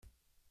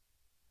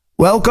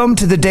Welcome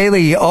to the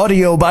daily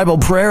audio Bible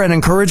prayer and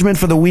encouragement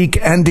for the week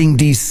ending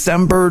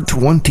December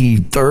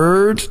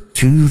 23rd,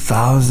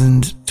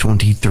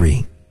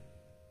 2023.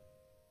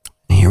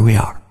 And here we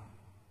are.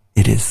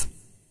 It is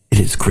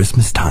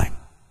Christmas time.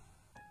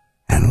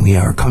 And we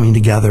are coming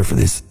together for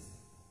this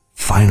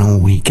final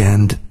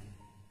weekend.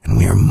 And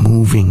we are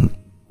moving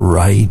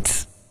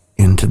right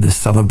into the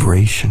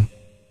celebration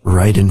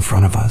right in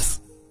front of us.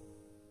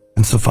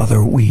 And so,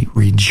 Father, we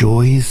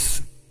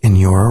rejoice in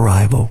your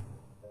arrival.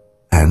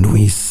 And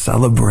we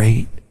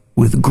celebrate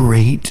with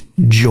great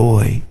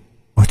joy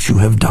what you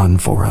have done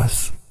for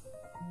us.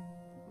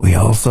 We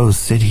also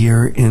sit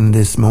here in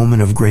this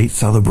moment of great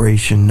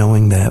celebration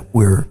knowing that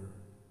we're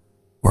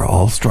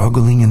all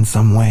struggling in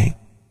some way.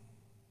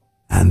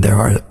 And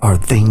there are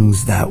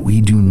things that we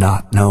do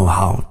not know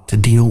how to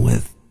deal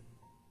with.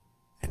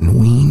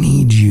 And we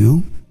need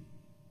you,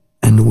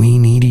 and we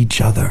need each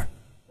other.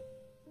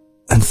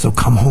 And so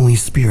come, Holy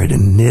Spirit,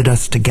 and knit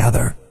us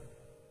together,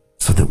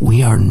 so that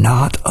we are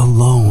not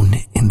alone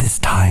in this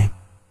time,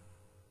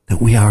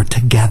 that we are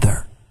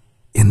together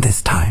in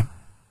this time.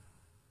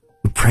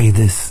 We pray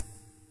this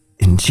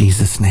in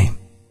Jesus' name.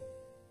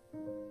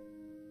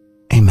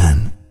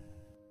 Amen.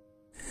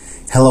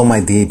 Hello, my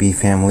DAB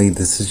family.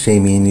 This is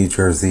Jamie in New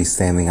Jersey,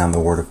 standing on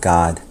the Word of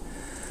God.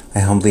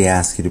 I humbly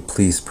ask you to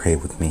please pray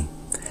with me.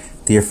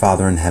 Dear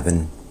Father in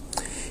heaven,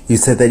 you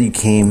said that you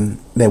came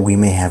that we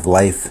may have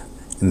life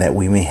and that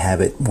we may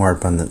have it more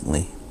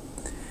abundantly.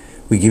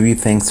 We give you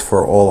thanks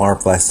for all our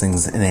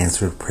blessings and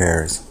answered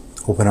prayers.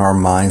 Open our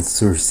minds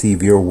to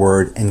receive your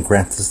word and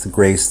grant us the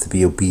grace to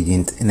be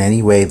obedient in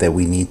any way that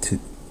we need to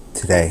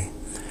today.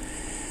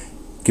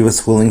 Give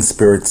us willing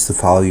spirits to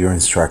follow your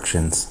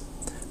instructions.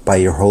 By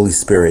your Holy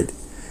Spirit,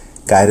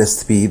 guide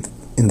us to be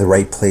in the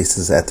right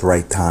places at the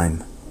right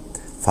time.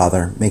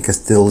 Father, make us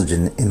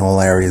diligent in all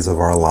areas of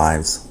our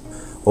lives.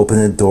 Open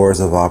the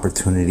doors of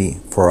opportunity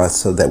for us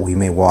so that we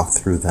may walk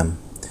through them.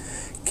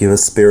 Give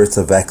us spirits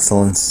of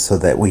excellence so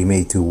that we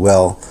may do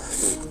well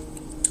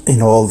in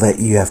all that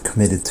you have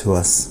committed to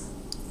us.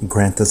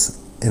 Grant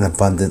us an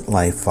abundant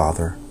life,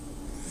 Father.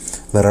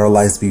 Let our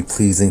lives be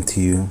pleasing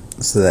to you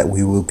so that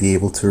we will be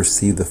able to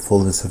receive the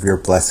fullness of your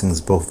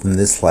blessings both in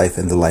this life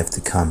and the life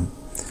to come.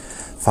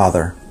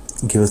 Father,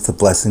 give us the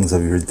blessings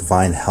of your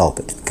divine help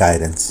and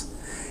guidance,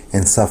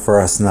 and suffer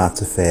us not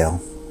to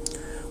fail.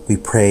 We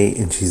pray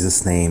in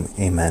Jesus' name,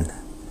 amen.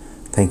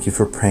 Thank you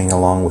for praying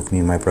along with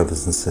me, my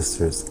brothers and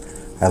sisters.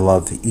 I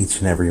love each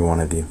and every one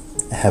of you.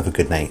 Have a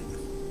good night.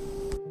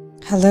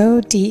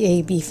 Hello,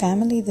 DAB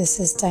family. This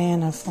is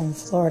Diana from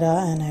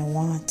Florida, and I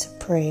want to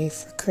pray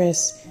for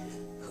Chris,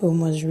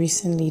 whom was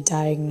recently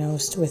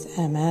diagnosed with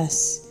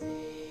MS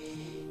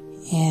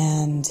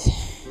and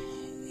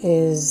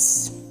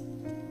is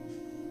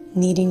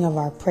needing of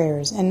our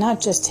prayers. And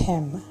not just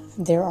him.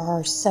 There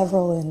are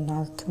several in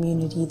our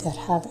community that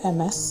have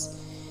MS,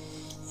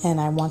 and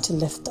I want to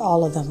lift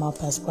all of them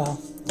up as well.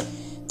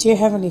 Dear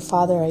Heavenly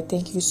Father, I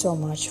thank you so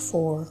much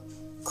for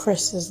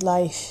Chris's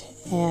life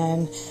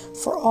and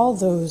for all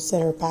those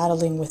that are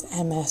battling with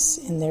MS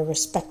in their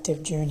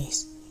respective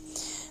journeys.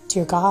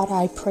 Dear God,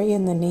 I pray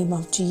in the name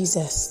of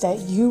Jesus that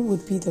you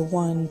would be the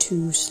one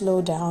to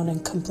slow down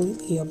and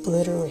completely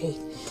obliterate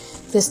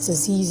this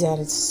disease at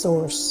its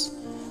source.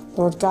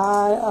 Lord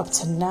God, up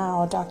to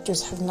now,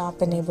 doctors have not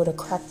been able to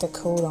crack the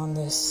code on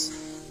this,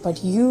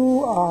 but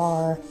you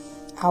are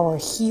our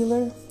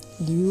healer.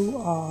 You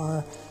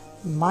are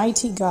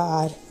mighty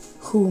God,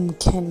 whom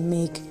can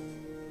make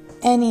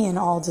any and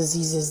all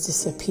diseases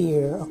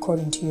disappear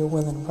according to your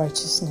will and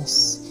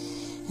righteousness.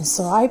 And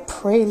so I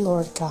pray,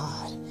 Lord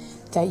God,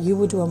 that you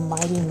would do a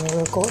mighty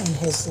miracle in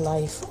his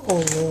life,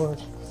 O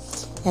Lord,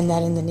 and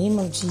that in the name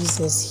of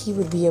Jesus, he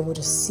would be able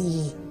to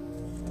see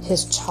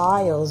his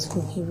child,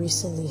 whom he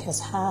recently has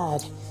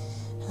had,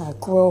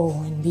 grow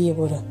and be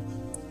able to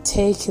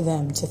take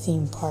them to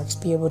theme parks,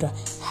 be able to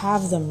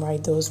have them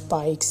ride those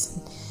bikes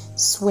and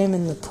swim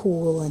in the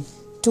pool and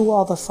do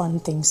all the fun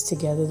things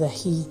together that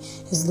he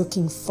is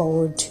looking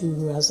forward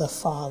to as a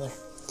father.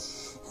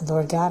 And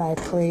Lord God, I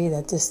pray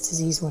that this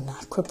disease would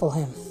not cripple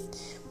him,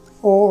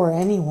 or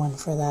anyone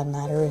for that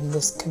matter in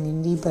this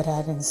community, but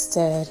that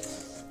instead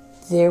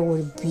there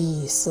would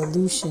be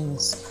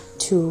solutions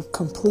to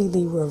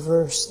completely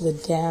reverse the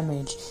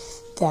damage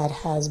that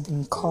has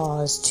been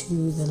caused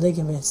to the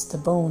ligaments, the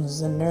bones,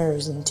 the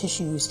nerves and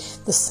tissues,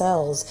 the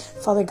cells.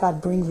 Father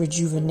God, bring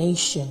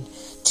rejuvenation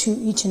to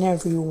each and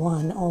every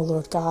one, oh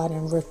Lord God,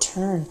 and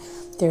return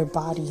their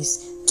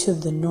bodies to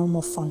the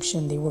normal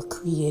function they were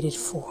created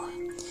for.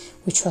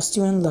 We trust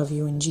you and love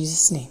you in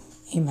Jesus' name.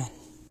 Amen.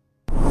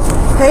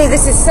 Hey,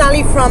 this is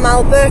Sally from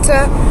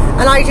Alberta,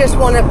 and I just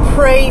want to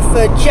pray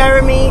for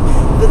Jeremy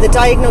with the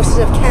diagnosis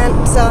of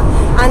cancer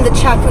and the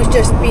chap who's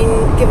just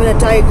been given a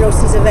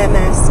diagnosis of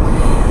MS.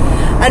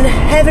 And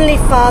Heavenly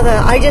Father,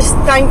 I just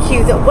thank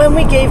you that when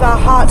we gave our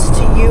hearts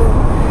to you,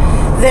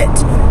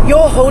 that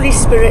your Holy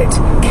Spirit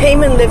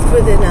came and lived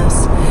within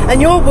us.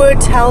 And your word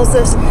tells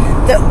us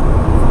that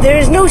there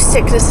is no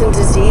sickness and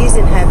disease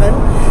in heaven,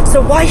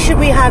 so why should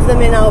we have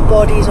them in our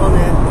bodies on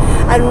earth?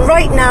 And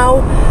right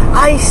now,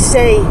 I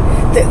say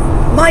that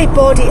my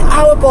body,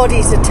 our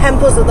bodies are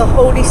temples of the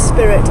Holy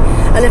Spirit.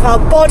 And if our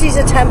bodies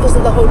are temples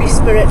of the Holy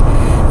Spirit,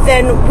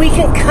 then we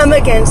can come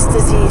against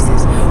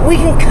diseases. We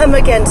can come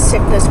against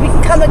sickness. We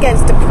can come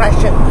against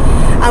depression.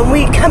 And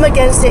we come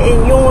against it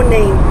in your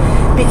name.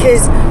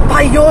 Because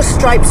by your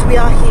stripes we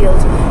are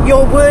healed.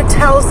 Your word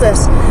tells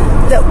us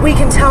that we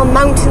can tell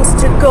mountains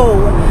to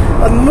go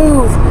and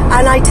move.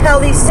 And I tell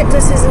these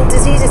sicknesses and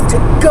diseases to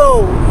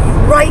go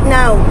right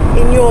now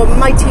in your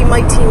mighty,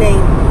 mighty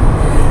name.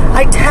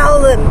 I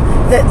tell them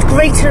that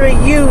greater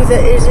are you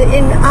that is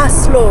in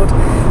us, Lord,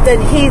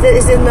 than he that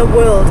is in the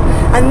world.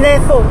 And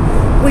therefore,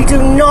 we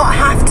do not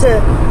have to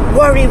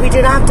worry, we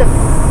do not have to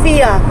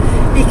fear,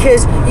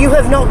 because you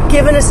have not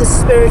given us a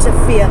spirit of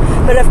fear,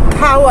 but of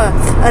power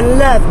and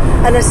love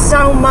and a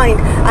sound mind.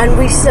 And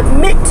we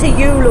submit to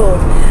you,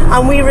 Lord,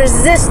 and we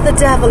resist the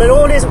devil and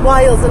all his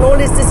wiles and all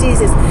his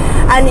diseases,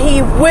 and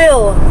he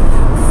will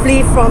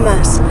flee from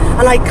us.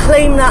 And I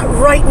claim that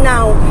right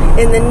now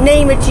in the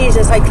name of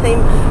Jesus. I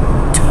claim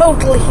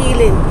total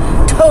healing,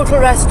 total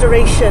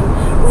restoration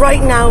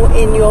right now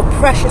in your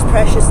precious,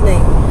 precious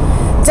name.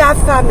 Dad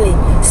family,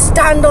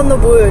 stand on the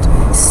word,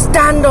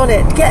 stand on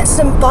it. Get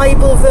some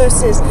Bible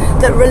verses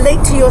that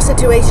relate to your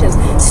situations.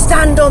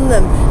 Stand on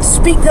them,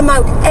 speak them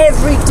out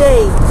every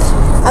day,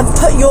 and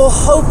put your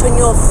hope and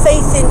your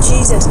faith in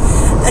Jesus,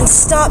 and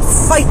start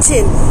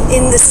fighting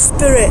in the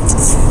Spirit.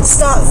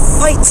 Start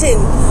fighting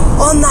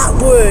on that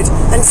word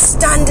and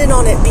standing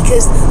on it,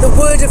 because the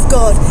word of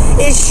God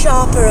is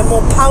sharper and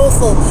more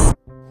powerful.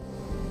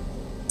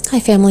 Hi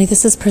family,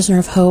 this is Prisoner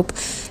of Hope.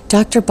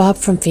 Dr. Bob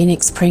from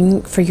Phoenix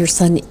praying for your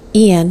son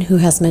Ian, who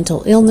has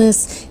mental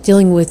illness,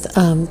 dealing with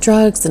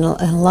drugs and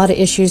a lot of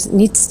issues,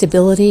 needs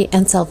stability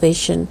and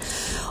salvation.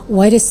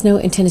 White as snow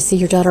in Tennessee,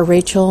 your daughter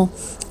Rachel,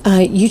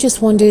 you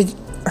just wanted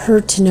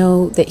her to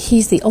know that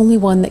he's the only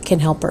one that can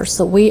help her,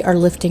 so we are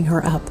lifting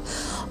her up.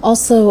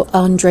 Also,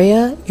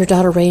 Andrea, your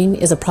daughter Rain,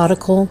 is a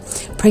prodigal,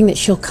 praying that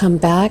she'll come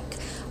back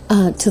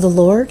to the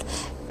Lord.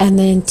 And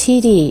then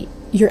TD,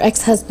 your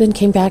ex-husband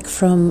came back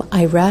from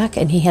Iraq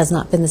and he has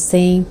not been the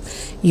same.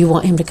 You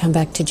want him to come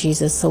back to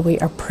Jesus. So we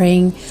are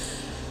praying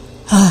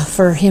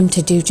for him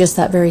to do just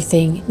that very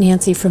thing.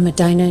 Nancy from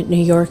Medina,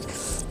 New York.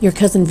 Your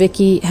cousin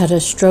Vicky had a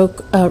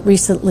stroke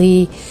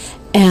recently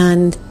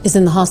and is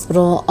in the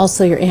hospital.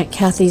 Also, your Aunt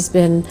Kathy's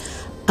been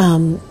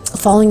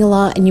falling a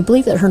lot, and you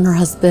believe that her and her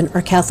husband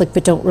are Catholic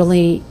but don't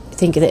really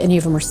think that any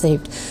of them are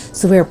saved.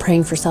 So we are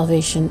praying for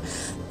salvation.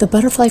 The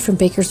butterfly from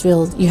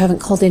Bakersfield, you haven't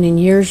called in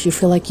years. You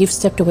feel like you've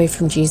stepped away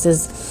from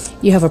Jesus.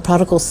 You have a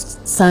prodigal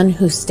son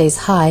who stays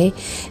high.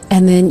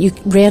 And then you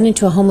ran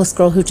into a homeless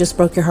girl who just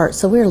broke your heart.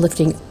 So we're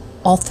lifting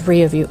all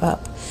three of you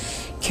up.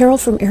 Carol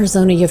from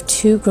Arizona, you have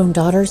 2 grown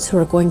daughters who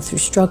are going through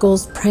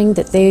struggles, praying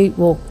that they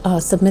will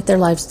submit their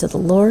lives to the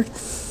Lord,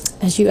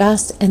 as you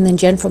asked. And then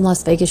Jen from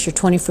Las Vegas, your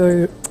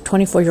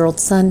 24-year-old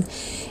son,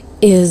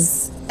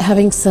 is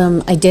having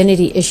some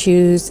identity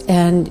issues,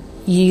 and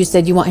you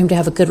said you want him to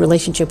have a good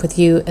relationship with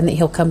you and that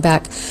he'll come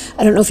back.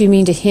 I don't know if you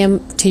mean to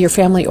him, to your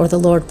family, or the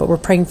Lord, but we're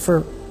praying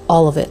for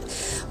all of it.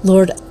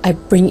 Lord, I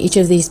bring each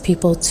of these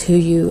people to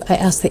you. I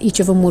ask that each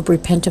of them would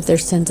repent of their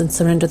sins and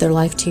surrender their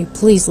life to you.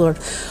 Please, Lord,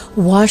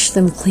 wash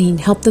them clean.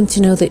 Help them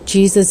to know that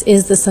Jesus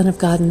is the Son of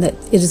God and that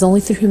it is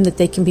only through him that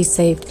they can be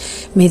saved.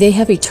 May they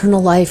have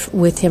eternal life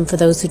with him for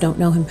those who don't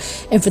know him.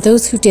 And for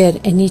those who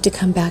did and need to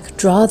come back,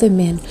 draw them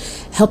in.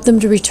 Help them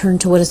to return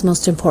to what is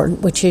most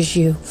important, which is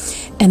you.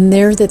 And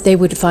there that they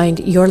would find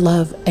your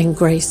love and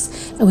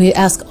grace. And we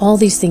ask all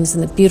these things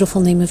in the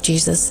beautiful name of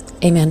Jesus.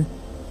 Amen.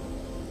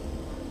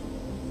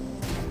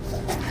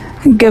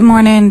 Good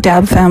morning,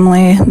 Dab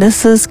family.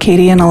 This is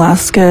Katie in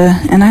Alaska,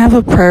 and I have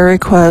a prayer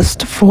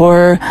request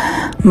for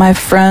my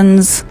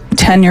friend's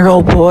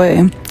 10-year-old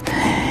boy.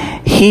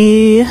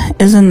 He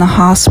is in the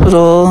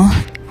hospital,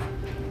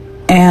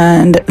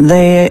 and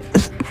they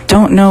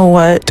don't know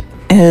what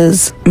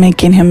is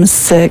making him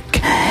sick.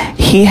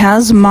 He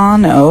has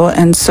mono,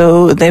 and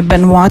so they've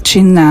been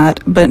watching that,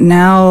 but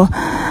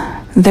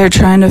now they're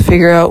trying to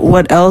figure out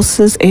what else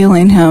is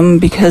ailing him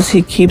because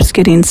he keeps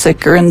getting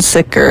sicker and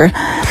sicker.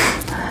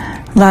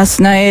 Last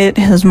night,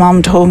 his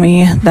mom told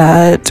me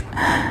that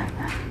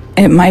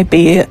it might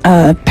be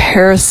a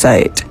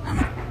parasite.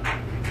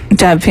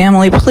 Dad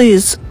family,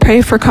 please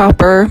pray for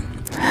Copper.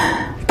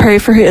 Pray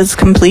for his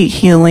complete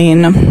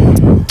healing.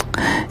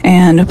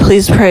 And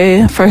please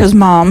pray for his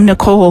mom,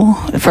 Nicole,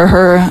 for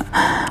her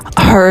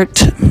heart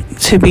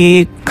to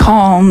be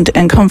calmed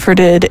and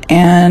comforted,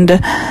 and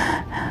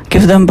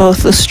give them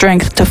both the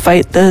strength to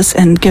fight this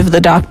and give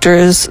the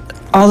doctors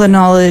all the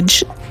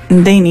knowledge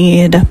they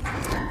need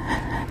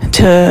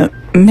to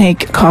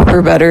make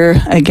Copper better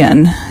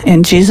again.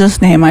 In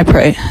Jesus' name I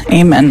pray.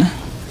 Amen.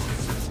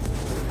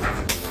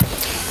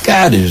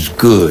 God is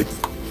good,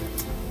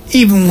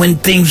 even when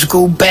things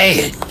go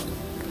bad.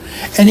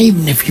 And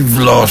even if you've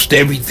lost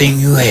everything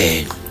you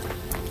had,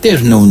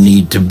 there's no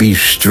need to be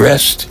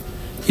stressed.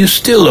 You're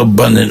still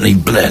abundantly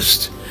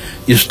blessed.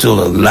 You're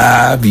still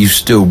alive, you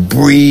still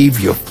breathe,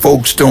 your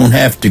folks don't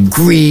have to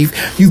grieve,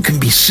 you can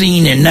be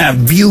seen and not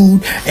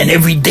viewed, and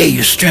every day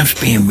your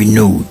strength's being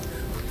renewed.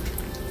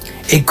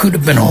 It could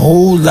have been a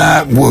whole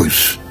lot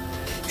worse.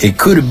 It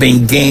could have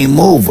been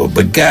game over,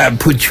 but God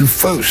put you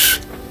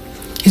first.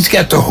 He's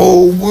got the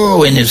whole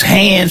world in his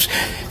hands,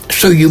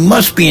 so you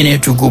must be an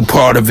integral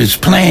part of his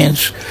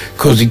plans,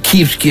 because he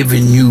keeps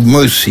giving you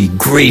mercy,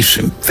 grace,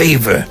 and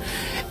favor.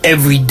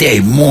 Every day,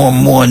 more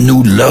and more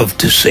new love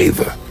to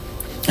savor.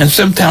 And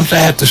sometimes I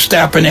have to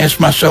stop and ask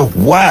myself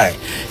why.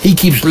 He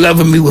keeps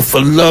loving me with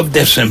a love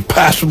that's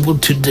impossible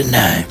to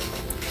deny.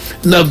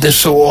 Love that's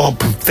so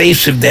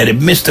all-pervasive that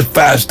it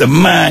mystifies the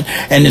mind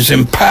and is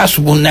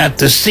impossible not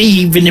to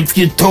see even if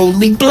you're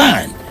totally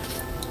blind.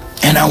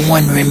 And I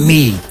wonder in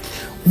me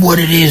what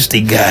it is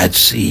that God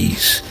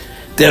sees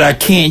that I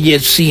can't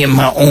yet see in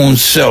my own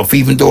self,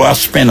 even though I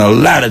spend a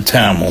lot of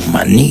time on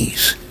my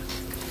knees.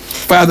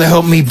 Father,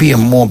 help me be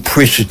more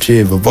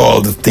appreciative of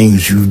all the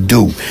things you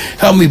do.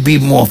 Help me be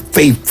more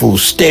faithful,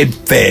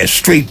 steadfast,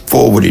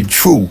 straightforward, and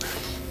true.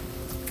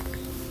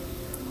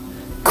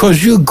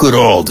 'Cause you're good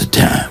all the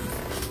time,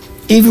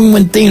 even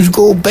when things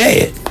go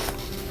bad.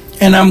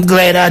 And I'm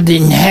glad I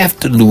didn't have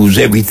to lose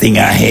everything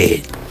I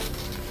had,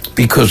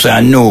 because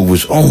I know it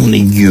was only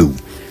you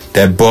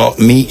that brought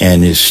me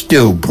and is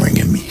still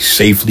bringing me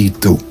safely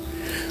through.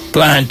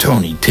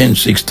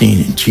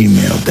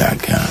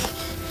 BlindTony1016@gmail.com.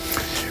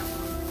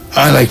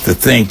 I'd like to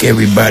thank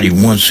everybody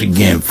once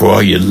again for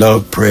all your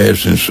love,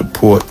 prayers, and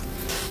support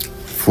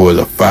for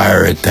the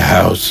fire at the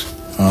house.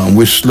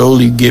 We're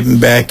slowly getting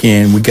back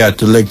in. We got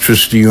the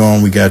electricity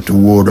on. We got the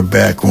water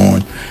back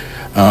on.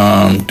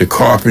 The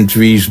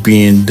carpentry's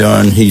being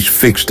done. He's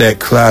fixed that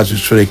closet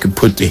so they could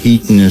put the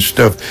heating and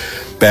stuff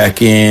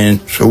back in.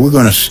 So we're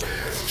going to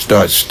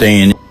start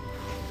staying.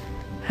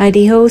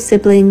 Heidi-ho,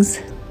 siblings.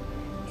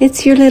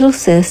 It's your little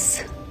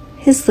sis,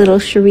 his little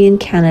Cherie in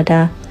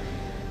Canada.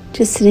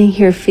 Just sitting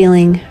here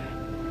feeling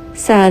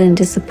sad and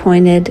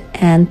disappointed,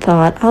 and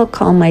thought I'll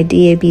call my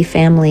DAB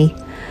family.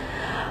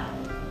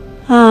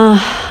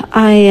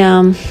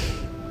 I'm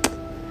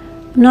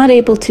not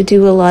able to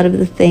do a lot of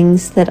the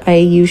things that I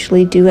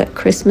usually do at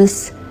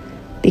Christmas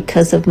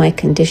because of my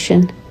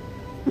condition.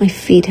 My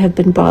feet have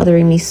been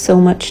bothering me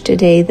so much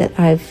today that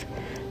I've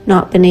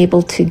not been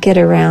able to get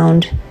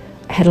around.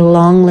 I had a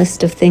long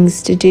list of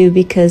things to do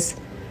because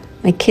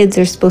my kids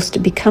are supposed to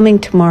be coming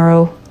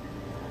tomorrow.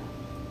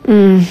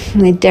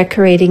 My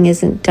decorating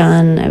isn't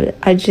done.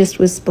 I just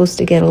was supposed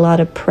to get a lot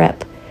of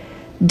prep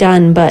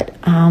done, but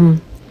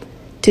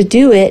to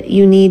do it,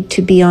 you need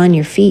to be on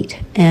your feet,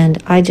 and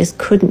I just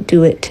couldn't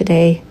do it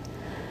today.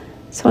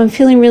 So I'm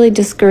feeling really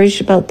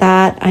discouraged about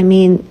that. I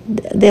mean,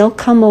 they'll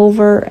come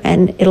over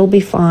and it'll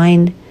be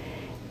fine,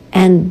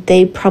 and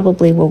they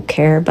probably won't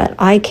care, but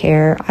I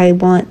care. I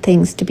want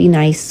things to be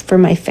nice for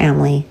my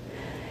family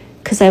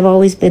because I've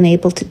always been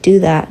able to do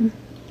that.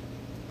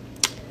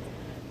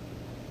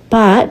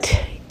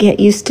 But get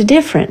used to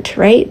different,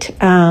 right?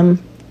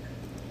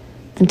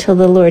 Until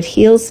the Lord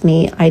heals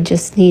me, I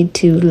just need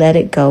to let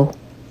it go.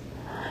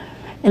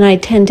 And I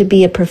tend to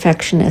be a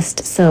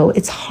perfectionist, so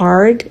it's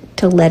hard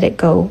to let it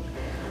go.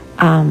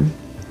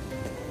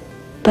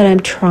 But I'm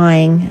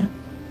trying.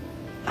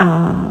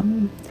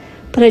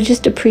 But I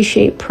just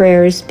appreciate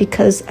prayers,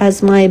 because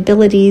as my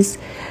abilities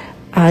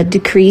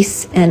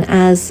decrease and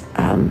as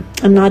I'm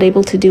not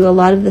able to do a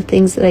lot of the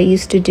things that I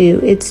used to do,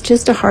 it's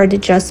just a hard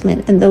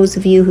adjustment. And those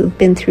of you who've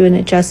been through an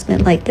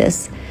adjustment like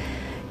this,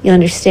 you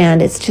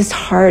understand it's just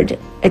hard.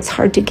 It's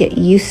hard to get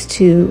used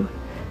to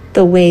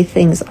the way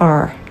things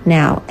are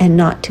now and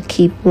not to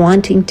keep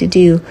wanting to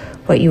do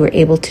what you were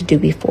able to do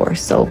before.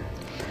 So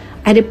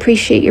I'd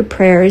appreciate your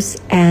prayers,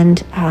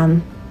 and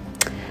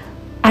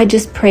I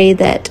just pray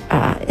that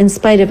in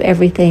spite of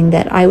everything,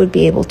 that I would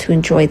be able to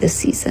enjoy this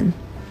season.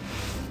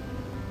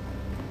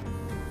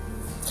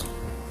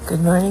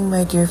 Good morning,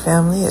 my dear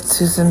family. It's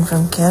Susan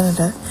from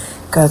Canada,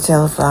 God's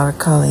Yellow Flower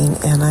calling,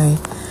 and I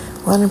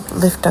want to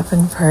lift up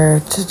in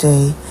prayer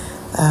today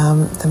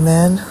the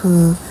man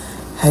who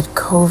had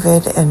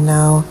COVID and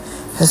now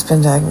has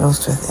been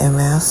diagnosed with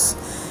MS,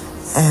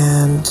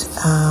 and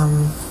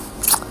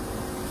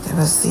there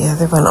was the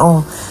other one.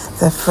 Oh,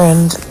 the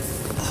friend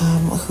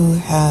who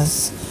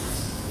has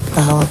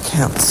bowel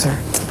cancer.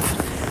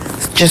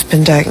 Just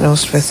been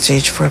diagnosed with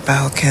stage 4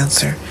 bowel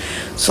cancer.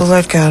 So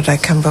Lord God, I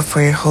come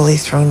before your holy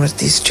throne with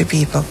these two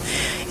people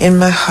in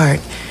my heart,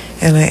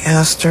 and I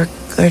ask,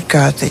 Lord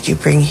God, that you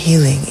bring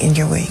healing in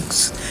your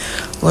wings.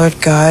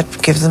 Lord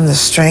God, give them the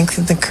strength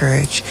and the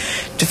courage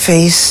to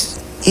face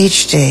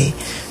each day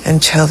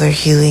until their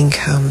healing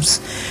comes.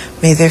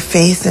 May their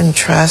faith and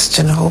trust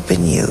and hope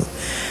in you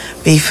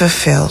be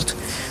fulfilled.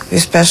 We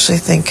especially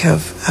think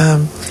of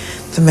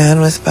the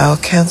man with bowel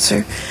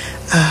cancer,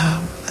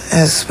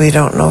 as we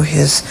don't know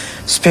his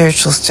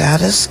spiritual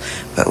status,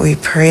 but we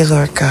pray,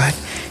 Lord God,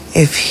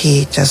 if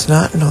he does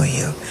not know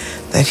you,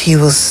 that he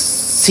will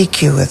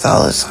seek you with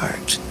all his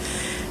heart.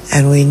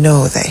 And we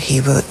know that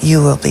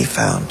you will be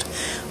found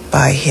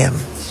by him.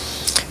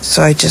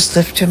 So I just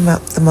lift them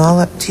all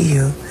up to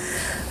you.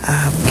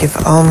 Give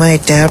all my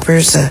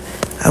dabbers a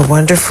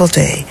wonderful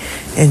day.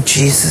 In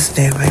Jesus'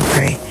 name I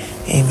pray.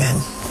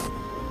 Amen.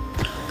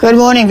 Good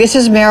morning. This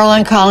is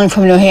Marilyn calling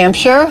from New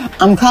Hampshire.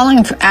 I'm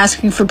calling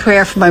asking for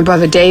prayer for my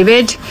brother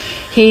David.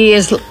 He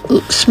is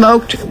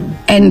smoked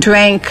and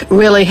drank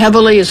really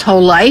heavily his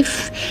whole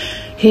life.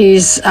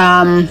 He's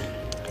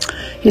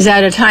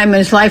at a time in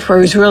his life where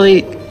he's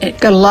really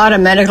got a lot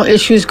of medical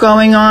issues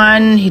going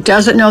on. He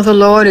doesn't know the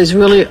Lord. He's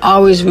really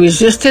always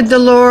resisted the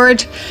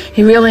Lord.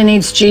 He really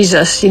needs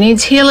Jesus. He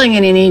needs healing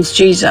and he needs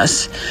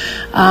Jesus.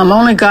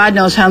 Only God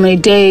knows how many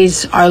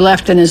days are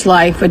left in his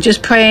life, but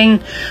just praying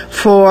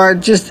for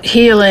just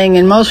healing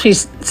and mostly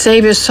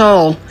save his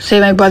soul.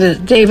 Save my brother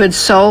David's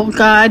soul,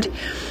 God,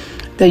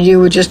 that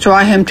you would just draw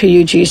him to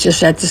you,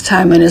 Jesus, at this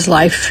time in his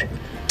life.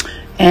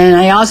 And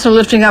I also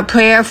lifting up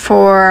prayer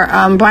for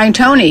Brian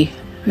Tony.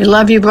 We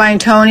love you, Brian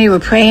Tony. We're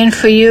praying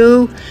for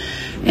you.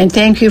 And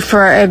thank you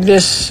for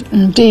this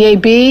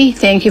DAB.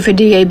 Thank you for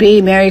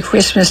DAB. Merry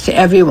Christmas to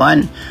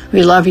everyone.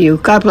 We love you.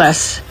 God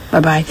bless.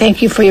 Bye-bye.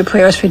 Thank you for your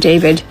prayers for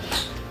David.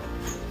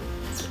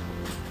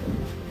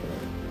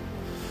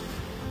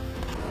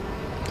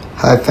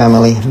 Hi,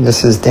 family.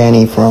 This is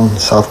Danny from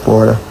South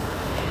Florida.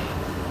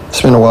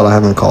 It's been a while I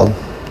haven't called.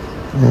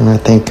 And I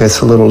think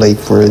it's a little late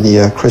for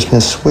the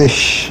Christmas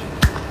wish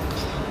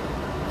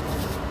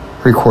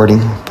recording.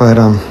 But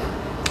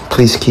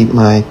please keep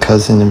my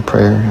cousin in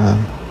prayer.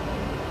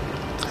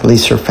 At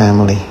least her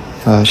family.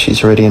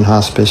 She's already in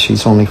hospice.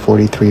 She's only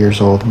 43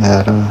 years old and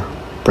had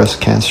breast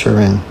cancer.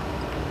 And,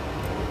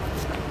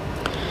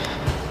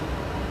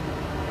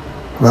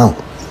 well,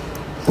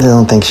 I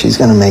don't think she's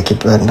going to make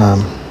it, but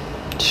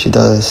she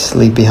does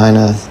leave behind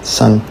a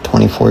son,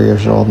 24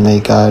 years old. May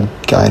God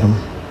guide him.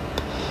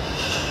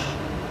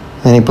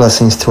 Many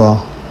blessings to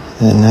all,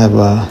 and have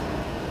a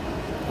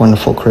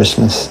wonderful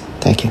Christmas.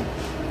 Thank you.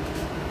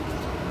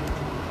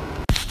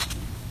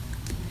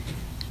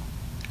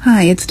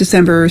 Hi, it's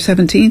December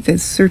 17th.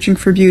 It's Searching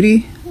for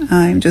Beauty.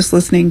 I'm just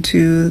listening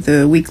to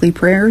the weekly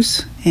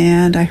prayers,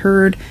 and I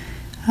heard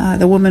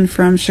the woman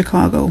from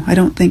Chicago. I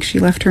don't think she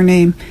left her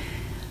name.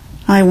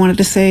 I wanted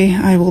to say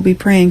I will be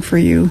praying for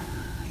you.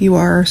 You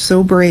are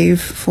so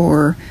brave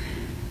for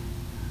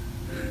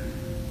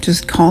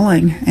just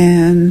calling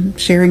and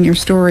sharing your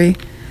story.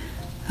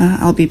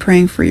 I'll be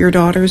praying for your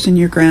daughters and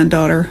your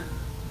granddaughter.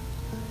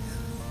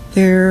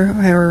 There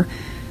are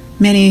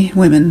many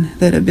women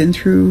that have been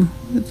through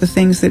the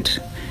things that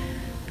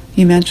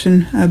you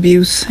mentioned,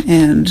 abuse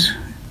and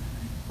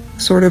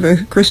sort of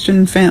a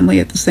Christian family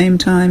at the same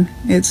time.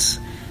 It's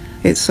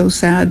so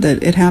sad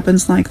that it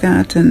happens like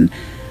that, and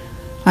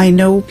I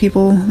know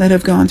people that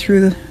have gone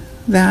through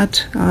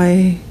that.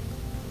 I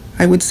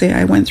would say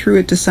I went through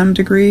it to some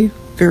degree,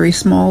 very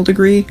small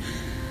degree,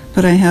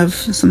 but I have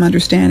some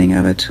understanding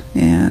of it,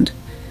 and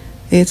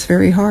it's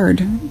very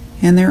hard.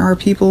 And there are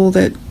people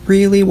that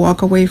really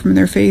walk away from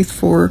their faith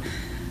for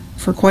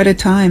quite a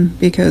time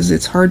because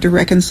it's hard to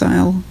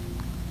reconcile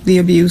the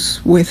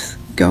abuse with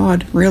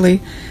God,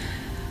 really.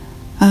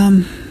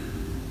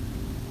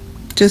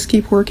 Just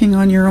keep working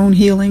on your own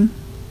healing,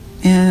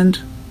 and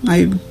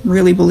I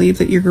really believe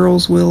that your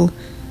girls will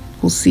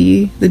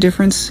see the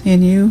difference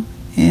in you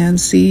and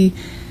see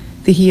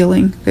the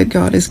healing that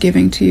God is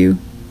giving to you,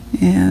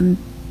 and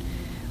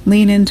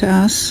lean into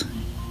us.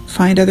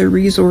 Find other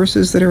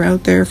resources that are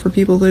out there for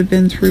people that have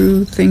been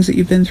through things that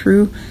you've been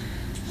through.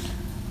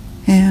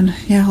 And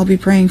yeah, I'll be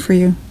praying for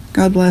you.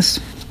 God bless.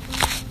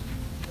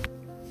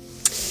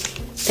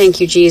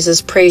 Thank you,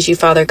 Jesus. Praise you,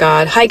 Father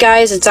God. Hi,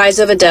 guys. It's Eyes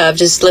of a Dove,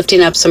 just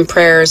lifting up some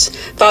prayers.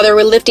 Father,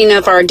 we're lifting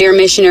up our dear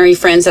missionary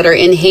friends that are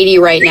in Haiti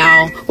right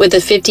now with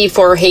the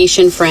 54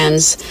 Haitian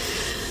friends.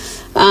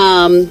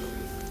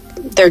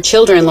 Their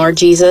children, Lord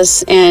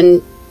Jesus,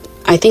 and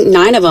I think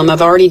 9 of them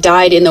have already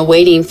died in the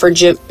waiting for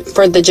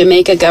the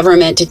Jamaica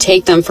government to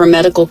take them for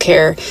medical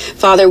care.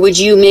 Father, would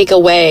you make a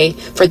way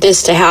for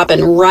this to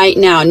happen right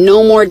now?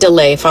 No more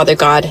delay, Father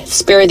God.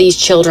 Spare these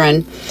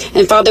children.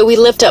 And Father, we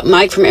lift up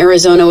Mike from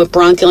Arizona with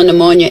bronchial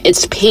pneumonia.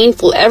 It's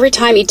painful every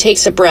time he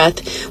takes a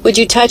breath. Would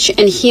you touch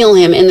and heal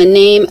him in the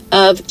name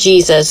of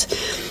Jesus?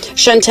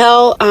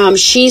 Chantel,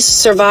 she's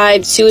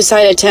survived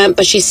suicide attempt,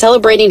 but she's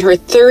celebrating her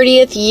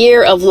 30th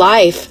year of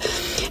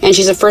life. And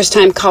she's a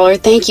first-time caller.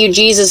 Thank you,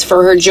 Jesus,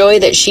 for her joy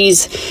that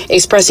she's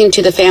expressing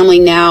to the family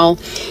now.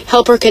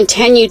 Help her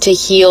continue to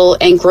heal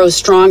and grow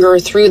stronger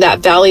through that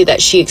valley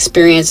that she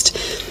experienced.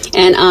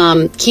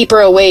 And keep her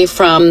away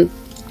from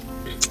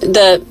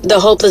the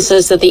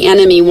hopelessness that the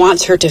enemy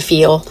wants her to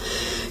feel.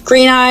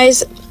 Green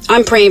Eyes,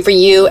 I'm praying for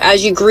you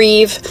as you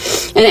grieve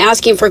and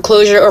asking for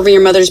closure over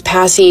your mother's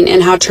passing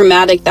and how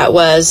traumatic that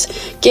was.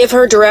 Give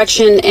her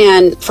direction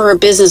and for her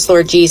business,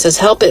 Lord Jesus.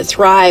 Help it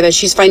thrive as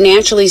she's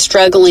financially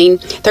struggling.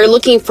 They're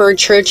looking for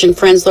church and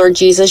friends, Lord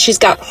Jesus. She's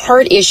got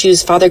heart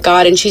issues, Father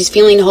God, and she's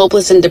feeling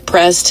hopeless and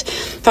depressed.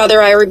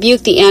 Father, I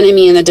rebuke the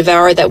enemy and the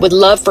devourer that would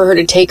love for her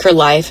to take her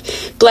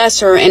life. Bless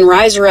her and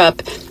rise her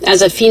up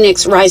as a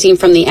phoenix rising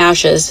from the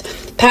ashes.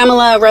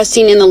 Pamela,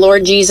 resting in the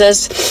Lord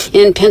Jesus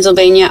in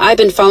Pennsylvania. I've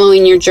been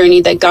following your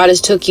journey that God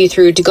has took you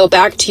through to go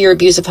back to your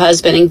abusive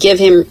husband and give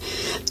him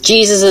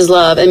Jesus'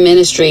 love and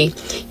ministry.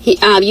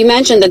 You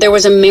mentioned that there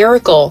was a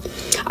miracle.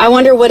 I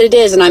wonder what it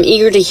is, and I'm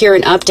eager to hear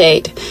an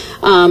update.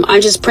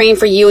 I'm just praying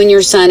for you and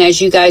your son as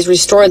you guys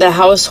restore the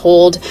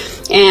household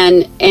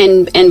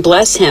and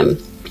bless him.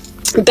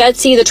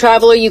 Betsy, the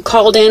traveler you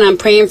called in, I'm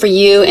praying for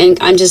you, and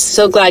I'm just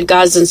so glad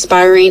God's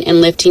inspiring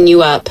and lifting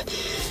you up.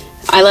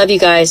 I love you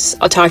guys.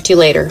 I'll talk to you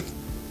later.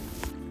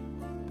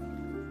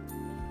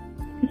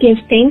 Give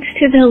thanks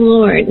to the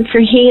Lord, for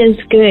he is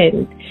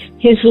good.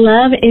 His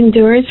love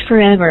endures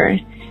forever.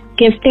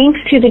 Give thanks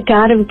to the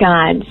God of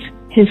gods.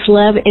 His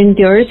love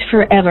endures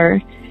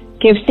forever.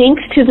 Give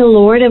thanks to the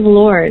Lord of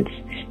lords.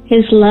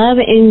 His love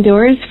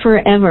endures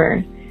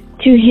forever.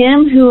 To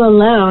him who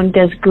alone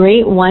does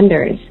great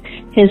wonders.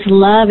 His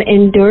love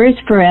endures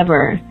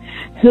forever.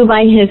 Who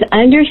by his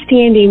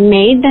understanding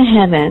made the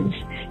heavens.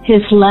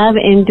 His love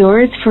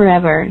endures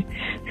forever.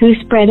 Who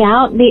spread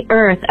out the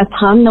earth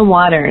upon the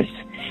waters.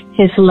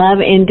 His love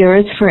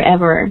endures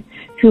forever.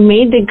 Who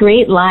made the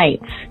great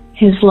lights.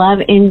 His love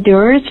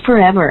endures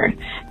forever.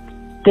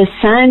 The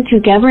sun to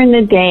govern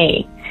the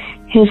day.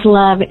 His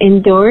love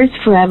endures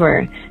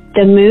forever.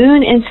 The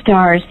moon and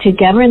stars to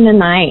govern the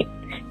night.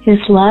 His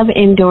love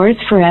endures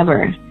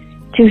forever.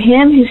 To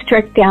him who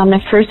struck down the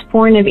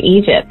firstborn of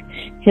Egypt,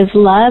 his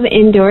love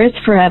endures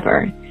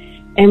forever,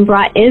 and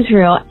brought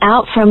Israel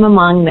out from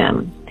among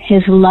them.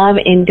 His love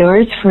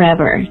endures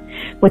forever.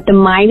 With the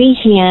mighty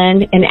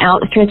hand and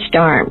outstretched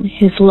arm,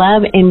 his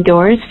love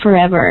endures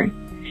forever.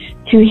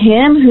 To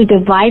him who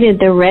divided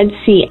the Red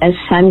Sea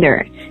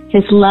asunder,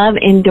 his love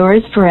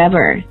endures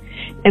forever,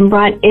 and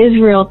brought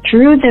Israel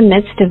through the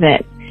midst of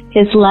it,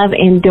 his love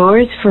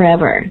endures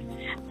forever.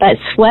 But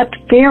swept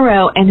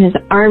Pharaoh and his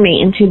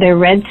army into the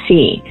Red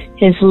Sea,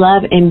 his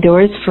love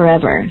endures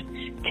forever.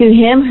 To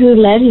him who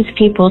led his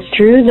people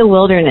through the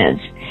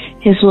wilderness,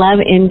 his love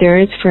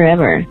endures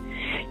forever.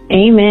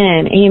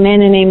 Amen,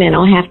 amen, and amen.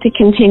 I'll have to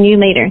continue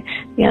later.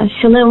 Yeah,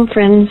 shalom,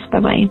 friends.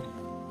 Bye-bye.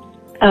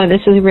 Oh,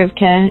 this is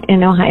Rivka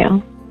in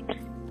Ohio,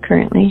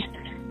 currently.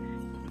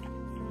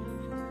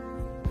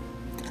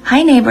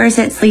 Hi neighbors,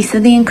 it's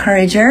Lisa the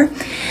Encourager.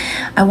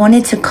 I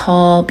wanted to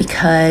call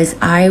because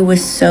I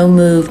was so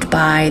moved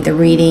by the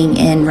reading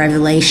in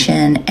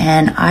Revelation,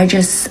 and I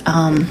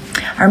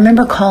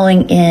remember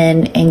calling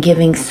in and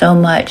giving so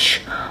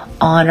much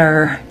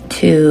honor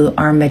to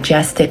our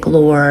majestic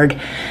Lord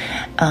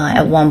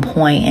at one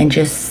point, and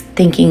just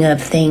thinking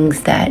of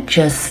things that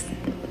just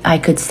I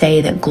could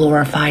say that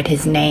glorified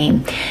his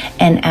name.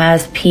 And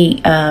as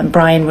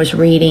Brian was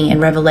reading in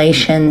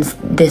Revelations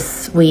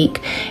this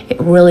week, it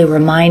really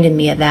reminded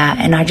me of that.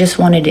 And I just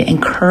wanted to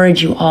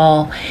encourage you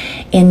all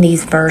in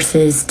these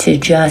verses to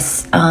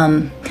just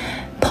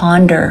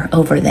ponder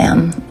over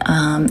them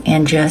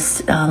and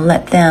just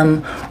let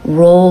them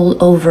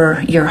roll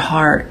over your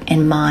heart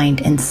and mind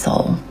and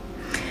soul.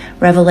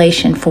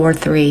 Revelation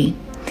 4:3.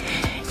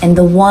 And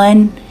the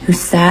one who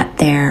sat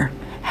there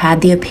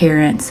had the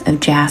appearance of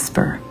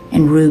jasper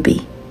and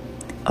ruby.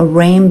 A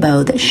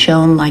rainbow that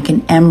shone like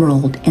an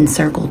emerald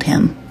encircled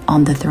him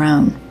on the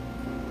throne.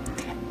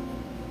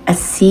 A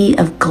sea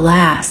of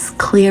glass,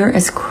 clear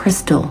as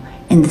crystal,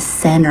 in the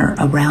center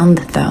around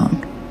the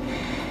throne.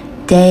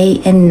 Day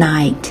and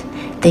night,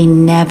 they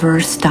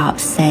never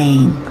stopped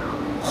saying,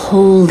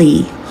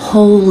 "Holy,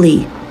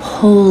 holy,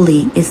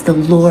 holy is the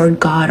Lord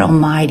God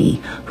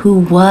Almighty, who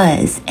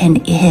was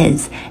and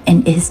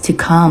is to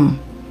come."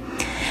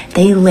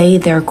 They lay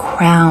their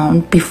crown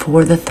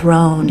before the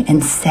throne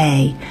and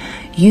say,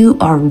 "You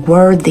are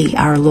worthy,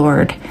 our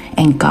Lord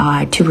and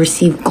God, to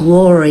receive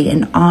glory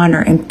and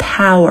honor and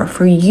power,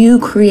 for you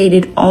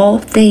created all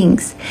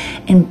things,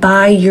 and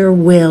by your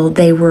will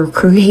they were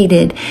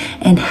created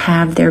and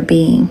have their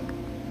being."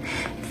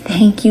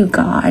 Thank you,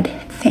 God.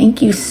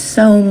 Thank you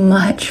so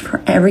much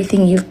for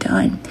everything you've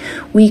done.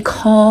 We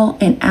call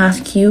and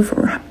ask you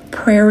for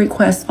prayer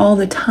requests all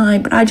the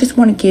time, but I just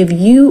want to give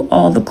you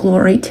all the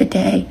glory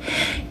today.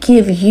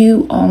 Give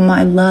you all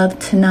my love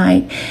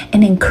tonight,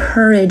 and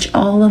encourage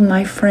all of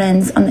my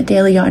friends on the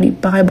Daily Audio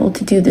Bible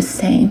to do the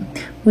same.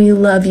 We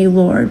love you,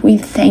 Lord. We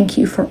thank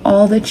you for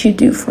all that you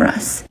do for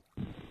us.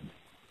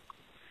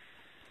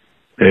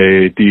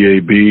 Hey,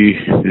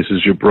 DAB, this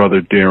is your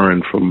brother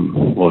Darren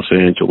from Los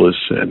Angeles,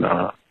 and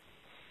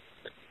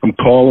I'm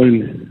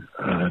calling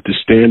to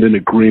stand in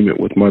agreement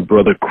with my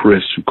brother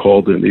Chris, who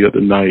called in the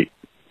other night.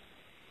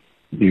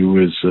 He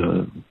was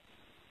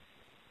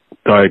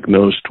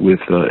diagnosed with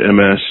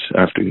MS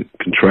after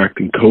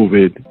contracting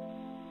COVID,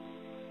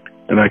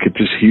 and I could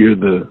just hear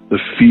the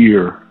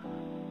fear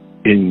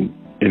in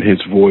his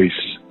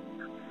voice.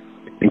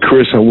 And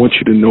Chris, I want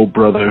you to know,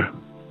 brother,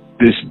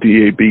 this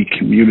DAB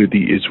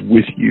community is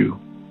with you.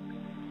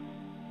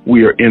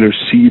 We are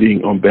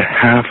interceding on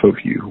behalf of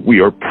you.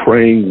 We are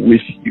praying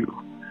with you.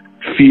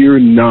 Fear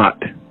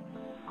not,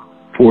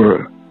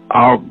 for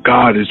our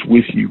God is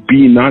with you.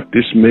 Be not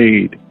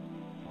dismayed,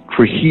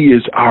 for he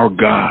is our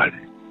God.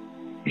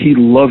 He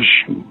loves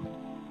you.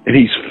 and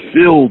he's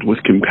filled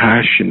with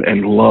compassion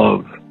and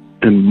love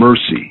and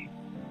mercy.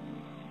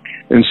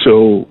 And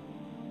so,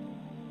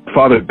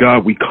 Father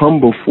God, we come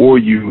before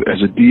you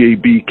as a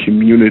DAB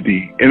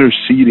community,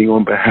 interceding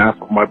on behalf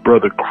of my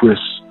brother Chris.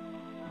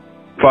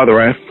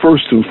 Father, I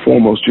first and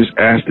foremost just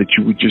ask that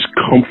you would just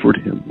comfort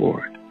him,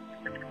 Lord.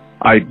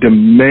 I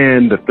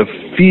demand that the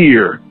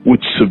fear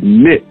would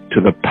submit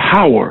to the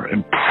power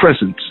and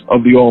presence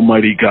of the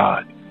Almighty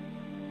God.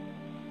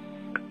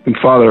 And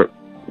Father,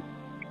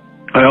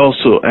 I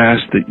also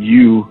ask that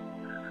you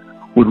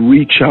would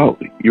reach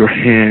out your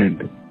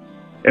hand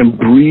and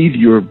breathe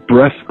your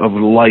breath of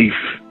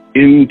life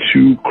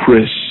into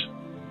Chris.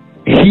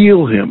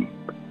 Heal him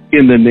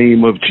in the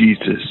name of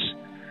Jesus.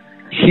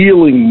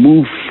 Healing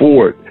move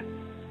forward.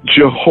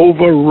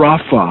 Jehovah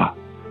Rapha,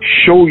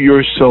 show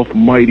yourself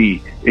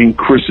mighty in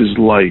Chris's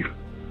life.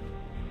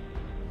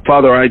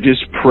 Father, I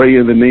just pray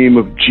in the name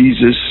of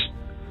Jesus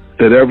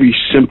that every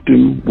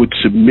symptom would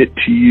submit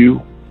to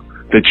you,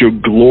 that your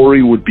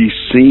glory would be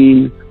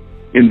seen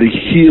in the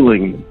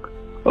healing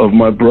of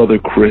my brother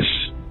Chris.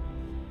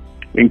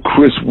 And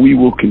Chris, we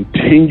will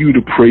continue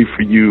to pray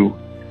for you,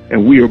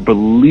 and we are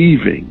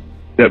believing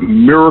that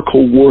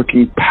miracle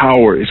working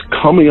power is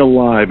coming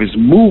alive, is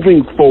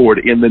moving forward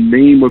in the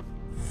name of...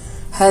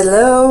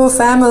 Hello,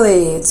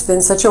 family. It's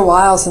been such a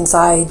while since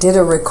I did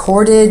a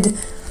recorded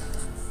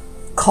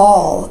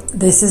call.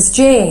 This is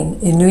Jane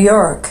in New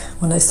York.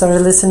 When I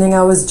started listening,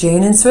 I was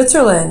Jane in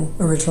Switzerland,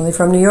 originally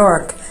from New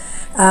York.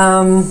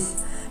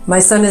 My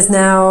son is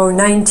now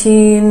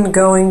 19,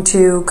 going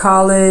to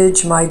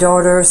college. My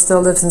daughter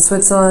still lives in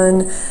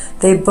Switzerland.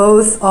 They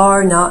both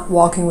are not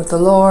walking with the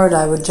Lord.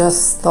 I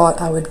thought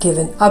I would give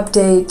an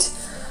update.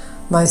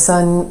 My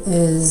son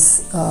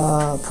is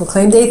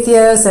proclaimed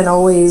atheist and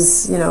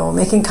always,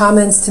 making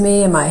comments to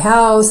me in my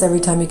house every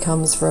time he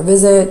comes for a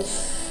visit.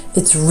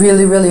 It's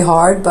really, really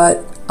hard,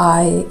 but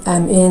I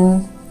am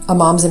in a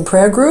Moms in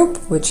Prayer group,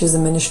 which is a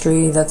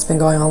ministry that's been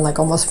going on like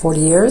almost 40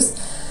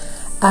 years.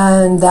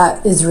 And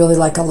that is really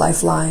like a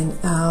lifeline.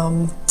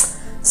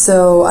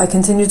 So I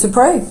continue to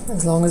pray.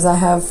 As long as I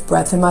have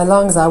breath in my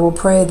lungs, I will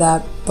pray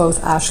that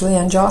both Ashley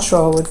and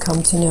Joshua would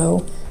come to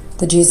know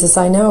the Jesus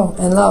I know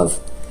and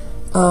love.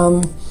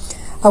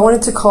 I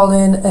wanted to call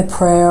in a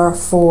prayer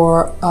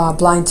for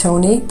blind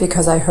Tony,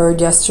 because I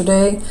heard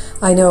yesterday,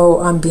 I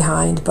know I'm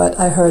behind, but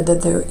I heard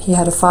that he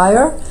had a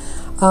fire.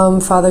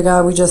 Father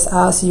God, we just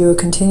ask you to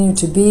continue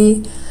to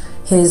be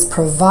his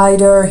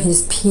provider,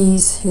 his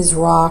peace, his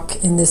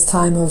rock in this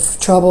time of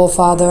trouble,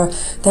 Father.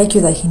 Thank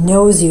you that he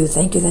knows you.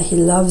 Thank you that he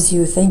loves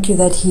you. Thank you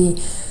that he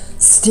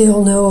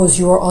still knows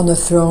you are on the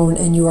throne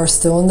and you are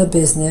still in the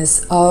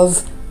business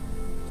of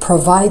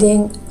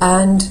providing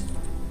and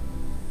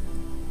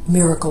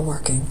miracle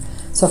working.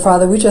 So,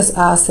 Father, we just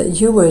ask that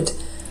you would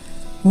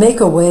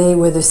make a way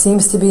where there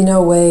seems to be no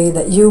way,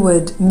 that you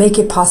would make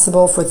it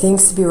possible for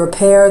things to be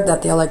repaired,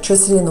 that the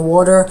electricity and the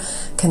water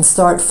can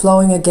start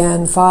flowing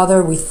again.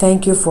 Father, we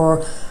thank you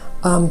for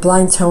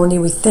blind Tony.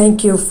 We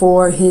thank you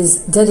for his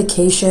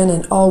dedication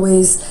and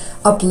always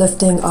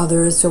uplifting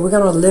others. So we're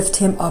going to lift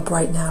him up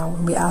right now,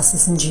 and we ask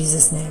this in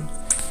Jesus' name.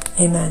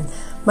 Amen.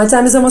 My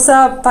time is almost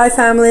up. Bye,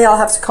 family. I'll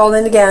have to call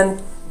in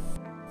again.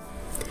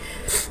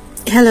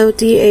 Hello,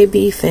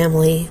 DAB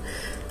family.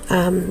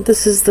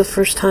 This is the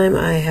first time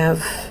I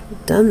have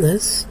done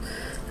this,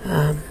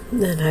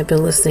 and I've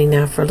been listening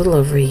now for a little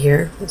over a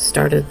year. It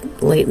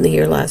started late in the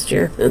year last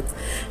year,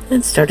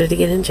 and started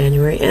again in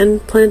January,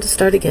 and plan to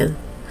start again.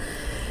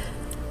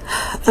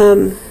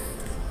 The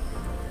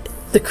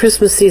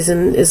Christmas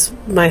season is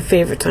my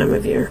favorite time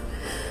of year,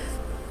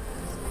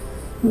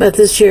 but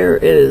this year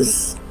it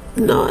is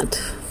not.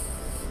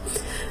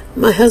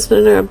 My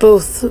husband and I are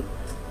both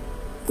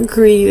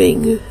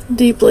grieving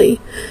deeply.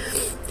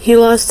 He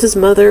lost his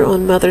mother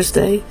on Mother's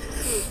Day,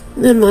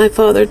 and my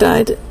father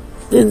died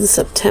in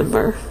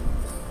September.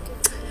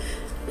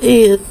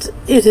 And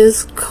it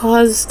has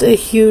caused a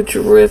huge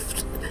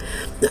rift,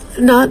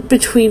 not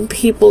between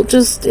people,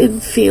 just in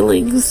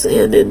feelings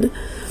and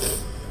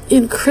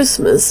in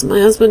Christmas.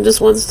 My husband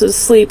just wants to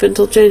sleep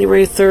until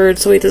January 3rd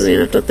so he doesn't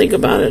even have to think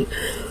about it.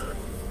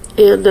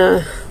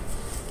 And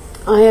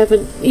I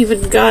haven't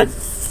even got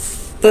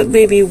but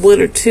maybe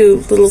one or two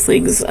little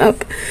things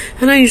up,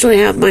 and I usually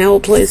have my whole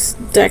place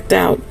decked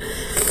out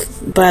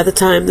by the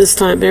time this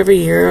time every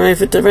year.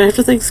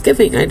 After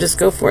Thanksgiving I just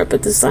go for it,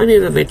 but this I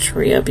didn't have my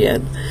tree up yet.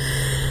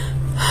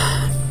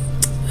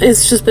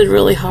 It's just been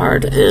really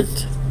hard,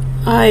 and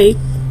I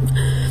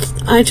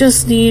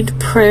just need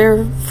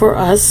prayer for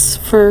us,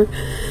 for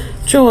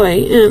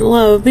joy and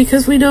love,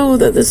 because we know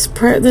that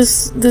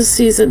this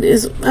season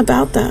is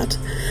about that,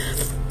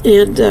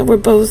 and we're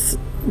both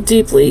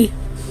deeply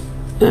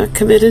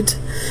committed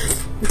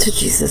to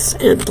Jesus.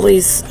 And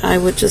please, I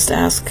would just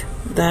ask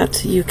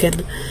that you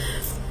can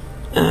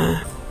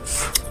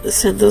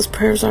send those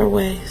prayers our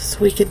way, so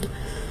we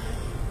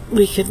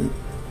can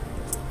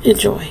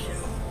enjoy,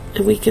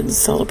 and we can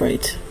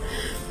celebrate,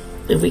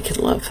 and we can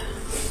love.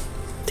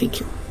 Thank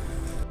you.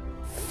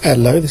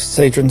 Hello, this is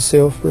Adrian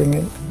Seal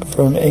ringing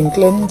from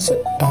England,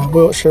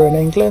 Wiltshire in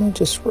England,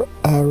 just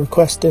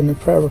requesting a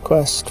prayer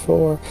request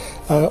for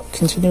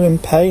continuing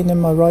pain in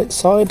my right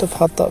side. I've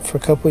had that for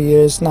a couple of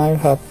years now,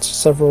 had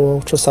several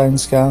ultrasound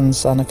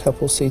scans and a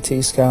couple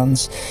CT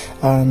scans,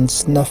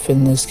 and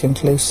nothing is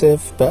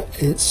conclusive, but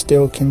it's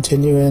still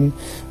continuing.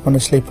 When I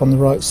sleep on the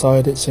right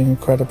side, it's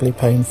incredibly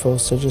painful,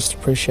 so just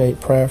appreciate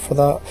prayer for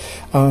that.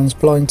 And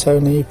Blind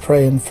Tony,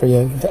 praying for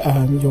you.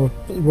 Your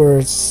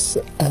words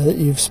that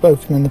you've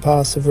spoken in the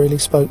past have really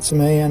spoke to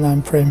me, and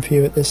I'm praying for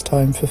you at this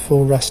time for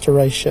full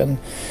restoration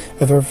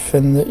of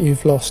everything that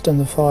you've lost in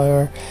the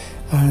fire,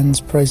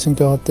 and praising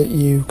God that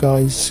you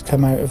guys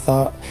come out of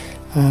that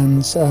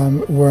and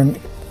weren't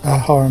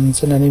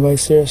harmed in any way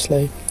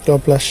seriously.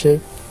 God bless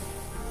you.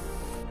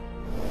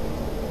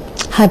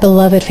 Hi,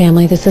 beloved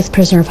family. This is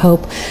Prisoner of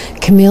Hope.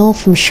 Camille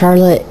from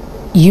Charlotte,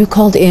 you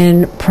called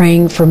in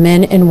praying for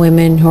men and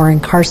women who are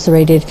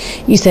incarcerated.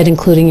 You said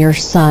including your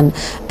son.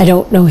 I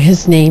don't know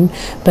his name,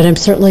 but I'm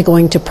certainly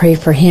going to pray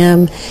for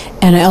him.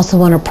 And I also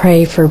want to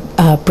pray for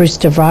Bruce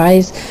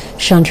DeVries,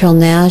 Chantrell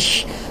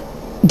Nash,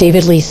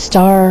 David Lee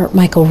Starr,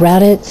 Michael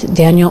Raditz,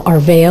 Daniel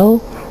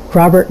Arveo,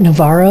 Robert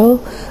Navarro,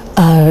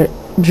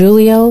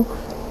 Julio,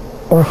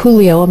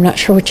 I'm not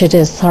sure which it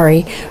is,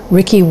 sorry,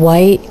 Ricky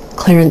White,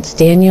 Clarence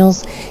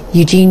Daniels,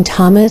 Eugene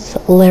Thomas,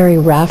 Larry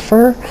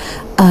Raffer,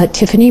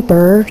 Tiffany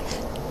Bird,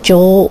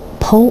 Joel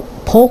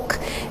Polk,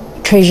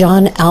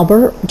 Trajan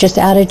Albert, just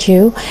added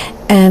you,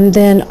 and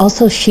then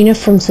also Sheena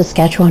from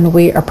Saskatchewan.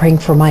 We are praying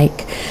for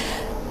Mike.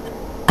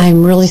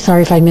 I'm really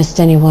sorry if I missed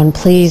anyone.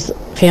 Please,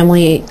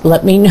 family,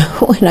 let me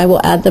know and I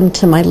will add them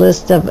to my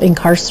list of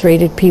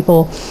incarcerated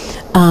people.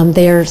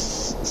 They are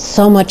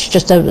so much,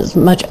 just as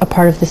much a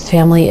part of this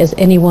family as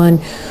anyone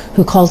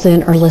who calls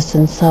in or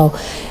listens. So,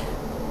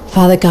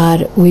 Father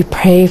God, we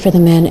pray for the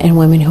men and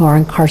women who are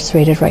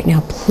incarcerated right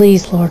now.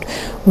 Please, Lord,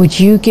 would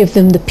you give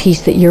them the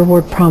peace that your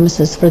word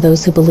promises for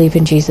those who believe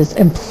in Jesus?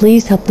 And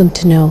please help them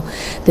to know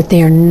that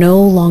they are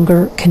no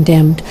longer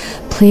condemned.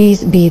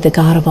 Please be the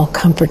God of all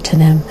comfort to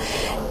them.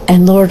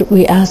 And Lord,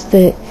 we ask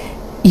that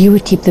you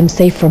would keep them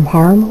safe from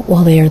harm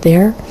while they are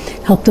there.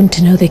 Help them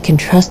to know they can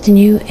trust in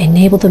you.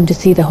 Enable them to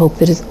see the hope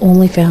that is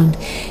only found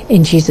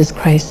in Jesus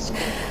Christ.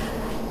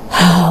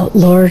 Oh,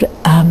 Lord,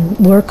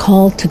 we're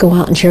called to go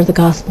out and share the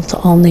gospel to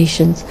all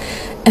nations,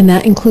 and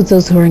that includes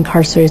those who are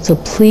incarcerated. So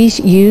please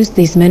use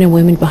these men and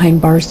women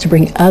behind bars to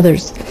bring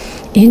others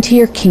into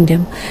your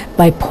kingdom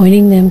by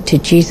pointing them to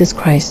Jesus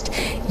Christ.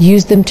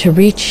 Use them to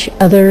reach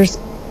others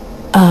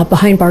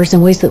behind bars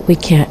in ways that we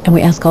can't. And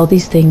we ask all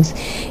these things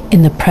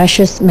in the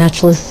precious,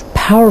 matchless,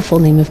 powerful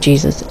name of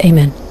Jesus.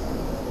 Amen.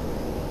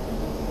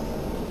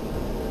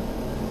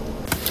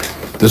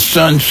 The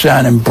sun's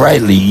shining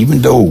brightly,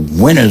 even though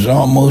winter's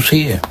almost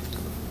here.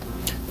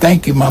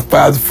 Thank you, my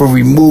Father, for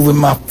removing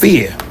my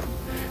fear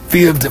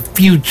of the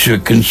future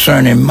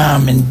concerning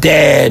Mom and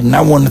Dad. And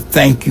I want to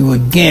thank you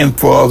again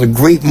for all the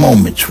great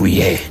moments we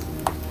had.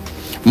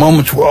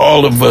 Moments where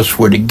all of us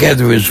were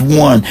together as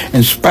one,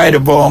 in spite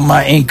of all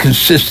my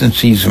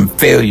inconsistencies and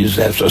failures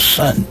as a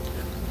son.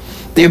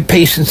 Their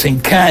patience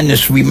and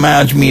kindness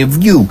reminds me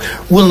of you,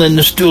 willing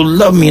to still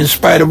love me in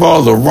spite of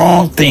all the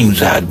wrong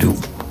things I do.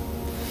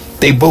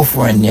 They both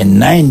were in their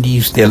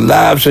 90s, their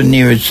lives are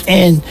near its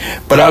end,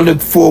 but I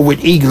look forward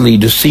eagerly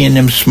to seeing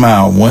them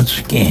smile once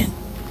again.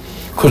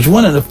 Because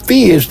one of the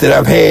fears that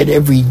I've had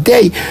every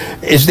day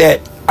is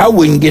that I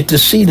wouldn't get to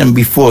see them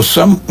before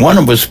one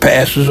of us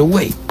passes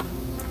away.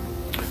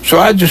 So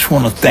I just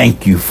want to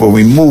thank you for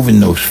removing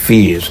those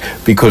fears,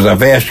 because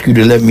I've asked you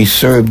to let me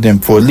serve them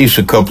for at least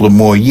a couple of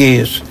more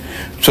years,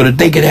 so that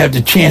they could have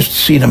the chance to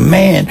see the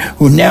man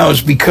who now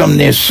has become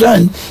their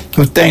son,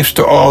 who thanks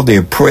to all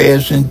their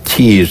prayers and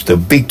tears, the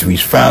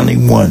victories finally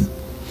won.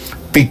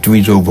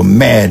 Victories over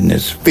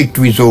madness,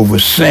 victories over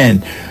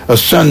sin, a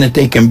son that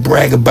they can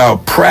brag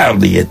about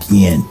proudly at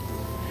the end.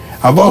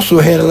 I've also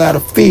had a lot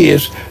of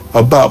fears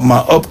about my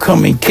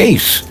upcoming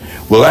case.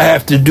 Will I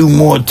have to do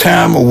more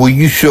time, or will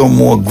you show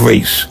more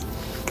grace?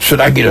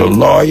 Should I get a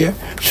lawyer?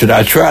 Should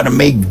I try to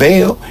make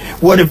bail?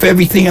 What if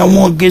everything I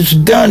want gets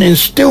done and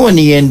still in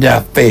the end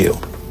I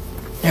fail?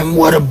 And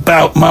what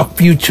about my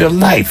future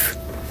life?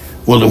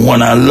 Will the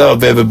one I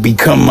love ever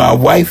become my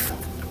wife?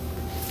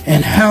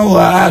 And how will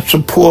I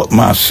support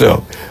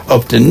myself?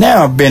 Up to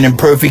now I've been in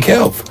perfect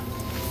health.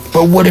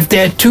 But what if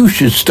that too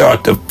should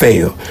start to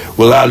fail?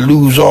 Will I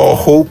lose all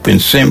hope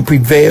and sin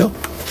prevail?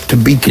 To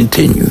be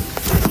continued.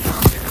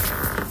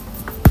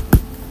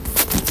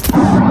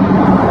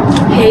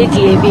 Hey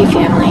DAB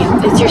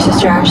family, it's your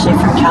sister Ashley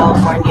from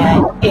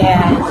California,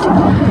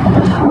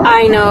 and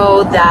I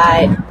know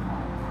that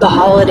the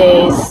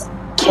holidays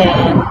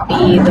can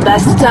be the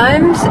best of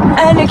times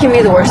and it can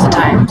be the worst of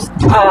times,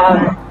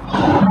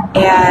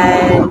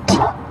 and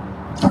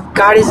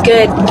God is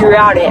good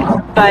throughout it,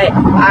 but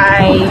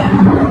I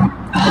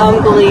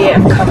humbly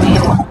am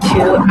coming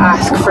to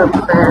ask for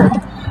prayer.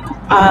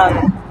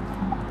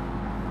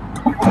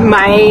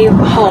 My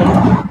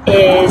home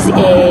is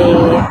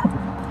a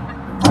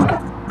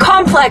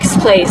complex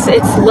place.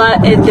 There's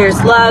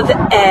love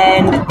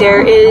and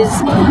there is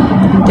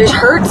there's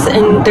hurts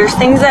and there's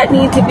things that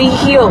need to be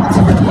healed.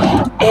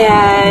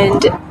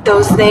 And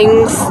those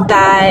things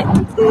that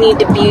need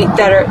to be,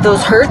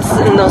 those hurts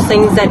and those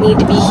things that need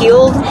to be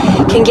healed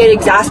can get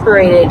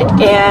exasperated.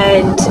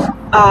 And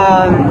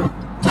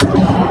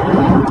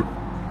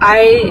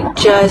I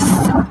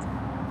just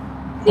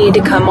need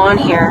to come on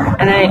here,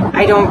 and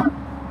I don't,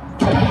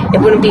 it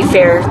wouldn't be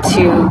fair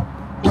to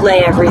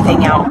lay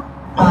everything out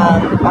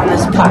on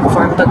this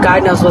platform, but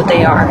God knows what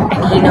they are,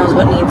 and He knows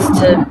what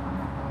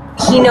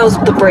He knows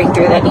the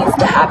breakthrough that needs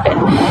to happen.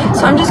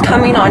 So I'm just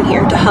coming on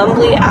here to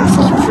humbly ask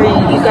for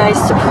you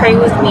guys to pray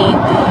with me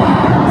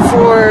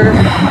for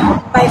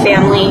my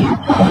family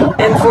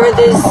and for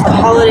this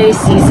holiday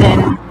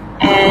season,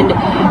 and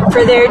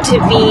for there to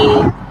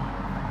be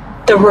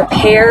the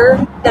repair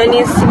that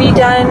needs to be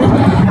done,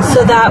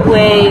 so that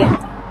way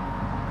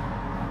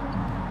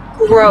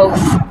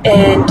growth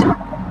and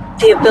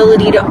the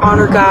ability to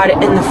honor God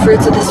and the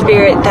fruits of the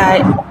Spirit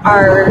that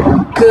are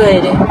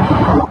good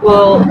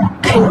will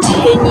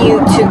continue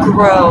to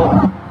grow.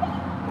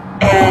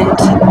 And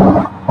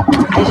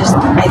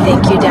I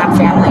thank you, Dab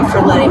family, for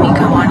letting me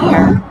come on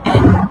here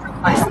and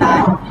request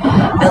that.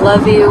 I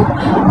love you.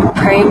 I'm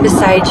praying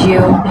beside you,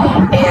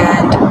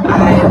 and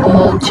I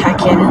will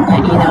check in and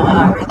let you know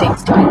how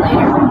everything's doing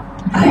later.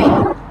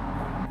 Bye.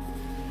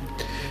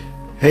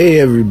 Hey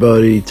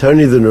everybody,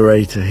 Tony the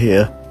narrator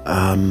here.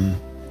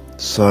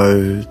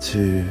 So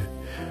to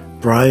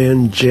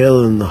Brian,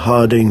 Jill and the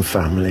Harding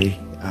family,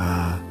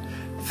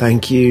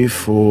 thank you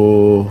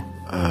to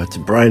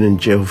Brian and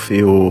Jill for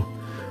your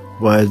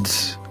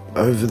words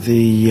over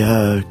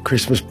the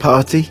Christmas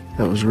party.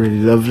 That was really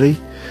lovely.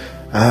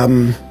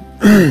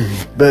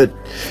 But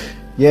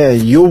yeah,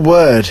 your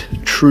word,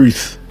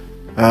 truth,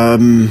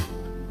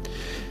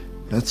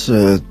 that's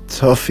a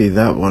toughie,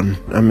 that one.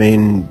 I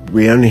mean,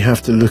 we only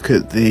have to look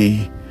at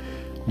the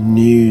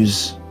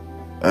news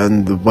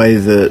and the way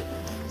that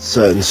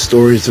certain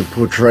stories are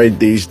portrayed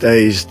these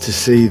days to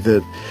see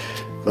that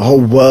the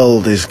whole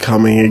world is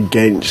coming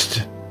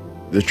against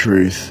the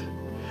truth.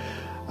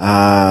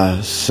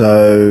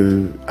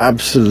 So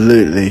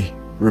absolutely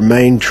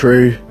remain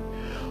true,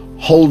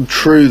 hold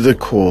true the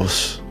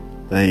course.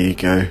 There you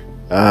go.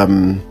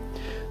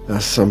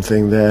 That's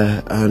something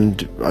there,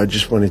 and I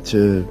just wanted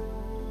to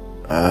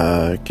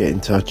get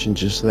in touch and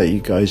just let you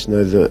guys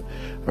know that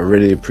I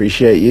really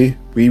appreciate you.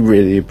 We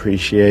really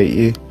appreciate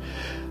you.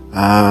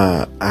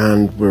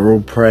 And we're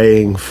all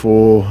praying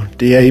for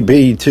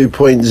DAB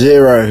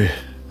 2.0.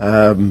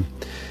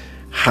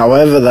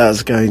 However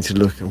that's going to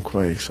look, I'm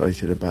quite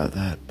excited about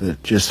that.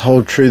 But just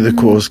hold true the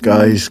course,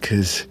 guys,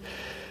 because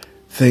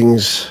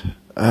things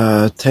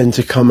tend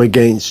to come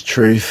against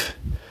truth.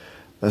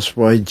 That's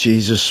why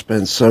Jesus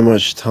spent so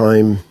much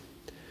time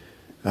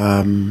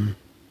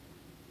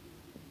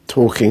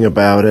talking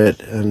about it,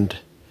 and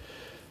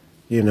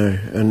you know,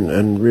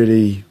 and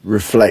really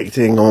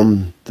reflecting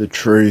on the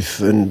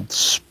truth and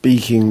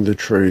speaking the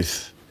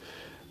truth,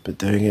 but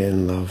doing it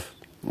in love.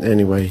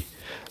 Anyway,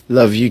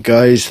 love you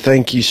guys.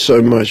 Thank you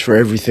so much for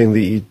everything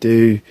that you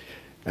do,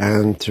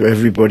 and to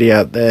everybody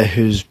out there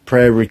whose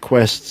prayer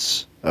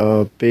requests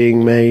are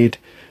being made.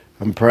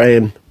 I'm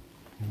praying.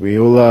 We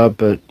all are,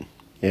 but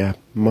yeah,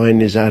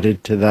 mine is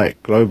added to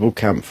that global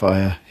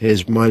campfire.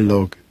 Here's my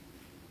log.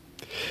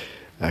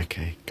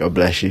 Okay, God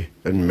bless you,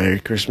 and Merry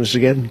Christmas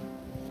again.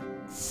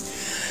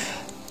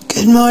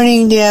 Good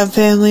morning, Dab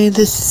family.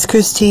 This is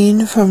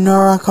Christine from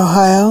Norwalk,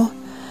 Ohio.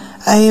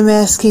 I am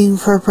asking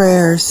for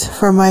prayers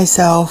for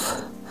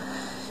myself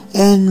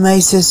and my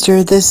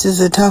sister. This is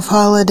a tough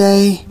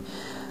holiday.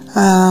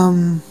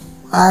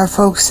 Our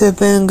folks have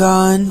been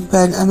gone,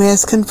 but I'm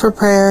asking for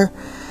prayer,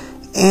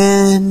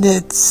 and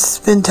it's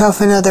been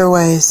tough in other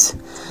ways.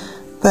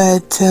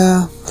 But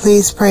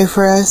please pray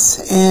for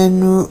us,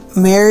 and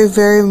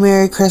very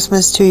Merry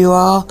Christmas to you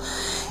all.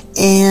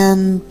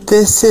 And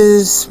this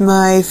is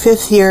my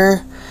 5th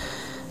year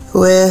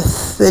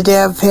with the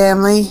Dab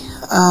family.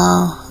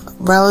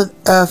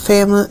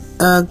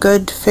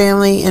 Good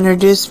family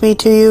introduced me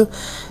to you,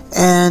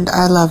 and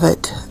I love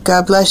it.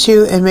 God bless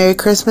you, and Merry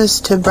Christmas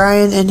to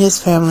Brian and his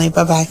family.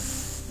 Bye-bye.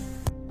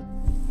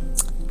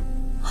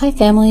 Hi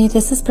family,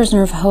 this is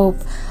Prisoner of Hope.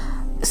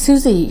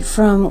 Susie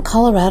from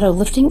Colorado,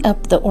 lifting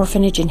up the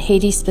orphanage in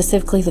Haiti,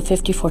 specifically the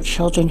 54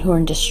 children who are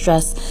in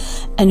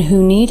distress and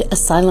who need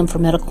asylum for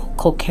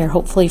medical care,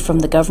 hopefully from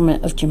the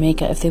government of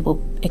Jamaica, if they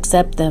will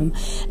accept them.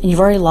 And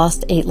you've already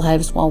lost 8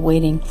 lives while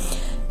waiting.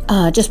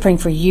 Just praying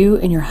for you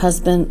and your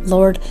husband.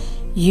 Lord,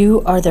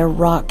 you are their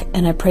rock,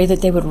 and I pray that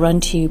they would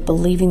run to you,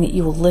 believing that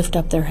you will lift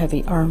up their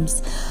heavy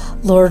arms.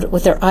 Lord,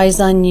 with their eyes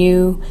on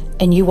you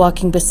and you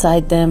walking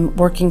beside them,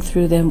 working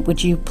through them,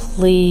 would you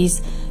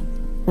please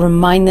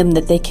remind them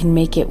that they can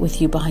make it with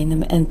you behind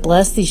them, and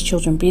bless these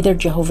children, be their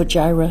Jehovah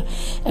Jireh,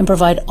 and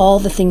provide all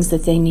the things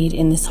that they need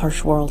in this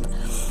harsh world.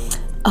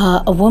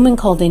 A woman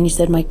called in, you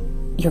said,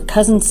 your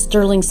cousin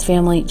Sterling's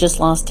family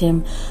just lost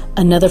him.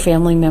 Another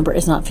family member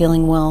is not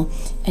feeling well.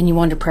 and you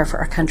wanted prayer for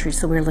our country,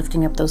 so we're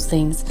lifting up those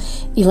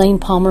things. Elaine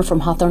Palmer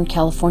from Hawthorne,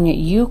 California,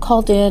 you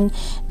called in,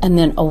 and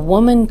then a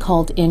woman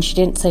called in, she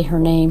didn't say her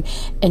name,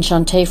 and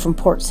Shantae from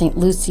Port St.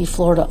 Lucie,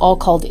 Florida, all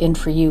called in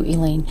for you,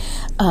 Elaine.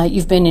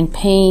 You've been in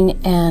pain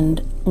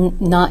and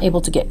not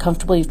able to get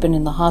comfortable. You've been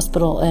in the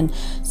hospital, and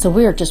so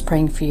we are just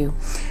praying for you.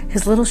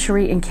 His little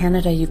Cherie in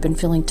Canada, you've been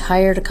feeling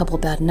tired a couple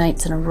of bad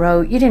nights in a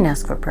row. You didn't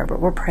ask for prayer, but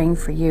we're praying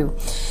for you.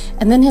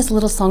 And then his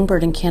little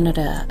songbird in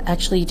Canada,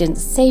 actually you didn't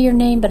say your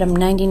name, but I'm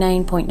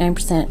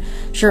 99.9%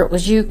 sure it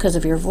was you because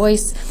of your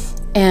voice.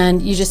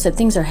 And you just said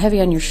things are heavy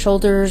on your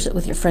shoulders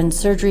with your friend's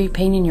surgery,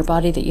 pain in your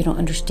body that you don't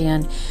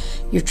understand.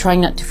 You're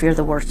trying not to fear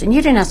the worst. And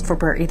you didn't ask for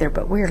prayer either,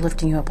 but we are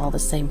lifting you up all the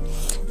same.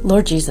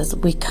 Lord Jesus,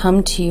 we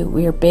come to you.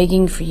 We are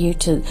begging for you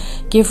to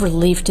give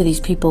relief to these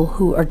people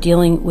who are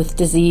dealing with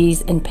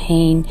disease and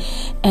pain.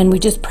 And we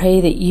just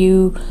pray that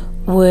you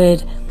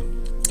would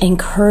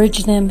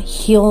encourage them,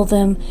 heal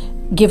them,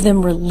 give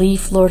them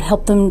relief, Lord.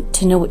 Help them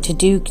to know what to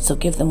do, so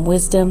give them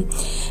wisdom.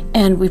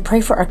 And we pray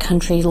for our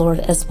country, Lord,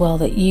 as well,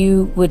 that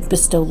you would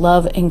bestow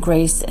love and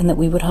grace and that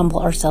we would humble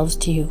ourselves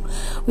to you.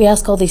 We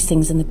ask all these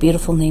things in the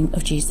beautiful name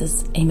of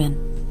Jesus. Amen.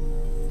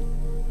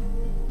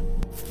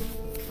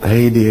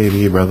 Hey,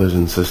 DAB brothers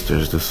and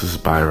sisters. This is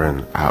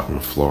Byron out in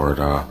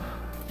Florida,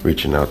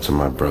 reaching out to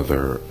my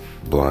brother,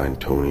 Blind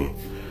Tony.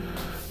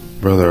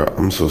 Brother,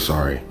 I'm so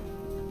sorry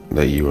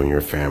that you and your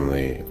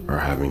family are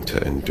having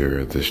to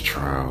endure this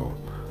trial,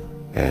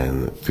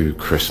 and through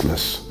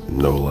Christmas,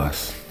 no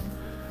less.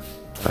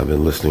 I've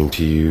been listening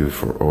to you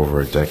for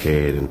over a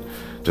decade, and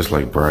just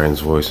like Brian's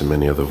voice and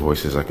many other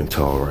voices, I can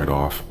tell right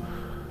off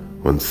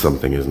when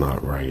something is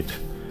not right.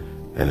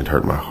 And it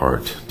hurt my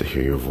heart to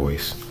hear your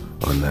voice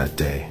on that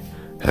day,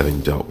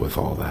 having dealt with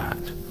all that.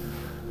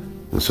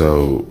 And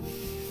so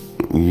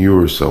you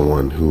are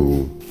someone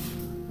who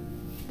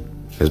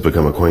has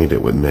become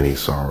acquainted with many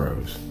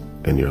sorrows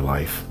in your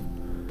life.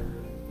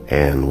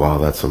 And while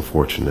that's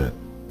unfortunate,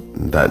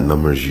 that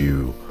numbers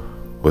you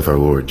with our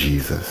Lord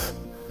Jesus.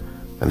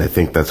 And I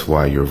think that's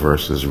why your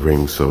verses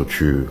ring so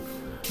true,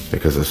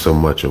 because of so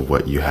much of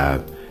what you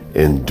have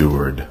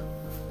endured.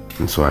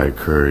 And so I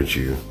encourage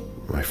you,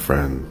 my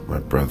friend, my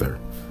brother,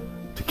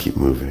 to keep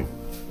moving.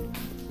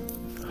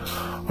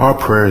 Our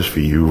prayers for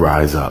you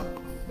rise up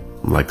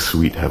like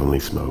sweet heavenly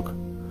smoke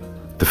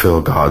to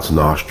fill God's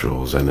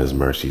nostrils and his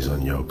mercies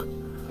unyoke.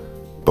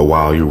 But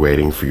while you're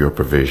waiting for your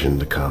provision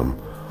to come,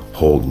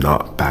 hold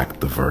not back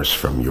the verse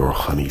from your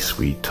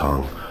honey-sweet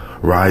tongue.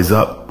 Rise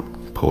up,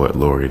 poet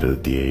laureate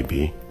of the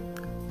DAB.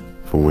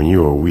 For when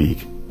you are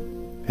weak,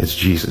 it's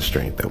Jesus'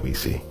 strength that we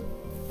see.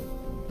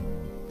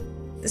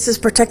 This is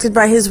Protected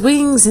by His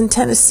Wings in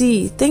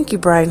Tennessee. Thank you,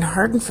 Brian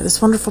Harden, for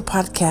this wonderful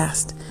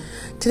podcast.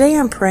 Today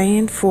I'm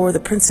praying for the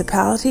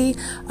Principality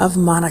of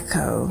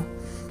Monaco.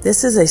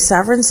 This is a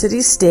sovereign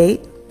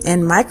city-state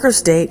and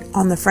microstate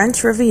on the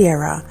French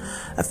Riviera,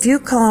 a few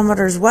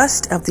kilometers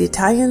west of the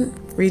Italian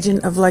region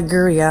of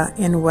Liguria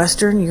in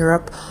Western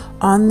Europe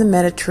on the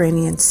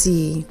Mediterranean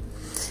Sea.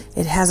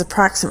 It has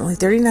approximately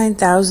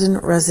 39,000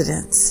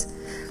 residents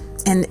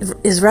and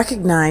is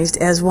recognized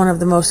as one of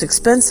the most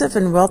expensive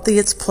and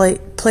wealthiest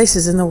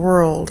places in the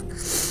world.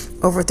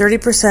 Over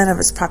 30% of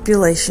its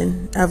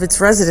population, of its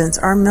residents,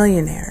 are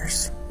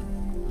millionaires.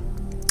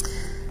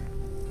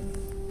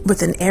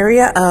 With an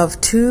area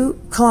of 2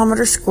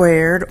 kilometers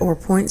squared, or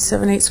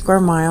 0.78 square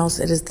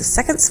miles, it is the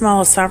second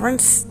smallest sovereign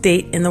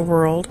state in the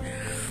world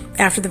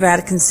after the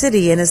Vatican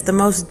City, and is the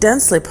most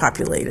densely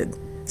populated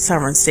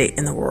sovereign state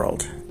in the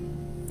world.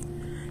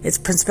 Its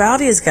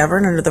principality is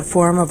governed under the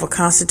form of a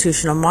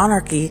constitutional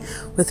monarchy,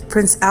 with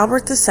Prince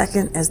Albert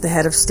II as the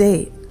head of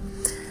state.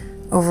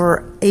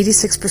 Over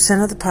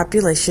 86% of the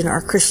population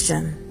are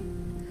Christian.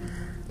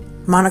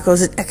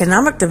 Monaco's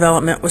economic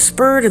development was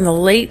spurred in the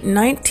late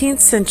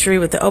 19th century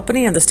with the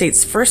opening of the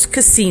state's first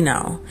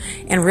casino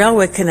and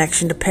railway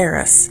connection to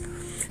Paris.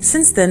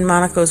 Since then,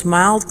 Monaco's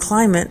mild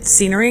climate,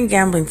 scenery, and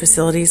gambling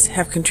facilities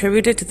have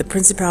contributed to the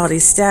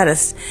principality's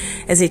status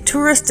as a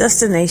tourist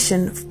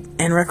destination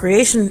and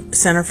recreation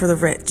center for the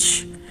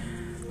rich.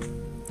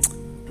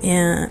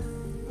 And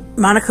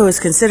Monaco is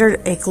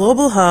considered a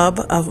global hub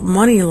of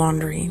money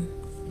laundering.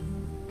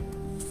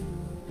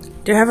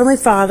 Dear Heavenly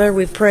Father,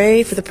 we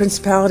pray for the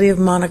Principality of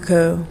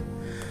Monaco.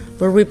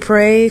 Lord, we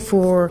pray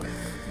for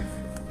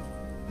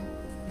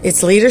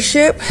its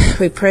leadership.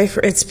 We pray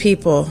for its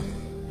people.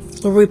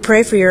 Lord, we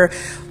pray for your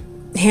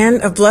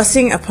hand of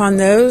blessing upon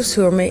those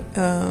who are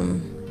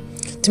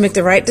to make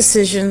the right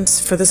decisions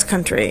for this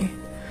country.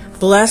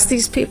 Bless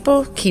these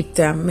people, keep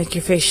them, make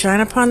your face shine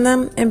upon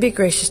them, and be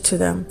gracious to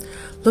them.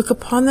 Look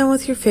upon them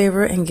with your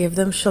favor and give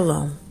them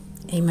shalom.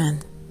 Amen.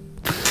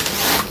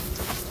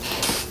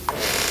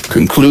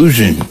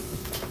 Conclusion.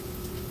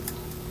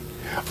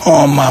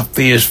 All my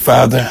fears,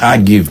 Father, I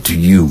give to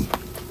you,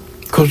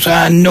 'cause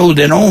I know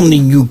that only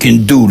you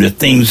can do the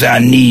things I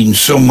need and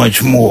so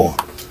much more.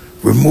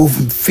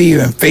 Removing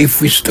fear and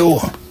faith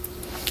restore.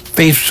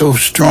 Faith so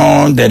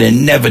strong that it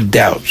never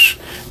doubts,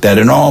 that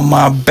in all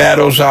my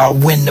battles I'll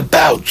win the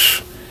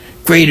bouts.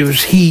 Greater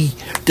is he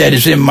that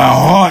is in my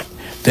heart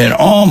than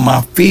all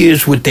my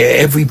fears with their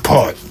every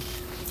part.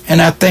 And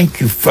I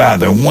thank you,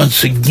 Father,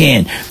 once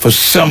again for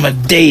summer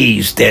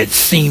days that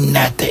seem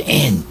not to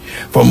end,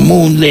 for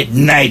moonlit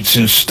nights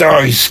and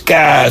starry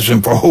skies,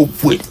 and for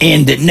hope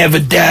within that never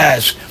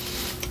dies.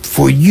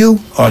 For you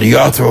are the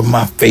author of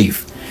my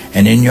faith,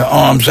 and in your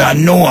arms I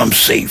know I'm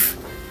safe.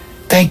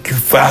 Thank you,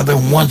 Father,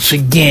 once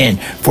again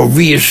for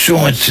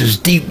reassurances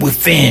deep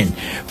within,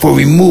 for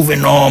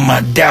removing all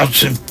my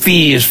doubts and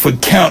fears, for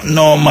counting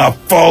all my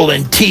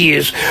fallen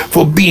tears,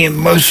 for being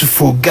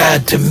merciful,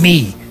 God, to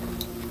me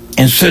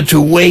in such a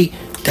way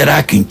that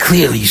I can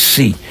clearly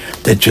see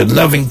that your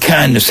loving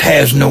kindness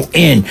has no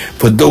end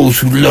for those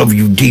who love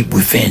you deep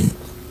within.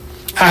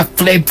 I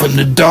fled from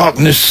the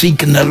darkness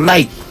seeking the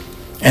light,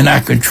 and I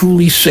can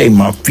truly say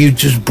my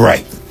future's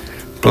bright.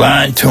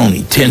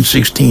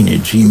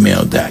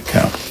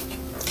 BlindTony1016@gmail.com.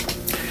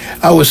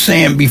 I was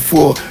saying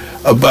before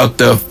about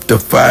the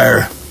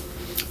fire.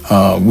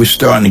 We're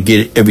starting to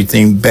get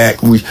everything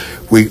back.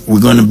 We're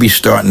going to be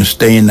starting to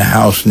stay in the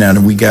house now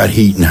that we got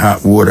heat and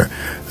hot water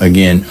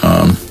again.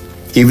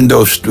 Even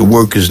though the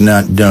work is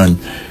not done,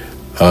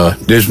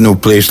 there's no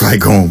place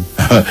like home.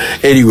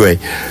 Anyway,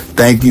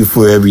 thank you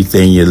for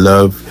everything, your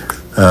love,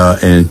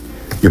 and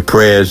your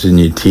prayers and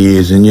your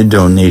tears and your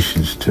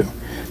donations too.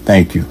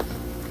 Thank you.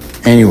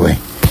 Anyway,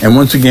 and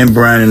once again,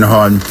 Brian and the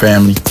Harden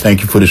family,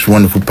 thank you for this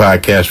wonderful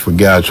podcast for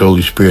God's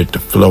Holy Spirit to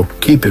flow.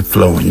 Keep it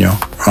flowing, y'all.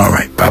 All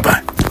right,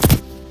 bye-bye.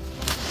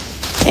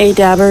 Hey,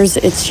 Dabbers,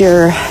 it's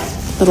your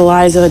little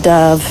eyes of a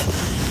dove.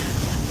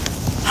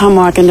 I'm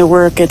walking to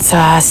work. It's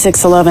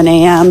 6:11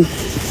 a.m.,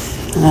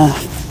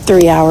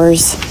 3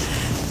 hours.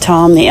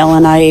 Tom, the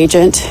LNI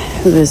agent,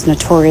 who is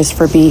notorious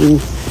for being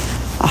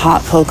a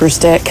hot poker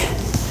stick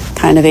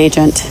kind of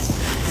agent,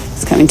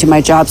 is coming to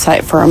my job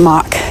site for a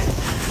mock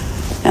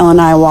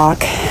LNI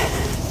walk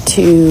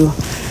to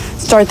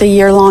start the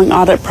year-long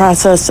audit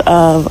process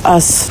of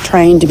us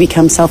trying to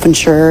become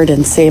self-insured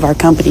and save our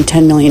company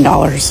 $10 million,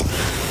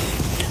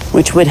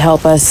 which would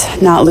help us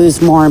not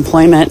lose more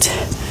employment,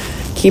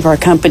 keep our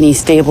company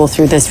stable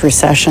through this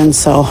recession.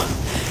 So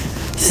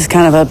this is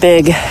kind of a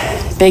big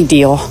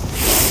deal.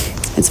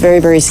 It's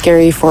very, very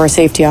scary for a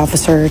safety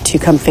officer to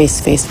come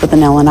face-to-face with an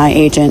LNI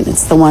agent.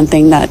 It's the one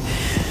thing that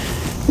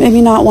made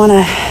me not want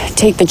to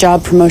take the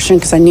job promotion,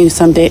 because I knew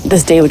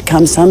this day would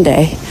come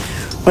someday,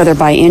 whether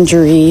by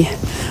injury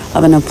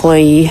of an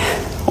employee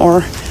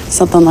or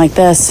something like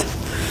this.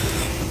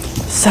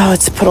 So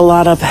it's put a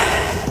lot of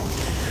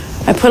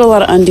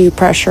undue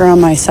pressure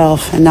on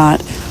myself, and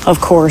not, of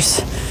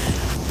course,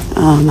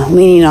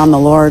 leaning on the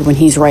Lord when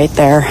He's right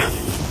there.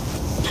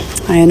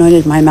 I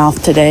anointed my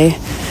mouth today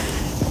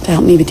to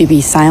help me to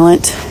be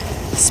silent,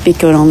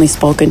 speak when only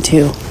spoken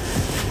to.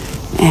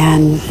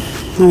 And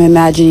I'm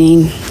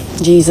imagining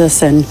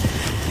Jesus and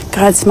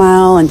God's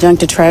smile and junk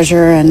to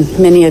treasure, and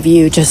many of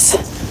you just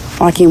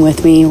walking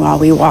with me while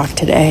we walk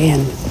today,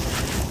 and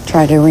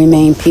try to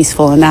remain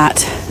peaceful in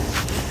that,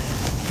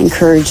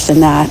 encouraged in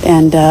that,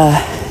 and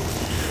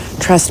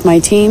trust my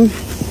team.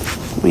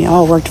 We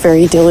all worked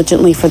very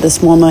diligently for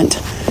this moment,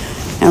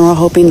 and we're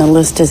hoping the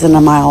list isn't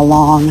a mile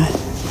long.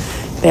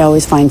 They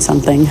always find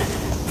something.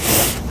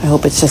 I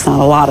hope it's just not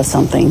a lot of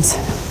somethings.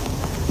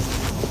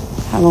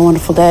 Have a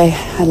wonderful day.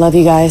 I love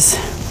you guys.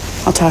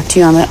 I'll talk to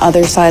you on the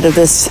other side of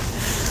this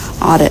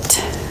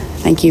audit.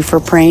 Thank you for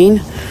praying.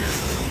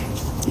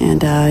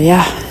 And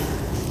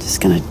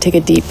just going to take a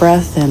deep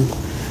breath and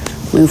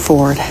move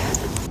forward.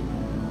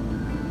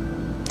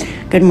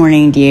 Good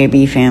morning,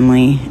 DAB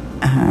family.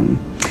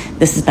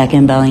 This is Becca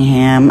in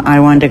Bellingham. I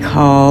wanted to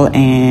call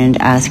and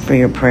ask for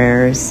your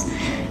prayers.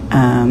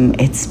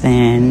 It's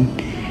been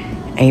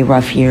a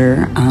rough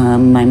year.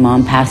 My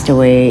mom passed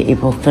away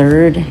April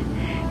 3rd,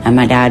 and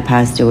my dad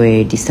passed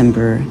away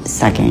December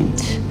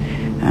 2nd,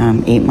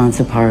 8 months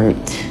apart.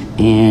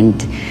 And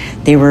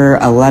they were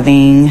a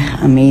loving,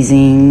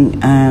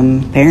 amazing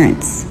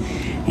parents.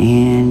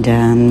 And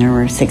there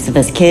were 6 of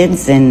us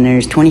kids, and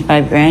there's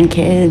 25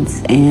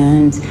 grandkids,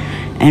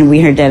 and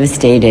we are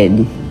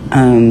devastated.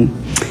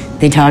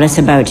 They taught us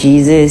about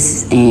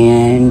Jesus,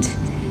 and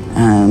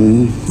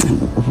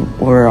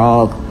we're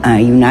all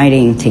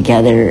uniting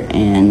together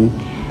and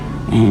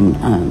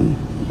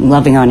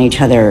loving on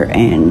each other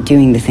and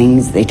doing the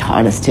things they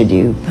taught us to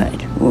do, but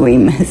we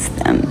miss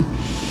them.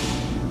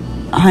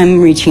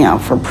 I'm reaching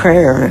out for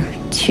prayer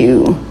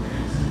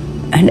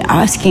and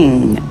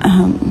asking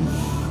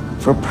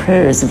for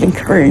prayers of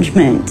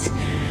encouragement,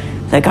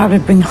 that God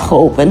would bring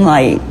hope and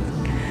light.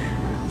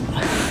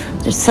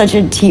 There's such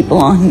a deep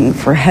longing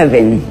for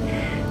heaven.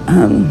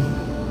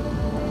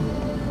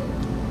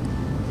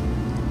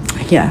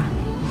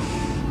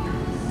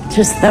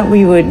 Just that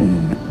we would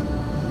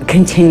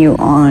continue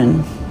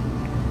on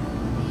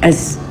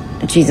as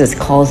Jesus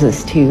calls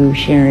us to,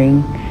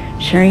 sharing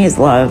His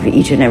love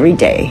each and every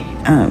day.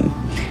 And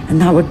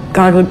that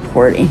God would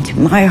pour it into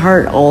my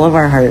heart, all of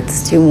our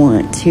hearts, to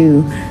want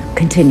to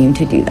continue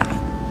to do that.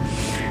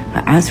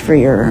 I ask for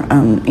your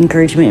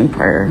encouragement and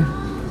prayer.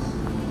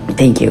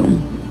 Thank you.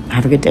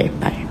 Have a good day.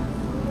 Bye.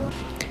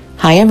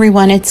 Hi,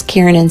 everyone. It's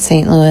Karen in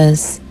St.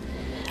 Louis.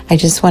 I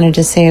just wanted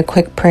to say a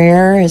quick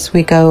prayer as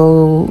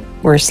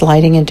we're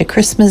sliding into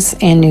Christmas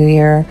and New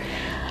Year.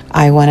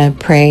 I want to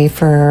pray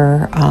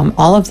for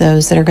all of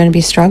those that are going to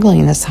be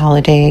struggling this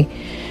holiday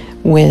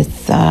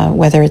with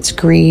whether it's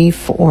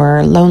grief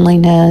or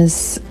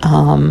loneliness,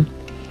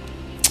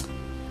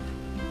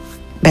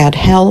 bad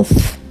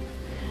health,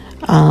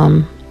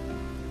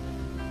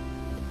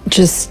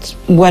 just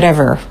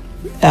whatever.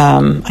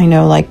 I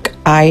know, like,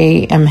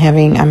 I'm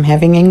having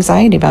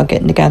anxiety about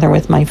getting together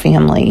with my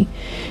family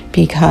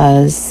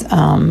because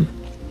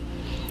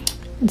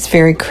it's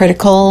very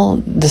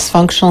critical,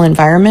 dysfunctional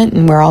environment,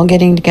 and we're all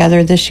getting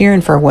together this year,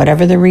 and for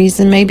whatever the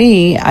reason may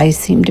be, I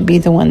seem to be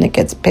the one that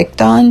gets picked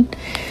on,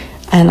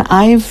 and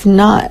I've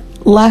not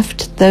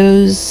left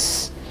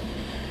those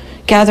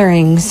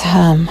gatherings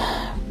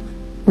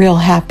real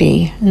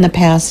happy in the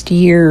past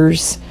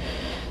years.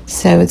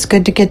 So it's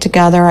good to get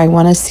together. I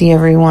want to see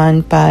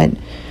everyone, but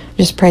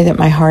just pray that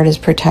my heart is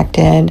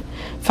protected.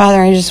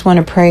 Father, I just want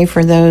to pray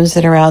for those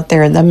that are out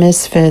there, the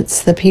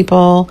misfits, the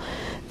people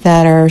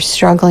that are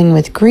struggling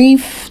with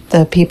grief,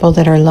 the people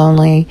that are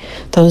lonely,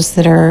 those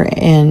that are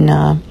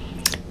in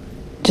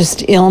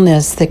just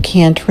illness that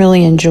can't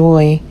really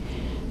enjoy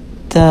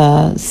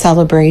the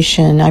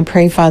celebration. I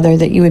pray, Father,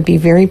 that you would be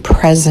very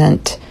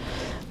present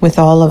with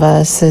all of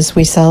us as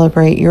we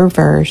celebrate your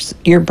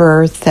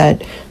birth,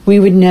 that we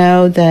would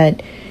know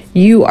that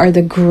you are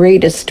the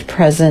greatest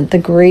present, the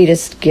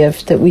greatest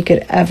gift that we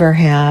could ever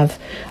have.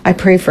 I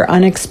pray for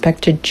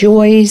unexpected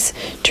joys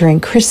during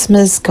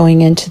Christmas,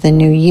 going into the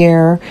new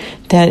year,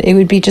 that it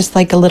would be just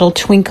like a little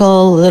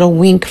twinkle, a little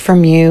wink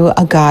from you,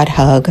 a God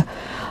hug.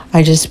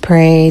 I just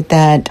pray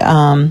that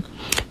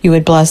you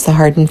would bless the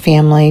Harden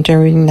family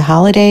during the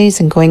holidays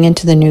and going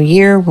into the new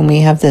year when we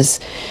have this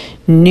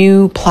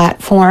new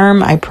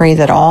platform. I pray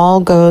that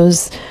all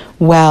goes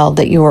well,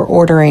 that you are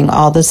ordering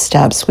all the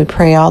steps. We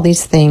pray all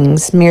these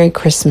things. Merry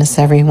Christmas,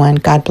 everyone.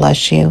 God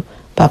bless you.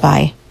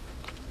 Bye-bye.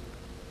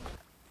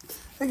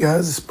 Hey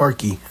guys, it's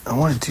Sparky. I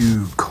wanted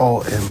to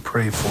call and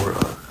pray for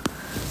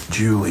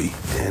Julie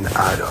in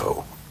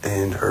Idaho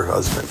and her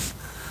husband.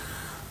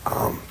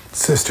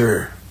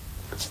 Sister,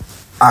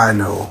 I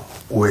know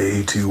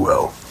way too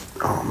well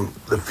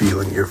the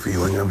feeling you're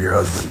feeling of your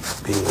husband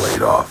being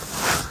laid off.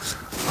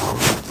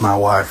 My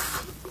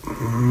wife,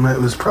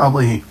 it was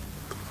probably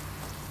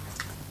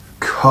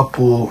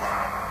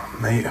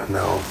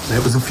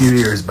it was a few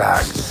years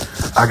back.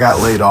 I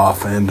got laid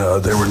off and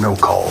there were no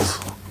calls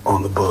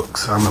on the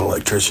books. I'm an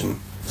electrician.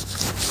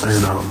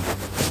 And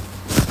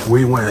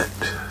we went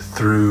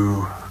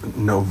through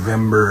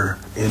November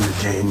into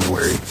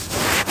January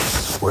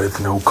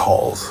with no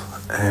calls.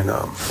 And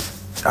I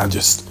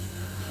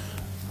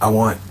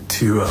want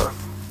to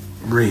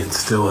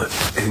reinstill it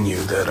in you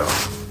that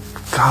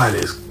God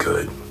is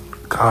good.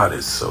 God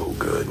is so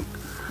good.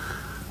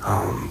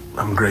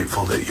 I'm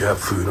grateful that you have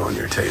food on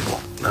your table.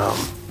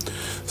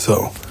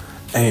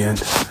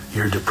 And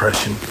your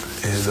depression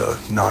is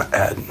not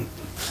adding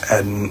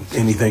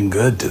anything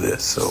good to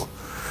this. So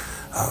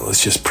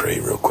let's just pray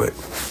real quick.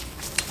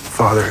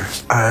 Father,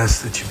 I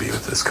ask that you be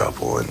with this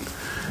couple, and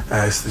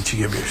I ask that you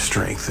give your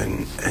strength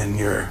and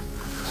your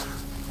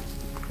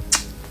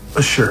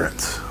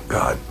assurance,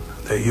 God,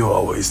 that you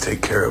always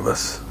take care of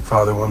us.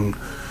 Father, when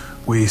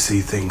we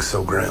see things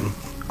so grim,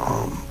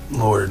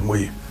 Lord,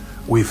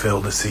 we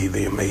fail to see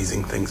the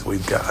amazing things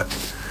we've got.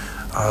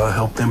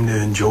 Help them to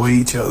enjoy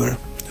each other.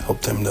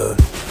 Help them to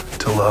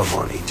love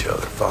on each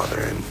other,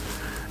 Father,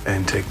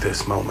 and take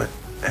this moment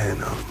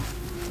and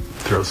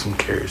throw some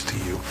cares to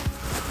you.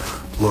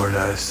 Lord,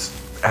 I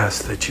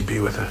ask that you be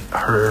with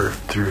her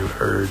through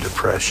her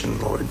depression,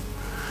 Lord,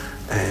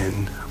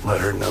 and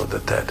let her know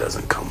that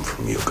doesn't come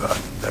from you, God.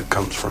 That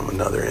comes from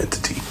another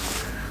entity,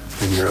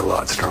 and you're a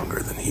lot stronger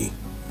than he.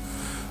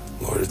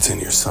 Lord, it's in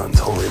your Son's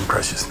holy and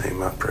precious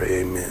name I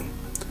pray, amen.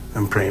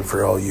 I'm praying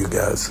for all you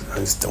guys. I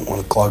just don't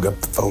want to clog up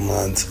the phone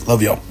lines.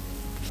 Love y'all.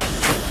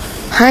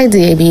 Hi,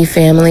 DAB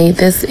family.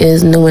 This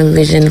is New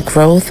Envision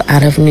Growth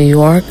out of New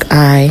York.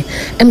 I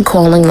am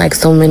calling, like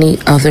so many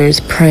others,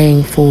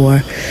 praying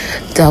for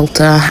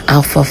Delta,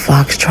 Alpha,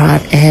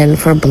 Foxtrot, and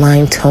for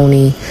Blind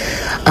Tony.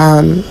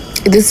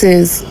 This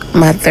is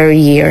my third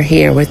year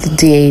here with the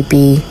DAB,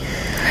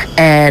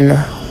 and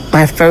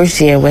my first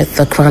year with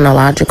the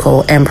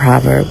Chronological and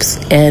Proverbs.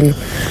 And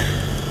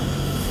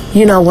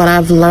you know, what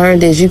I've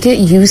learned is you get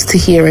used to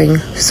hearing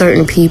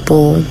certain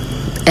people,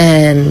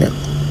 and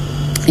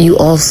you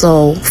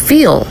also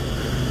feel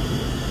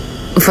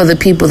for the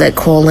people that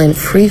call in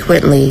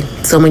frequently.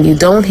 So when you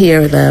don't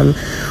hear them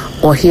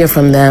or hear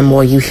from them,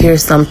 or you hear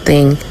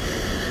something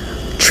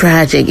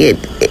tragic,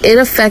 it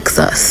affects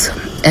us.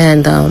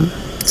 And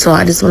so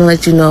I just want to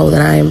let you know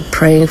that I am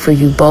praying for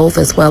you both,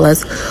 as well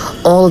as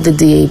all of the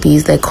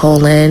DABs that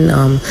call in.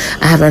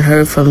 I haven't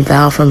heard from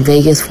Val from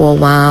Vegas for a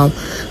while.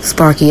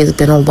 Sparky has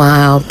been a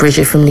while.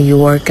 Bridget from New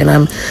York. And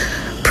I'm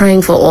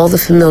praying for all the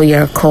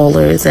familiar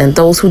callers and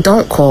those who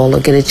don't call or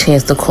get a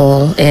chance to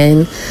call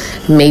in.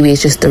 Maybe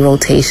it's just the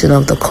rotation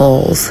of the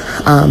calls.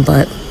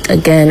 But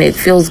again, it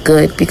feels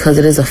good because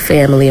it is a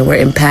family and we're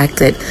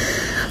impacted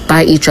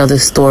by each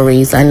other's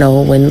stories. I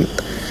know when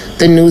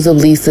the news of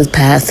Lisa's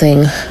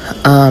passing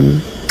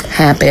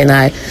happened,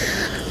 I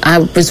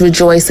was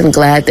rejoiced and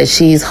glad that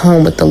she's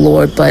home with the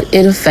Lord, but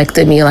it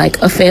affected me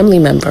like a family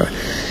member,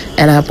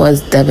 and I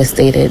was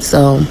devastated.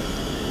 So,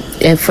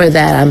 and for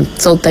that, I'm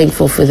so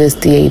thankful for this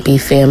DAB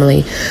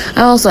family.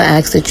 I also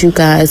ask that you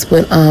guys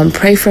would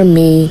pray for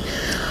me.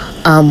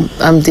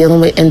 I'm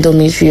dealing with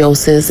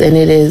endometriosis, and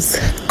it is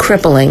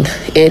crippling.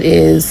 It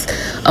is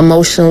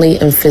emotionally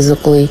and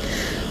physically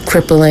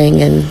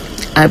crippling, and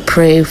I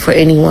pray for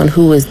anyone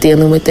who is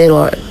dealing with it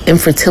or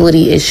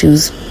infertility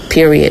issues,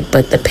 period.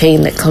 But the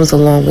pain that comes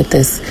along with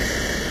this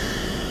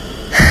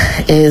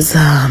is,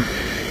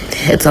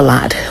 it's a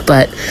lot.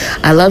 But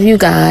I love you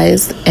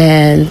guys,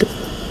 and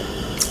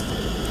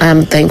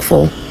I'm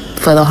thankful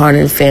for the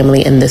Harden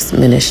family in this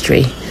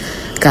ministry.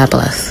 God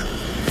bless.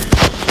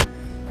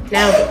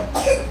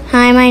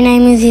 Hi, my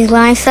name is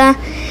Elisa.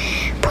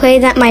 Pray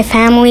that my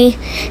family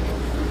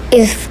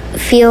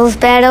feels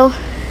better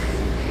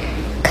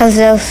because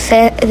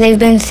they've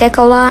been sick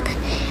a lot,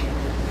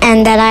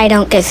 and that I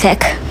don't get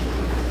sick.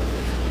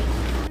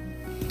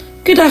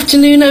 Good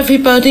afternoon,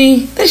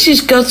 everybody. This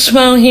is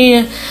Godsmile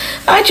here.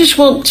 I just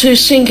want to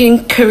sing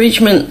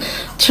encouragement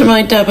to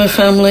my Dabba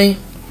family.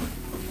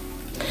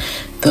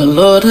 The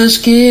Lord has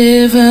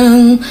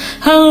given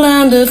a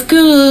land of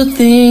good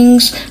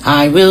things.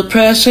 I will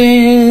press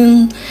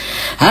in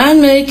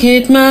and make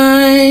it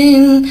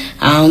mine.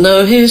 I'll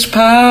know His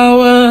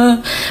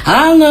power,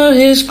 I'll know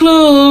His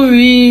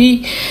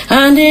glory,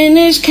 and in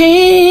His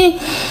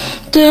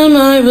kingdom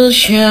I will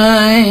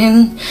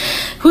shine.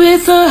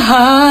 With the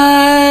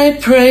high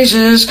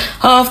praises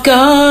of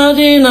God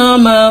in our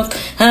mouth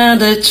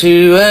and a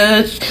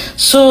two-edged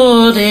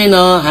sword in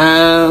our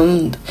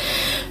hand,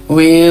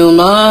 we'll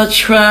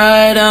march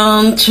right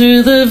on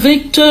to the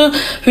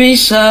victory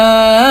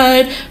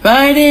side,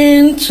 right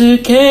into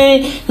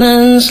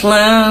Canaan's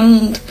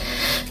land.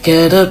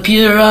 Get up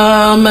your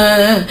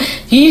armor,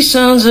 ye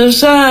sons of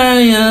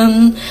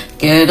Zion.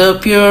 Get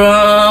up your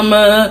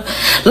armor.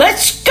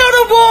 Let's go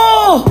to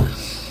war!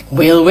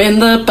 We'll win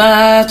the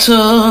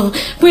battle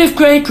with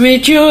great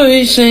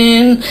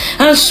rejoicing,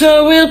 and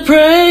so we'll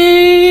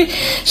praise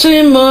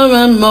Him more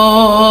and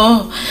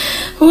more.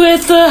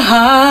 With the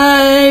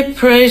high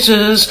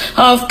praises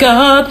of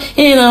God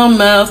in our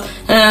mouth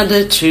and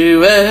a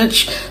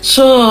two-edged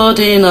sword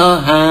in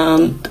our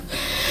hand,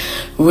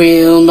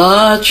 we'll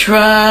march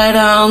right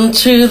on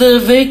to the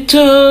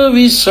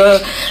victory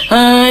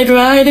side,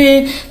 right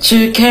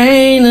into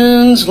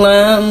Canaan's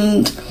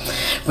land.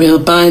 We'll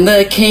bind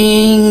the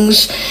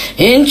kings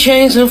in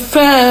chains of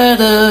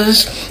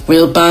fetters.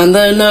 We'll bind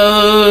the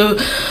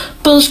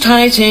nobles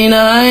tight in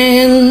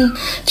iron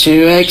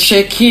to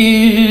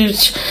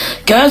execute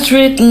God's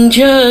written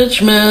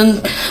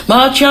judgment.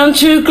 March on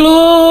to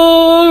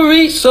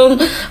glory,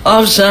 son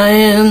of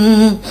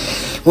Zion,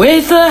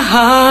 with the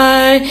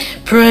high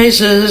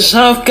praises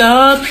of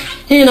God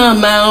in our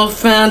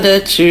mouth and a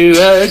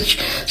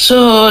two-edged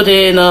sword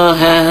in our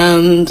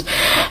hand.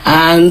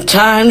 And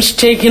time's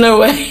taken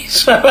away,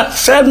 so I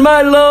send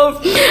my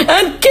love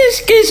and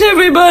kiss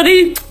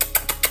everybody.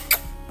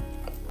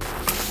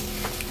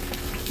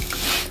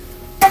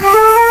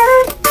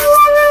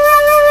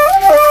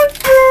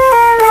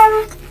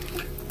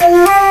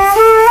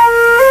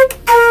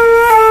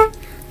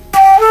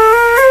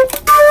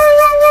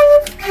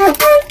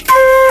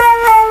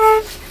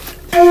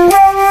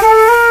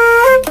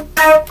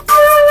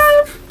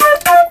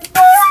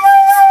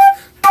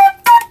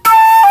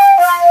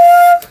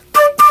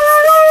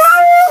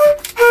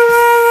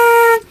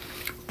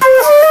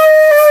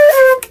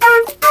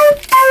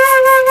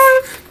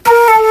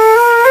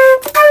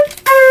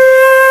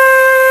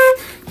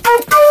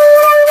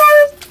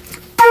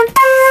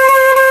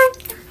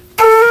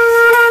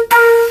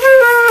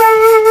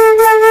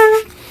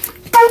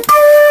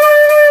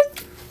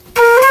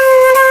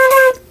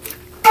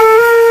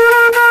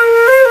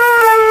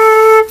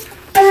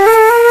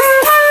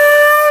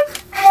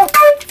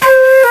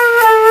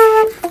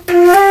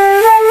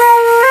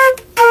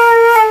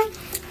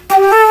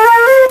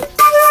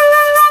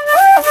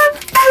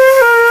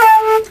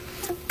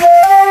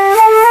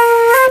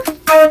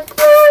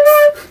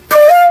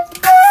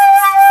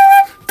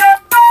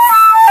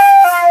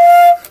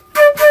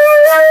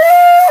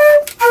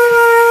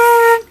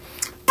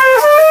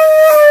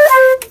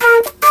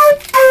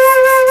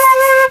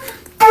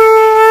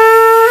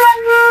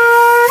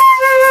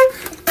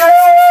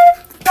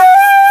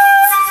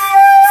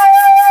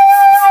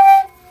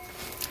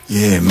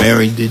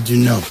 Did you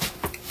know?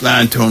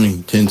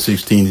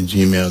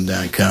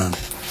 BlindTony1016@gmail.com.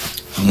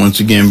 And once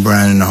again,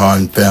 Brian and the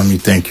Harden family,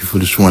 thank you for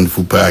this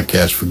wonderful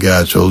podcast, for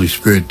God's Holy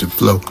Spirit to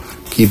flow.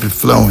 Keep it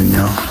flowing,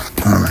 y'all.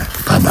 All right.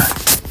 Bye-bye.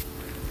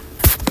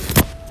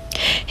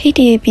 Hey,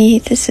 DAB.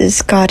 This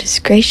is God is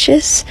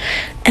Gracious.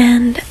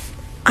 And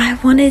I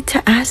wanted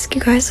to ask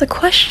you guys a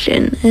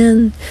question.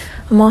 And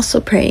I'm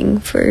also praying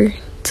for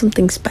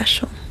something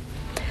special.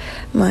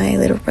 My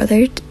little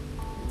brother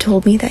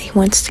told me that he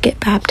wants to get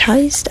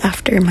baptized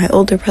after my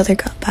older brother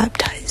got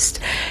baptized,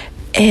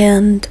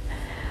 and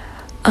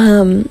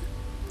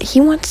he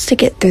wants to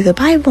get through the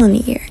Bible in a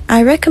year.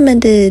 I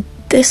recommended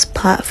this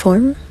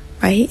platform,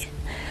 right?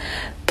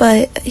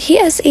 But he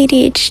has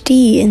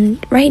ADHD,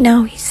 and right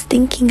now he's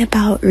thinking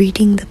about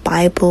reading the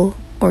Bible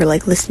or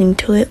like listening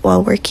to it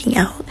while working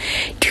out.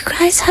 Do you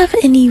guys have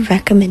any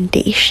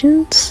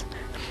recommendations?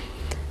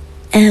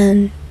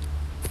 And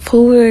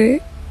for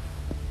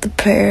the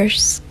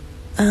prayers,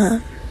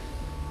 I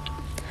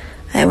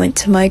went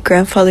to my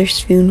grandfather's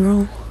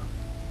funeral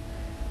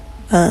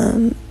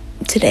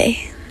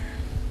today.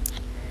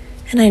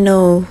 And I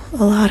know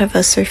a lot of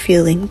us are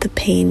feeling the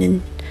pain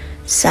and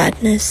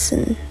sadness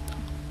and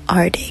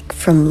heartache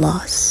from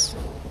loss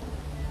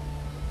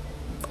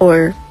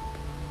or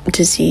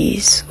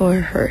disease or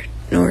hurt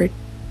or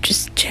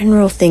just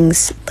general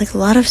things, like a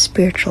lot of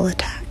spiritual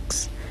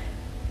attacks.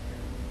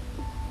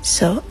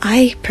 So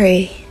I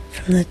pray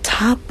from the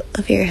top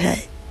of your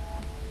head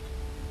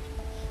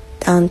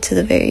down to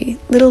the very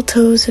little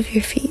toes of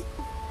your feet.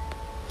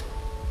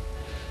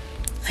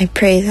 I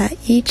pray that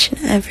each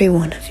and every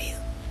one of you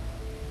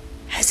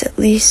has at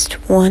least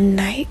one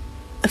night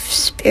of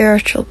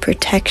spiritual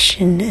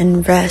protection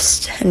and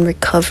rest and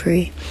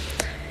recovery,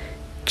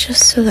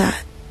 just so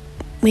that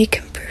we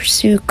can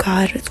pursue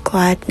God with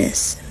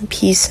gladness and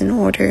peace and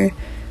order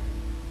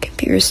can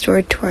be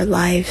restored to our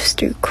lives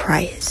through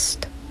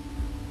Christ.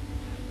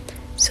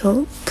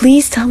 So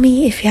please tell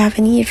me if you have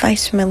any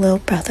advice for my little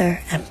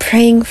brother. I'm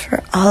praying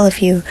for all of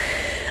you.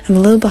 I'm a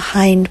little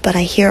behind, but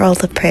I hear all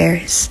the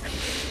prayers.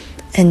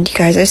 And you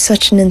guys are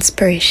such an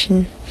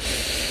inspiration.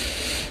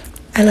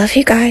 I love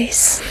you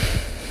guys.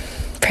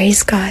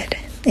 Praise God.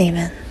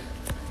 Amen.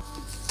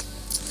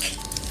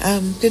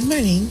 Good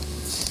morning,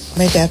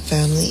 my dad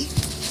family.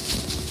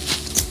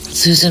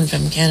 Susan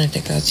from Canada,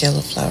 God's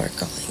Yellow Flower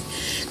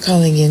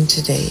calling in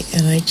today.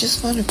 And I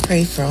just want to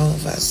pray for all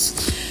of us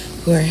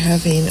who are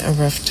having a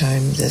rough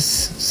time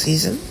this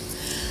season.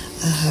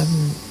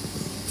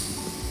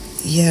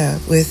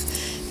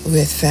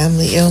 With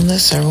family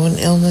illness, our own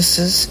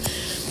illnesses,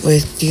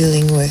 with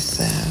dealing with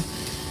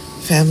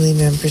family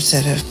members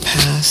that have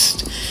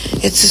passed.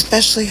 It's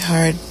especially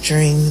hard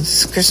during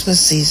this Christmas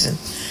season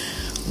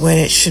when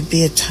it should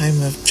be a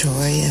time of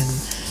joy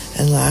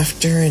and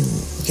laughter and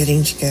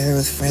getting together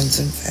with friends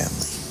and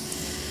family.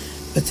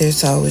 But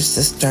there's always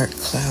this dark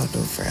cloud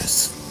over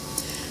us.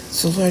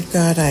 So Lord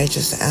God, I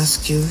just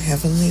ask you,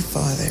 Heavenly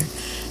Father,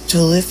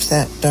 to lift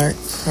that dark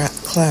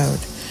cloud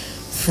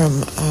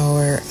from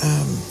our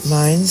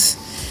minds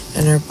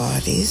and our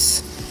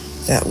bodies,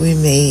 that we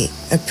may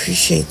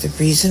appreciate the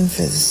reason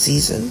for the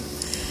season,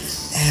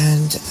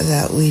 and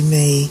that we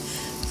may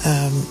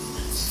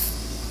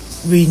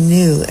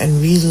renew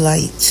and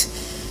relight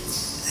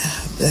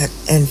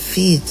and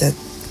feed the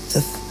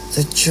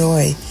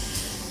joy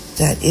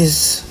that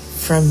is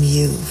from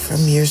you,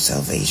 from your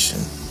salvation.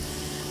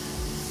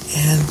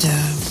 And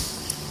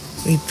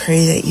we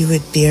pray that you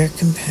would be our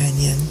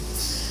companion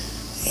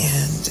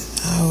and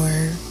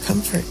our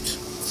comfort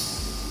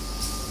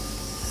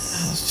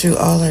through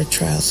all our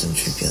trials and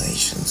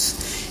tribulations.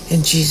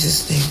 In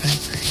Jesus' name I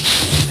pray.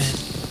 Amen.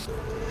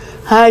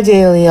 Hi,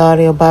 Daily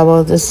Audio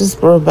Bible. This is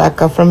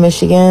Rebecca from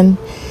Michigan.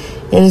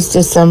 It is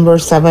December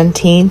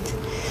 17th.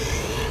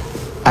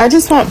 I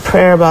just want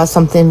prayer about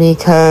something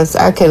because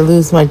I could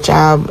lose my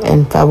job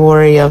in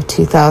February of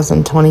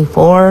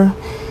 2024.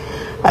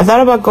 I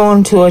thought about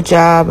going to a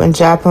job in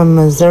Joplin,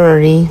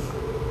 Missouri,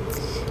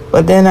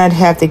 but then I'd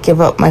have to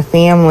give up my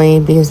family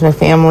because my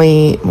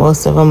family,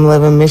 most of them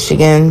live in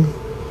Michigan.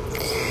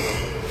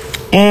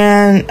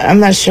 And I'm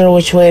not sure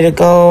which way to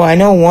go. I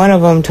know one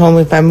of them told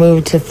me if I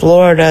moved to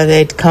Florida,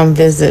 they'd come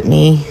visit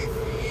me.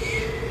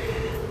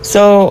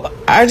 So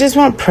I just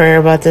want prayer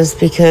about this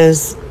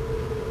because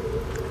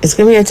it's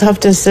going to be a tough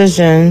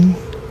decision.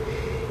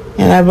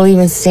 And I believe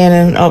in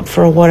standing up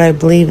for what I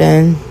believe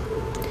in.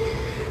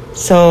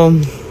 So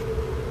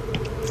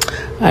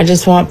I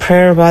just want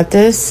prayer about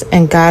this,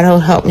 and God will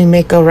help me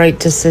make a right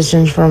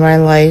decision for my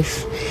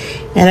life.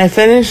 And I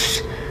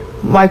finished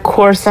my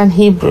course on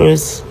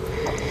Hebrews.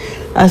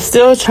 I'm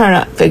still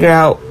trying to figure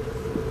out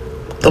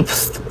the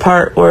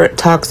part where it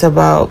talks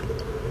about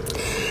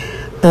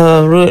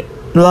the root,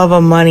 love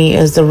of money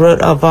is the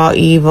root of all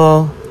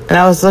evil. And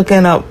I was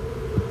looking up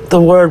the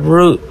word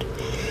root,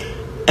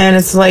 and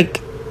it's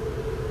like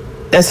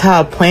that's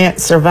how a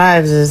plant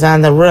survives, is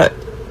on the root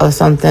of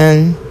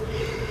something.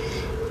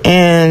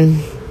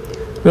 And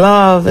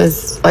love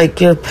is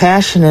like you're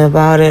passionate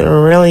about it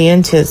or really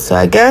into it. So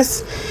I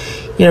guess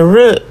your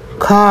root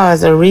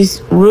cause or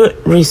root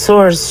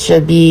resource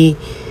should be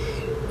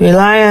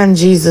rely on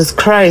Jesus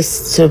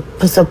Christ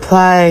to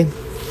supply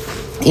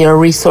your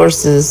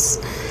resources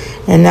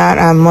and not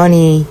on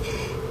money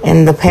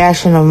and the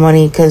passion of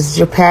money, because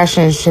your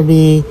passion should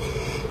be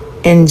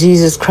in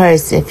Jesus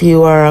Christ. If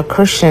you are a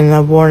Christian,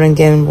 a born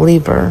again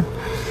believer,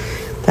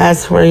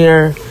 that's where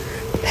your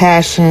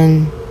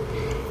passion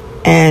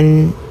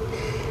and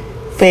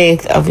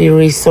faith of your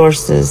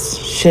resources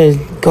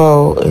should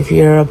go if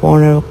you're a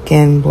born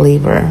again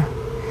believer.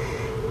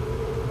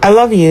 I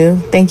love you.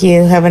 Thank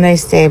you. Have a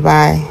nice day.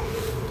 Bye.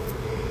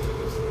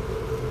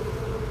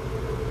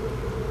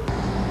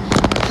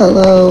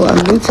 Hello, I'm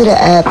new to the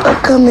app.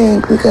 I'm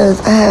coming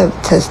because I have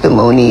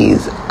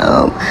testimonies.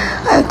 I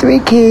have 3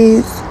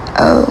 kids.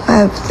 I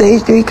have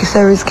stage 3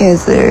 cervix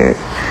cancer.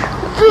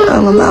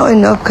 I'm out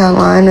in North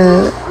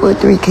Carolina with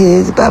 3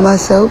 kids by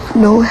myself,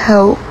 no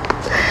help.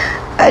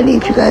 I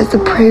need you guys to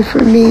pray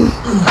for me.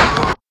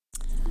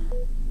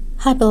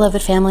 Hi,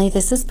 beloved family.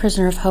 This is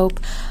Prisoner of Hope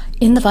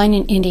in the Vine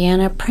in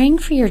Indiana, praying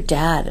for your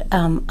dad,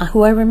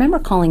 who I remember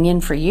calling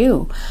in for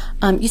you.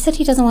 You said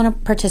he doesn't want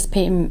to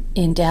participate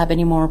in DAB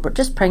anymore, but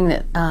just praying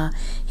that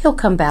he'll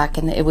come back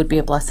and that it would be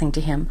a blessing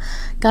to him.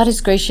 God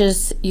is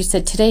gracious. You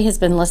said today has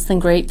been less than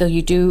great, though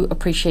you do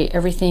appreciate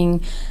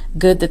everything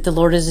good that the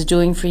Lord is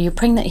doing for you,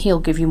 praying that he'll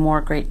give you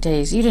more great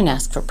days. You didn't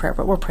ask for prayer,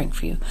 but we're praying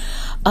for you.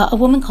 A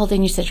woman called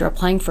in. You said you're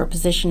applying for a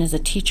position as a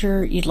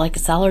teacher. You'd like a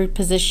salaried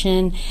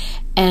position,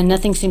 and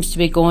nothing seems to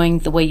be going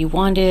the way you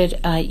wanted.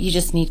 You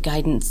just need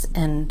guidance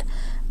and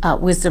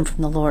wisdom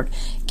from the Lord.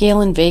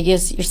 Gail in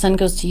Vegas, your son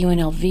goes to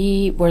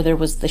UNLV where there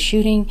was the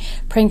shooting,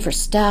 praying for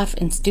staff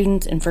and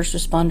students and first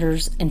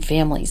responders and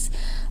families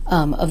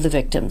of the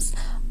victims.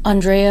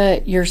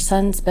 Andrea, your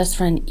son's best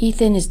friend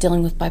Ethan is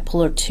dealing with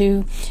bipolar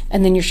 2,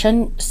 and then your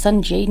son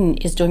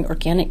Jaden is doing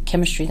organic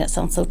chemistry. That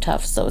sounds so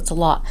tough, so it's a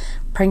lot.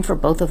 Praying for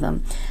both of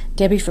them.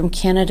 Debbie from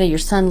Canada, your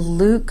son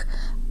Luke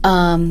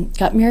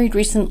got married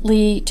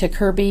recently to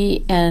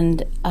Kirby,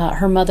 and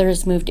her mother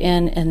has moved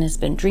in and has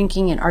been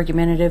drinking and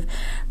argumentative.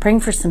 Praying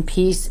for some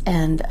peace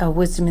and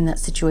wisdom in that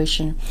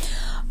situation.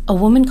 A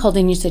woman called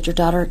in. You said your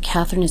daughter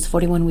Catherine is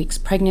 41 weeks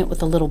pregnant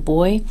with a little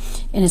boy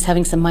and is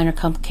having some minor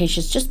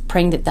complications. Just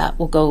praying that that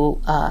will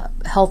go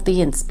healthy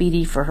and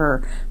speedy for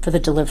her for the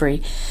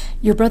delivery.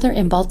 Your brother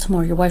in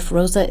Baltimore, your wife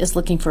Rosa, is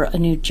looking for a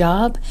new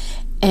job,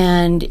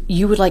 and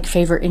you would like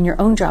favor in your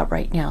own job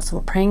right now. So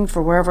we're praying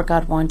for wherever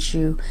God wants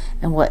you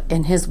and what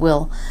in His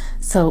will.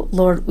 So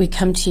Lord, we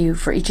come to you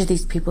for each of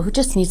these people who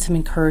just need some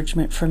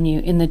encouragement from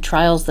you in the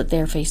trials that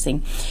they're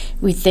facing.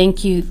 We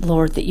thank you,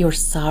 Lord, that you're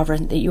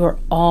sovereign, that you are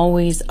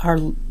always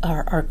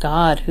our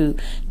God who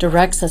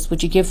directs us.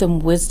 Would you give them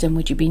wisdom?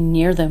 Would you be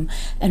near them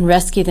and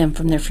rescue them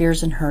from their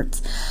fears and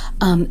hurts?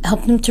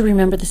 Help them to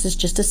remember this is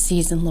just a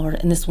season, Lord,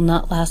 and this will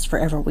not last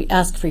forever. We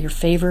ask for your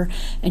favor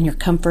and your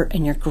comfort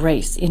and your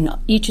grace in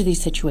each of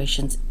these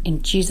situations.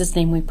 In Jesus'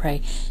 name we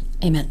pray.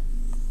 Amen.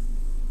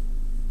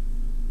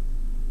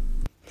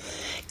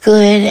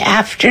 Good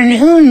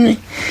afternoon,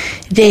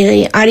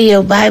 Daily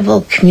Audio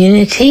Bible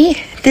Community.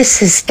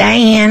 This is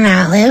Diane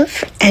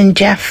Olive and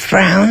Jeff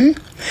Brown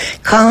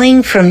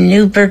calling from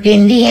Newburgh,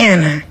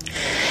 Indiana.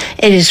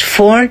 It is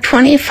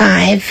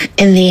 4:25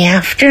 in the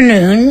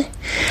afternoon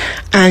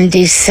on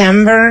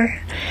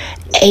December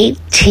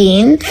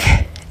 18th,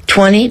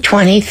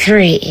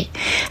 2023,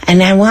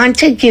 and I want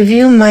to give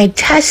you my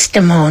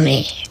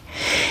testimony.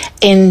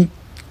 In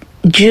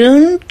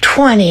June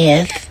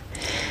 20th,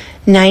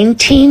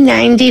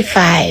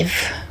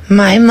 1995,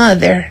 my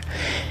mother,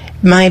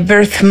 my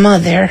birth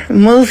mother,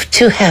 moved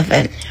to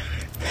heaven,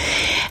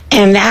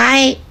 and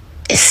I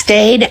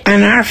stayed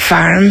on our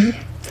farm.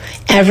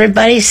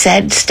 Everybody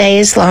said, stay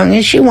as long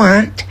as you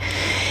want.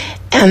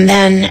 And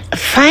then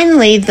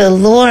finally the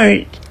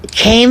Lord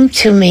came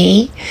to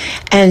me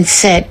and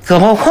said,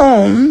 go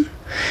home.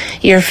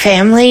 Your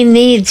family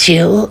needs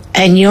you,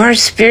 and your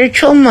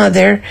spiritual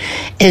mother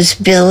is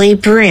Billy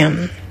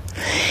Brim.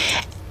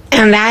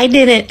 And I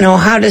didn't know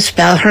how to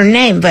spell her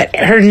name, but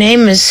her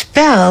name is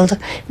spelled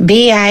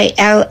Billye,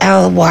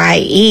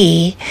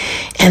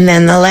 and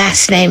then the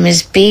last name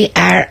is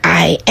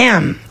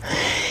Brim.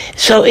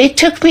 So it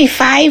took me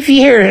 5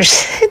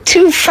 years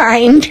to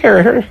find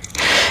her,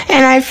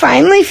 and I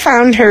finally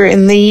found her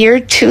in the year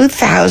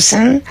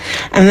 2000,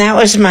 and that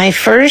was my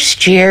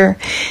first year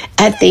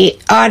at the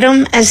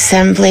Autumn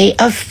Assembly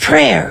of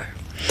Prayer.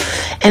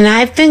 And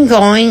I've been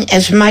going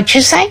as much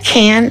as I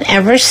can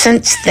ever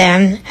since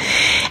then,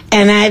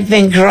 and I've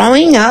been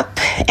growing up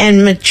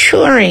and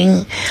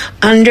maturing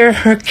under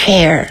her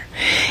care.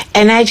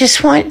 And I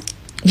just want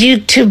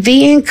you to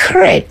be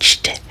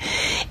encouraged.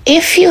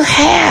 If you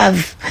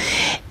have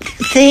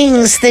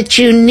things that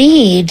you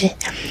need,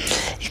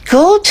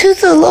 go to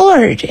the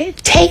Lord.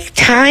 Take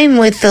time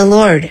with the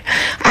Lord.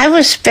 I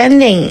was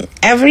spending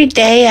every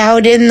day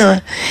out in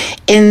the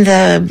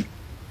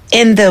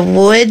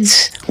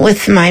woods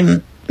with my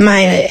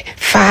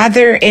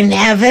Father in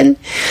heaven,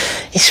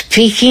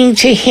 speaking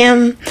to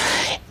Him,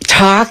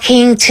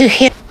 talking to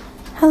Him.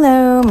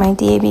 Hello, my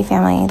DAB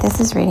family.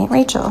 This is Radiant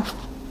Rachel.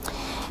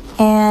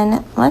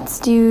 And let's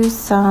do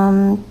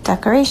some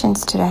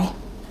declarations today.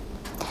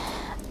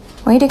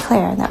 We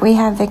declare that we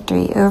have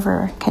victory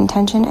over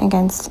contention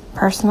against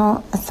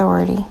personal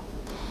authority.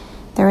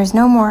 There is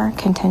no more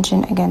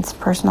contention against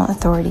personal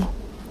authority.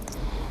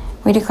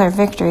 We declare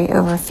victory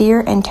over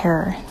fear and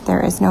terror. There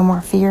is no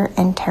more fear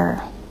and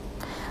terror.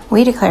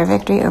 We declare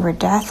victory over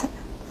death,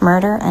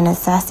 murder, and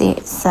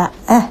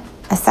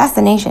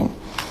assassination.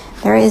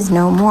 There is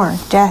no more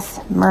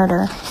death,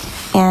 murder,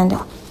 and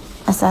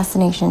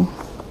assassination.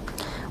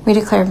 We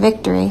declare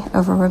victory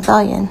over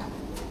rebellion.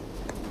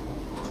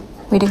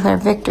 We declare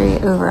victory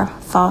over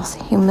false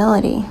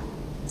humility.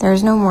 There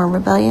is no more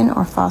rebellion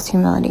or false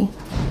humility.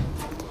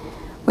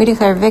 We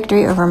declare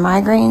victory over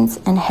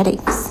migraines and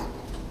headaches.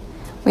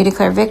 We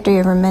declare victory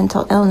over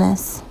mental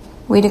illness.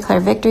 We declare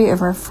victory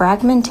over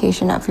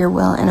fragmentation of your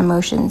will and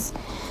emotions.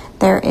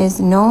 There is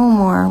no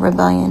more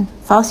rebellion,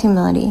 false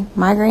humility,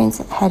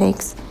 migraines,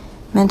 headaches,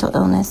 mental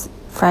illness,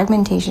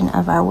 fragmentation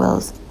of our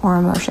wills or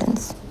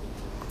emotions.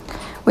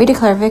 We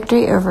declare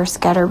victory over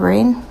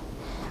scatterbrain.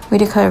 We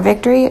declare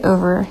victory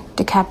over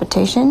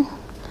decapitation.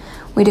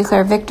 We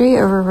declare victory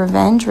over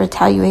revenge,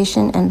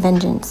 retaliation, and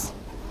vengeance.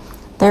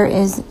 There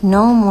is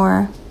no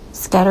more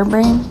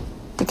scatterbrain,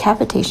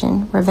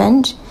 decapitation,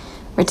 revenge,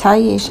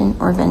 retaliation,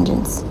 or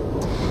vengeance.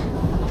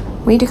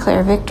 We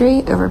declare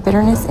victory over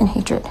bitterness and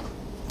hatred.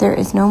 There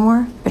is no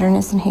more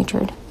bitterness and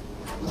hatred.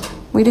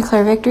 We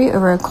declare victory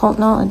over occult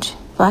knowledge,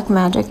 black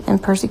magic,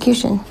 and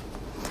persecution.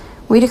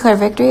 We declare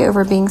victory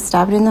over being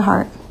stabbed in the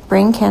heart,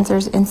 brain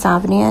cancers,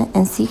 insomnia,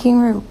 and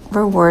seeking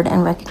reward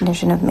and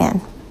recognition of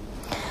man.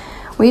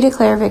 We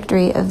declare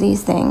victory of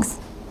these things.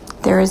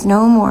 There is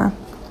no more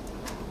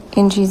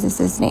in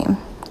Jesus' name.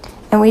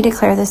 And we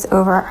declare this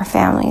over our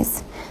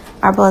families,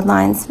 our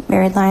bloodlines,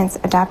 married lines,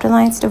 adopted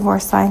lines,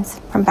 divorce lines,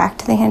 from back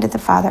to the hand of the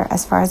Father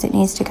as far as it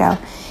needs to go,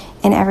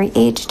 in every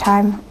age,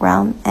 time,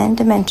 realm, and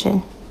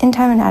dimension, in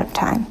time and out of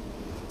time.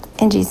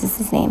 In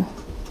Jesus' name.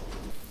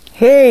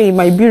 Hey,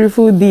 my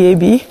beautiful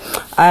DAB.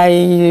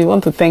 I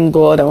want to thank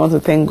God. I want to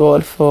thank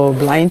God for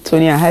Blind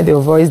Tony. I heard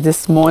your voice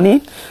this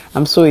morning.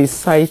 I'm so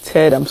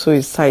excited. I'm so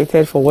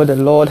excited for what the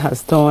Lord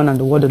has done and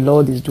what the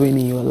Lord is doing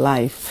in your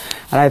life.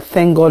 And I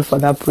thank God for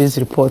that praise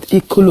report.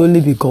 It could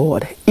only be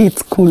God.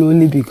 It could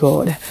only be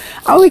God.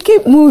 And we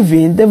keep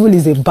moving. Devil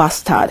is a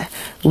bastard.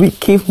 We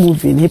keep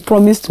moving. He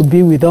promised to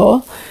be with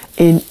us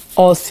in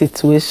all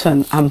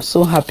situation. I'm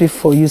so happy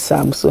for you, sir.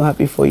 I'm so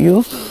happy for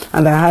you.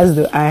 And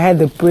I had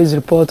the praise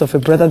report of a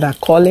brother that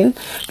calling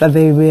that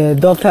the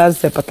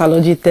doctors, the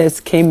pathology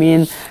test came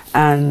in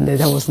and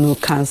there was no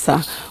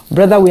cancer.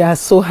 Brother, we are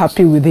so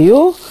happy with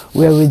you.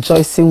 We are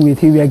rejoicing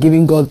with you. We are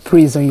giving God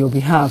praise on your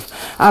behalf.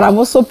 And I'm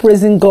also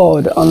praising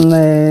God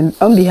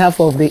on behalf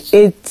of the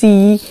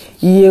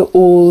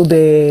 80-year-old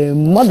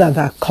mother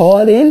that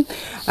called in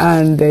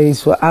and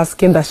is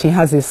asking that she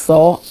has a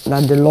sore,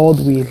 that the Lord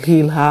will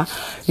heal her.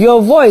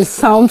 Your voice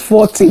sounds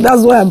 40.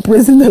 That's why I'm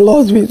praising the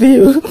Lord with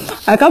you.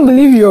 I can't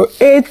believe you're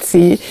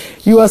 80.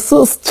 You are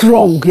so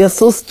strong. You're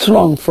so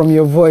strong from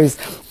your voice.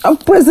 I'm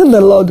praising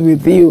the Lord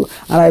with you,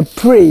 and I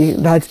pray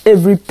that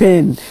every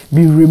pain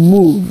be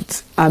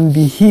removed and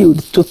be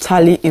healed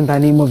totally in the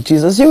name of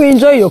Jesus. You will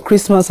enjoy your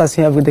Christmas as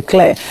you have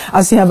declared,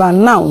 as you have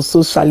announced,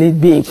 so shall it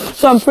be.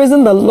 So I'm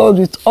praising the Lord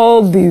with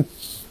all the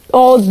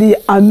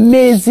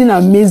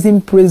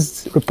amazing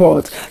praise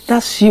report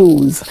that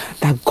shows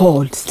that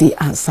God still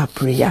answers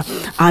prayer,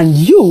 and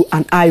you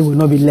and I will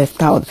not be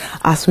left out.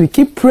 As we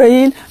keep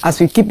praying, as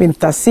we keep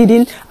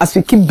interceding, as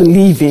we keep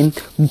believing,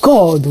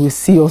 God will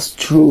see us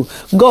through.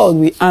 God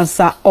will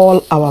answer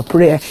all our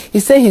prayer. He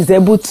said He's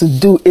able to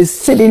do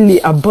exceedingly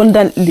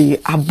abundantly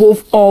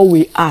above all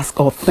we ask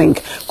or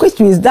think, which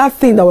means that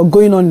thing that was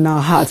going on in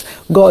our hearts,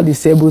 God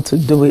is able to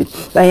do it.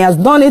 That He has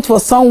done it for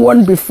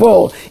someone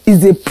before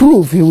is a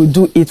proof He will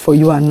do it for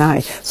you and I.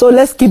 So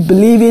let's keep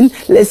believing,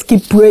 let's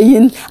keep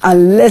praying,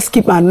 and let's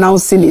keep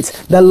announcing it.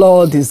 The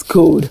Lord is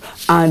good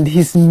and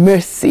His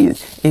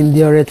mercies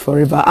endureth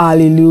forever.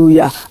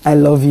 Hallelujah. I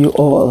love you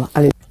all.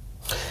 Hallelujah.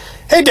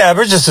 Hey,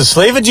 Deborah, just a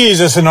slave of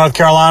Jesus in North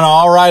Carolina.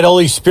 All right,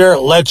 Holy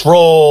Spirit, let's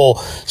roll.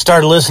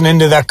 Start listening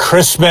to that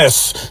Christmas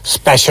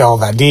special,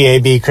 that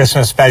DAB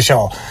Christmas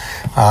special.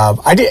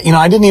 I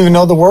didn't even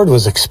know the word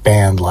was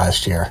expand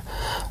last year,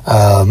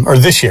 or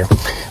this year.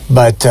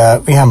 But,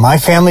 yeah, my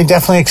family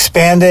definitely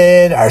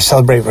expanded. Our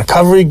Celebrate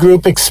Recovery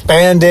group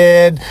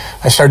expanded.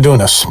 I started doing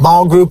a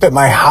small group at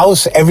my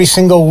house every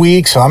single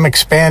week. So I'm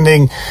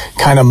expanding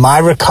kind of my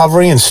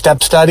recovery and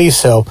step studies.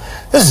 So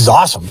this is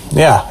awesome.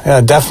 Yeah,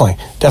 definitely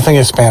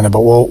expanded.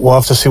 But we'll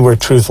have to see where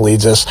truth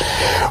leads us.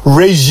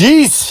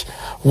 Regis,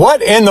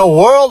 what in the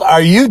world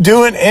are you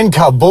doing in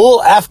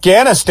Kabul,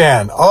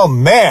 Afghanistan? Oh,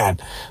 man.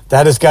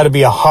 That has got to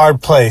be a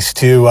hard place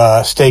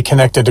to stay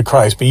connected to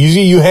Christ. But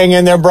you hang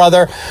in there,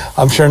 brother.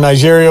 I'm sure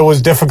Nigeria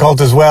was difficult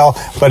as well,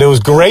 but it was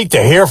great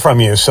to hear from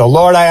you. So,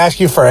 Lord, I ask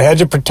you for a hedge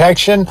of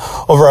protection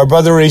over our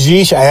brother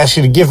Rajesh. I ask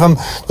you to give him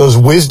those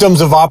wisdoms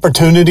of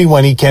opportunity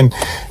when he can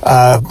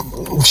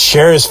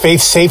share his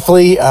faith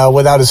safely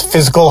without his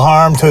physical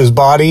harm to his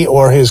body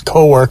or his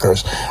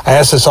co-workers. I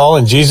ask this all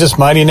in Jesus'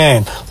 mighty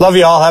name. Love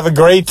you all. Have a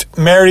great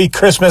Merry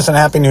Christmas and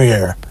Happy New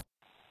Year.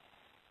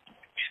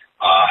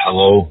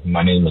 Hello,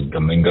 my name is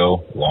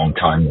Domingo,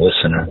 long-time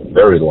listener,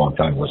 very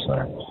long-time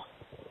listener.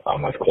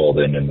 I've called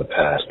in the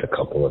past a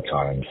couple of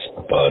times,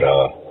 but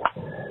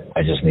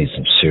I just need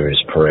some serious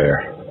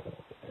prayer.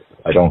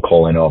 I don't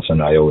call in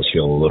often. I always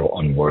feel a little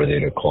unworthy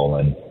to call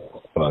in,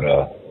 but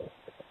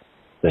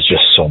there's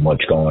just so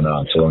much going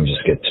on, so let me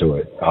just get to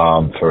it.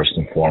 First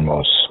and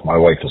foremost, my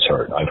wife is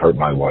hurt. I've hurt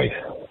my wife.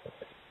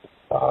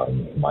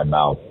 My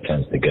mouth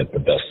tends to get the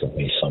best of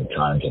me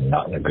sometimes, and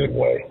not in a good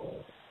way.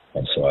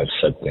 And so I've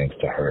said things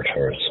to hurt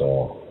her.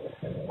 So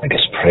I guess,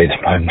 pray that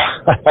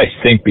I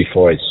think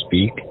before I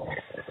speak.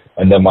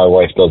 And then my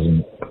wife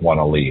doesn't want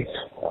to leave.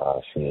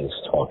 She is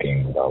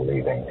talking about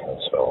leaving. And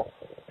so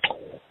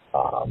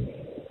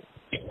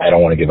I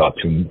don't want to give out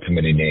too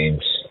many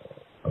names.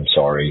 I'm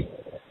sorry.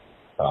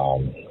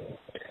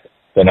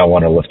 Then I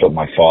want to lift up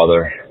my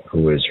father,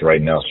 who is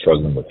right now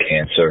struggling with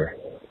cancer.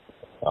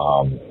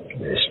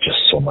 There's just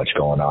so much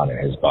going on in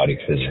his body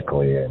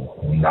physically, and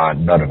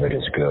none of it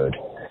is good.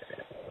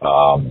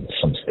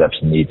 Some steps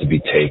need to be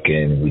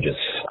taken.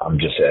 I'm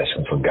just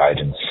asking for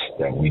guidance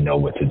that we know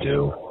what to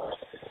do,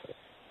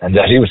 and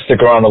that he would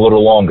stick around a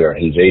little longer.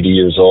 He's 80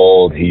 years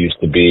old. He used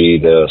to be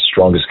the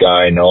strongest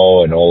guy I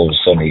know, and all of a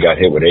sudden he got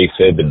hit with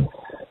AFib, and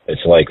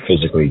it's like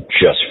physically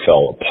just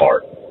fell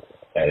apart.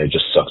 And it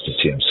just sucks to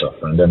see him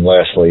suffer. And then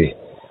lastly,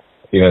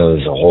 even though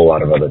there's a whole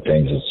lot of other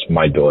things, it's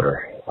my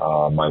daughter,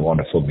 my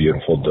wonderful,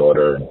 beautiful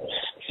daughter. And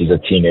she's a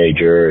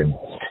teenager, and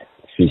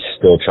she's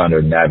still trying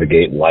to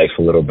navigate life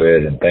a little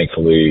bit. And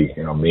thankfully,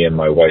 me and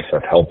my wife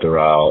have helped her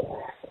out.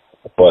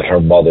 But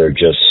her mother,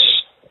 just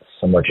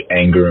so much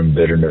anger and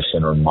bitterness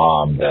in her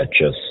mom that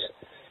just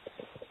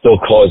still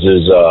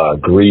causes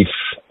grief.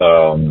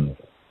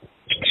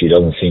 She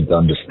doesn't seem to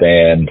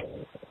understand,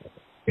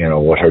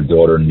 what her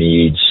daughter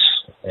needs,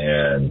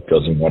 and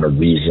doesn't want to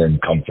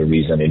come to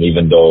reason. And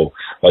even though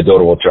my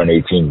daughter will turn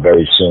 18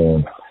 very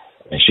soon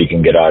and she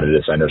can get out of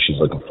this, I know she's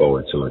looking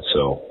forward to it.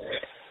 So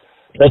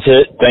that's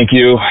it. Thank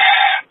you.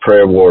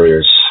 Prayer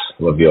warriors.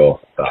 Love you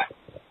all. Bye.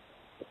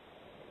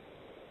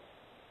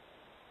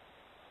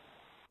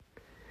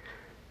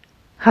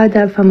 Hi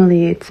there,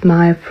 family. It's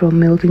Maya from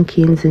Milton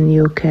Keynes in the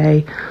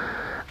UK.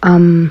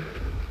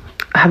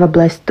 Have a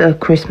blessed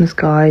Christmas,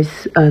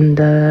 guys, and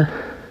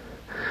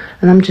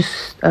I'm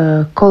just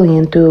calling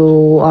in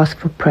to ask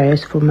for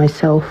prayers for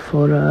myself,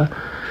 for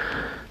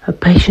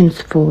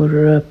patience,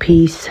 for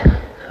peace,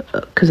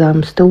 because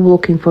I'm still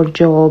looking for a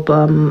job.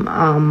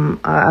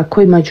 I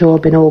quit my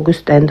job in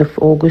end of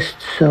August,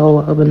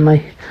 so when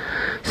my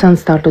son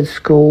started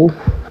school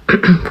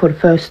for the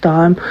first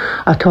time,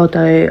 I thought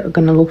I'm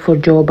gonna look for a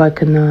job I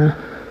can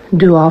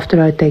do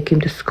after I take him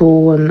to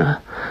school, and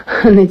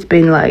it's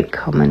been like,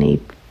 how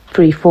many,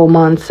 3-4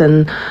 months,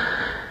 and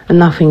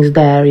nothing's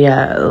there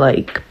yet,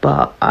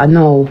 but I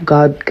know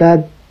God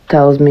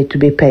tells me to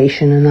be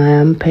patient, and I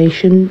am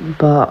patient,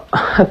 but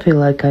I feel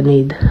like I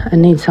need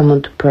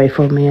someone to pray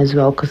for me as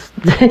well, because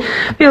it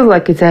feels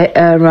like it's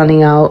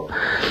running out,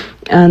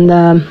 and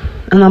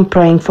I'm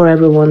praying for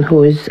everyone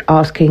who is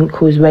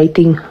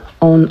waiting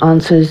on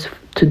answers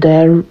to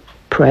their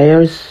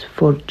prayers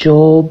for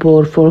job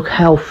or for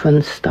health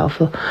and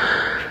stuff.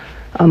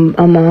 I'm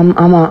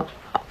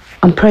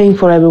praying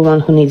for everyone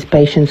who needs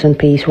patience and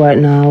peace right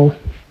now,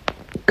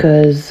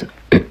 because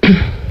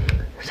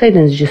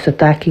Satan's just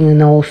attacking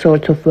in all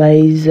sorts of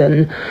ways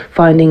and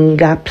finding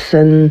gaps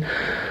and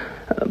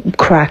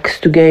cracks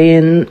to get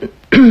in.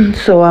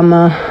 So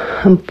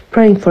I'm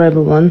praying for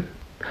everyone,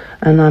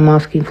 and I'm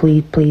asking,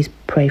 please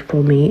pray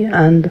for me,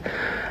 and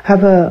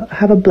have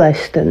a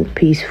blessed and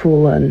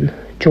peaceful and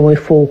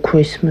joyful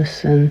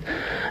Christmas and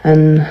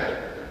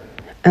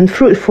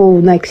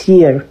fruitful next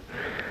year.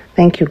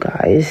 Thank you,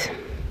 guys.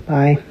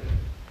 Bye.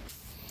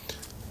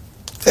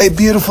 Hey,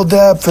 beautiful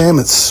Dab fam,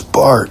 it's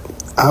Spark.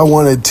 I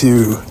wanted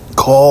to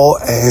call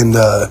and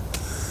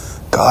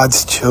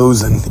God's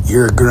chosen,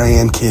 your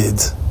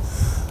grandkids,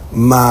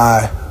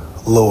 my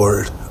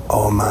Lord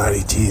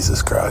Almighty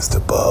Jesus Christ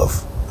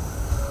above.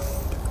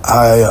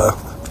 I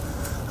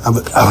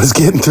was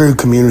getting through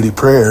community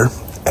prayer,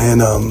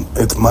 and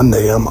it's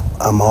Monday.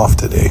 I'm off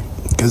today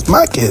because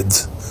my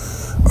kids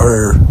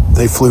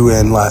they flew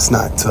in last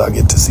night, so I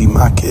get to see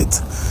my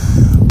kids.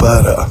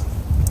 But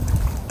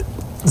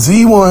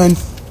Z1,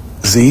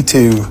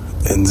 Z2,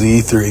 and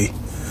Z3,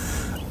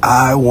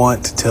 I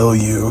want to tell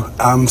you,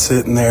 I'm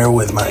sitting there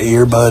with my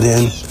earbud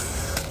in,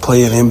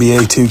 playing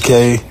NBA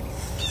 2K,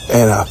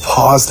 and I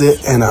paused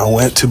it, and I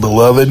went to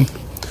Beloved,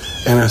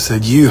 and I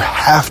said, you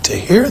have to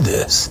hear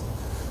this.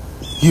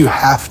 You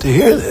have to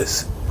hear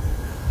this.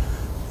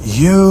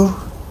 You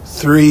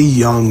 3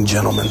 young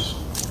gentlemen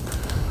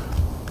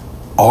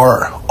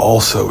are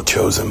also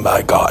chosen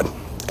by God,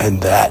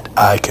 and that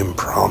I can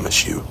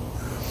promise you.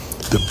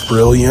 The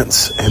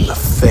brilliance and the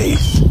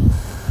faith,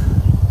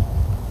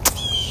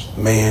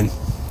 man,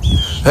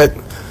 that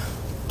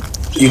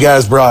you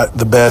guys brought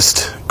the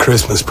best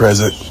Christmas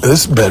present.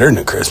 This is better than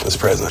a Christmas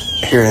present,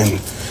 hearing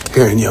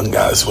young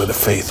guys with a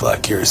faith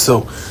like yours.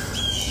 So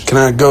can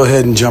I go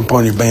ahead and jump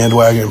on your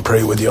bandwagon and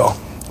pray with y'all?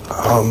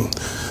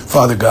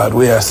 Father God,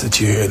 we ask that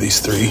you hear these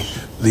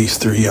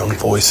three young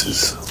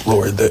voices,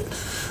 Lord, that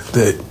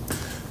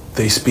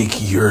they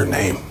speak your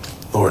name,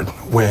 Lord,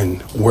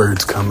 when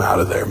words come out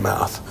of their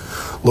mouth.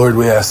 Lord,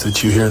 we ask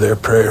that you hear their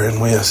prayer, and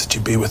we ask that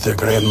you be with their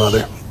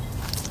grandmother.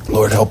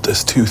 Lord, help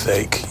this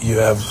toothache. You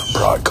have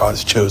brought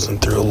God's chosen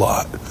through a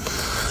lot.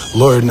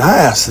 Lord, and I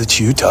ask that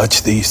you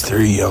touch these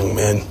 3 young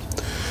men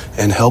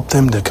and help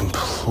them to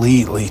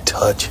completely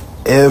touch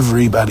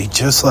everybody,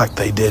 just like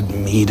they did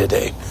me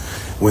today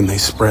when they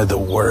spread the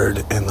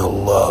word and the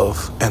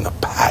love and the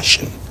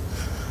passion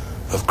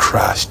of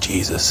Christ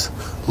Jesus.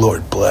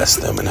 Lord, bless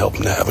them and help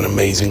them to have an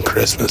amazing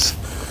Christmas.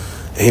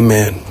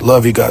 Amen.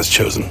 Love you, God's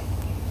chosen.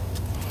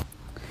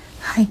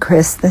 Hi,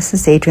 Chris. This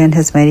is Adrian,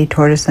 his mighty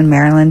tortoise in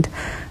Maryland.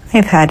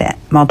 I've had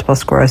multiple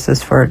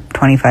sclerosis for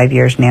 25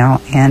 years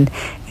now, and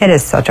it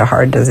is such a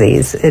hard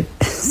disease.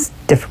 It's a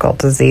difficult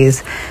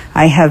disease.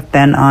 I have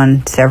been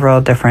on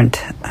several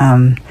different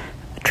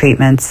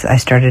treatments. I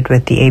started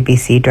with the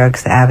ABC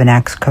drugs, the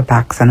Avonex,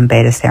 Copaxone, and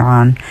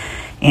Betaseron,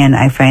 and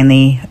I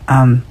finally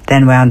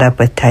then wound up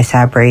with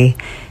Tysabri.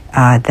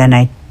 Then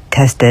I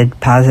tested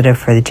positive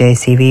for the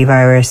JCV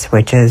virus,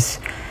 which is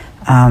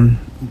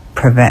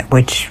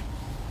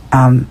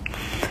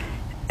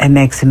it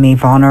makes me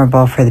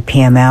vulnerable for the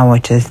PML,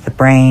 which is the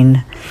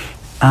brain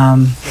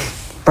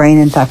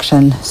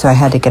infection. So I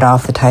had to get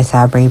off the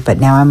Tysabri, but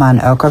now I'm on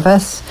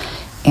Ocrevus,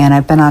 and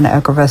I've been on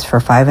Ocrevus for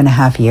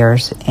 5.5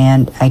 years,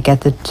 and I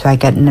get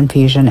an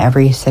infusion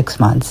every 6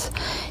 months,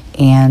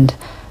 and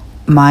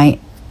my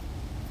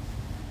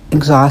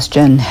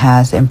exhaustion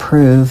has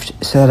improved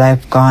so that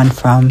I've gone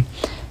from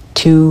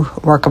 2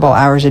 workable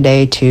hours a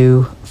day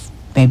to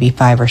maybe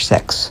 5 or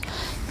 6,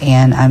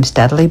 and I'm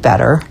steadily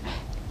better,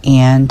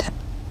 and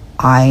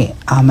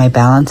my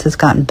balance has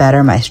gotten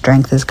better, my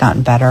strength has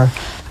gotten better.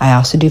 I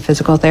also do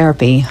physical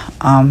therapy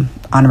on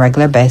a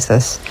regular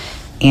basis,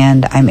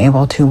 and I'm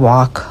able to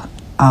walk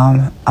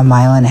 1.5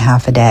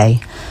 miles a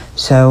day.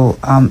 So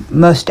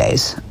most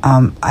days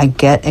I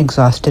get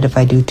exhausted if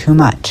I do too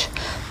much.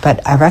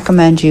 But I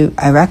recommend you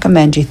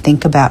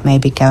think about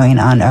maybe going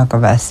on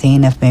Ocrevus,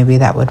 seeing if maybe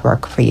that would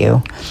work for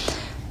you.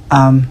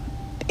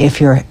 If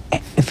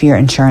your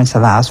insurance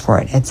allows for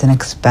it. It's an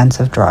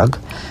expensive drug,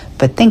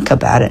 but think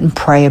about it and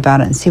pray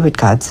about it and see what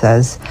God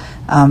says.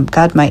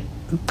 God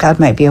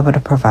might be able to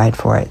provide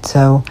for it.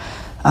 So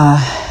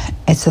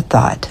it's a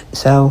thought.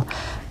 So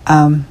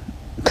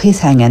please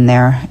hang in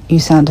there. You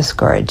sound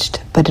discouraged,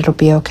 but it'll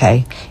be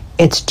okay.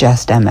 It's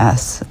just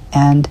MS,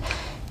 and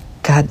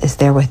God is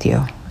there with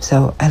you.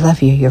 So I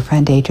love you, your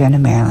friend Adrian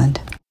in Maryland.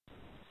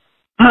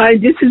 Hi,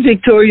 this is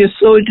Victoria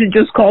Soldier,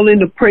 just calling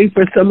to pray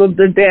for some of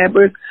the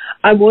dabbers.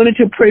 I wanted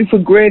to pray for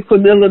Greg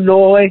from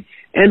Illinois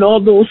and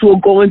all those who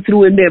are going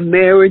through in their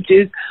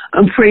marriages.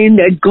 I'm praying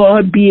that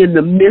God be in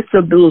the midst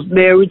of those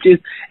marriages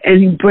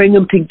and He bring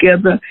them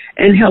together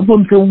and help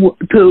them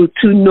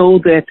to know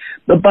that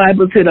the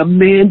Bible said a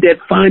man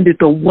that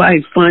findeth a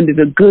wife findeth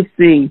a good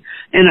thing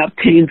and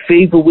obtain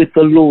favor with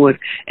the Lord.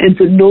 And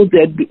to know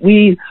that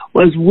we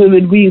as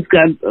women, we've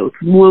got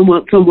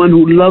someone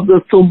who loves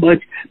us so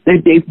much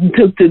that they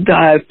took the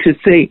dive to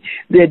say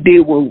that they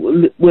will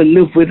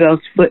live with us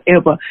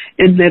forever,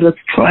 and let us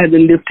try to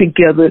live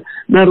together,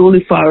 not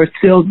only for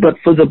ourselves, but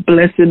for the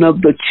blessing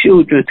of the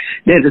children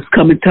that is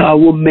coming to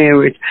our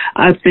marriage.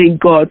 I thank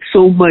God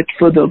so much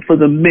for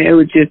the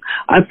marriages.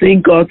 I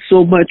thank God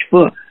so much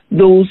for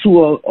those who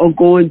are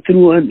going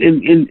through in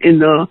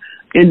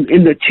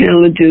the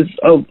challenges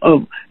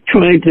of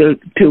trying to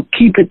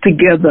keep it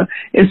together,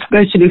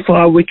 especially for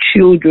our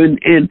children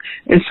and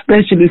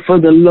especially for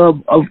the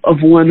love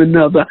of one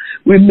another.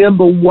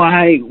 Remember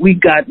why we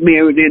got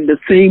married, and the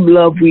same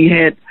love we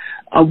had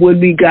when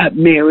we got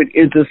married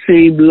is the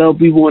same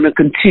love we want to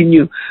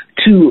continue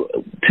to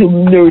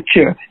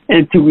nurture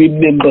and to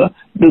remember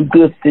the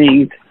good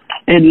things.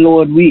 And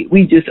Lord,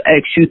 we just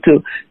ask you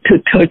to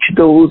touch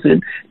those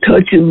and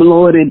touch them,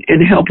 Lord, and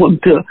help them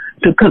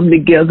to come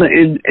together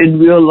and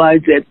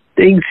realize that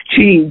things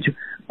change,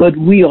 but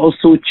we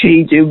also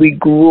change and we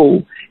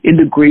grow in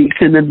the grace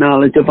and the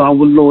knowledge of our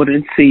Lord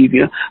and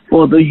Savior.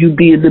 Father, you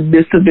be in the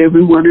midst of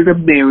every one of the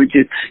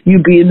marriages. You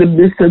be in the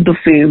midst of the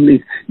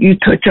families. You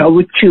touch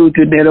our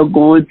children that are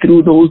going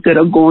through, those that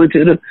are going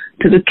to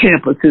the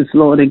campuses,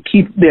 Lord, and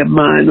keep their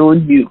mind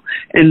on you.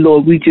 And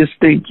Lord, we just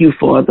thank you,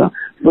 Father,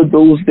 for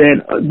those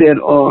that are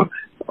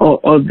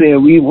there.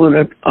 We want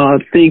to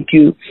thank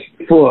you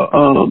for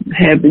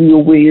having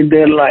your way in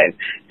their life.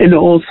 And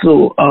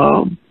also,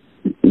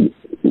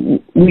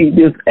 we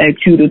just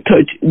ask you to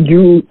touch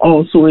you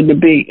also in the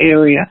Bay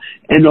Area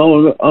and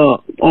all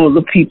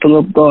the people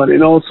of God,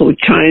 and also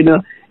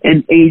China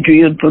and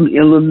Adrian from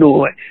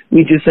Illinois.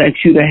 We just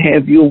ask you to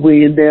have your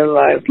way in their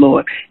life,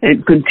 Lord,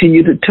 and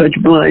continue to touch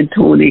Blind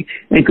Tony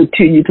and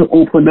continue to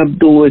open up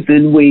doors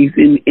and ways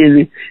in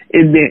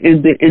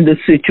the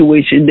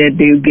situation that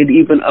they'll get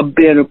even a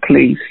better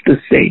place to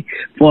stay,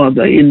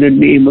 Father, in the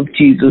name of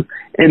Jesus.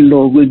 And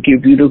Lord, we'll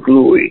give you the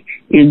glory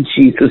in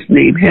Jesus'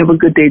 name. Have a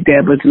good day,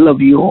 Dabbers.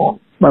 Love you all.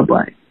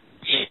 Bye-bye.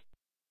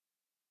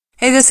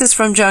 Hey, this is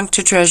From Junk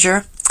to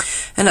Treasure.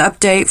 An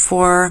update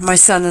for my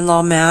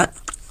son-in-law, Matt.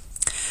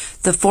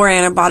 The 4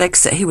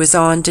 antibiotics that he was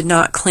on did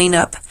not clean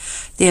up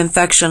the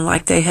infection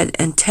like they had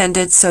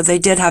intended, so they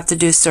did have to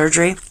do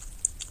surgery.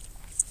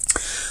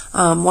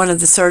 One of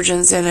the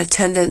surgeons in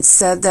attendance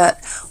said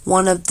that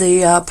one of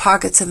the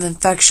pockets of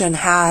infection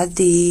had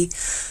the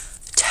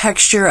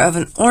texture of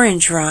an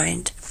orange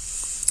rind.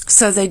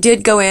 So they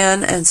did go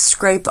in and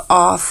scrape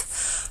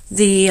off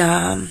the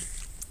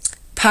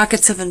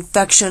pockets of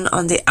infection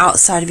on the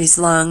outside of his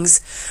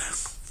lungs.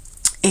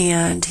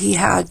 and he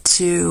had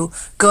to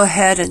go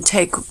ahead and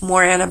take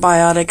more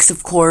antibiotics,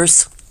 of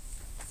course.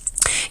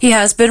 He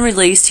has been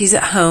released. He's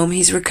at home.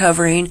 He's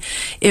recovering.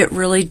 It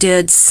really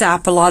did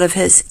sap a lot of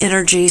his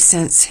energy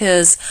since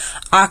his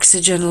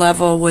oxygen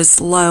level was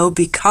low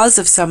because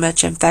of so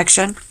much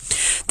infection.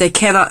 They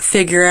cannot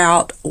figure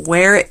out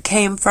where it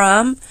came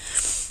from.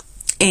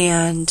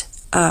 And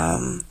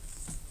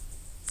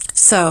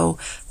so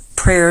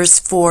prayers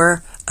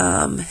for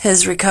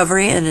his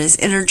recovery and his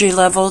energy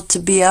level to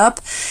be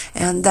up,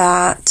 and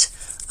that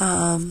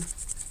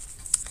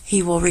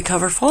he will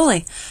recover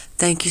fully.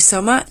 Thank you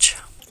so much.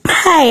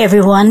 Hi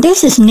everyone,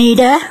 this is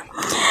Nita,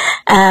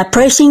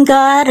 praising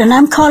God, and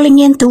I'm calling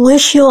in to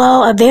wish you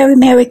all a very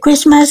Merry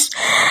Christmas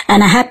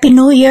and a Happy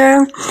New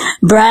Year.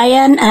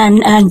 Brian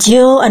and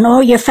Jill and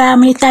all your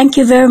family, thank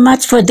you very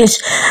much for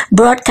this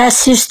broadcast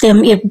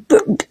system. It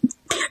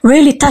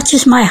really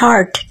touches my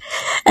heart,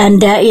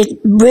 and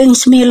it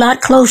brings me a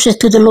lot closer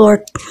to the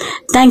Lord.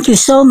 Thank you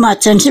so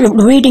much, and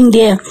reading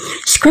the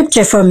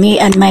scripture for me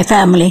and my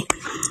family.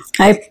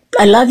 I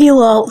love you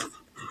all.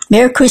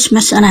 Merry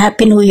Christmas and a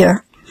Happy New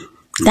Year.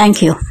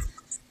 Thank you.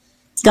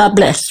 God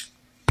bless.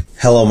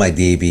 Hello, my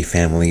DAB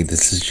family.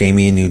 This is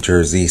Jamie in New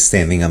Jersey,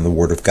 standing on the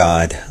Word of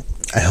God.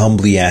 I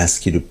humbly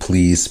ask you to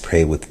please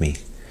pray with me.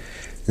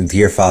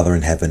 Dear Father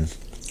in heaven,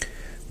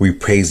 we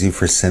praise you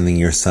for sending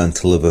your Son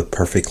to live a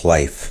perfect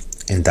life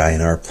and die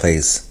in our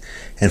place,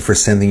 and for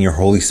sending your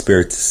Holy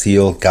Spirit to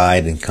seal,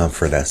 guide, and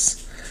comfort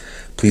us.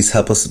 Please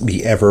help us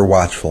be ever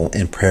watchful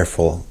and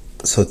prayerful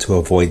so to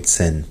avoid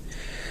sin.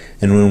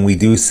 And when we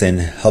do sin,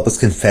 help us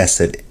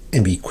confess it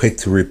and be quick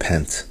to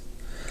repent.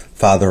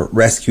 Father,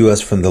 rescue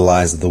us from the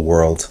lies of the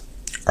world,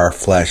 our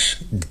flesh,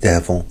 the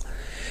devil,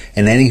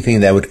 and anything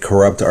that would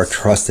corrupt our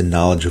trust and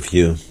knowledge of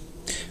you.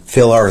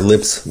 Fill our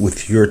lips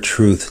with your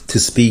truth to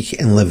speak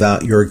and live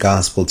out your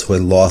gospel to a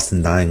lost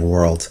and dying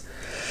world.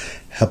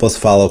 Help us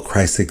follow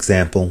Christ's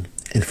example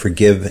and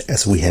forgive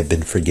as we have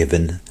been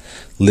forgiven.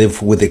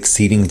 Live with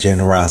exceeding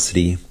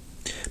generosity.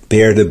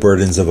 Bear the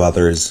burdens of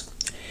others.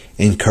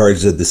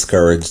 Encourage the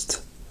discouraged.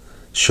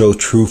 Show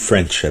true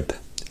friendship.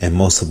 And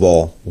most of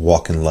all,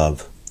 walk in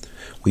love.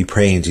 We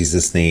pray in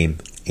Jesus' name.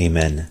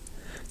 Amen.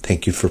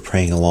 Thank you for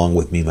praying along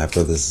with me, my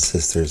brothers and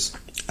sisters.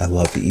 I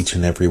love each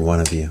and every one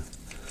of you.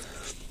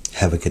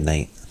 Have a good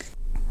night.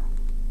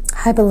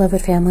 Hi,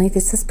 beloved family.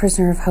 This is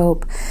Prisoner of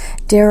Hope.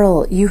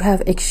 Daryl, you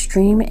have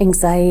extreme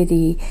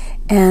anxiety,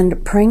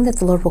 and praying that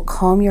the Lord will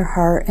calm your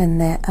heart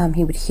and that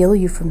He would heal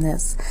you from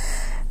this.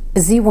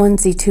 Z1,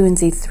 Z2, and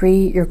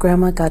Z3, your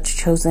grandma, God's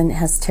chosen,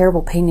 has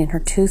terrible pain in her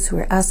tooth, so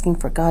we're asking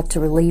for God to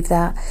relieve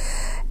that.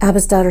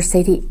 Abba's daughter,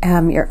 Sadie,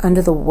 you're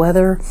under the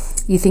weather.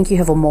 You think you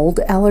have a mold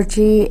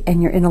allergy,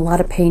 and you're in a lot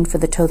of pain for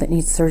the toe that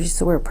needs surgery,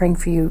 so we're praying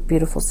for you,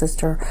 beautiful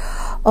sister.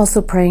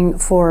 Also praying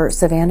for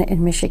Savannah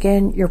in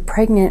Michigan. You're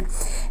pregnant,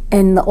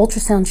 and the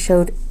ultrasound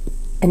showed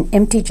an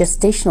empty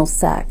gestational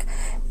sac,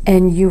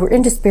 and you were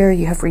in despair.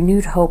 You have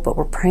renewed hope, but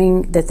we're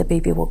praying that the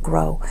baby will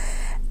grow.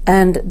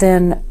 And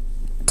then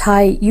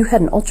Ty, you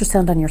had an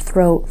ultrasound on your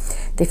throat.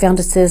 They found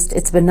a cyst.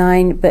 It's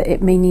benign, but it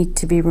may need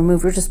to be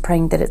removed. We're just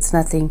praying that it's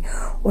nothing,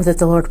 or that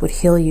the Lord would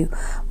heal you.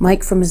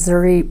 Mike from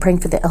Missouri, praying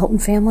for the Elton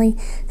family.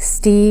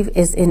 Steve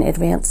is in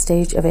advanced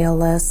stage of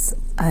ALS,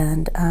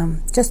 and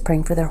just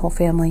praying for their whole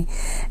family.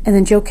 And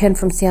then Joe Ken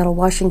from Seattle,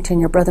 Washington,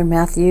 your brother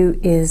Matthew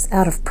is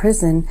out of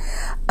prison,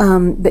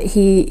 but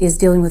he is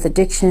dealing with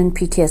addiction,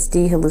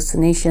 PTSD,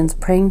 hallucinations,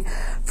 praying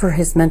for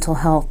his mental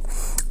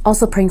health.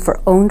 Also praying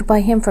for Owned by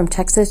him from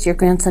Texas. Your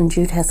grandson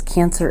Jude has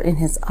cancer in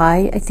his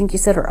eye, I think you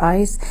said, or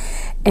eyes.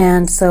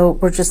 And so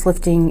we're just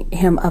lifting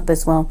him up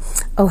as well.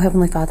 Oh,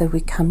 Heavenly Father, we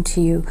come to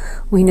you.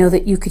 We know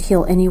that you could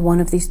heal any one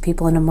of these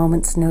people in a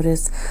moment's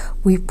notice.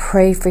 We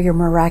pray for your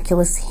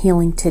miraculous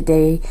healing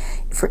today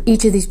for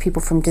each of these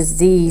people from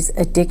disease,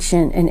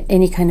 addiction, and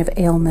any kind of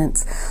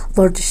ailments.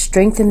 Lord, to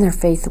strengthen their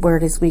faith where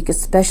it is weak,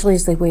 especially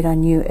as they wait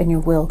on you and your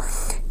will.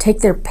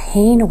 Take their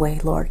pain away,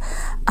 Lord,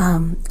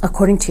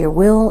 according to your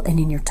will and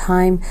in your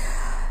time.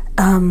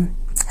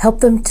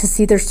 Help them to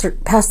see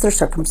past their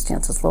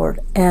circumstances,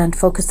 Lord, and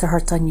focus their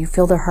hearts on you.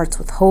 Fill their hearts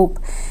with hope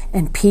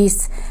and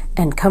peace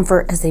and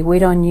comfort as they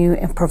wait on you,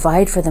 and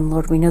provide for them,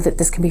 Lord. We know that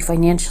this can be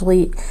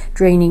financially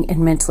draining and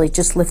mentally.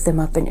 Just lift them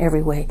up in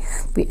every way.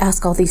 We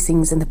ask all these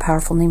things in the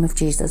powerful name of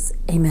Jesus.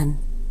 Amen.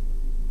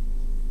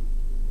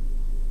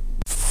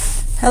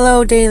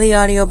 Hello, Daily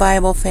Audio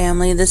Bible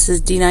family. This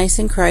is D. Nice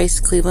in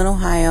Christ, Cleveland,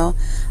 Ohio.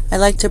 I'd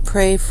like to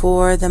pray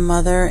for the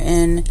mother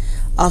in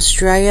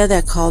Australia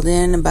that called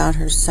in about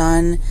her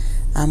son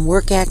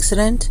work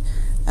accident.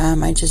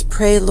 I just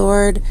pray,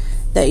 Lord,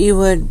 that you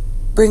would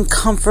bring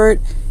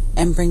comfort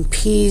and bring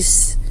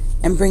peace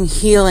and bring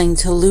healing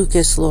to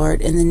Lucas,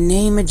 Lord, in the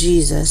name of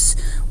Jesus.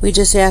 We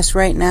just ask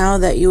right now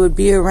that you would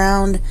be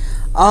around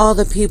all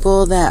the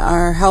people that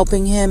are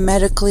helping him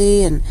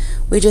medically, and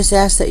we just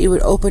ask that you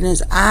would open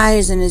his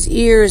eyes and his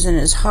ears and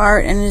his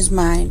heart and his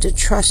mind to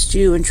trust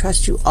you and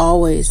trust you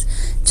always,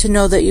 to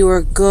know that you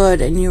are good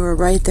and you are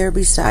right there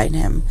beside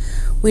him.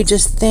 We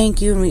just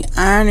thank you and we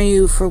honor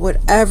you for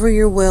whatever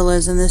your will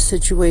is in this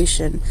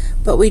situation.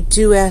 But we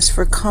do ask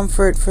for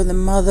comfort for the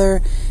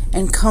mother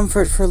and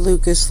comfort for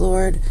Lucas,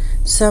 Lord.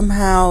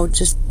 Somehow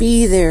just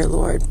be there,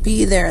 Lord.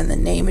 Be there in the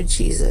name of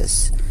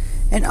Jesus.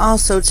 And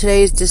also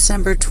today is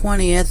December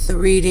 20th, the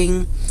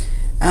reading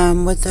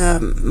with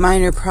the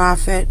minor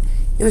prophet.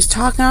 It was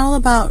talking all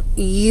about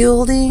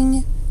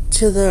yielding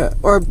to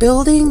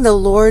building the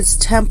Lord's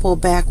temple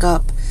back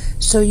up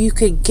so you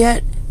could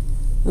get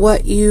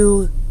what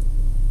you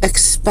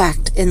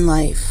expect in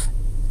life.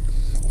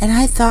 And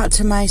I thought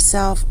to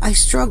myself, I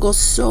struggle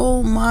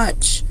so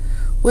much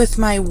with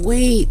my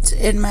weight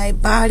and my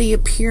body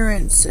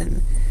appearance,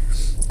 and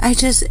I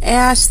just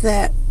asked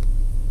that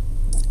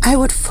I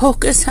would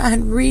focus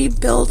on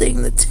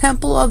rebuilding the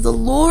temple of the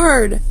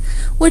Lord,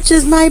 which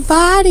is my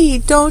body.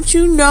 Don't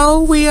you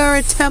know we are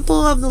a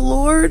temple of the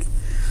Lord?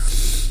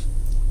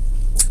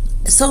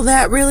 So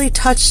that really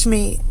touched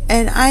me,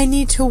 and I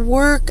need to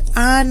work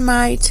on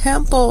my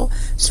temple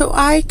so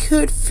I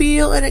could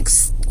feel and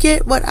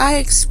get what I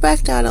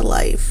expect out of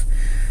life.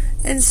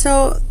 And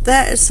so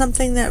that is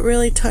something that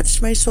really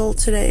touched my soul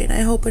today, and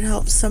I hope it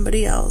helps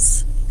somebody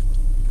else.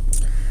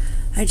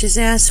 I just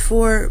ask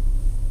for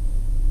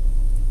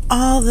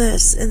all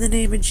this in the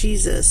name of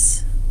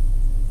Jesus.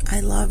 I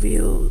love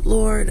you,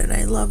 Lord, and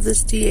I love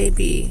this DAB.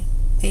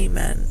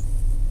 Amen.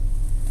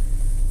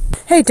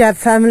 Hey Deb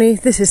family,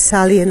 this is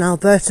Sally in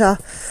Alberta,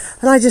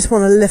 and I just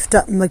want to lift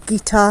up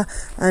Magita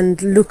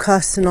and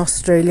Lucas in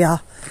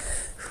Australia,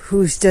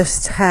 who's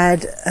just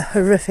had a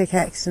horrific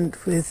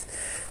accident with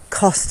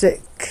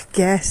caustic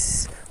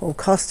gas or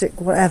caustic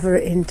whatever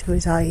into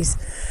his eyes.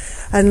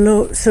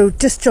 And so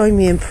just join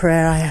me in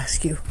prayer, I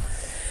ask you.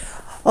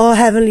 Oh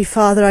Heavenly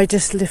Father, I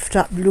just lift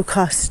up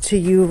Lucas to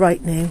you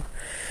right now.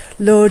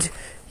 Lord,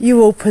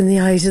 you open the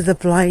eyes of the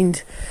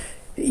blind.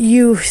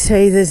 You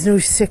say there's no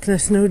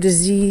sickness, no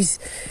disease,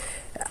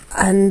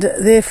 and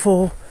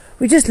therefore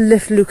we just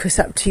lift Lucas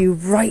up to you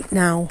right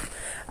now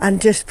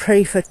and just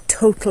pray for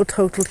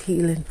total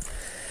healing.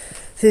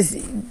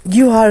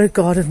 You are a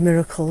God of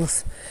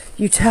miracles.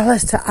 You tell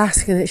us to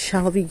ask and it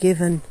shall be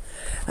given.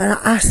 And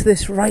I ask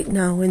this right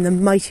now in the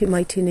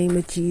mighty name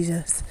of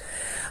Jesus.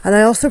 And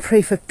I also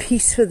pray for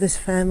peace for this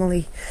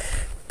family,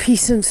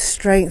 peace and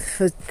strength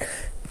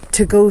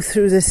to go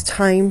through this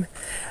time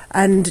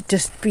and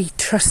just be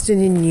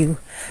trusting in you.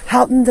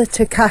 Help them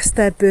to cast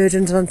their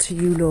burdens onto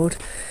you, Lord.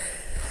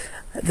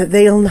 That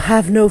they'll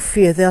have no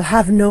fear, they'll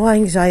have no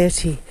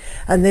anxiety,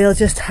 and they'll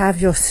just have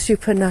your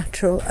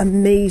supernatural,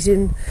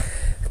 amazing,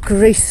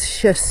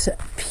 gracious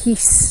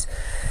peace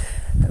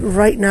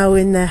right now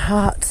in their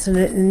hearts and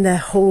in their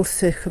whole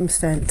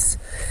circumstance.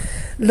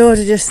 Lord,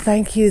 I just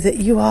thank you that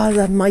you are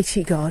the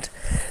mighty God,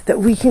 that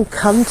we can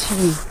come to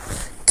you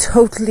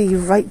totally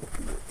right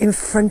in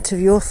front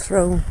of your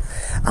throne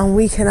and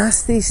we can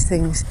ask these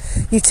things.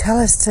 You tell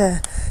us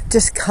to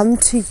just come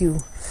to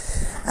you,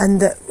 and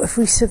that if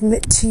we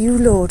submit to you,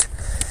 Lord,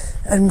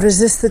 and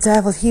resist the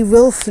devil, he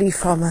will flee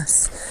from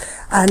us.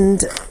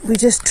 And we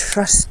just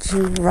trust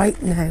you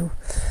right now.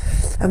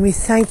 And we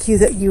thank you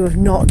that you have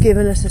not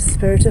given us a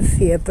spirit of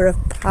fear, but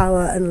of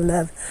power and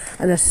love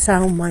and a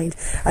sound mind.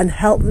 And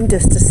help them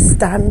just to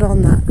stand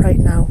on that right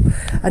now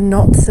and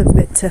not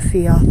submit to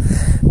fear,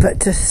 but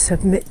to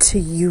submit to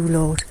you,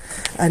 Lord,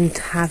 and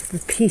have the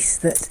peace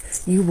that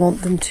you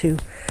want them to.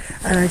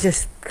 And I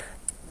just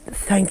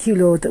thank you,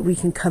 Lord, that we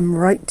can come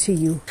right to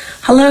you.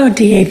 Hello,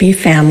 DAB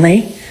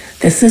family.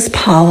 This is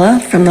Paula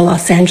from the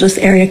Los Angeles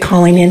area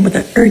calling in with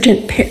an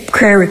urgent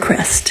prayer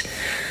request.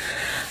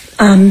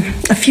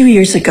 A few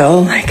years ago,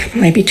 like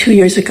maybe 2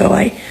 years ago,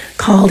 I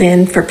called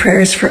in for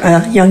prayers for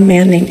a young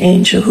man named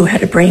Angel who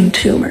had a brain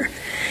tumor.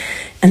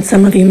 And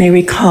some of you may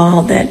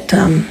recall that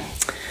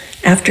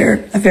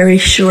after a very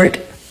short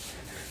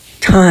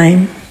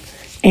time,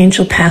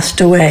 Angel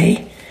passed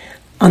away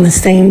on the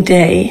same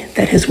day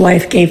that his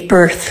wife gave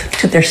birth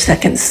to their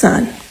second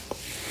son.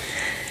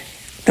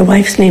 The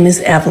wife's name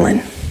is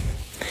Evelyn,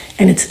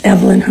 and it's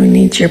Evelyn who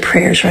needs your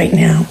prayers right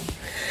now.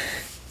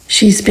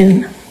 She's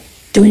been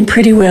doing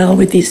pretty well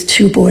with these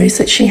two boys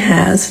that she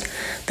has.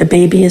 The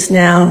baby is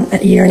now a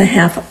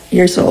 1.5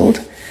 years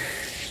old,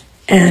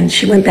 and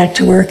she went back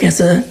to work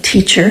as a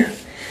teacher,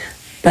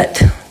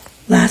 but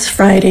last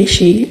Friday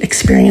she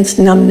experienced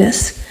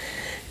numbness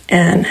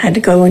and had to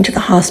go into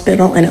the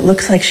hospital, and it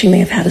looks like she may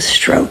have had a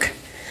stroke.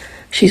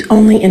 She's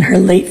only in her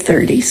late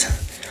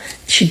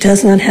 30s. She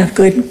does not have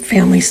good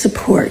family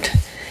support.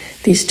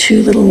 These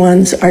two little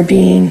ones are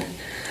being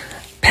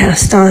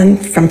passed on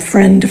from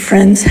friend to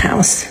friend's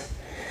house,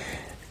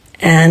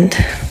 and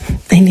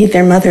they need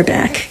their mother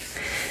back.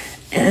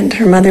 And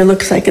her mother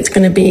looks like it's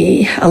going to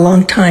be a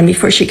long time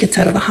before she gets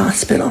out of the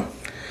hospital.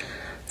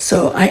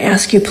 So I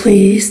ask you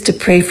please to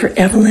pray for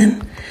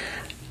Evelyn,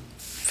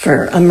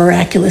 for a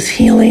miraculous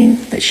healing,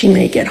 that she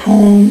may get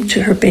home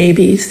to her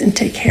babies and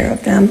take care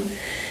of them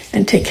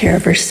and take care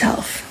of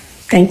herself.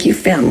 Thank you,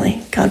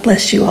 family. God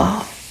bless you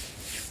all.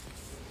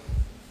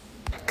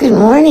 Good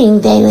morning,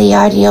 Daily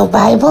Audio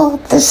Bible.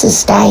 This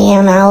is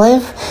Diane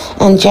Olive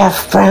and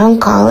Jeff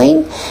Brown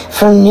calling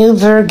from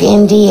Newburgh,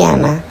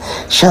 Indiana.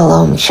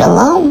 Shalom,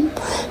 shalom.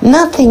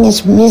 Nothing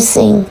is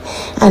missing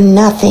and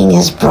nothing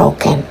is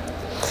broken.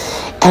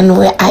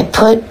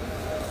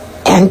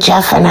 And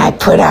Jeff and I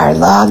put our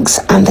logs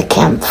on the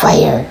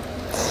campfire.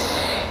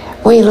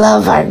 We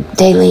love our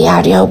Daily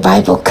Audio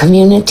Bible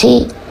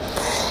community,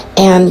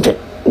 and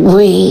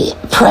we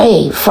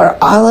pray for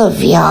all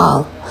of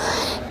y'all.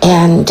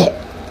 And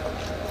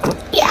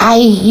I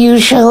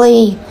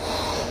usually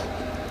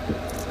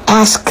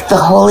ask the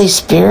Holy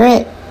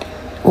Spirit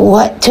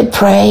what to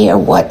pray or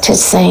what to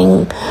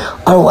sing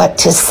or what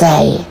to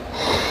say.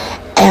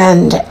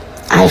 And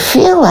I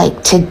feel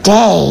like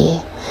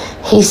today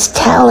He's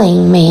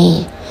telling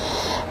me,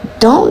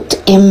 don't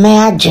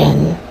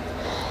imagine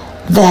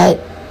that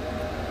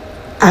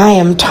I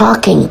am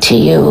talking to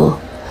you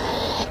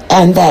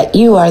and that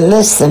you are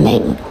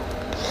listening.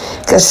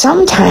 Because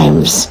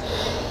sometimes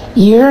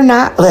you're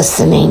not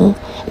listening.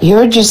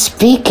 You're just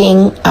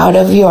speaking out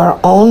of your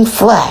own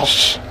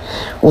flesh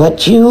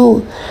what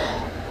you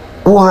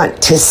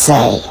want to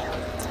say.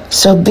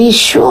 So be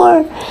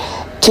sure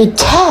to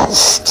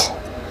test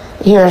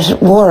your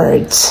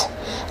words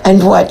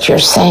and what you're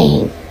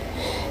saying.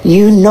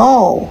 You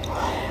know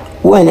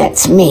when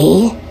it's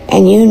me,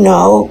 and you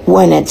know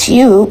when it's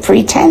you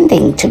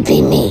pretending to be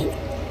me.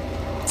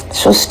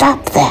 So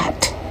stop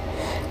that.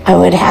 I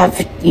would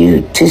have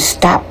you to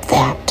stop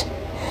that.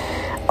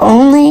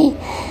 Only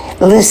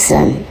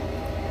listen.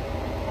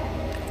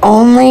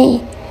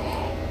 Only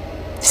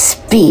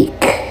speak.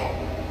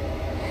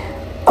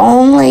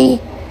 Only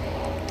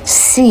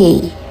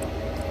see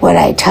what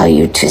I tell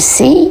you to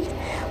see,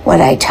 what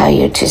I tell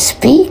you to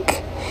speak,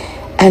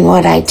 and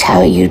what I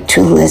tell you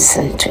to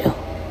listen to.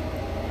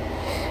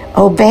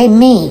 Obey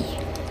me,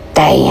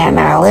 Diane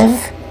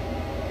Olive.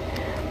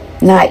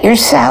 Not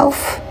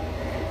yourself,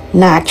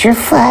 not your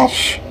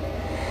flesh,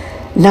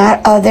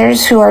 not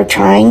others who are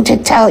trying to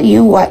tell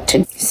you what to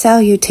do.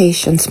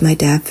 Salutations, my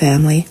dad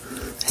family.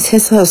 It's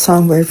his little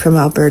songbird from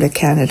Alberta,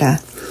 Canada.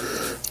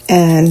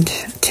 And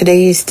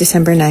today is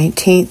December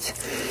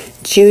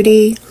 19th.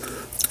 Judy,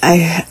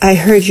 I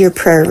heard your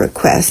prayer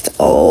request.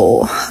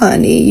 Oh,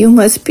 honey, you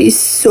must be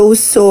so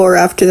sore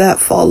after that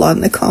fall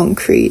on the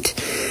concrete.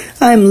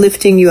 I'm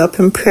lifting you up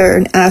in prayer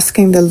and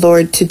asking the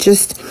Lord to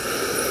just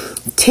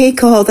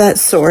take all that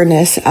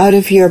soreness out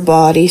of your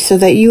body so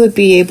that you would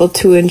be able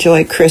to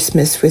enjoy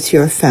Christmas with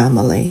your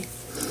family.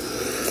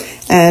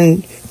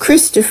 And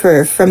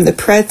Christopher from the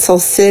Pretzel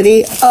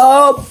City.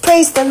 Oh,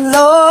 praise the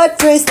Lord,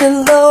 praise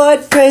the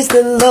Lord, praise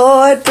the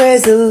Lord,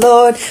 praise the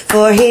Lord,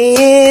 for He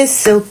is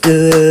so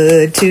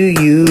good to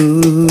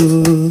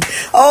you.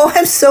 Oh,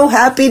 I'm so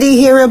happy to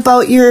hear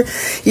about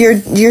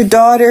your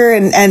daughter,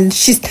 and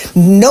she's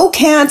no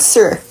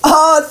cancer.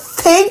 Oh,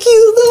 thank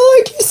you,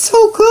 Lord, you're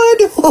so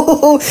good.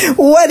 Oh,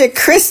 what a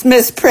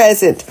Christmas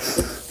present.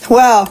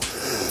 Well,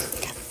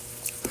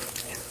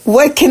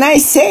 what can I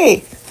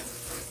say?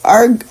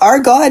 Our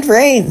God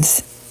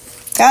reigns.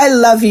 I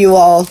love you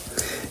all.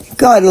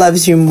 God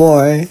loves you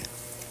more.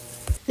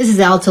 This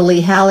is Alta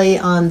Lee Halley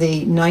on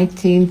the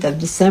 19th of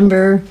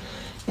December,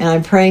 and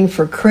I'm praying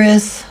for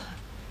Chris,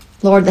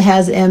 Lord, that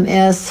has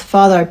MS.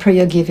 Father, I pray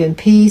you'll give him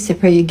peace. I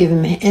pray you give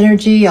him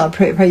energy. I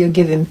pray you'll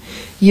give him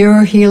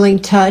your healing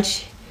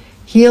touch.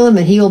 Heal him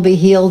and he will be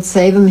healed.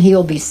 Save him, he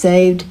will be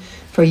saved.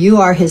 For you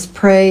are his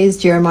praise.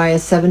 Jeremiah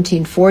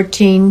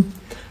 17:14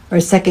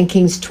 or 2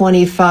 Kings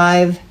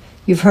 25.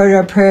 You've heard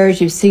our prayers,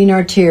 you've seen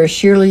our tears.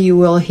 Surely you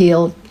will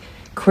heal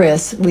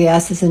Chris. We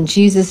ask this in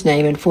Jesus'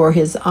 name and for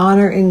his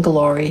honor and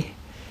glory.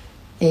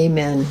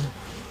 Amen.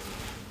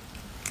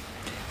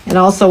 And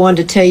also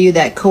wanted to tell you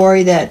that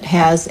Corey that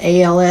has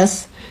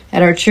ALS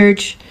at our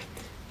church,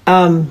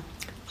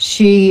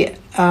 she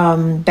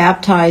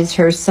baptized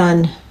her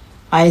son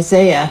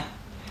Isaiah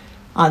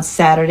on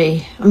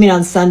Sunday.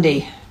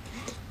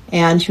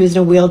 And she was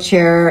in a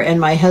wheelchair,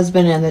 and my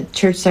husband and the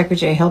church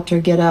secretary helped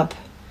her get up.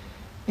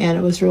 And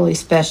it was really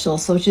special.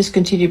 So just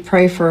continue to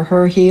pray for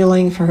her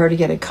healing, for her to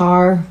get a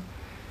car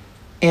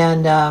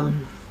and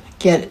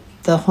get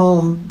the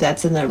home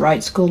that's in the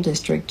right school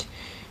district.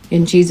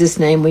 In Jesus'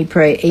 name we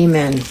pray,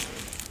 amen.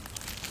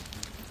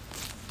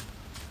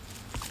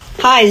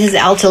 Hi, this is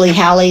Alta Lee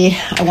Halley.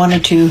 I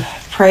wanted to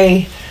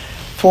pray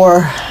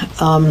for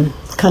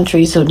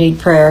countries who need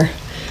prayer.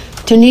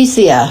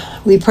 Tunisia,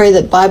 we pray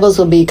that Bibles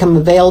will become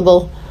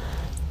available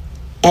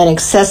and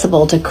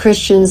accessible to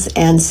Christians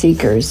and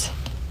seekers.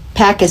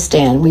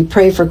 Pakistan, we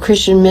pray for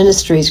Christian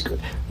ministries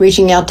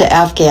reaching out to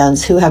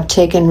Afghans who have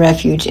taken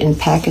refuge in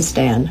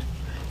Pakistan.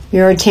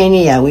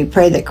 Mauritania, we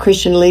pray that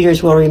Christian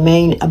leaders will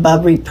remain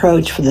above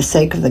reproach for the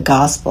sake of the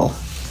gospel.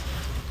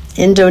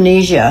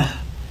 Indonesia,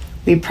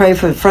 we pray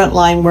for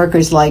frontline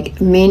workers like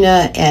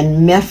Mina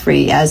and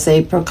Mefri as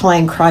they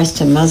proclaim Christ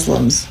to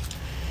Muslims.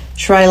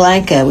 Sri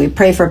Lanka, we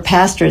pray for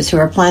pastors who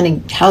are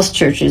planting house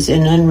churches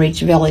in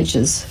unreached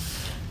villages.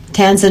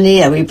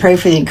 Tanzania, we pray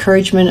for the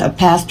encouragement of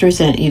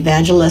pastors and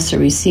evangelists who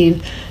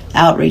receive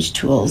outreach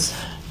tools.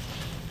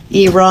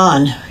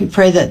 Iran, we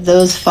pray that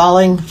those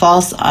following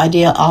false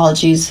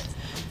ideologies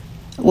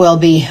will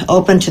be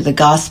open to the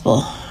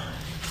gospel.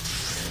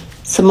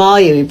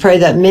 Somalia, we pray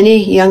that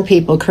many young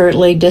people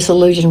currently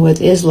disillusioned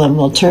with Islam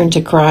will turn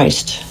to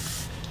Christ.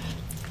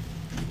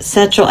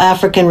 Central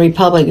African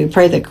Republic, we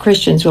pray that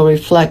Christians will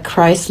reflect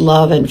Christ's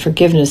love and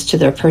forgiveness to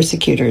their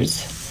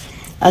persecutors.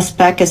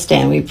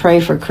 Uzbekistan, we pray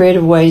for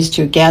creative ways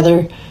to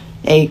gather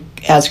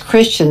as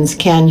Christians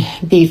can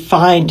be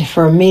fined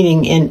for a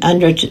meeting in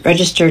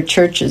unregistered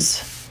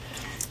churches.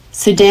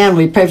 Sudan,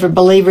 we pray for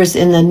believers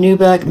in the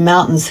Nuba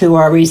Mountains who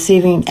are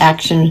receiving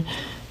action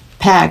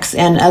packs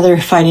and other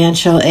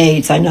financial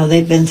aids. I know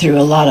they've been through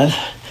a lot of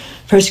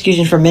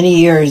persecution for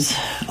many years.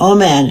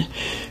 Oman,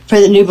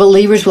 pray that new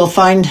believers will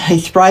find a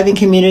thriving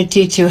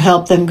community to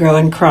help them grow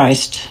in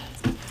Christ.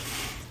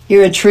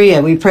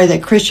 Eritrea, we pray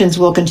that Christians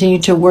will continue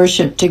to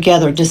worship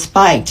together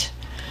despite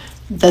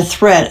the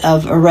threat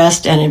of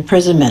arrest and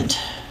imprisonment.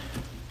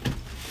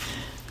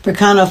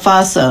 Burkina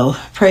Faso,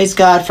 praise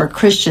God for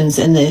Christians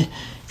in the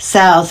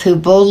South who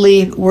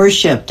boldly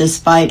worship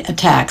despite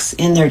attacks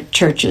in their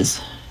churches.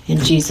 In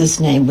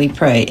Jesus' name we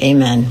pray.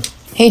 Amen.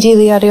 Hey,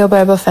 Daily Audio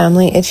Bible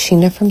family, it's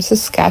Sheena from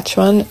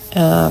Saskatchewan,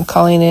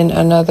 calling in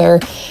another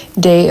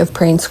day of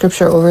praying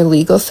scripture over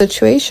legal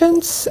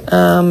situations.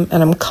 And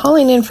I'm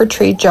calling in for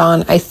Trey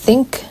John. I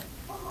think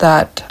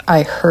that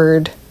I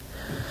heard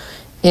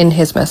in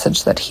his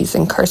message that he's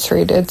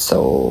incarcerated.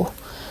 So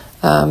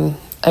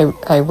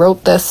I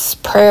wrote this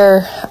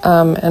prayer,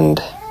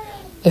 and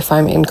if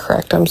I'm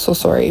incorrect, I'm so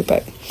sorry,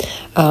 but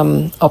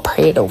I'll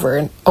pray it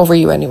over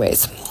you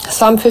anyways.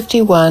 Psalm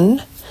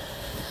 51,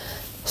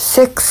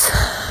 6,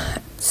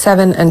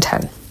 7, and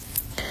 10.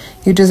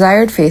 You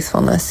desired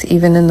faithfulness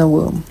even in the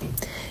womb.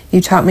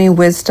 You taught me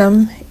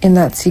wisdom in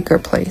that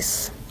secret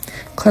place.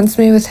 Cleanse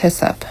me with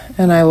hyssop,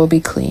 and I will be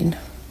clean.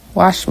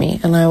 Wash me,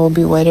 and I will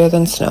be whiter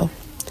than snow.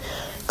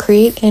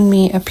 Create in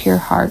me a pure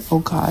heart, O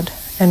God,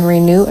 and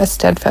renew a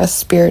steadfast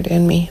spirit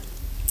in me.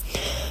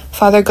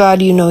 Father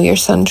God, you know your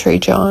son Trey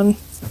John.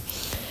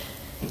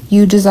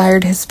 You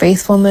desired his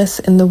faithfulness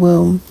in the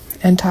womb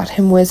and taught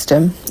him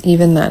wisdom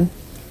even then.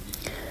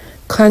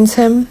 Cleanse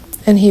him,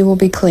 and he will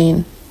be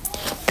clean.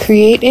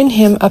 Create in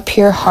him a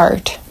pure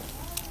heart.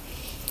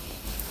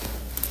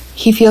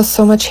 He feels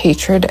so much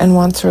hatred and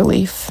wants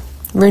relief.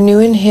 Renew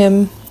in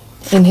him,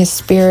 in his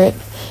spirit,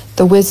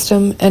 the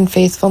wisdom and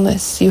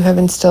faithfulness you have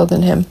instilled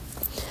in him.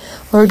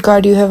 Lord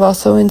God, you have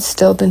also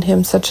instilled in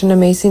him such an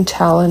amazing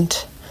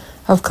talent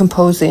of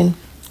composing.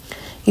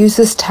 Use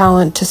this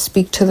talent to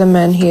speak to the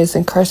men he is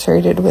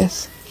incarcerated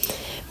with.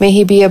 May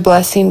he be a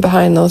blessing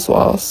behind those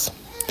walls.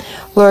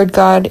 Lord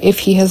God, if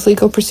he has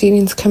legal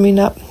proceedings coming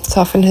up,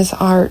 soften his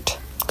heart,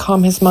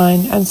 calm his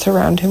mind, and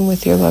surround him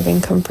with your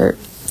loving comfort.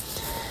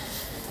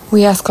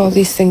 We ask all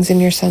these things in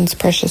your son's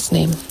precious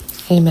name.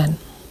 Amen.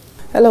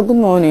 Hello, good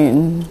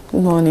morning.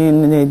 Good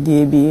morning,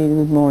 DAB.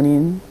 Good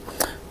morning.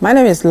 My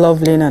name is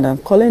Lovelyn, and I'm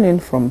calling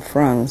in from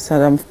France.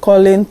 And I'm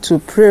calling to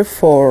pray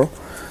for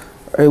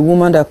a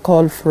woman that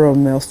called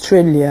from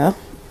Australia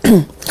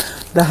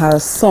that her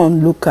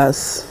son,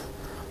 Lucas,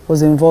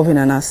 was involved in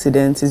an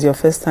accident. Is your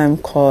first time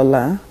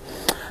caller.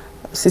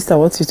 Sister, I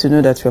want you to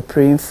know that we're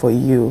praying for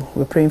you.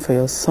 We're praying for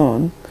your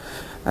son.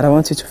 And I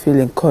want you to feel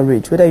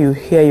encouraged. Whether you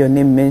hear your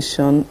name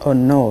mentioned or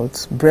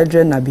not,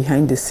 brethren are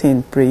behind the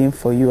scene praying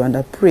for you. And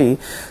I pray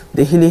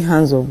the healing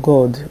hands of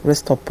God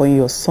rest upon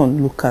your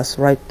son, Lucas,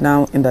 right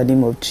now in the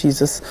name of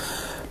Jesus.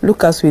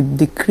 Lucas, we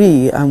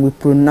decree and we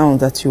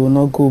pronounce that you will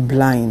not go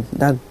blind,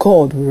 that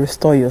God will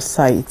restore your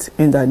sight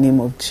in the name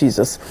of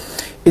Jesus.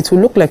 It will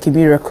look like a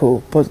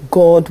miracle, but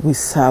God will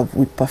serve,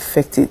 will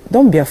perfect it.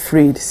 Don't be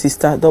afraid,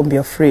 sister, don't be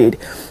afraid.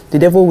 The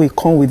devil will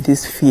come with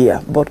this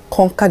fear, but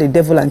conquer the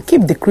devil and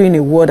keep decreeing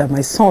a word that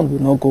my son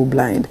will not go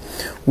blind.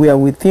 We are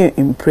with you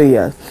in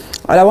prayer.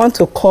 And I want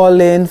to call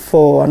in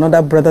for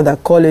another brother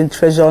that called in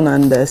Treasure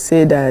and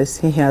said that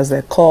he has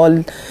a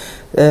call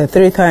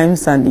 3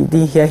 times and he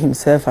didn't hear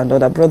himself.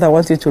 Another brother, I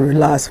want you to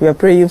relax. We are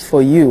praying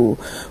for you,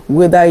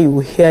 whether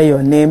you hear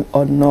your name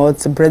or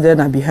not.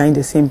 Brethren are behind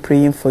the scene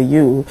praying for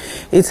you.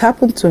 It's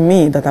happened to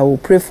me that I will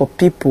pray for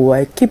people.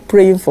 I keep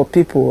praying for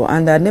people,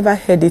 and I never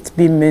heard it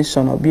being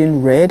mentioned or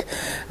being read.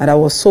 And I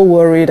was so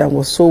worried. I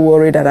was so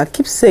worried, and I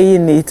keep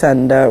saying it.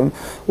 And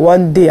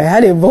one day I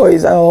had a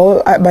voice. I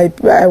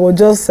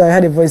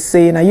had a voice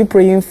saying, "Are you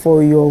praying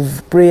for your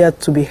prayer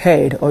to be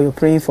heard, or you're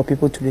praying for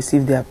people to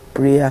receive their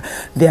prayer,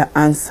 their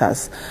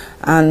answers?"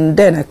 And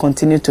then I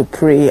continue to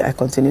pray.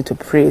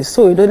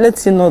 So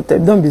let's you know,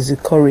 don't be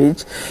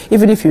discouraged.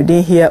 Even if you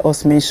didn't hear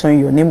us mention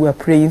your name, we are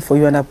praying for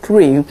you, and I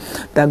pray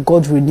that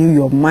God renew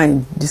your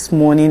mind this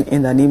morning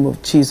in the name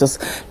of Jesus.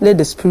 Let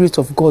the Spirit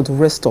of God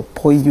rest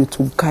upon you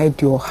to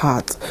guide your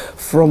heart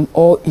from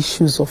all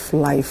issues of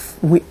life.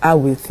 We are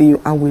with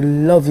you, and we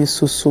love you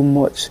so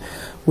much.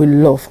 We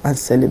love and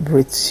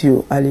celebrate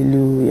you.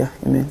 Hallelujah.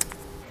 Amen.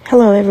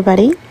 Hello,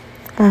 everybody.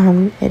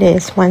 It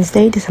is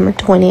Wednesday, December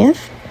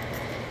 20th,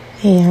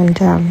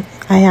 and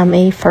I am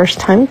a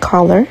first-time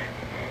caller,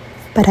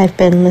 but I've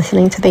been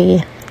listening to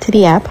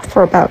the app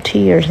for about 2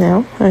 years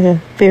now.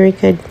 A very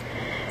good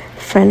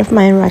friend of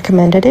mine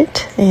recommended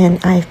it,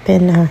 and I've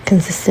been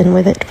consistent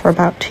with it for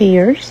about 2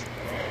 years.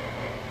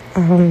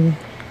 I'm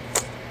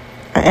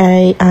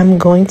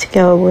going to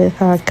go with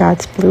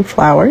God's Blue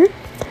Flower,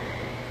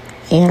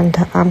 and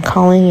I'm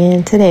calling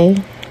in today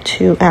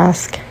to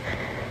ask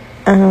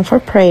for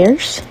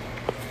prayers.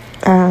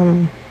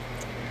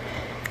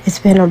 It's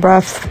been a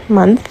rough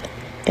month.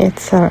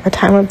 It's a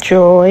time of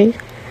joy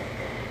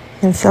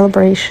and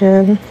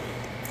celebration,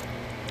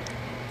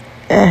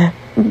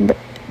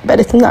 but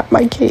it's not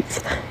my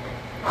case.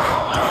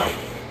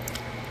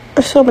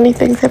 So many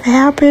things have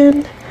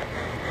happened.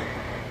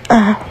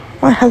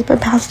 My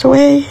husband passed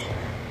away.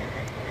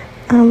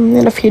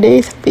 In a few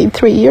days, it'll be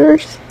 3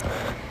 years.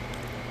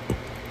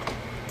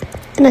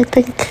 And I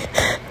think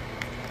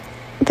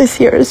this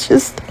year is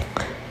just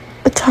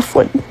a tough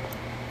one.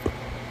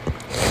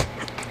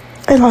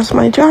 I lost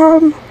my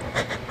job.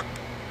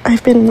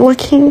 I've been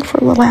looking for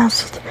the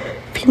last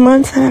few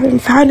months. I haven't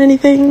found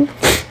anything.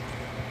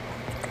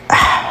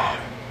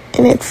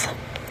 And it's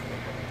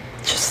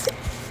just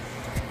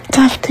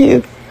tough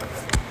to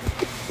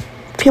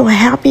feel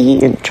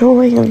happy and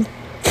joy. And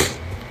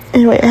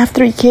anyway, I have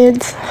 3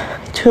 kids.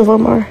 2 of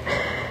them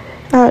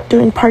are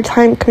doing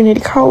part-time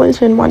community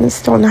college, and 1 is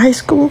still in high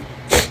school.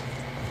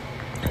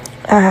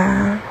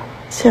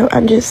 So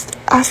I'm just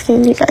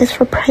asking you guys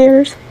for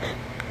prayers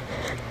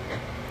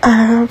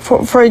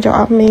for a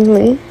job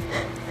mainly,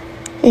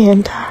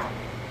 and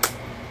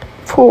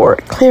for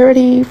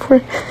clarity.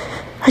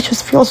 I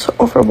just feel so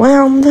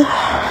overwhelmed,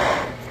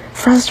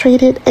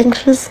 frustrated,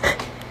 anxious,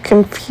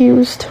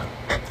 confused,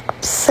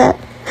 upset.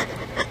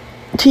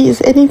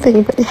 Geez,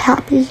 anything but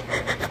happy,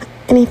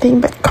 anything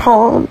but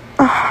calm.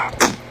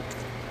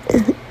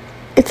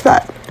 It's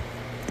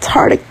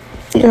hard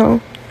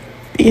to,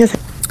 because.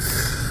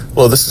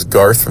 Well, this is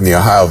Garth from the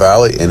Ohio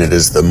Valley, and it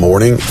is the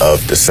morning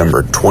of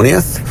December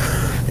 20th,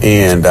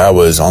 and I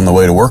was on the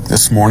way to work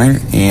this morning,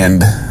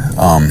 and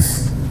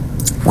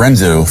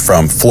Renzo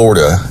from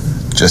Florida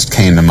just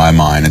came to my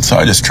mind, and so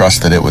I just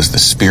trusted it was the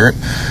Spirit,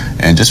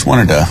 and just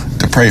wanted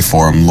to pray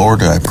for him.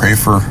 Lord, I pray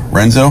for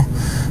Renzo.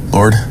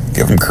 Lord,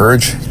 give him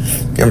courage,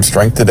 give him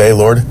strength today,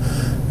 Lord.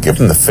 Give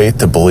him the faith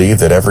to believe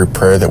that every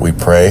prayer that we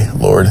pray,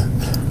 Lord,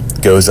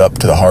 goes up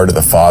to the heart of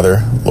the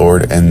Father,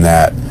 Lord, and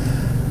that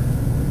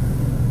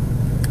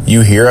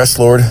you hear us,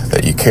 Lord,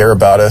 that you care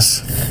about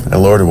us,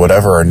 and Lord,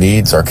 whatever our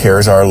needs, our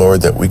cares are,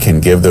 Lord, that we can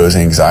give those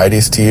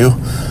anxieties to you,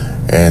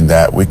 and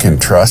that we can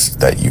trust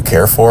that you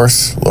care for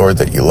us, Lord,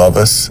 that you love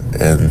us,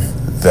 and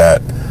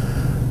that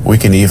we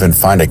can even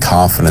find a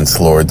confidence,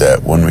 Lord,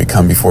 that when we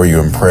come before you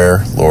in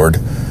prayer, Lord,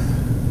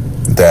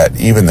 that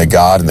even the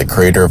God and the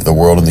creator of the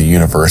world and the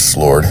universe,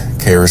 Lord,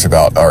 cares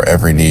about our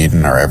every need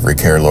and our every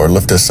care, Lord.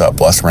 Lift us up.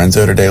 Bless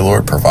Renzo today,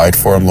 Lord. Provide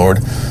for him, Lord.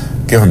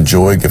 Give him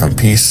joy, give him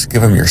peace,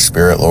 give him your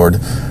Spirit, Lord,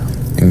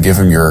 and give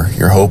him your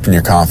hope and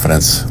your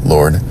confidence,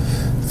 Lord,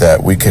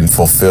 that we can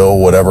fulfill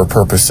whatever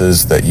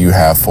purposes that you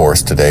have for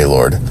us today,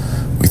 Lord.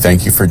 We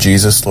thank you for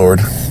Jesus, Lord,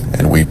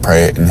 and we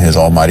pray it in his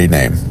almighty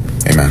name.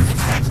 Amen.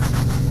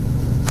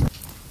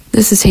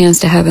 This is Hands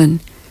to Heaven.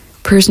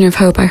 Prisoner of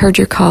Hope, I heard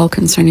your call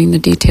concerning the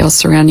details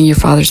surrounding your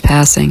father's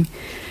passing,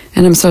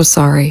 and I'm so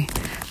sorry.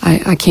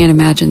 I can't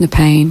imagine the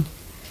pain.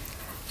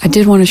 I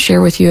did want to share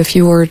with you a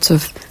few words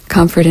of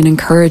comfort and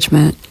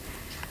encouragement.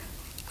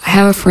 I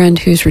have a friend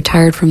who's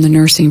retired from the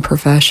nursing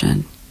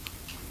profession,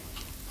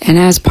 and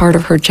as part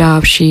of her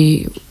job,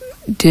 she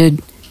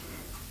did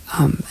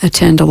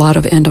attend a lot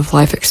of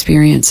end-of-life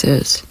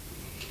experiences,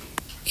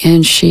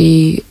 and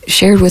she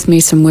shared with me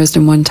some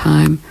wisdom one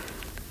time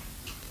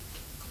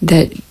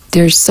that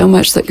there's so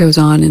much that goes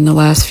on in the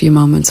last few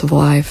moments of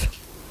life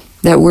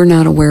that we're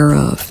not aware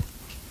of.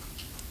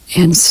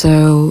 And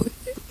so,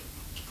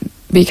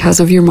 because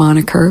of your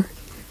moniker,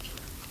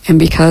 and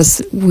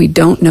because we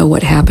don't know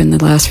what happened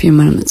the last few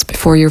moments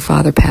before your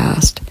father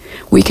passed,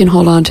 we can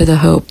hold on to the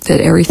hope that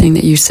everything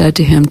that you said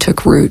to him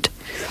took root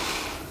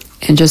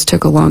and just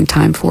took a long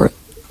time for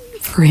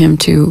him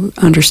to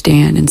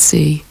understand and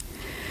see.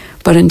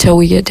 But until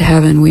we get to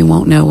heaven, we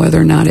won't know whether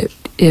or not it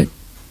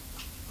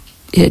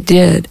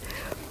did.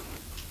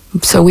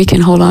 So we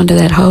can hold on to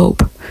that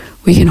hope.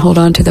 We can hold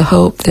on to the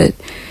hope that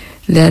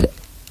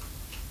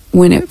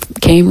when it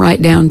came right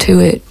down to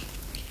it,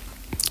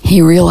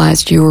 he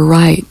realized you were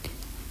right,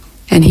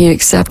 and he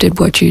accepted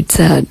what you'd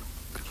said.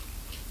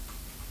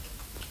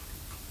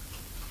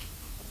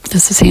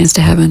 This is Hands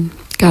to Heaven.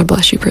 God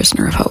bless you,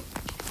 Prisoner of Hope.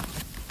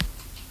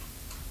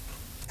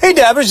 Hey,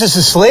 Dabbers, this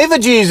is Slave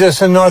of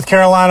Jesus in North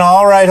Carolina.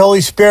 All right,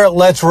 Holy Spirit,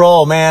 let's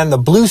roll, man. The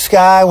blue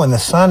sky when the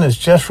sun is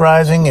just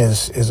rising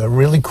is a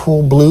really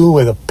cool blue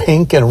with a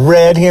pink and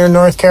red here in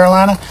North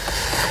Carolina.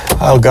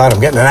 Oh, God, I'm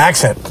getting an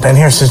accent. Been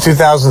here since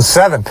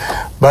 2007.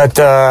 But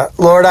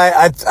Lord,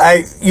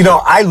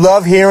 I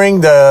love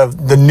hearing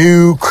the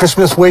new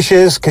Christmas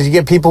wishes, because you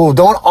get people who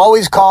don't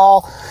always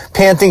call.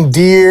 Panting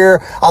Deer,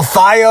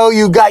 Alfio,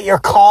 you got your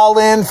call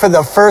in for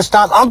the first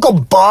time. Uncle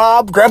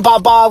Bob, Grandpa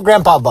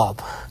Bob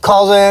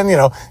calls in.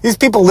 These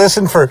people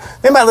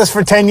they might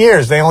listen for 10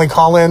 years. They only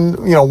call in,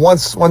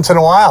 once in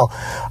a while.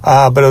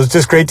 But it was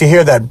just great to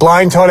hear that.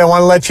 Blind Tony, I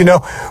want to let you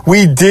know,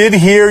 we did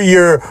hear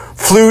your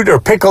flute or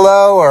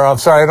piccolo, or I'm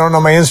sorry, I don't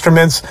know my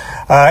instruments.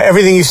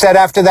 Everything you said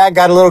after that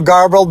got a little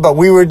garbled, but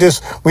we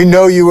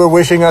know you were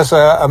wishing us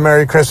a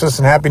Merry Christmas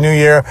and Happy New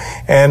Year.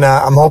 And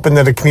I'm hoping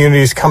that the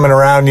community is coming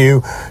around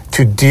you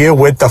to deal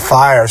with the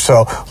fire.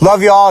 So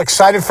love you all.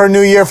 Excited for a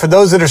new year. For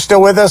those that are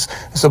still with us,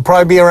 this will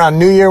probably be around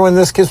New Year when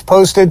this gets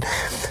posted.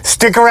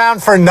 Stick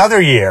around for another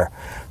year,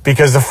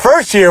 because the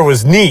first year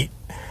was neat.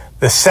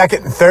 The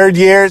second and third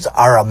years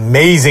are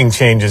amazing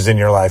changes in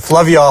your life.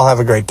 Love you all. Have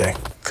a great day.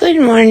 Good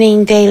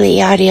morning,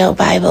 Daily Audio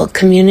Bible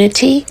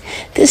community.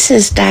 This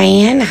is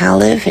Diane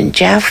Olive and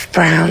Jeff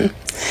Brown.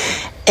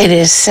 It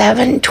is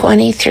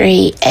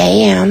 7:23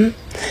 a.m.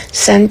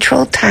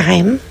 Central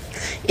Time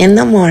in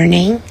the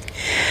morning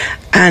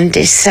on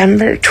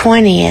December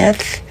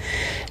 20th,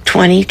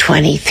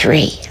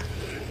 2023.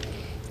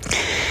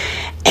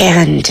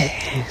 And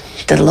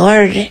the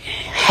Lord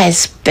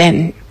has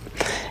been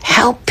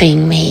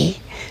helping me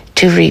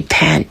to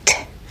repent.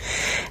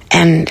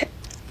 And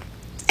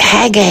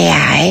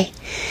Haggai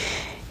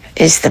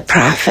is the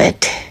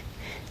prophet,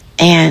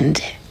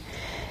 and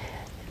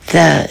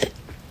the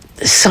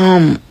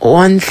Psalm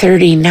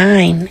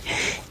 139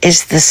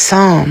 is the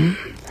psalm.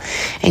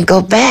 And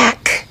go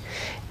back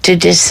to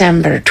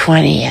December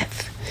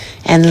 20th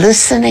and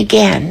listen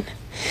again,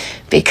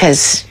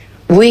 because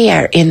we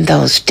are in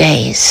those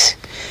days.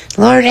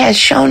 Lord has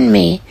shown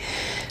me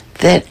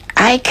that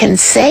I can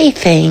say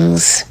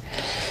things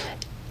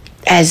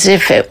as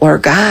if it were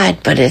God,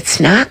 but it's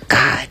not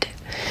God,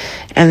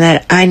 and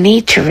that I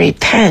need to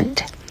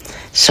repent.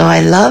 So I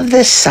love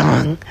this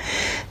song,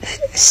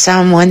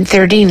 Psalm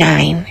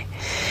 139.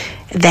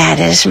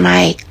 That is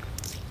my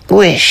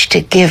wish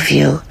to give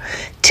you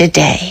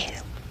today.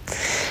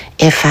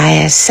 If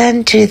I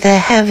ascend to the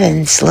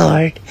heavens,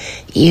 Lord,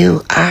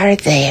 you are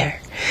there.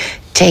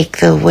 Take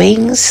the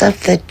wings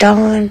of the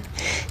dawn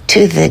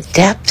to the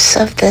depths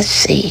of the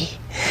sea.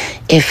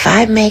 If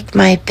I make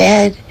my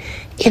bed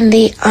in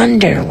the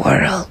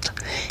underworld,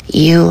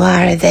 you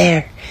are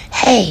there.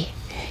 Hey,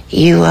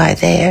 you are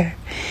there.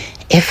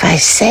 If I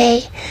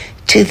say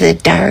to the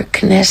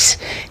darkness,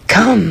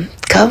 come,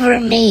 cover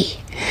me,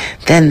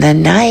 then the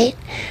night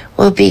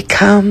will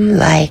become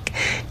like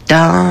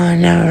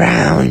dawn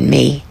around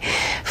me.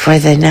 For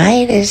the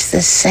night is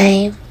the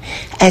same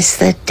as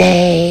the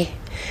day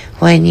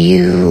when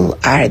you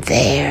are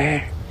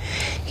there.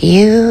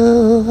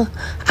 You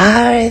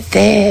are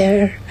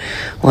there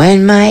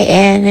when my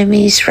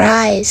enemies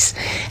rise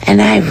and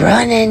I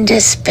run in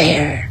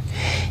despair.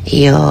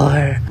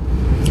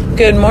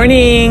 Good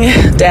morning,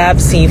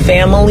 Dabsy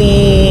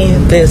family.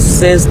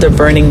 This is the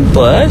Burning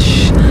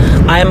Bush.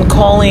 I am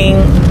calling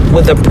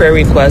with a prayer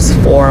request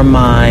for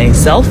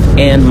myself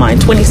and my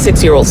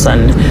 26-year-old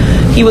son.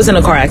 He was in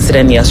a car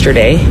accident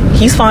yesterday.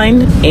 He's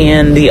fine,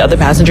 and the other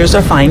passengers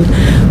are fine,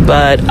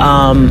 but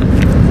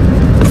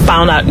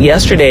found out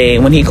yesterday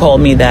when he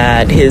called me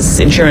that his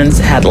insurance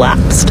had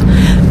lapsed,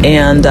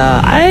 and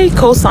I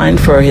co-signed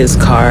for his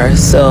car.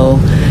 So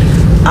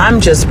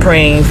I'm just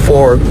praying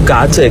for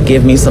God to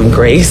give me some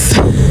grace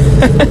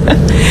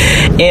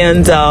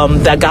and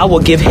that God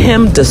will give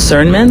him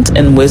discernment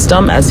and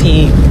wisdom as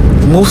he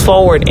moves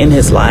forward in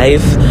his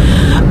life,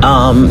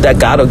 that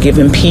God will give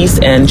him peace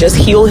and just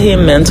heal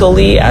him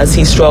mentally as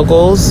he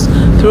struggles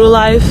through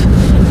life,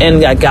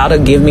 and that God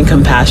will give me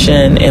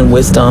compassion and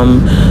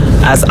wisdom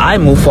as I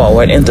move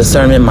forward, and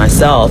discernment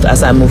myself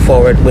as I move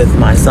forward with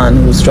my son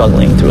who's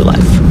struggling through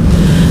life.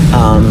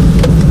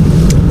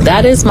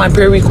 That is my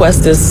prayer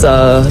request this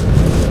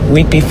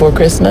week before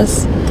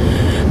Christmas.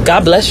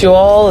 God bless you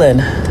all,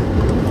 and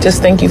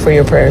just thank you for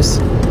your prayers.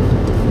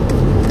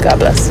 God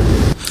bless.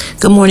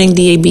 Good morning,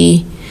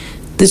 DAB.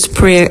 This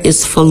prayer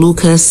is for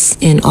Lucas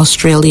in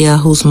Australia,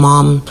 whose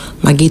mom,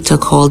 Magita,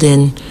 called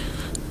in.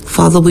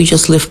 Father, we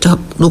just lift up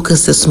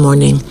Lucas this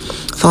morning.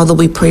 Father,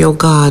 we pray, oh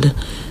God,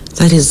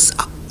 that his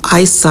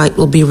eyesight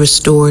will be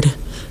restored.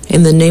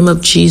 In the name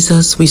of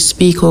Jesus, we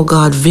speak, oh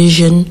God,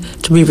 vision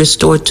to be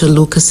restored to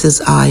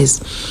Lucas's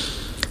eyes.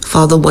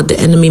 Father, what the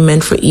enemy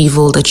meant for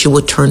evil, that you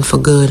would turn for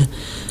good.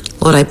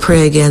 Lord, I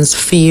pray against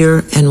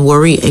fear and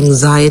worry,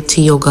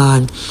 anxiety, oh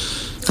God.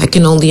 I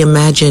can only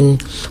imagine.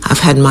 I've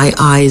had my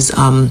eyes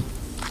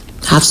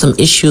have some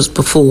issues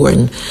before,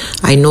 and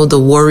I know the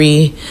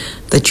worry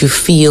that you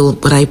feel,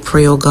 but I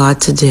pray, oh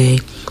God, today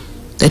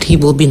that he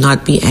will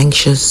not be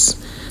anxious.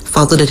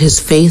 Father, that his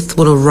faith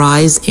would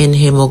arise in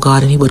him, oh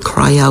God, and he would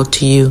cry out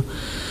to you.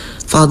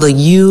 Father,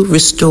 you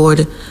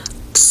restored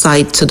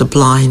sight to the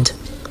blind,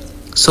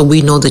 so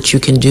we know that you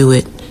can do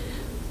it.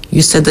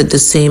 You said that the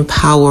same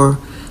power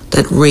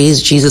that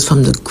raised Jesus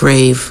from the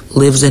grave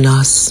lives in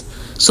us.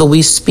 So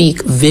we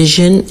speak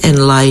vision and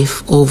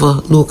life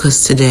over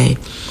Lucas today.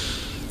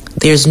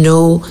 There's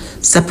no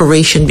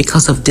separation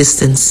because of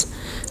distance.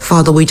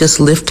 Father, we just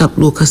lift up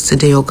Lucas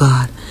today, oh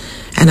God.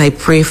 And I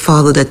pray,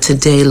 Father, that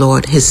today,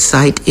 Lord, his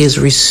sight is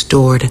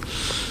restored.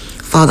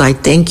 Father, I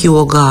thank you,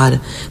 oh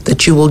God,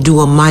 that you will do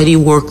a mighty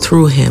work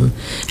through him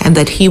and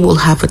that he will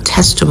have a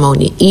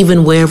testimony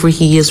even wherever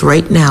he is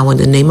right now in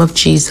the name of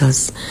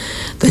Jesus,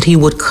 that he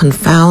would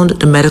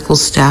confound the medical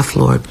staff,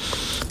 Lord,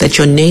 that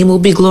your name will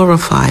be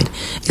glorified.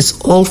 It's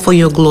all for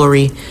your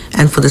glory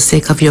and for the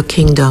sake of your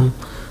kingdom.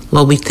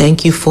 Lord, we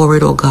thank you for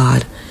it, oh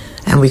God,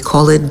 and we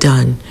call it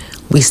done.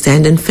 We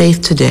stand in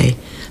faith today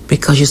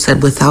because you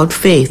said without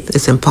faith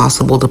it's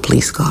impossible to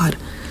please God.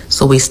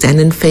 So we stand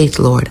in faith,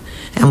 Lord,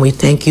 and we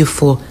thank you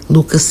for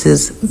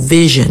Lucas's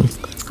vision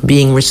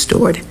being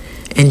restored.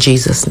 In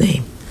Jesus'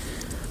 name.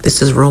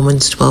 This is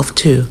Romans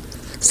 12:2,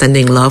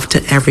 sending love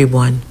to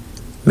everyone.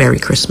 Merry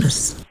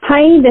Christmas.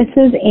 Hi, this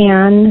is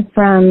Anne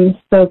from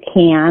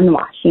Spokane,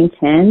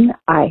 Washington.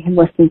 I have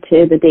listened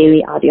to the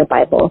Daily Audio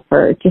Bible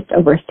for just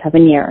over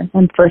 7 years.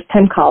 I'm a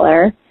first-time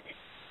caller.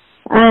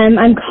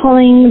 I'm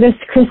calling this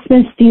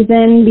Christmas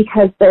season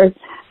because there's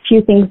a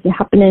few things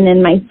happening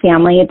in my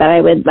family that I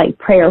would like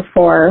prayer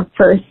for.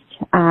 First,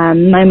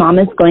 my mom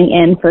is going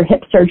in for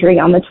hip surgery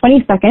on the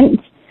 22nd.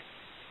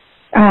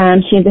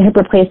 She has a hip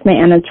replacement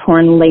and a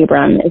torn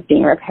labrum is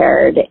being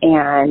repaired,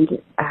 and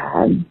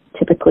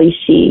typically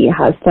she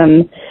has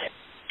some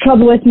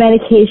trouble with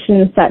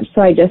medication and such,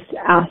 so I just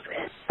ask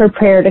for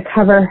prayer to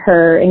cover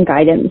her and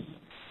guidance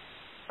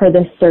for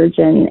the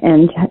surgeon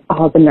and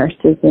all the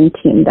nurses and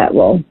team that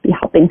will be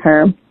helping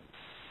her.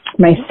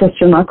 My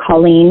sister-in-law,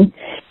 Colleen,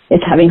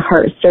 is having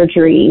heart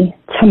surgery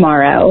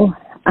tomorrow.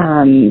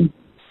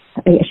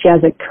 She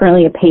has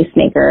currently a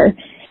pacemaker,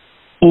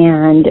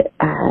 and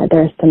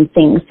there are some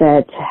things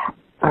that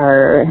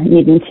are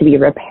needing to be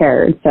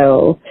repaired.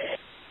 So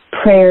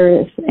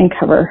prayers and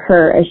cover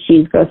her as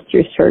she goes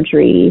through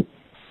surgery.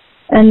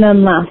 And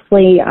then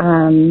lastly,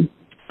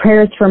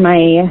 prayers for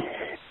my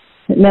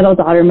middle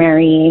daughter,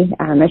 Mary,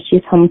 as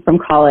she's home from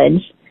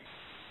college.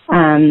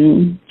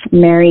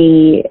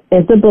 Mary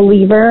is a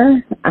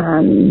believer,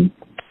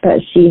 but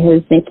she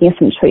is making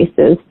some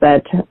choices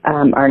that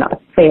are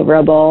not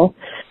favorable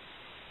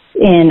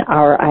in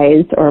our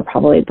eyes or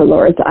probably the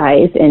Lord's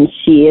eyes, and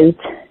she is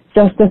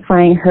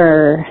justifying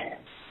her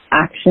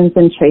actions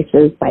and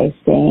choices by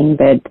saying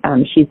that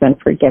she's been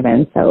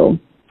forgiven, so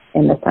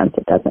in the sense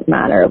it doesn't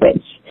matter,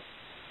 which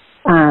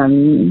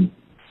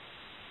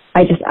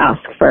I just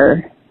ask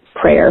for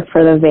prayer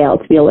for the veil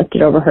to be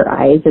lifted over her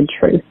eyes and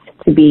truth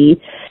to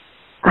be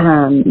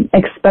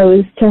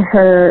exposed to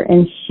her,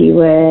 and she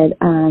would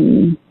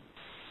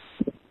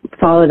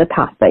follow the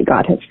path that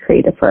God has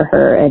created for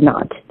her and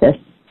not this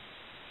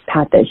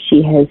path that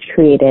she has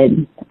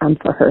created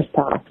for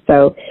herself.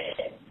 So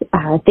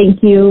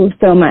thank you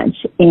so much,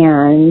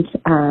 and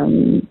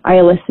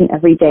I listen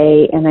every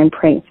day, and I'm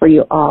praying for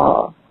you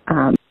all.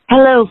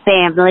 Hello,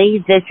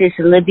 family. This is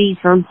Libby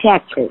from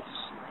Texas.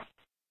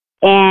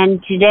 And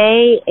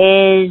today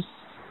is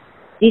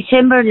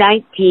December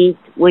 19th,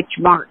 which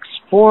marks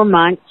 4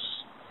 months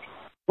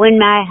when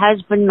my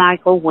husband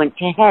Michael went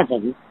to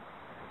heaven.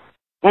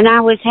 And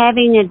I was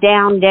having a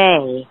down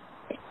day,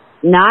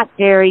 not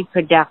very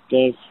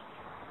productive,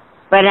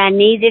 but I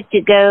needed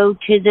to go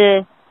to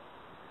the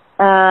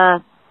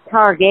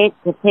Target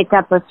to pick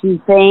up a few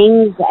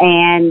things,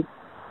 and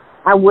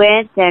I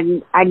went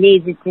and I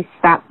needed to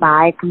stop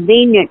by a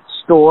convenience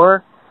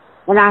store.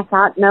 And I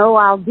thought, no,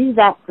 I'll do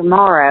that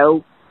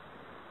tomorrow.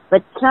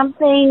 But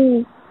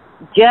something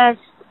just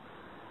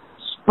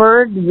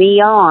spurred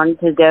me on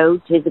to go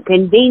to the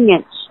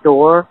convenience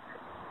store.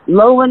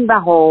 Lo and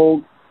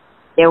behold,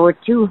 there were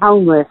 2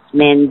 homeless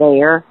men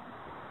there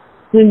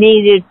who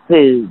needed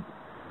food.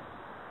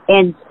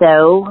 And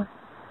so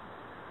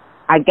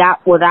I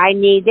got what I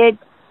needed.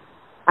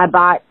 I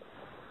bought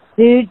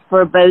food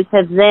for both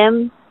of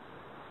them.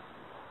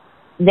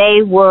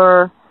 They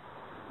were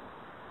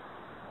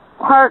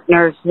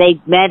partners.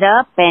 They'd met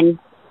up and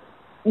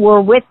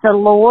were with the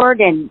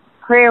Lord and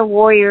prayer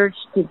warriors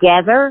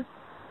together.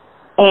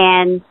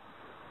 And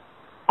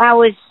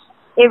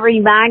it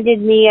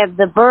reminded me of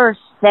the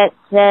verse that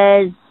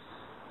says,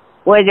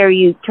 whether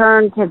you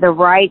turn to the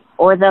right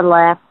or the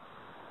left,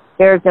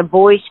 there's a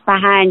voice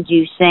behind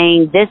you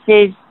saying, this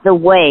is the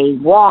way,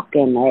 walk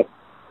in it.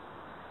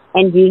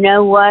 And you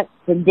know what?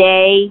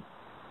 Today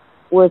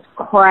was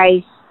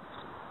Christ's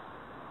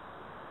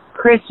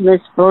Christmas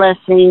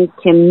blessing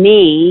to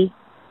me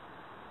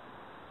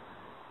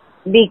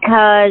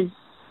because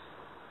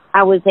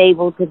I was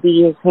able to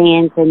be his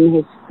hands and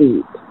his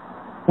feet.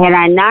 Had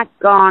I not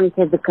gone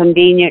to the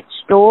convenience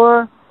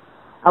store,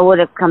 I would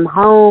have come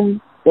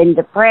home, been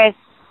depressed,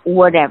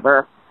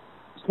 whatever.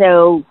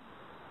 So,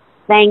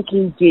 thank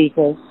you,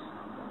 Jesus.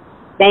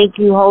 Thank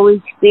you,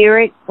 Holy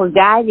Spirit, for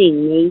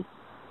guiding me.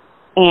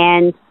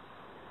 And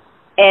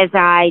as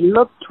I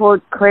look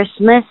toward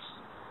Christmas,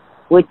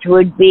 which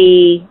would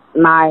be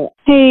my...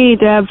 Hey,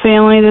 Deb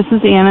family, this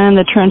is Anna in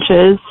the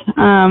trenches.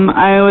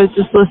 I was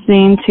just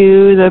listening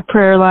to the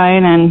prayer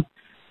line, and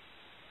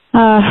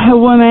a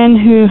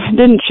woman who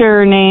didn't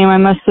share her name, I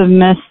must have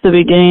missed the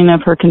beginning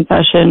of her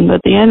confession,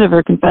 but the end of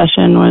her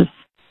confession was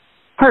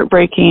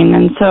heartbreaking,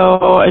 and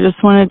so I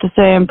just wanted to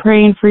say I'm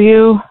praying for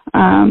you.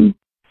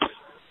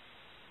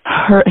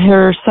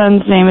 Her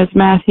son's name is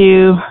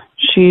Matthew.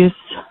 She's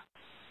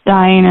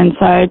dying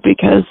inside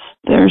because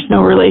there's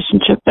no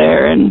relationship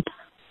there, and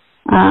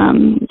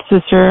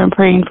sister, I'm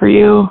praying for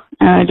you,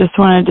 and I just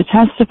wanted to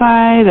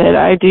testify that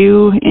I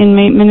do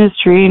inmate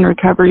ministry and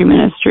recovery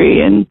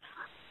ministry, and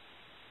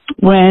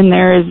when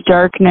there is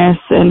darkness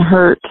and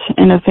hurt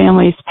in a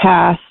family's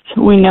past,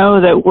 we know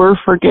that we're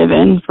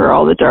forgiven for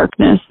all the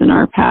darkness in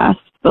our past.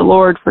 The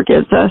Lord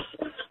forgives us.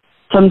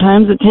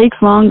 Sometimes it takes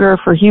longer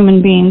for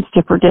human beings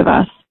to forgive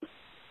us.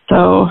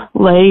 So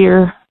lay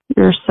your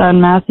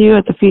son Matthew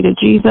at the feet of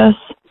Jesus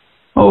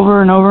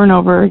over and over and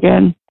over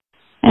again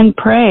and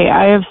pray.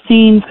 I have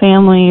seen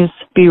families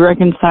be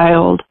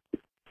reconciled.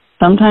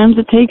 Sometimes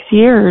it takes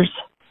years,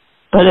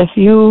 but if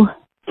you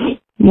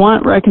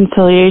want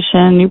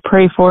reconciliation, you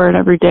pray for it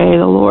every day,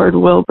 the Lord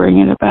will bring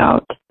it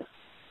about.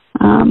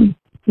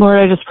 Lord,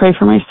 I just pray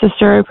for my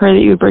sister. I pray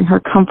that you would bring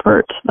her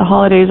comfort. The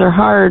holidays are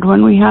hard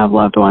when we have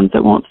loved ones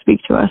that won't speak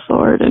to us,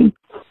 Lord, and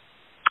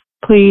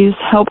please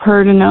help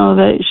her to know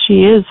that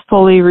she is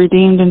fully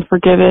redeemed and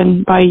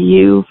forgiven by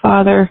you,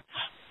 Father,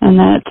 and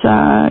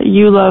that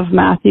you love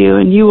Matthew,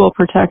 and you will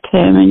protect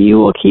him, and you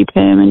will keep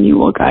him, and you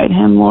will guide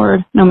him,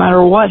 Lord, no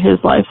matter what his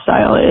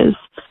lifestyle is,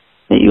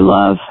 that you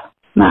love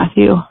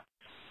Matthew,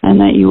 and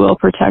that you will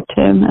protect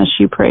him as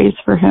she prays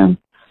for him.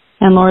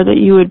 And Lord, that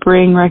you would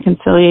bring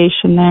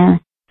reconciliation there.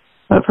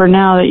 But for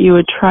now, that you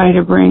would try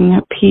to bring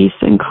peace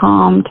and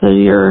calm to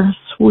your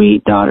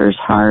sweet daughter's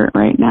heart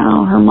right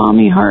now. Her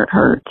mommy heart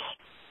hurts.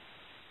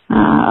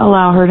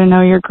 Allow her to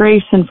know your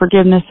grace and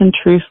forgiveness and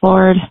truth,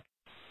 Lord,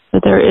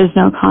 that there is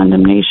no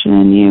condemnation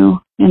in you,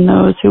 in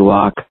those who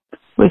walk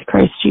with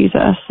Christ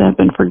Jesus and have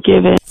been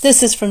forgiven.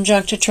 This is from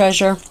Junk to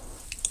Treasure.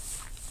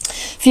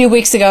 A few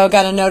weeks ago, I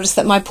got a notice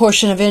that my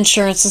portion of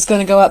insurance is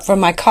going to go up for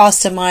my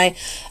cost of my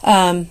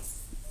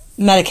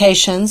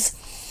medications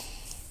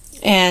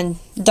and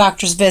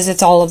doctor's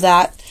visits, all of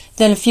that.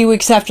 Then a few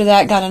weeks after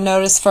that, got a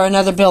notice for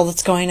another bill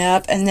that's going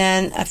up. And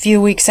then a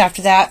few weeks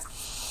after that,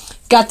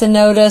 got the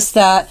notice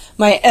that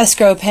my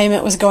escrow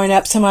payment was going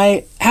up, so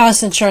my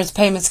house insurance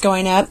payment's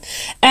going up,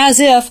 as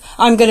if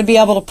I'm going to be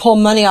able to pull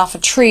money off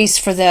of trees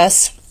for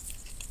this.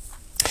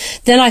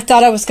 Then I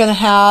thought I was going to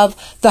have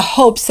the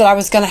hopes that I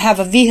was going to have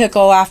a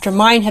vehicle after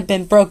mine had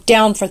been broke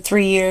down for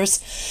 3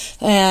 years,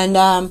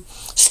 and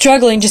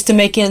struggling just to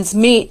make ends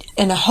meet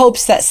in the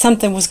hopes that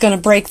something was going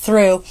to break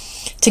through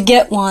to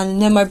get one.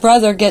 And then my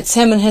brother gets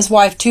him and his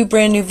wife 2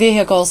 brand new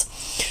vehicles,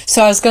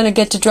 so I was going to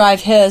get to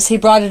drive his. He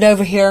brought it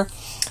over here.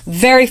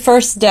 Very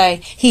first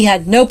day, he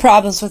had no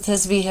problems with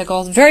his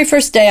vehicle. The very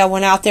first day I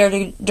went out there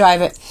to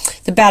drive it,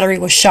 the battery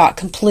was shot,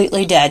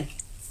 completely dead.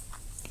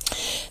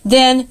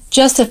 Then,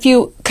 just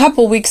a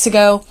couple weeks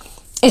ago,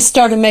 it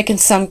started making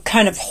some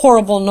kind of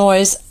horrible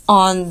noise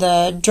on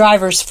the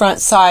driver's front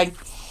side.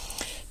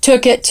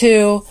 Took it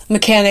to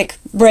mechanic,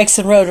 brakes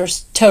and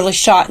rotors, totally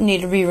shot and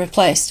needed to be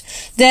replaced.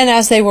 Then,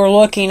 as they were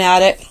looking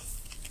at it,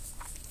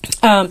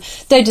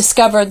 they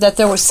discovered that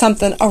there was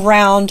something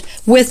around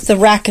with the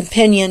rack and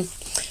pinion.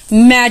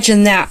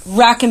 Imagine that,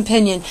 rack and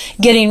pinion,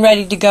 getting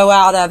ready to go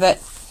out of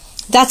it.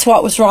 That's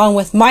what was wrong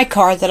with my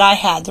car that I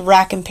had, the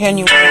rack and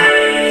pinion went out.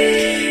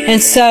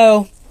 And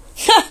so,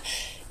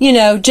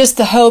 just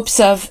the hopes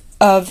of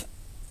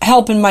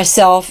helping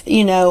myself,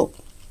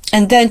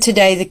 And then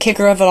today, the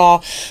kicker of it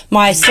all,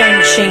 my sewing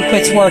machine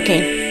quits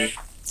working.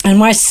 And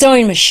my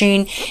sewing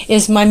machine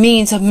is my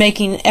means of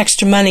making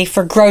extra money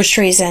for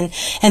groceries and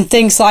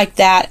things like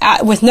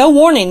that. With no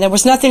warning, there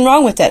was nothing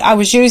wrong with it. I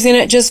was using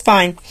it just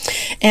fine.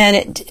 And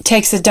it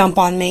takes a dump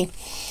on me.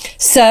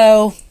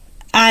 So,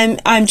 I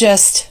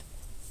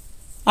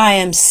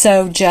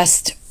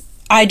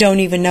don't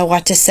even know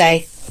what to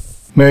say.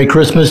 Merry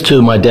Christmas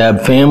to my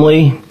Dab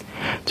family,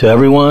 to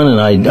everyone, and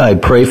I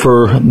pray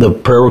for the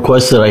prayer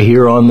requests that I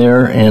hear on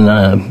there,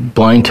 and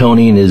Blind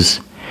Tony and his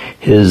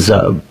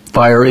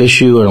fire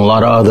issue, and a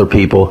lot of other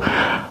people.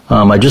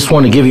 I just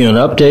want to give you an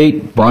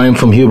update, Brian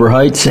from Huber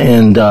Heights,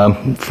 and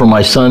for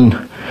my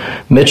son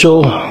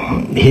Mitchell,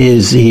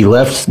 he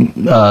left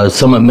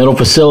Summit Middle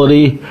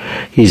Facility.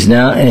 He is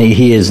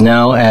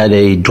now at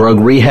a drug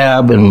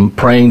rehab, and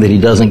praying that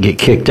he doesn't get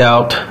kicked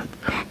out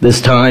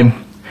this time,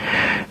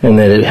 and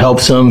that it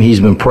helps him. He's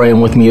been praying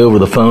with me over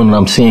the phone, and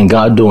I'm seeing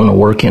God doing a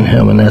work in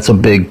him, and that's a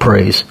big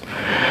praise.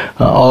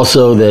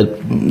 Also,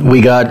 that we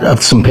got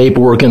some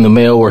paperwork in the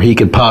mail where he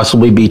could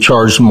possibly be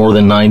charged more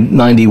than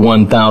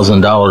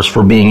 $91,000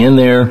 for being in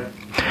there.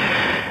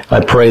 I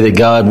pray that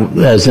God,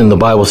 as in the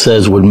Bible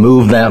says, would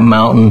move that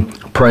mountain,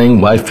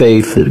 praying by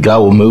faith that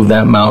God will move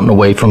that mountain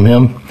away from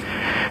him,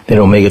 they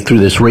don't make it through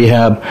this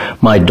rehab.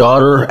 My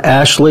daughter,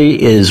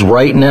 Ashley, is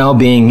right now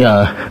being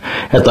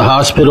at the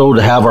hospital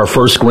to have our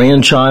first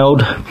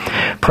grandchild,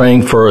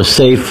 praying for a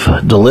safe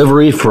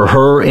delivery for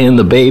her and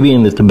the baby,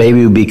 and that the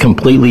baby would be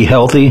completely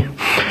healthy.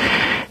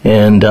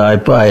 And I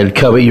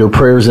covet your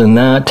prayers in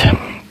that.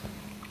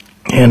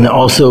 And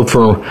also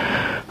for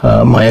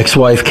my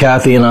ex-wife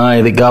Kathy and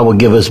I, that God will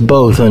give us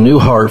both a new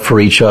heart for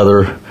each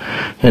other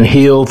and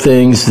heal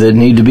things that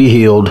need to be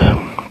healed.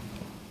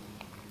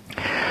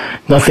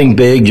 Nothing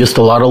big, just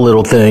a lot of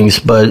little things,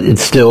 but it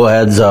still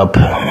adds up,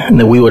 and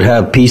that we would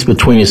have peace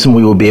between us and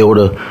we would be able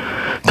to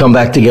come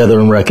back together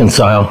and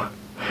reconcile.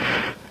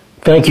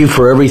 Thank you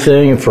for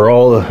everything and for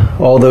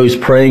all those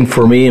praying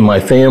for me and my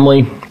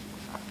family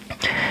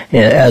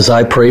as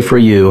I pray for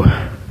you.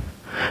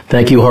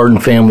 Thank you,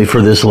 Hardin family,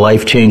 for this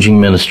life-changing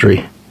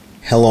ministry.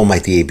 Hello, my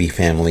DAB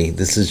family.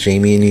 This is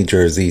Jamie in New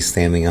Jersey,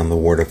 standing on the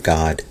Word of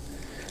God.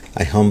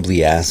 I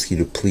humbly ask you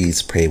to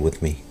please pray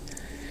with me.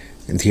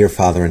 And dear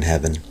Father in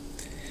heaven,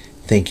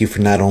 thank you for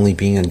not only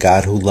being a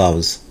God who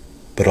loves,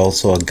 but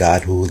also a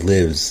God who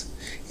lives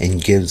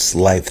and gives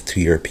life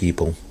to your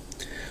people.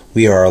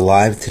 We are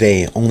alive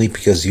today only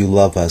because you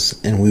love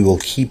us, and we will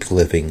keep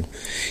living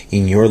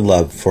in your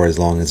love for as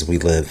long as we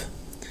live.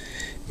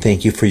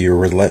 Thank you for your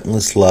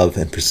relentless love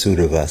and pursuit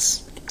of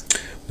us.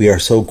 We are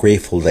so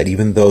grateful that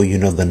even though you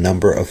know the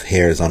number of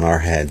hairs on our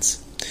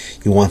heads,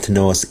 you want to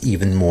know us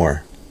even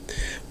more.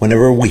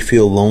 Whenever we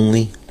feel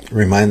lonely,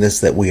 remind us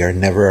that we are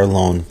never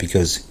alone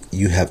because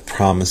you have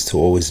promised to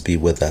always be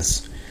with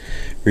us.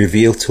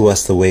 Reveal to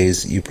us the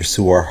ways you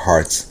pursue our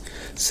hearts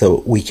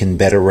so we can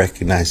better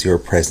recognize your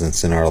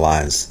presence in our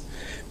lives.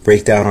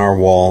 Break down our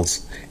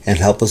walls and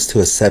help us to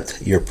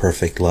accept your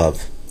perfect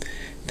love.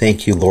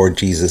 Thank you, Lord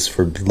Jesus,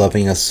 for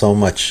loving us so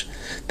much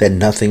that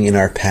nothing in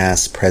our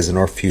past, present,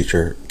 or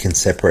future can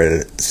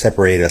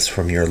separate us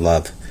from your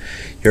love.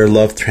 Your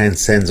love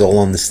transcends all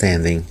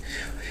understanding,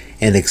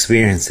 and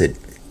experiencing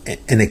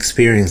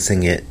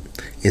it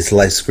is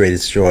life's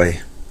greatest joy.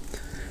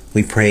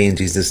 We pray in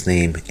Jesus'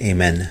 name,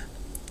 amen.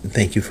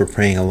 Thank you for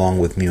praying along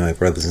with me, my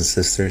brothers and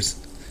sisters.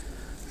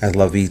 I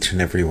love each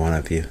and every one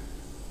of you.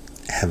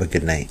 Have a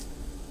good night.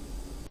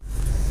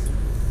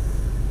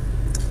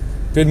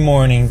 Good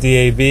morning,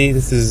 DAB.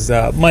 This is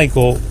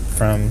Michael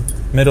from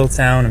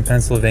Middletown in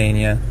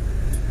Pennsylvania.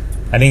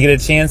 I didn't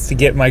get a chance to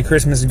get my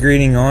Christmas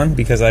greeting on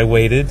because I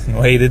waited and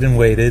waited and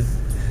waited.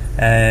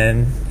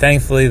 And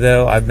thankfully,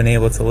 though, I've been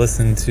able to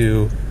listen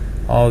to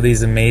all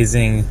these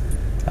amazing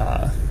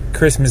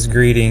Christmas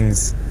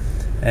greetings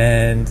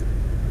and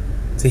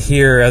to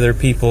hear other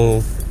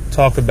people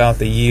talk about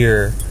the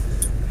year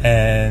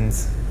and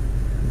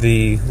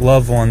the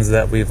loved ones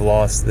that we've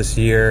lost this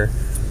year.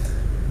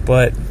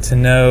 But to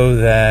know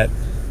that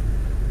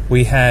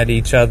we had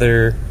each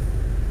other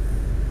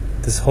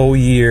this whole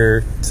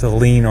year to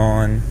lean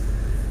on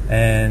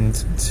and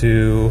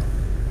to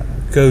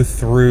go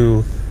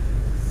through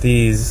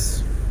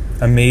these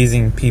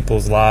amazing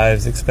people's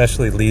lives,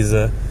 especially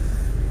Lisa.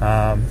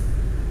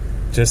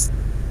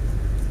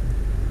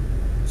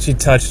 She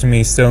touched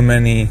me so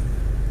many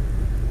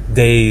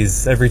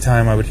days every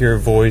time I would hear her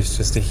voice,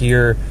 just to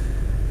hear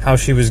how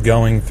she was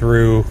going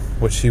through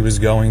what she was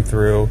going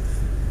through.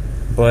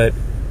 But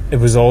it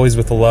was always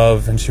with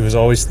love, and she was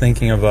always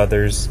thinking of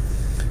others.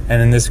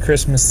 And in this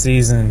Christmas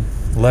season,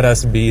 let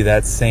us be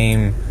that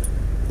same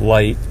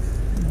light.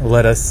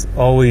 Let us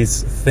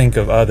always think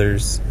of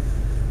others.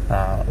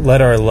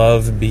 Let our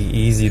love be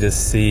easy to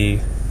see.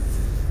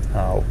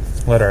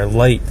 Let our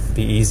light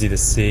be easy to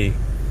see.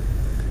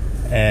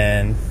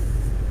 And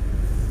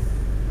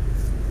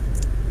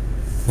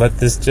let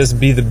this just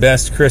be the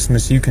best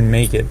Christmas you can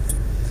make it.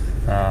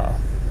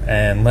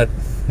 And let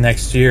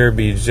next year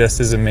be just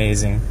as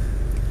amazing.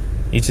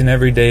 Each and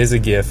every day is a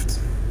gift,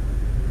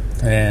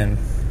 and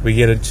we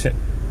get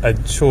a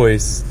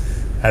choice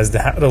as to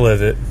how to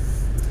live it.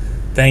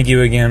 Thank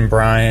you again,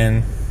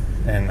 Brian,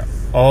 and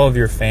all of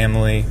your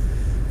family,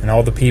 and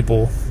all the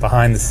people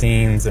behind the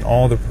scenes, and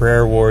all the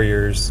prayer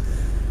warriors.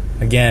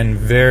 Again,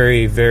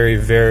 very, very,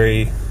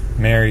 very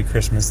Merry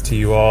Christmas to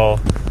you all.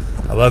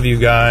 I love you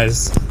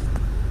guys,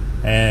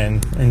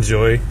 and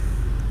enjoy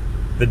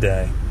the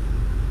day.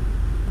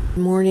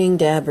 Good morning,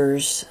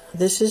 Dabbers.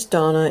 This is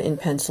Donna in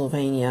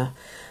Pennsylvania.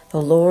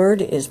 The Lord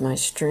is my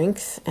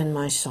strength and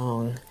my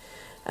song.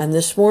 And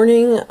this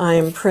morning I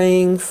am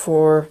praying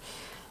for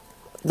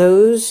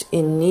those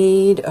in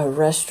need of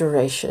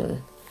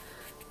restoration.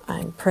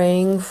 I'm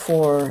praying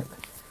for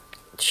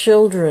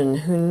children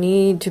who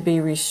need to be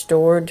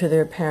restored to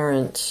their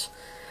parents,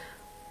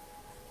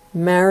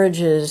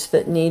 marriages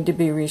that need to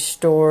be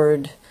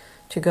restored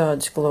to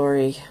God's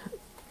glory,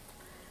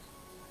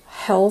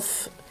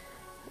 health,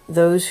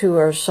 those who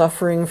are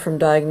suffering from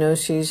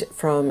diagnoses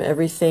from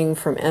everything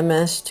from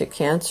MS to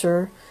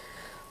cancer,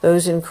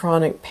 those in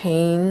chronic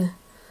pain.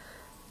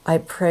 I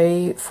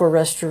pray for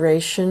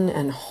restoration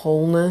and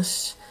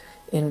wholeness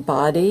in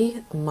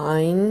body,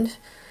 mind,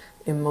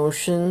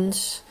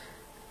 emotions,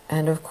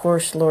 and of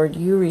course, Lord,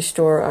 you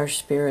restore our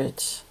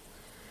spirits.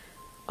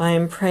 I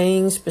am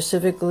praying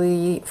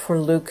specifically for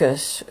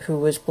Lucas, who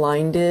was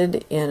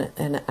blinded in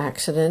an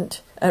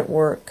accident at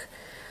work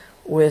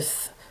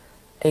with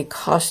a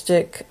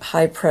caustic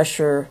high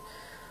pressure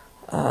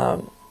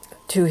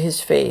to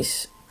his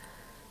face.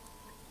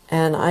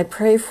 And I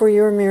pray for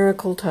your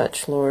miracle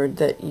touch, Lord,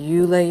 that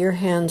you lay your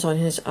hands on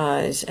his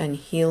eyes and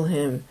heal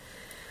him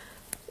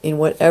in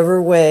whatever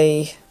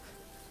way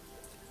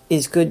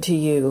is good to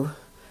you,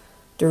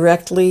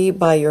 directly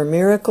by your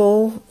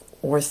miracle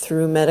or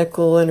through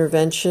medical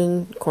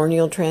intervention,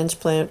 corneal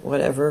transplant,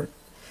 whatever,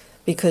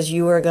 because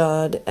you are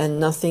God and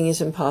nothing is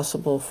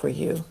impossible for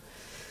you.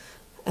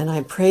 And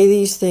I pray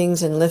these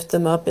things and lift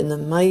them up in the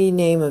mighty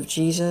name of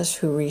Jesus,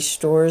 who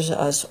restores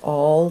us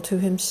all to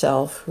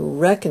himself, who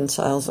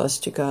reconciles us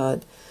to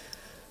God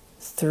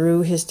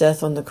through his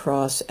death on the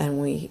cross.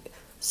 And we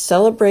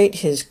celebrate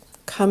his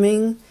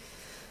coming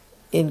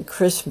in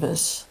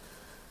Christmas,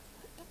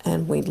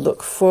 and we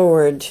look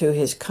forward to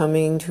his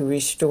coming to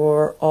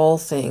restore all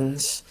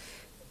things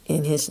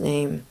in his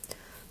name.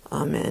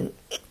 Amen.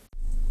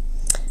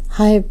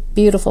 Hi,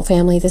 beautiful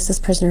family. This is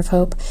Prisoner of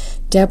Hope.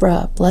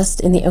 Deborah, blessed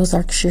in the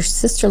Ozarks. Your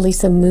sister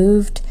Lisa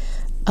moved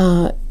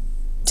to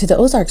the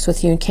Ozarks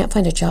with you and can't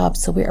find a job,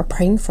 so we are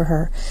praying for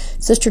her.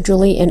 Sister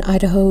Julie in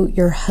Idaho,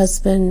 your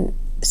husband,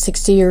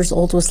 60 years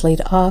old, was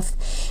laid off,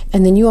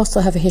 and then you also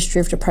have a history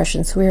of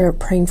depression, so we are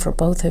praying for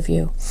both of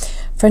you.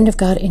 Friend of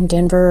God in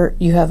Denver,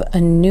 you have a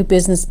new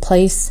business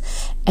place,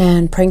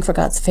 and praying for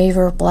God's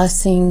favor,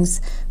 blessings,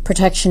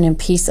 protection, and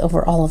peace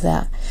over all of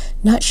that.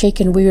 Not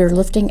Shaken, we are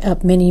lifting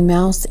up Minnie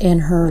Mouse in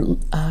her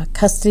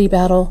custody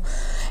battle,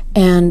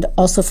 and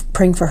also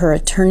praying for her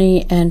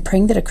attorney, and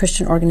praying that a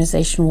Christian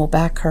organization will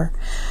back her.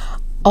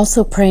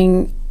 Also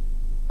praying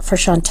for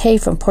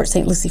Shantae from Port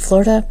St. Lucie,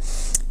 Florida.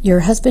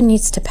 Your husband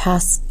needs to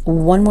pass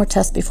one more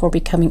test before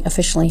becoming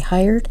officially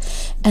hired,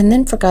 and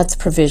then for God's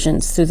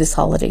provisions through this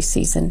holiday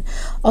season.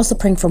 Also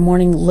praying for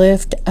Morning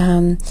Lift.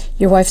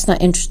 Your wife's not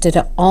interested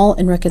at all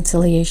in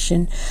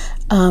reconciliation,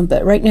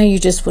 but right now you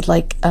just would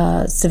like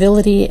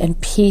civility and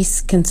peace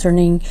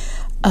concerning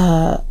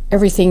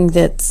everything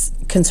that's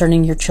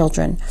concerning your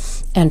children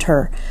and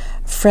her.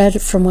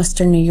 Fred from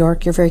Western New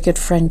York, your very good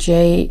friend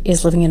Jay,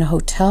 is living in a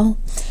hotel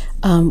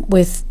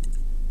with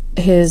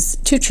his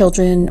 2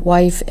 children,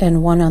 wife,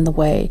 and 1 on the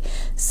way.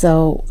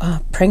 So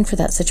praying for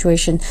that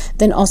situation.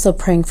 Then also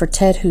praying for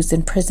Ted, who's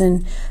in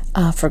prison,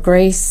 for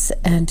grace,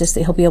 and just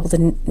that he'll be able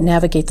to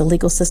navigate the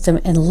legal system.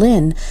 And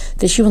Lynn,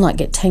 that she will not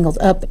get tangled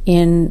up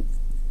in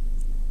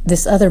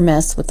this other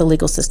mess with the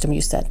legal system,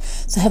 you said.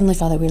 So Heavenly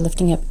Father, we're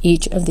lifting up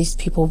each of these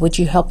people. Would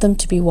you help them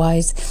to be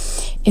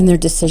wise in their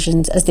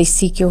decisions as they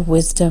seek your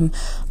wisdom,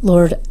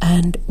 Lord?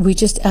 And we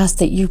just ask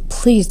that you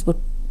please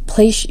would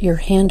place your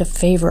hand of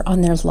favor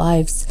on their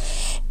lives,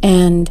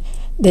 and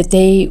that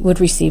they would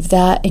receive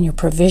that and your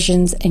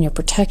provisions and your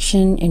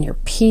protection and your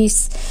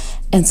peace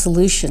and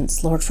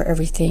solutions, Lord, for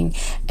everything,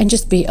 and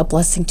just be a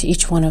blessing to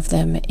each one of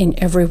them in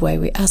every way.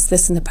 We ask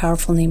this in the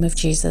powerful name of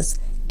Jesus.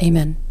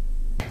 Amen.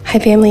 Hi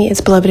family,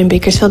 it's Beloved in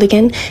Bakersfield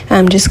again.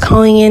 I'm just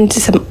calling in to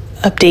some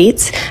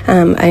updates.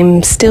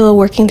 I'm still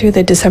working through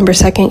the December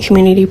 2nd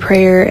community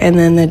prayer and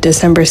then the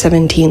December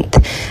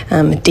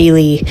 17th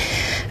daily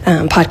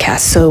podcast.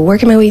 So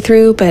working my way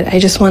through, but I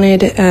just wanted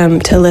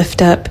to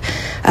lift up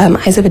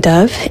Eyes of a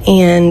Dove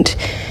and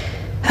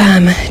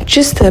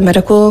just the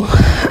medical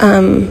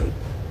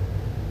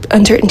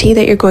uncertainty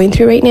that you're going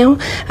through right now.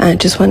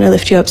 Just want to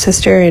lift you up,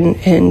 sister,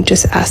 and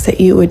just ask that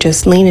you would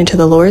just lean into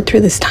the Lord through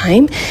this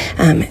time,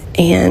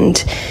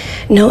 and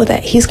know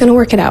that he's going to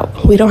work it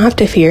out. We don't have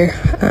to fear.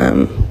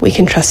 We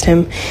can trust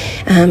him.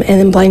 And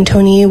then Blind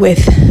Tony,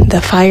 with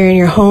the fire in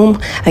your home,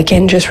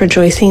 again, just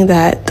rejoicing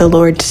that the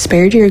Lord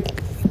spared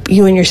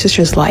you and your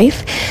sister's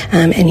life,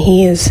 and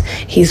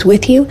he's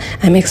with you.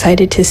 I'm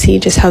excited to see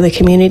just how the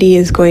community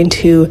is going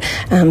to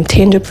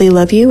tangibly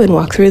love you and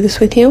walk through this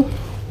with you.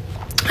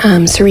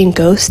 Serene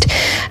Ghost,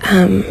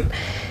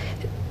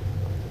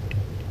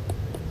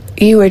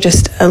 you are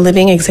just a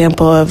living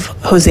example of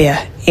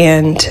Hosea,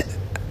 and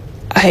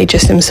I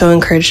just am so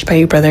encouraged by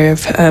you, brother,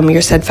 of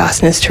your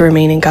steadfastness to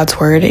remain in God's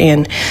word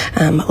and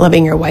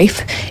loving your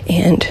wife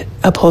and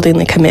upholding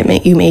the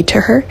commitment you made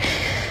to her.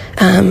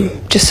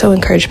 Just so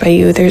encouraged by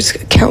you. There's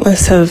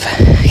countless of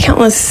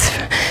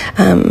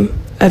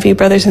you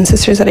brothers and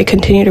sisters that I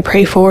continue to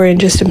pray for and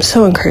just am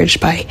so encouraged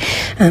by.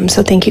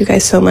 So thank you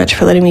guys so much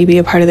for letting me be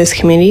a part of this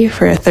community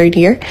for a 3rd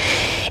year.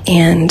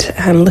 And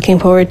I'm looking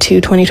forward to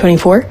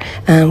 2024,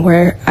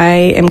 where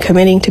I am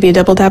committing to be a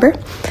double dabber.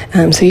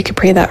 So you could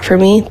pray that for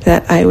me,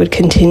 that I would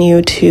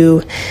continue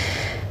to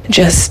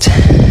just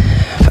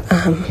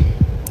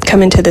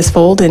come into this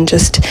fold and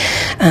just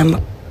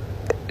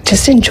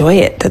enjoy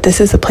it, that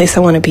this is the place I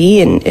want to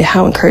be and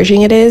how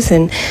encouraging it is.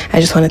 And I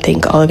just want to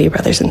thank all of you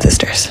brothers and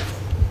sisters.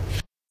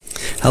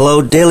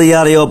 Hello, Daily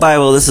Audio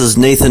Bible. This is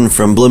Nathan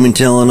from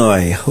Bloomington,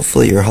 Illinois.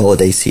 Hopefully your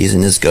holiday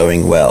season is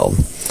going well.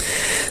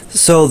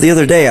 So the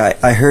other day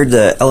I heard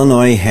that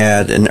Illinois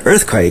had an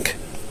earthquake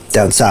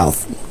down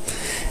south.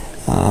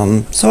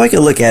 So I could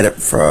look at it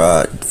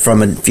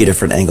from a few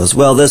different angles.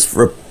 Well, this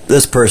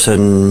this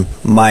person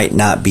might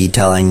not be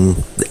telling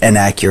an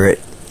accurate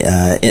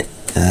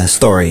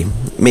story.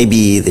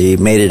 Maybe they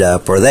made it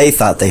up, or they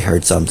thought they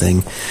heard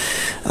something.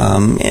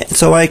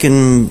 So I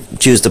can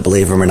choose to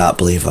believe them or not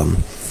believe them.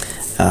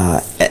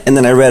 And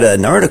then I read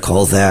an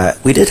article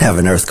that we did have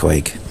an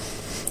earthquake.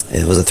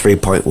 It was a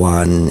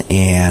 3.1,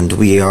 and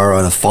we are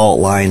on a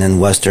fault line in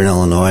western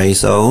Illinois,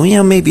 so,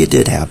 maybe it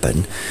did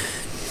happen.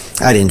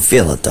 I didn't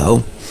feel it,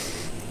 though.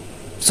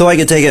 So I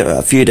could take it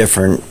a few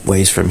different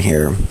ways from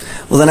here.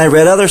 Well, then I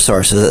read other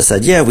sources that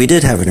said, yeah, we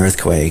did have an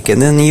earthquake. And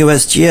then the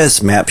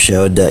USGS map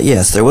showed,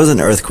 yes, there was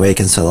an earthquake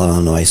in Southern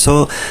Illinois.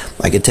 So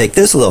I could take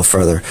this a little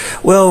further.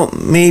 Well,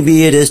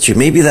 maybe it is true.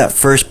 Maybe that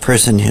first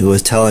person who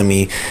was telling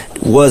me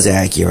was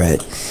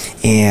accurate.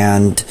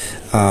 And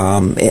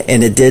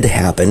it did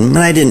happen. And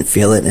I didn't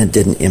feel it, and it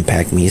didn't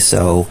impact me.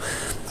 So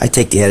I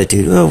take the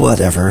attitude, oh,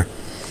 whatever.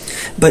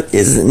 But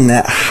isn't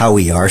that how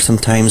we are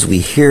sometimes? We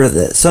hear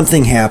that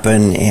something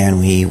happened and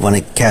we want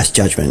to cast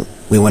judgment.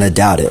 We want to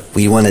doubt it.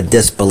 We want to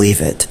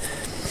disbelieve it.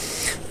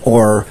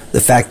 Or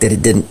the fact that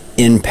it didn't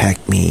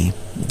impact me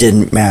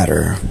didn't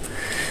matter.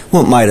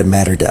 Well, it might have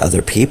mattered to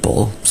other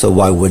people, so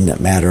why wouldn't it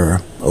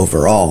matter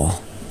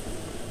overall?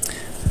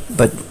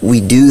 But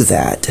we do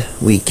that.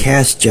 We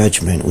cast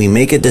judgment. We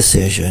make a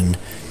decision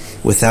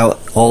without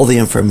all the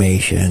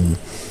information.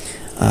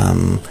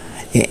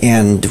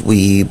 And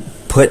we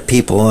put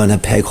people in a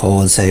peg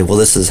hole and say, well,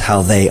 this is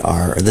how they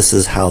are, or this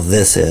is how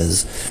this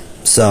is.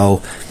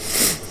 So,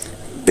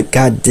 but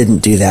God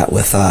didn't do that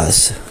with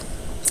us.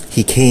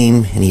 He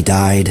came and he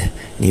died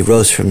and he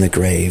rose from the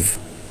grave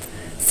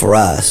for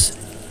us,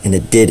 and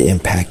it did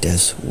impact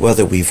us,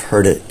 whether we've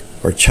heard it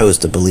or chose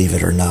to believe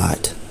it or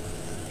not.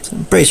 So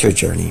embrace your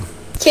journey.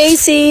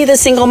 Casey, the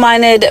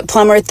single-minded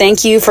plumber,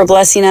 thank you for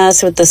blessing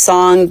us with the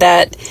song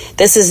that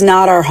this is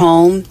not our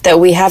home, that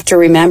we have to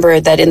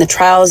remember that in the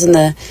trials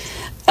and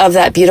of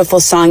that beautiful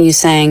song you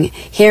sang,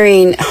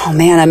 hearing,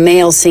 a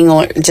male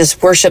singer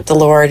just worship the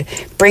Lord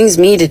brings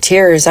me to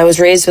tears. I was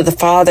raised with a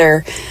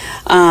father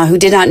who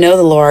did not know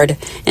the Lord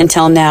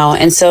until now,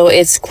 and so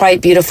it's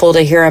quite beautiful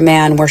to hear a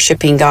man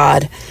worshiping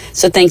God.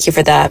 So thank you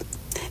for that.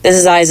 This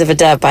is Eyes of a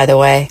Dove, by the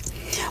way.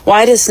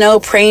 White as Snow,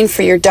 praying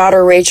for your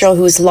daughter Rachel,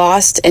 who's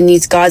lost and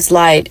needs God's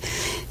light.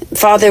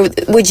 Father,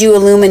 would you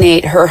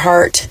illuminate her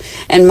heart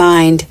and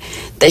mind,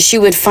 that she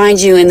would find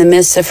you in the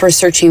midst of her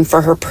searching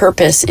for her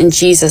purpose, in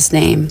Jesus'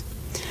 name.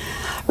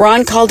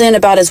 Ron called in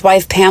about his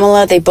wife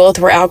Pamela. They both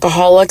were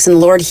alcoholics, and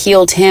the Lord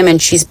healed him,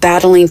 and she's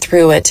battling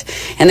through it.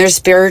 And there's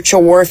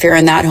spiritual warfare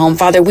in that home.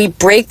 Father, we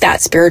break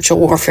that spiritual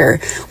warfare.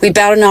 We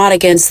battle not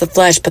against the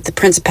flesh, but the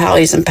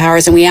principalities and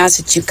powers, and we ask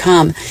that you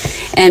come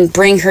and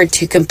bring her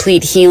to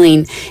complete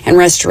healing and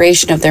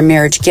restoration of their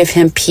marriage. Give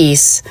him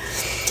peace.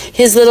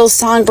 His little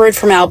songbird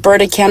from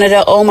Alberta,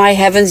 Canada. Oh, my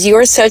heavens, you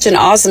are such an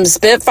awesome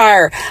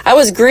Spitfire. I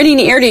was grinning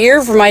ear to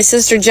ear for my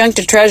sister Junk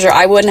to Treasure.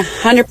 I would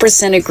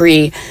 100%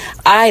 agree.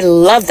 I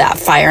love that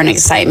fire and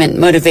excitement,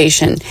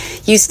 motivation.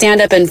 You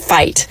stand up and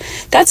fight.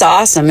 That's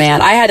awesome,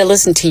 man. I had to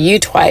listen to you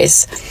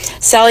twice.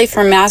 Sally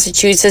from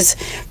Massachusetts,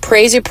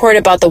 praise report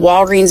about the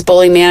Walgreens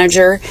bully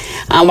manager.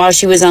 While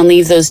she was on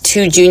leave, those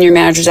two junior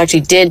managers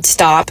actually did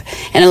stop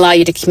and allow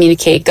you to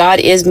communicate. God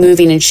is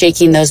moving and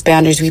shaking those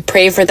boundaries. We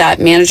pray for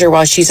that manager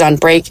while she's on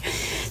break,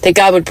 that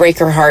God would break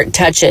her heart,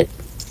 touch it,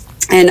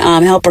 and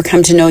help her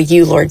come to know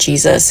you, Lord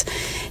Jesus.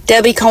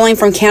 Debbie calling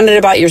from Canada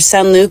about your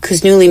son Luke,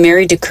 who's newly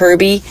married to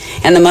Kirby,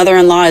 and the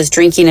mother-in-law is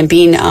drinking and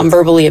being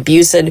verbally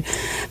abusive.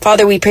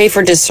 Father, we pray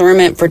for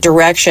discernment, for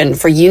direction,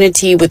 for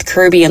unity with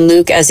Kirby and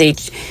Luke as they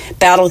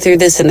battle through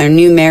this in their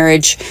new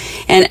marriage,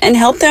 and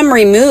help them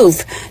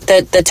remove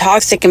the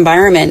toxic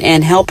environment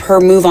and help her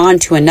move on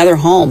to another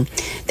home.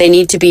 They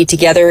need to be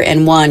together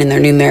and one in their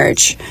new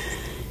marriage.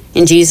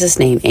 In Jesus'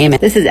 name, amen.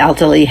 This is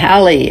Altalee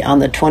Halley on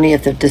the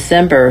 20th of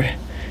December,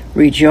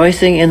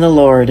 rejoicing in the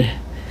Lord.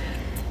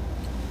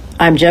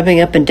 I'm jumping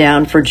up and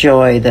down for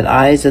joy that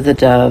Eyes of the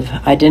Dove.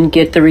 I didn't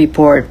get the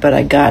report, but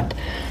I got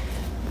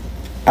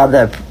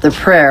the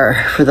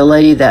prayer for the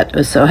lady that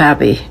was so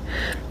happy.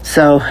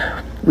 So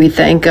we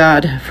thank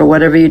God for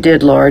whatever you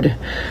did, Lord,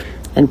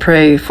 and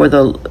pray for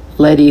the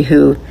lady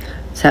who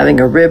is having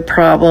a rib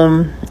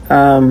problem.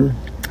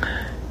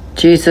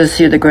 Jesus,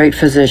 you're the great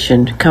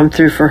physician. Come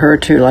through for her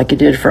too, like you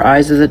did for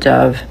Eyes of the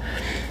Dove.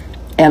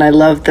 And I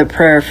love the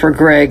prayer for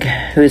Greg,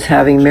 who is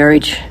having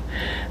marriage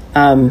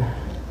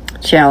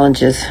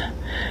challenges.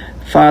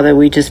 Father,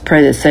 we just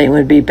pray that Satan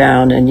would be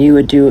bound and you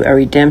would do a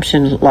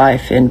redemption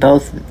life in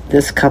both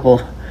this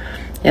couple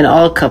and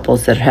all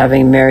couples that are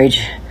having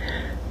marriage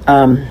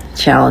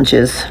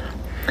challenges.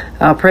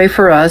 I'll pray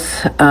for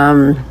us.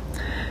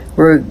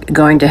 We're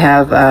going to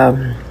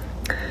have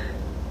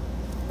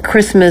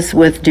Christmas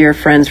with dear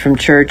friends from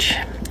church,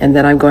 and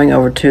then I'm going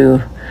over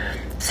to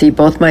see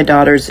both my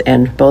daughters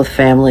and both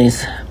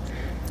families.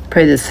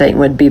 Pray that Satan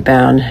would be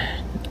bound.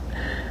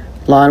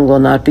 Lon will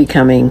not be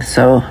coming,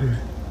 so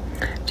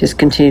just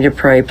continue to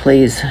pray,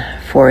 please,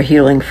 for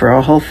healing for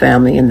our whole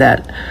family, and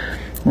that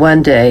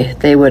one day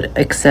they would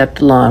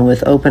accept Lon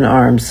with open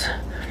arms.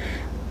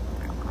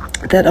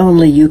 That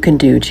only you can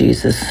do,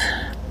 Jesus.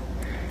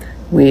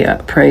 We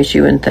praise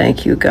you and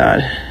thank you,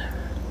 God.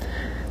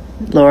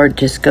 Lord,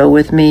 just go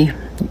with me.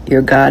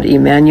 You're God,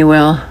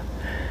 Emmanuel.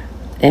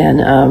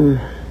 And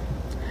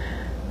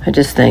I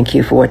just thank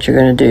you for what you're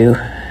going to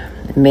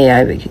do. May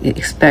I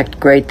expect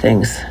great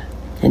things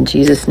in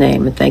Jesus'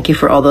 name. And thank you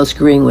for all those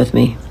agreeing with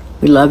me.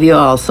 We love you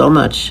all so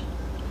much.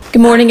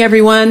 Good morning,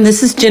 everyone.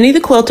 This is Jenny the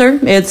Quilter.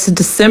 It's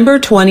December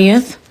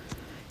 20th.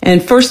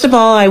 And first of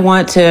all, I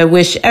want to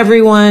wish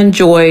everyone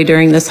joy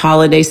during this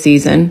holiday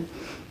season.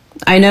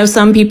 I know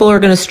some people are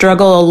going to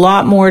struggle a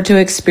lot more to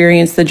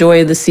experience the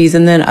joy of the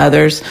season than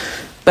others,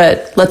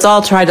 but let's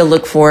all try to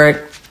look for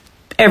it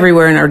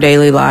everywhere in our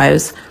daily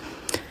lives.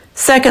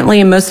 Secondly,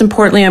 and most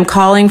importantly, I'm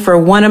calling for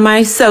one of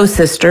my sew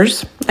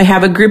sisters. I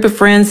have a group of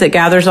friends that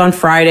gathers on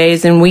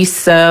Fridays, and we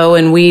sew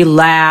and we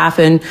laugh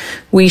and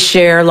we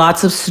share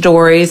lots of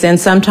stories and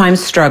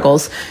sometimes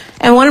struggles.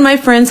 And one of my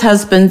friends'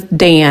 husband,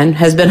 Dan,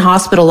 has been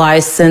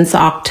hospitalized since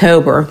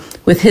October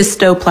with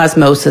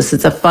histoplasmosis.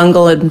 It's a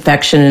fungal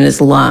infection in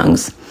his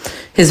lungs.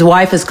 His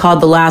wife has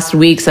called the last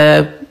weeks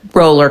a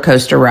roller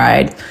coaster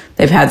ride.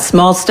 They've had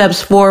small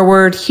steps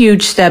forward,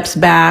 huge steps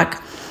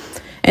back.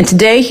 And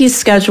today he's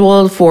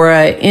scheduled for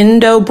an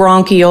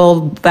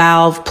endobronchial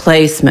valve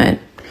placement.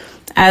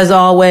 As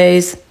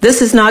always,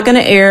 this is not going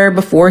to air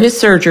before his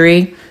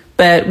surgery,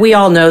 but we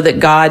all know that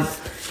God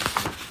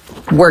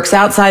works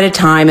outside of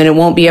time and it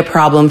won't be a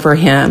problem for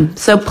him.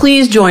 So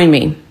please join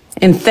me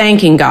in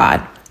thanking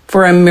God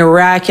for a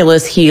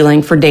miraculous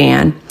healing for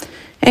Dan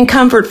and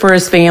comfort for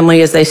his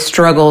family as they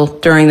struggle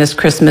during this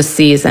Christmas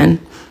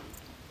season.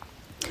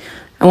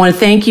 I want to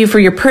thank you for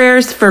your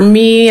prayers for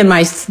me and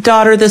my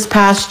daughter this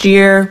past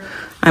year.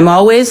 I'm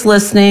always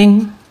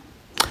listening.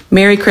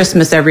 Merry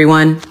Christmas,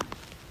 everyone.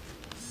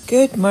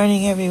 Good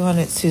morning, everyone.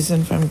 It's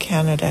Susan from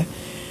Canada,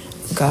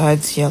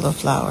 God's Yellow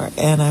Flower.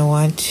 And I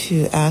want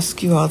to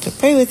ask you all to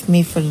pray with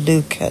me for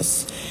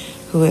Lucas,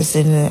 who was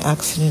in an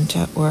accident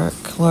at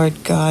work.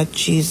 Lord God,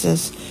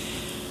 Jesus,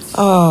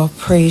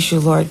 praise you,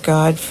 Lord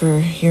God, for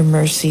your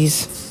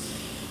mercies,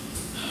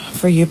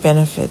 for your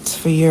benefits,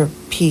 for your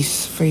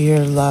peace, for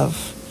your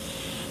love.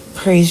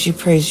 Praise you,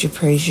 praise you,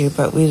 praise you.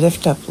 But we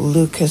lift up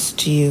Lucas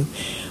to you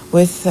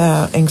with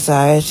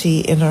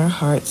anxiety in our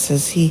hearts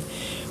as he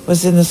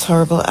was in this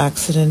horrible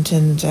accident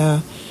and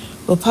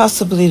will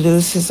possibly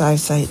lose his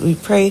eyesight. We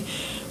pray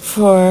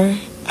for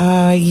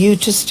you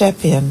to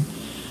step in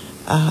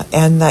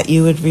and that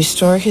you would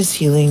restore his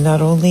healing, not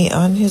only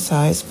on his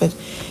eyes, but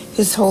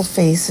his whole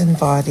face and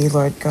body,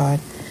 Lord God.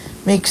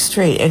 Make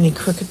straight any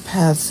crooked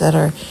paths that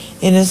are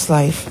in his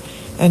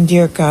life. And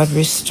dear God,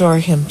 restore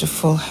him to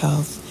full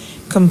health,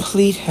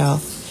 complete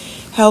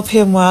health. Help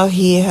him while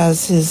he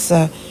has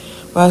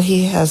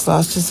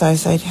lost his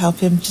eyesight. Help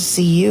him to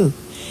see you.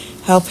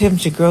 Help him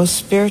to grow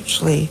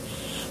spiritually.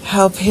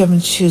 Help him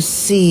to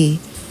see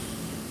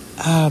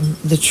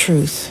the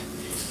truth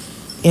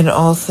in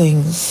all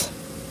things,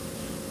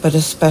 but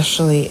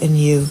especially in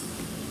you.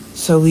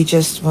 So we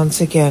just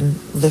once again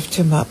lift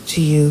him up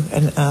to you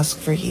and ask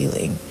for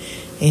healing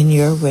in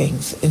your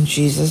wings. In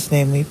Jesus'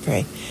 name we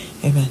pray.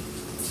 Amen.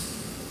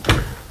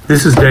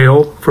 This is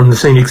Dale from the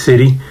Scenic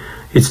City.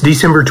 It's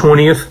December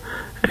 20th,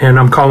 and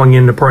I'm calling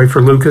in to pray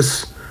for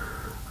Lucas,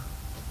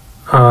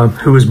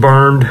 who was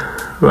burned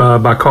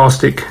by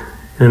caustic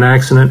in an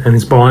accident and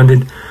is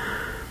blinded.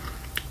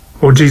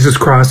 Lord Jesus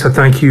Christ, I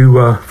thank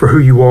you for who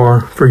you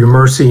are, for your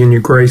mercy and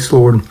your grace,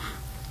 Lord.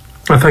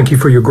 I thank you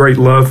for your great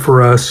love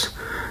for us,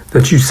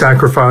 that you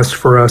sacrificed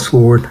for us,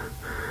 Lord.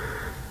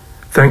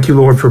 Thank you,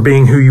 Lord, for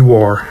being who you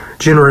are,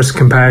 generous,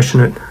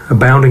 compassionate,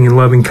 abounding in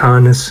loving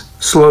kindness,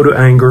 slow to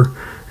anger,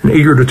 and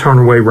eager to turn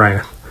away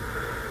wrath.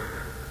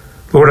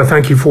 Lord, I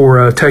thank you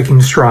for taking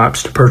the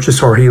stripes to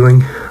purchase our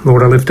healing.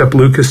 Lord, I lift up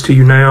Lucas to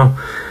you now.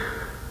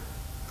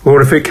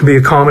 Lord, if it can be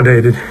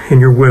accommodated in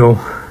your will,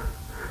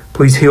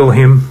 please heal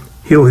him,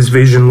 heal his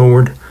vision,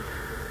 Lord.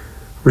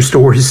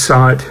 Restore his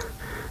sight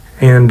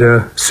and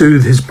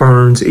soothe his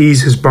burns,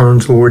 ease his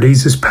burns, Lord,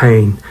 ease his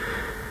pain.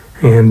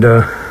 And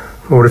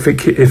Lord,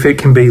 if it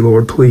can be,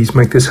 Lord, please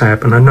make this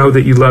happen. I know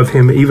that you love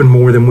him even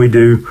more than we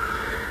do.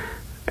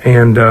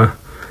 And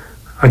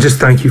I just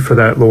thank you for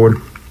that, Lord.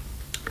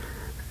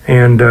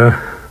 And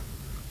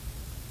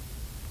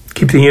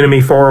keep the enemy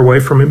far away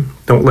from him.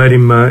 Don't let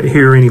him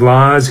hear any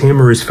lies,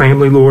 him or his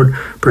family, Lord.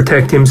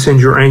 Protect him,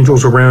 send your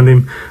angels around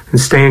him, and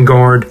stand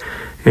guard.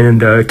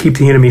 And keep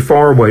the enemy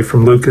far away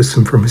from Lucas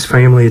and from his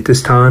family at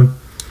this time.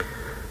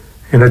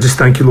 And I just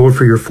thank you, Lord,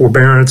 for your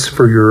forbearance,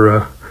 for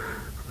your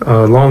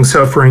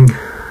long-suffering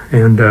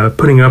and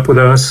putting up with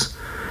us.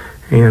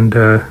 And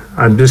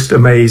I'm just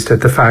amazed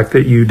at the fact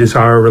that you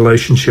desire a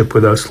relationship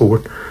with us,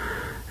 Lord.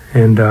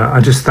 And I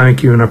just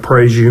thank you and I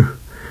praise you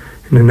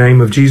in the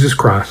name of Jesus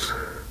Christ.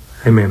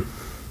 Amen.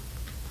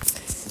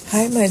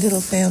 Hi, my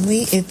little family.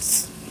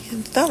 It's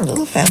not a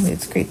little family.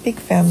 It's a great big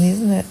family,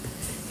 isn't it?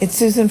 It's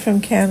Susan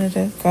from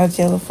Canada, God's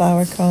Yellow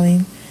Flower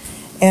calling.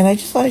 And I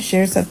just want to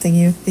share something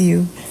with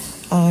you.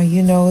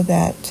 You know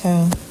that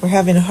we're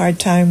having a hard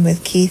time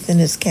with Keith and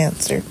his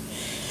cancer.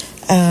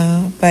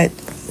 But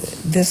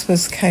this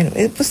was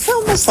it was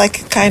almost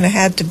like it kind of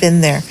had to been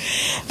there,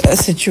 a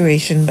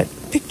situation. But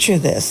picture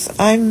this.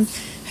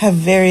 Have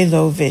very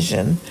low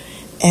vision,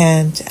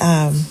 and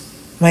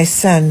my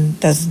son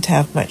doesn't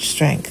have much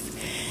strength.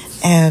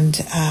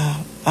 And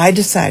I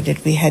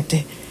decided we had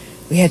to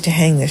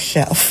hang this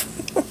shelf.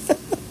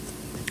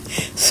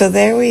 So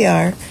there we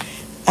are.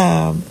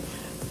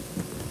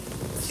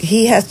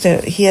 He has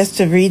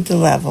to read the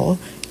level,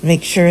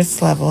 make sure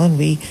it's level, and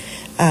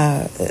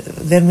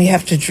then we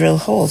have to drill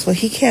holes. Well,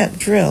 he can't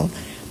drill,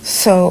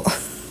 so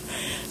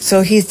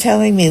he's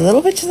telling me a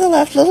little bit to the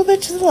left, a little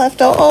bit to the left,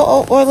 or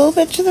a little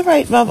bit to the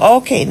right, Mom.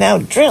 Okay, now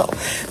drill.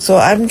 So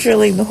I'm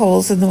drilling the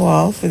holes in the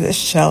wall for this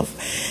shelf,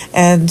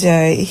 and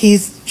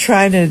he's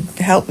trying to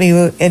help me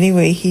any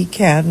way he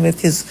can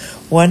with his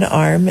one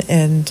arm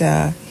and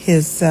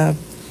his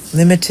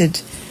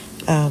limited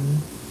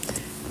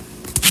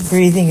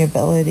breathing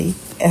ability.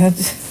 And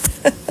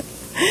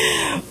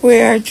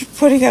we are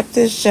putting up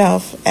this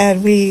shelf,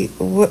 and we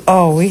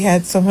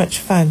had so much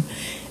fun.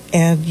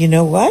 And you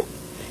know what?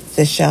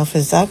 The shelf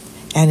is up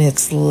and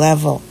it's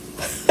level.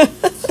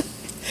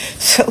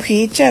 So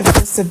we each have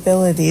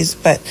disabilities,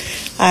 but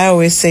I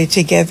always say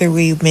together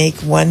we make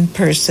one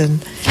person,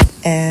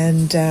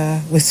 and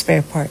with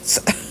spare parts.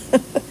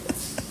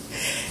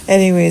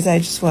 Anyways, I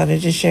just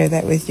wanted to share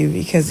that with you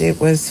because it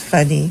was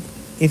funny,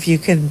 if you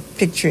can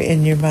picture it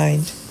in your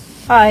mind.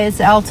 Hi, it's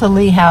Alta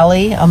Lee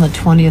Halley on the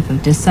 20th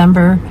of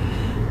December.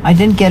 I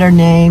didn't get her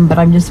name, but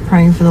I'm just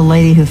praying for the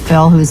lady who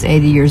fell, who's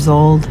 80 years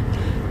old.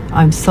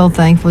 I'm so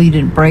thankful you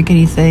didn't break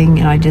anything,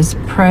 and I just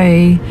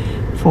pray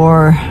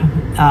for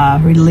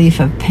relief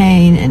of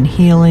pain and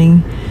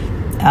healing,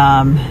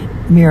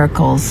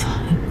 miracles.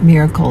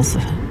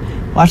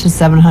 Watch the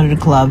 700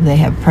 Club. They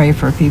have pray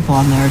for people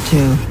on there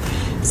too.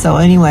 So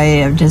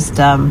anyway, I'm just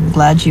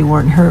glad you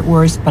weren't hurt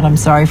worse, but I'm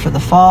sorry for the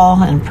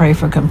fall, and pray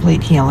for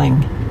complete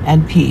healing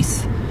and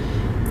peace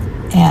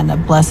and a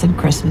blessed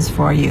Christmas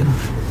for you.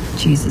 In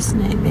Jesus'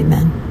 name,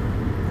 amen.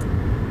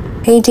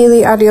 Hey,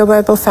 Daily Audio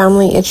Bible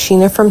family, it's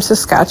Sheena from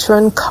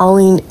Saskatchewan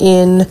calling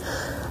in,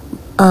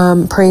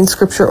 praying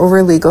scripture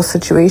over legal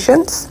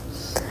situations.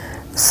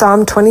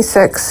 Psalm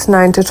 26,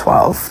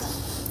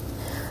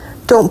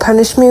 9-12. Don't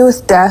punish me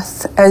with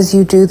death as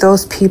you do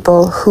those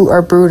people who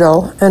are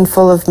brutal and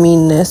full of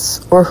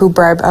meanness, or who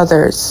bribe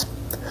others.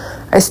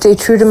 I stay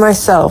true to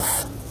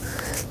myself.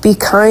 Be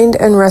kind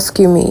and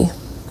rescue me.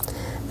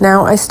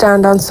 Now I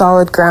stand on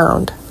solid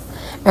ground,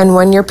 and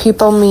when your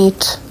people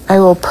meet, I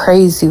will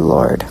praise you,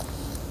 Lord.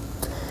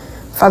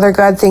 Father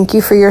God, thank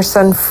you for your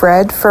son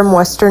Fred from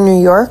Western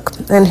New York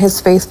and his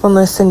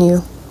faithfulness in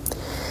you.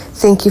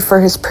 Thank you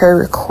for his prayer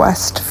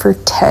request for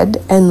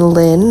Ted and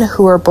Lynn,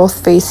 who are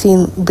both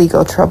facing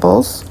legal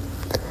troubles.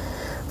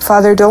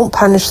 Father, don't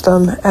punish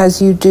them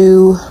as you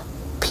do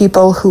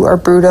people who are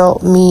brutal,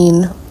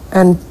 mean,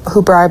 and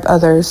who bribe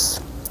others.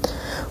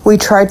 We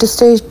try to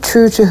stay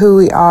true to who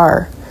we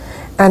are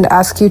and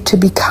ask you to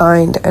be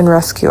kind and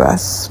rescue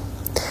us.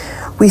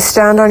 We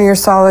stand on your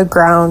solid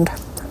ground,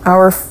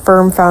 our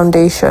firm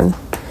foundation,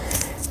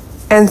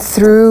 and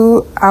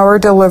through our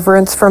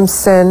deliverance from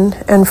sin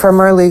and from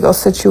our legal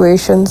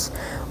situations,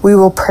 we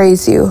will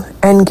praise you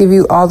and give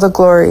you all the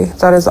glory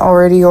that is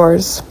already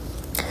yours.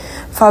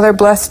 Father,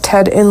 bless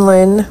Ted and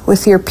Lynn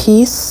with your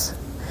peace,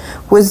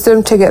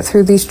 wisdom to get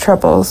through these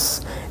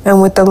troubles,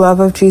 and with the love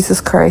of Jesus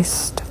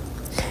Christ.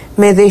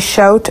 May they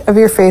shout of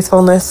your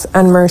faithfulness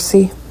and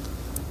mercy.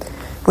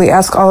 We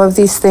ask all of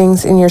these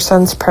things in your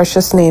Son's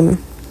precious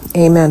name.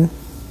 Amen.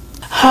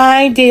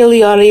 Hi,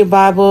 Daily Audio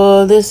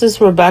Bible. This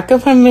is Rebecca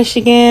from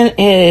Michigan. It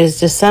is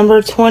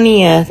December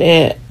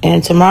 20th,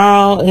 and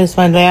tomorrow is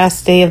my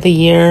last day of the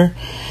year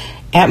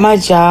at my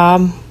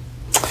job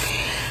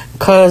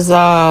because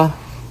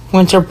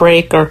winter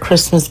break or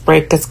Christmas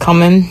break is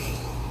coming.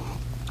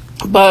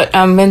 But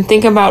I've been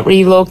thinking about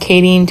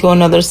relocating to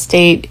another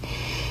state,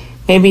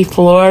 maybe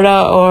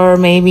Florida or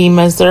maybe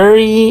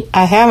Missouri.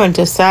 I haven't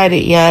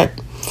decided yet.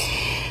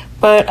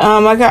 But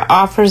I got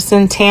offers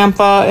in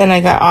Tampa and I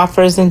got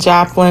offers in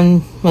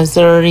Joplin,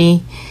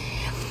 Missouri.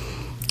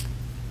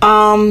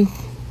 My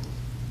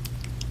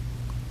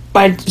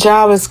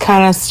job is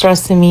kind of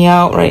stressing me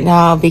out right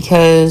now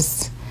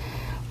because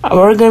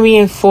we're going to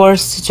be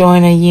forced to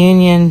join a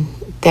union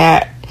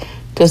that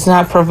does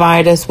not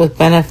provide us with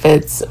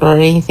benefits or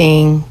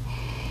anything.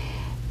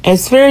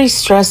 It's very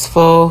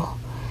stressful,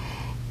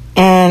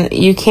 and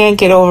you can't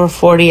get over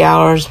 40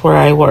 hours where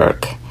I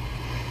work.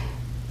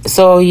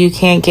 So you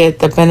can't get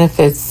the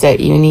benefits that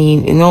you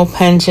need. No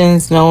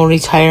pensions, no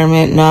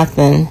retirement,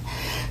 nothing.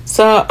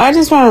 So I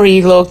just want to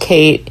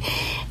relocate.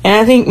 And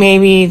I think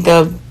maybe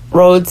the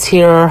roads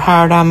here are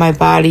hard on my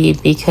body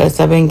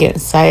because I've been getting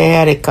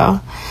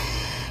sciatica.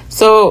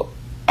 So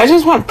I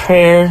just want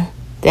prayer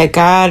that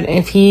God,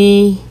 if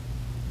He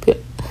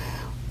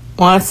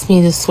wants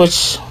me to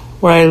switch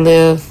where I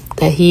live,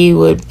 that He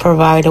would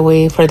provide a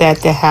way for that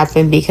to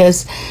happen,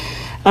 because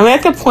I'm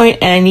at the point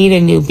and I need a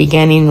new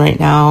beginning right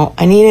now.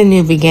 I need a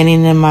new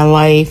beginning in my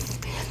life.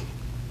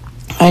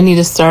 I need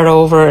to start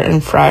over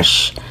and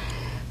fresh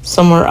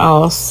somewhere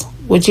else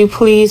would you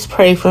please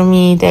pray for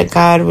me that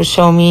God will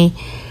show me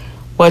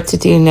what to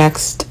do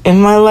next in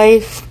my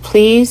life,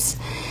 please?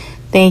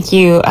 Thank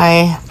you.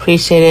 I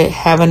appreciate it.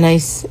 Have a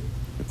nice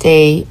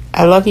day.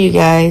 I love you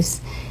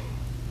guys.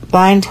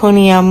 Blind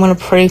Tony, I'm going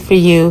to pray for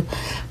you.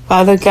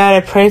 Father God,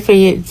 I pray for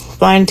you,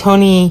 Blind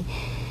Tony,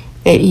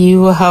 that you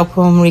will help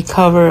him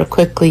recover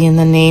quickly in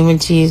the name of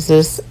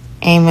Jesus.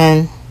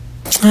 Amen.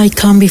 I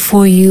come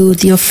before you,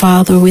 dear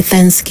Father, with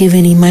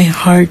thanksgiving in my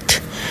heart.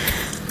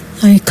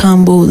 I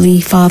come boldly,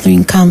 Father,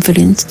 in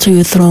confidence to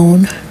your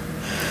throne,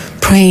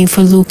 praying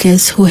for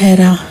Lucas, who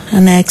had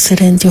an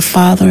accident, dear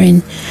Father,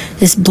 and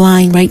is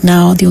blind right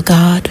now, dear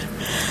God.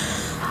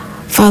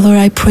 Father,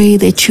 I pray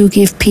that you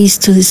give peace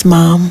to his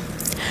mom.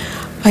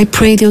 I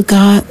pray, dear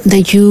God,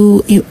 that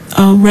you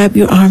wrap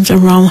your arms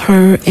around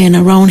her and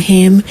around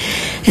him,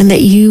 and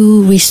that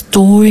you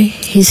restore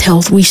his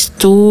health,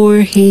 restore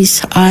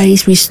his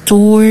eyes,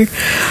 restore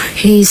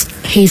his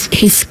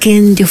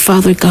skin, dear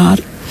Father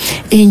God.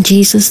 In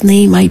Jesus'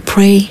 name I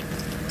pray.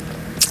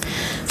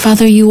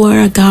 Father, you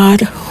are a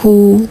God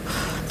who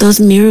does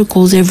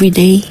miracles every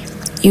day.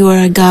 You are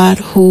a God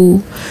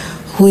who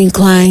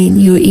incline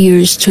your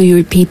ears to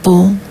your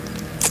people.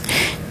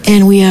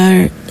 And we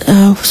are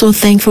so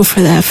thankful for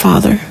that,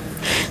 Father.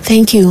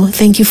 Thank you.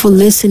 Thank you for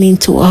listening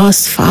to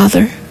us,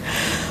 Father.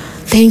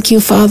 Thank you,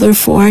 Father,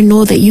 for I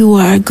know that you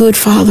are a good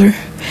Father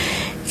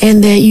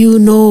and that you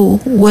know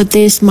what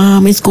this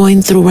mom is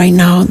going through right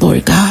now,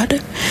 Lord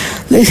God.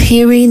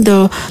 Hearing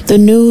the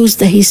news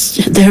that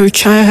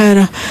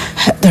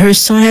her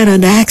son had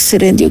an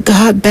accident, you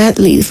God,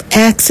 badly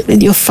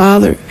accident, your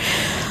Father.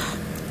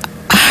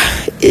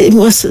 It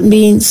must have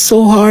been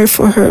so hard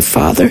for her,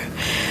 Father.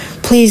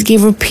 Please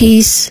give her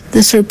peace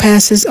that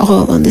surpasses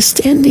all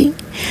understanding.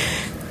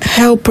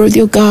 Help her,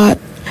 dear God,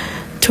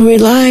 to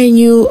rely on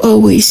you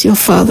always, your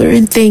Father.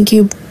 And thank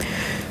you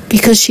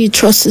because she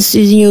trusts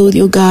in you,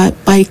 dear God,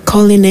 by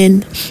calling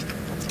in,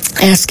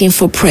 asking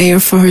for prayer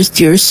for her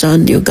dear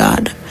son, dear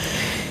God.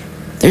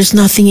 There's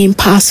nothing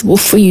impossible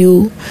for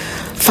you.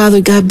 Father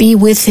God, be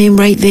with him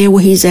right there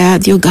where he's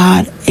at, dear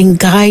God, and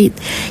guide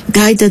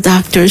the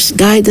doctors,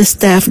 guide the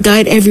staff,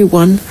 guide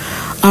everyone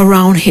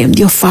around him,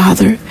 dear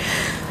Father.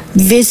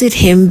 Visit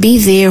him, be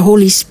there,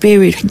 Holy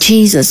Spirit,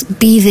 Jesus,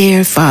 be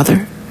there,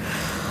 Father.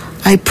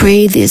 I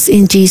pray this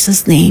in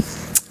Jesus' name.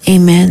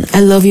 Amen. I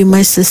love you,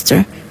 my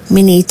sister,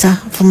 Minita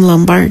from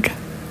Lombard.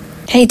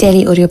 Hey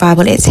Daily Audio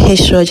Bible, it's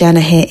Hishra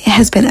Jana here. It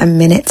has been a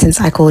minute since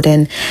I called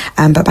in,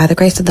 but by the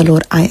grace of the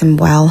Lord, I am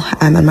well,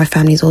 and my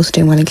family is also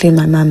doing well, including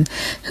my mum,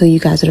 who you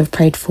guys would have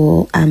prayed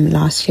for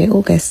last year,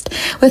 August.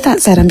 With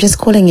that said, I'm just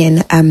calling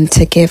in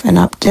to give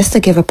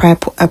a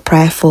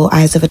prayer for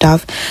Eyes of a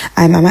Dove.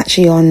 I'm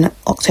actually on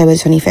October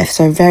 25th,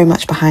 so very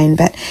much behind,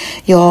 but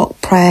your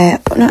prayer,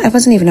 no, it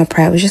wasn't even a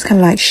prayer, it was just kind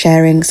of like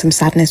sharing some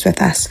sadness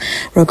with us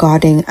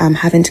regarding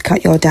having to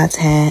cut your dad's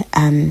hair,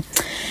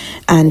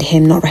 and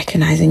him not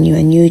recognizing you.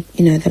 And you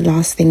know, the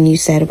last thing you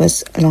said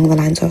was along the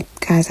lines of,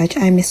 guys,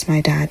 I miss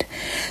my dad.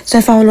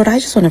 So Father Lord, I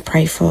just want to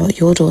pray for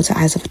your daughter,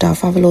 Eyes of a Dove.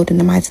 Father Lord, in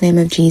the mighty name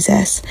of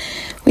Jesus,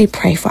 we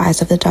pray for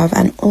Eyes of the Dove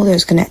and all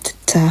those connected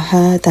to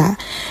her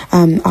that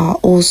are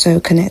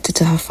also connected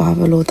to her,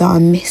 Father Lord, that are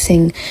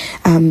missing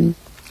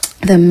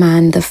the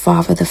man, the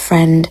father, the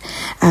friend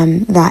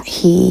that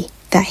he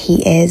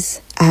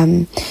is,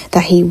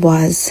 that he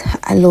was.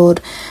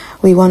 Lord,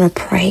 we want to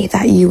pray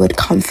that you would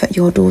comfort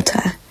your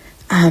daughter.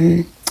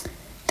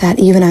 That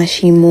even as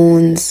she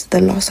mourns the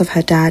loss of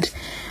her dad,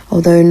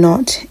 although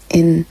not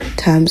in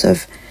terms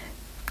of,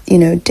 you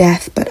know,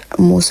 death, but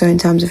more so in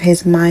terms of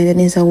his mind and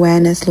his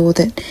awareness, Lord,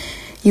 that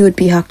you would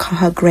be her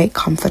great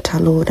comforter,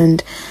 Lord,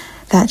 and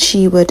that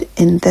she would,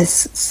 in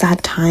this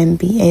sad time,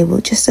 be able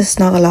just to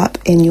snuggle up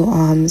in your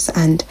arms.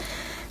 And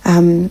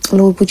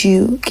Lord, would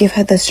you give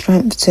her the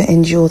strength to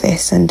endure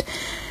this, and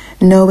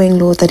knowing,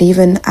 Lord, that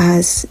even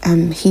as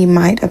he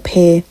might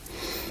appear,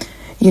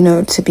 you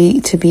know, to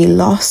be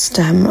lost,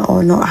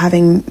 or not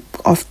having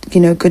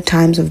good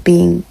times of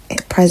being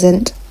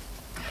present,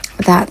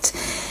 that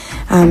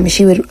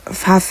she would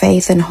have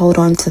faith and hold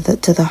on to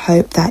the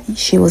hope that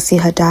she will see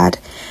her dad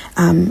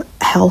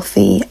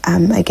healthy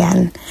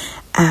again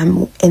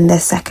in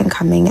this second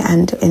coming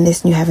and in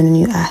this new heaven and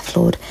new earth,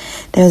 Lord.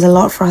 There's a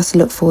lot for us to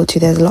look forward to.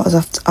 There's a lot of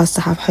us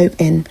to have hope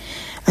in.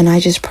 And I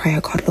just pray,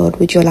 oh God, Lord,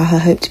 would you allow her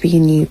hope to be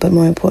in you, but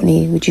more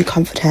importantly, would you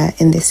comfort her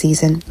in this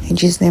season? In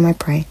Jesus' name I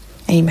pray.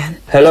 Amen.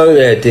 Hello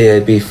there,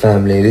 DAB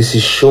family. This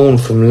is Sean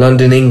from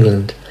London,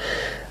 England.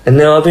 And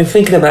now I've been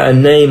thinking about a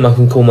name I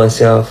can call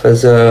myself,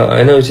 as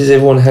I notice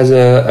everyone has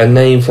a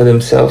name for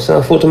themselves. So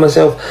I thought to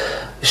myself,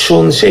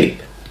 Sean the Sheep.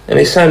 And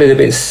it sounded a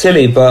bit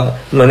silly, but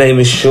my name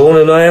is Sean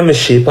and I am a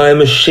sheep. I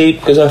am a sheep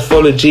because I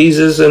follow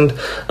Jesus and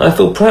I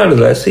feel proud of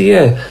that. So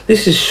yeah,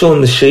 this is Sean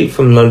the Sheep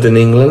from London,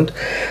 England.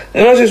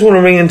 And I just want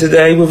to ring in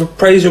today with a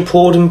praise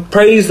report and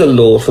praise the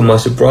Lord for my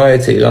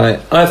sobriety. Like,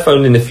 I've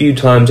phoned in a few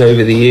times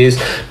over the years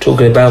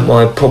talking about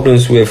my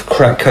problems with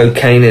crack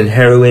cocaine and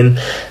heroin.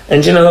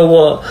 And you know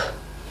what?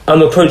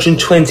 I'm approaching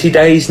 20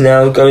 days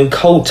now, going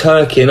cold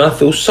turkey, and I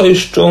feel so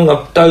strong.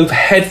 I've dove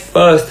head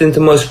first into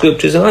my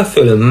scriptures, and I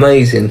feel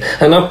amazing.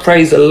 And I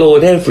praise the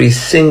Lord every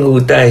single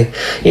day.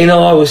 You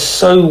know, I was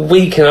so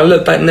weak, and I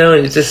look back now,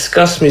 and it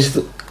disgusts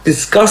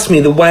me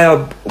the way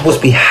I was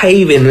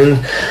behaving,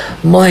 and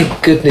my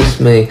goodness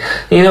me,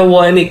 you know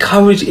what, and it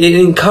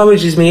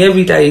encourages me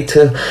every day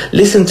to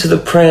listen to the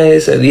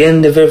prayers at the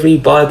end of every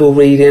Bible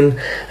reading,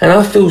 and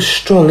I feel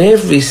strong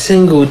every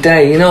single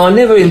day. You know, I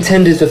never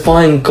intended to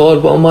find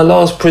God, but on my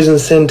last prison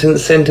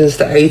sentence, sentenced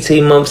to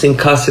 18 months in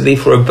custody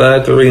for a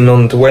burglary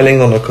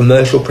non-dwelling on a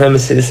commercial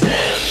premises.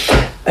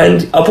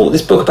 And I bought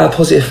this book about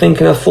positive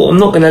thinking. I thought, I'm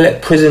not going to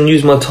let prison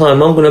use my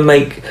time. I'm going to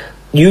make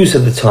use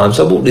of the time.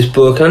 So I bought this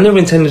book, and I never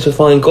intended to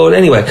find God.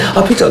 Anyway,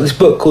 I picked up this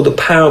book called The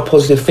Power of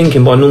Positive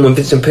Thinking by Norman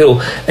Vincent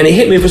Peale, and it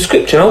hit me with a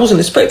scripture, and I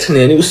wasn't expecting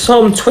it. And it was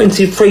Psalm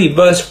 23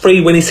 verse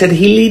 3, when he said,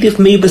 "He leadeth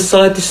me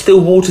beside the still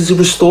waters, he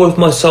restoreth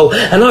my soul."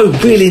 And I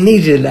really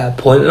needed it at that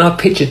point, and I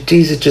pictured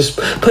Jesus just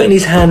putting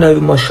his hand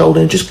over my shoulder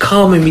and just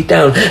calming me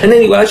down. And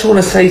anyway, I just want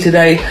to say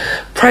today,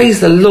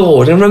 praise the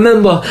Lord. And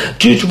remember,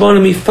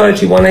 Deuteronomy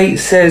 31:8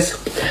 says,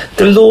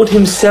 "The Lord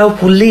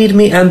himself will lead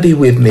me and be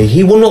with me.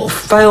 He will not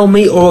fail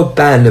me or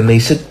abandon me.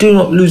 So do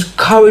not lose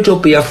courage or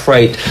be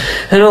afraid."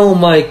 And oh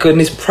my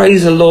goodness,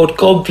 praise the Lord.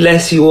 God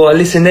bless you all. I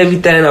listen every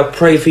day and I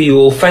pray for you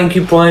all. Thank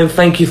you, Brian.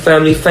 Thank you,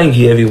 family. Thank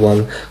you,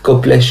 everyone.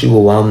 God bless you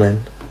all.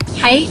 Amen.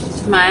 Hi,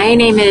 my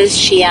name is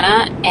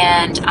Shiana,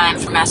 and I'm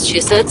from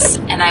Massachusetts,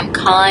 and I'm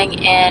calling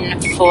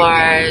in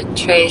for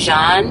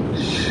Trajan.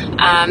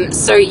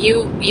 Sir,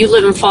 you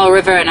live in Fall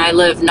River, and I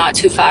live not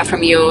too far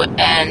from you,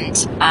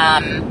 and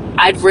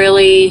I'd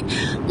really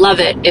love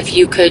it if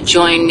you could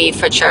join me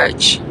for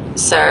church.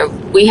 Sir,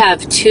 we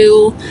have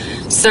 2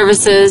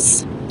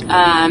 services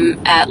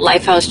at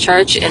Lifehouse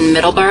Church in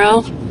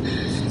Middleborough.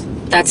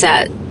 That's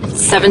at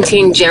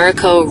 17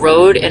 Jericho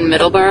Road in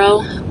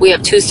Middleborough. We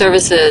have 2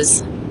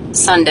 services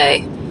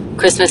Sunday,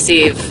 Christmas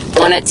Eve,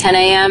 one at 10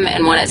 a.m.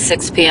 and one at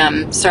 6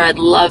 p.m. Sir, I'd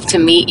love to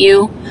meet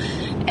you,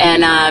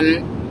 and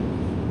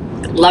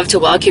love to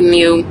welcome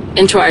you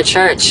into our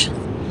church.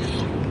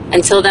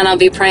 Until then, I'll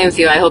be praying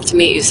for you. I hope to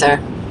meet you, sir.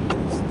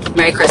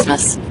 Merry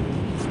Christmas.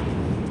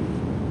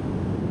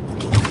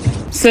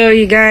 So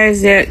you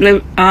guys that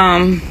live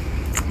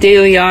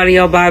Daily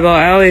Audio Bible,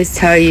 I always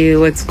tell you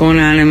what's going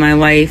on in my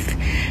life.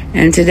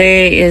 And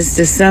today is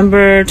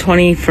December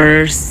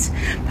 21st,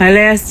 my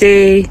last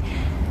day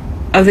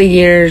of the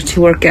year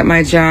to work at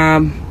my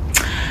job,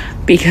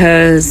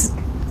 because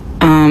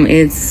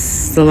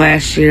it's the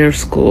last year of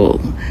school.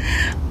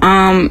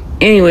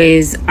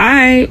 Anyways,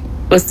 I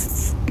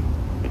was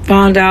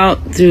found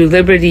out through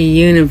Liberty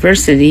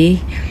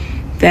University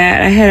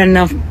that I had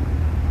enough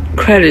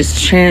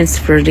credits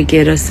transferred to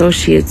get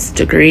associate's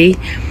degree.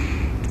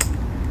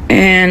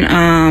 And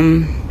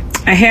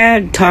I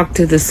had talked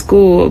to the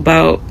school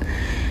about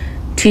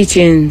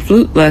teaching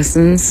flute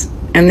lessons,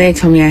 and they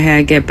told me I had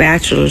to get a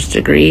bachelor's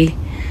degree.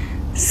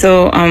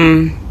 So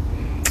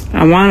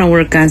I want to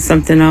work on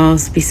something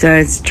else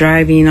besides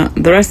driving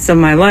the rest of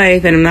my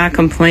life, and I'm not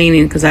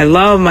complaining because I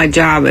love my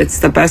job. It's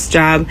the best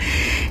job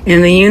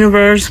in the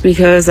universe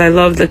because I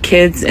love the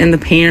kids and the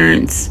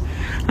parents.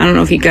 I don't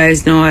know if you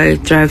guys know I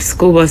drive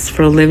school bus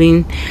for a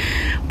living,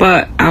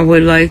 but I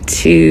would like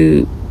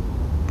to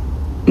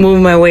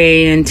move my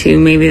way into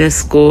maybe the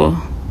school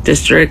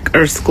district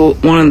or school,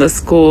 one of the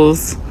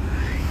schools.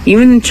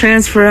 Even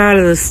transfer out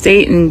of the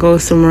state and go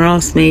somewhere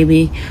else,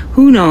 maybe.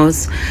 Who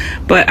knows?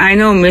 But I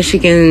know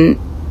Michigan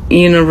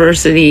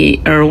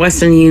University or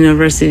Western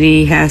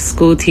University has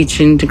school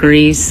teaching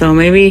degrees, so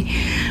maybe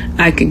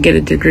I could get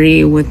a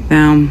degree with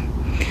them.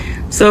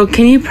 So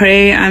can you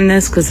pray on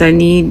this? Because I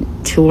need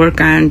to work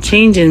on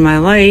changing my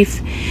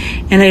life.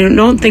 And I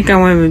don't think I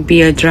want to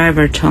be a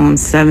driver till I'm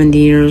 70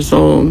 years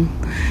old.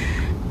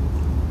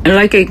 And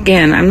like,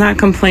 again, I'm not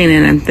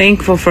complaining. I'm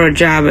thankful for a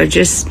job. I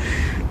just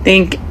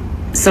think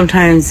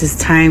sometimes it's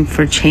time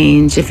for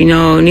change. If you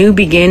know, a new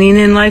beginning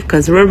in life,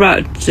 because we're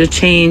about to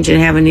change and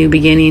have a new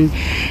beginning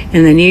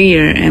in the new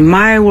year. And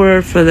my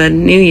word for the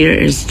new year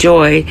is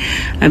joy.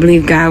 I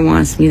believe God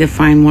wants me to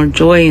find more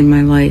joy in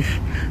my life.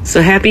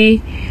 So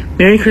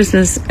Merry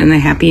Christmas and a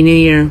Happy New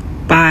Year.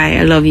 Bye.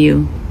 I love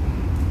you.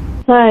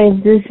 Hi,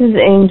 this is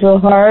Angel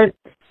Hart.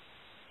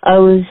 I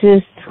was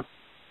just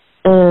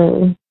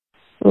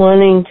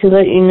wanting to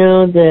let you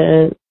know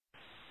that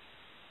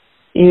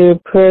your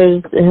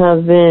prayers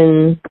have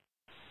been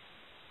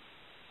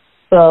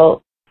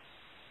felt,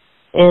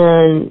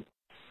 and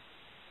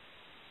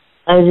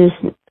I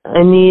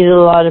need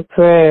a lot of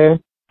prayer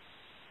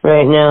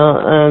right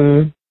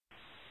now.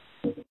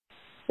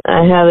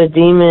 I have a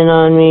demon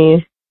on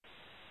me,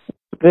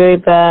 very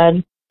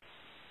bad.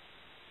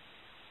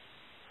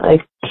 I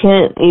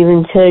can't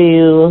even tell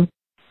you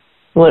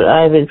what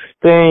I've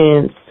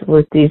experienced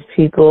with these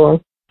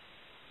people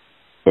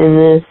in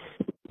this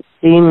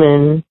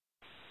demon.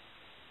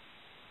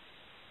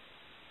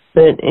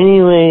 But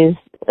anyways,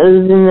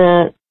 other than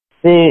that,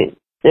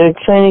 they're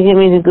trying to get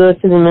me to go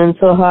to the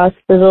mental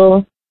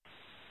hospital,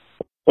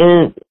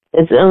 and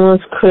it's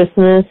almost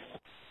Christmas,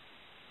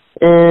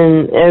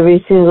 And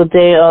every single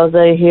day, all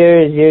I hear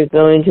is, you're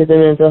going to the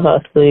mental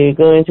hospital, you're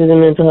going to the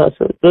mental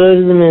hospital, go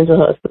to the mental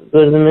hospital,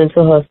 go to the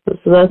mental hospital.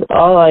 So that's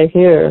all I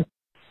hear.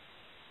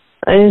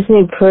 I just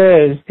need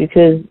prayers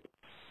because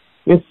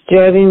it's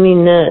driving me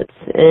nuts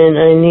and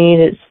I need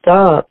it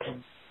stopped.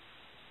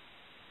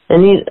 I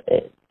need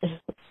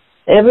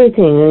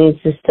everything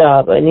needs to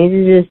stop. I need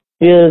to just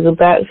be able to go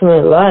back to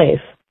my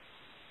life.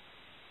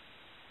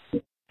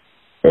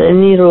 And I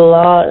need a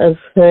lot of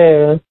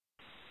prayer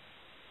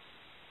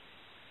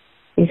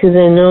because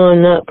I know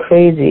I'm not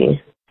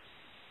crazy.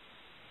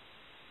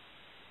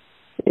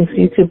 If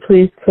you could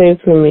please pray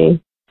for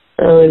me,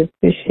 I would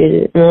appreciate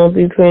it. And I'll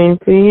be praying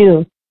for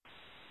you.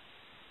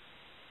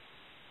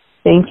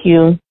 Thank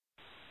you.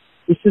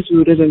 This is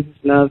Rooted in His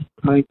Love,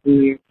 calling from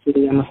New York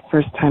City. I'm a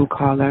first-time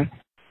caller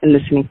and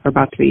listening for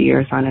about 3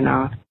 years on and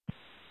off.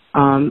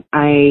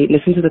 I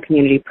listened to the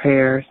community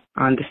prayers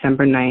on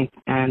December 9th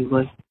and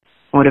was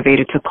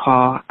motivated to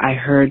call. I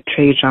heard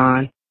Trey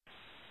John,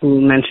 who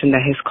mentioned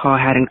that his call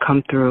hadn't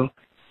come through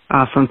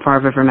from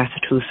Far River,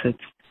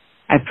 Massachusetts.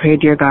 I pray,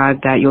 dear God,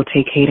 that you'll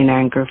take hate and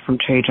anger from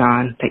Trey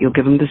John, that you'll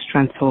give him the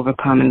strength to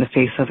overcome in the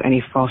face of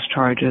any false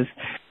charges,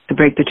 to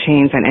break the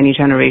chains and any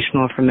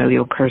generational or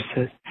familial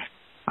curses,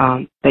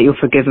 that you'll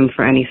forgive him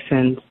for any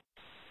sins.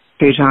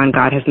 Trey John,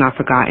 God has not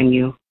forgotten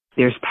you.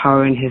 There's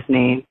power in his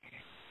name.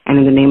 And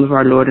in the name of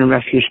our Lord and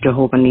Refuge,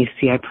 Jehovah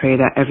Nissi, I pray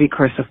that every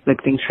curse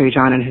afflicting Trey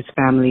John and his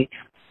family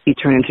be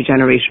turned into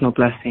generational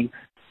blessings.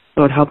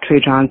 Lord, help Trey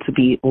John to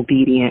be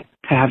obedient,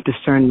 to have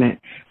discernment,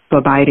 to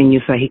abide in you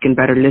so that he can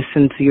better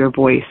listen to your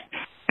voice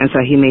and so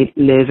that he may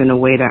live in a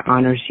way that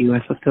honors you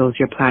and fulfills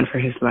your plan for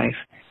his life.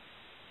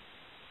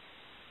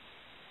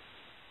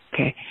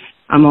 Okay.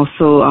 I'm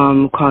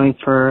also calling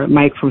for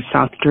Mike from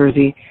South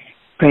Jersey,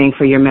 praying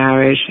for your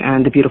marriage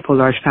and the beautiful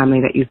large family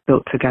that you've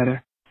built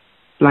together.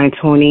 Blind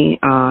Tony,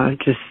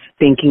 just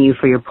thanking you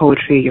for your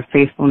poetry, your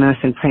faithfulness,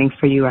 and praying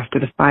for you after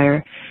the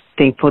fire.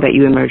 Thankful that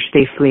you emerged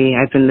safely.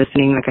 I've been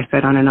listening, like I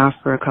said, on and off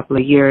for a couple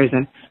of years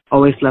and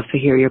always love to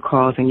hear your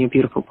calls and your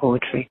beautiful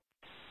poetry.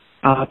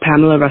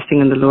 Pamela,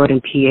 resting in the Lord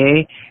in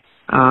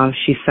PA,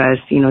 she says,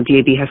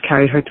 DAB has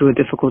carried her through a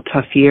difficult,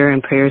 tough year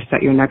and prayers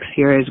that your next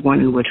year is one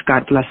in which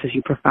God blesses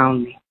you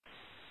profoundly.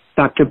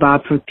 Dr.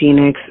 Bob from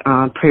Phoenix,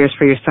 prayers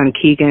for your son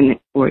Keegan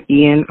or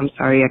Ian. I'm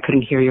sorry, I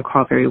couldn't hear your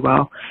call very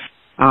well.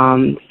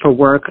 For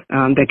work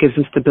that gives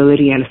him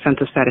stability and a sense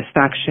of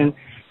satisfaction,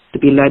 to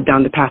be led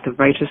down the path of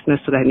righteousness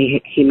so that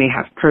he may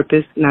have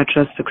purpose, not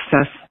just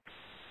success,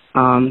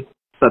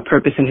 but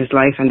purpose in his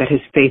life, and that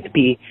his faith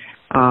be,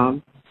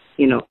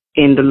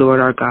 in the Lord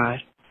our God.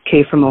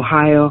 Kay from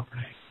Ohio,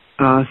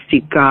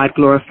 seek God,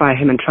 glorify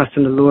him, and trust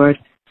in the Lord.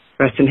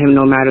 Rest in him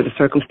no matter the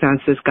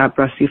circumstances. God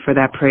bless you for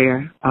that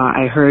prayer.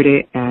 I heard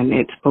it, and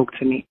it spoke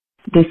to me.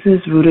 This is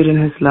Rooted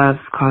in His Love,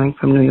 calling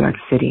from New York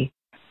City.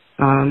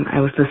 I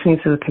was listening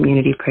to the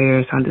community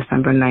prayers on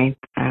December 9th,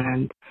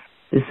 and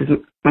this is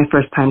my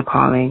first time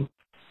calling.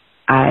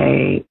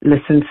 I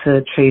listened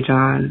to Trey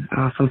John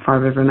from Far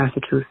River,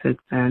 Massachusetts,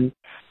 and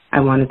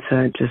I wanted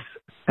to just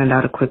send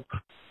out a quick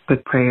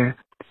prayer.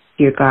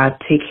 Dear God,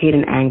 take hate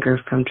and anger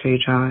from Trey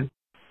John.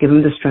 Give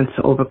him the strength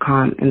to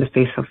overcome in the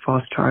face of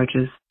false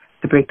charges,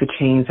 to break the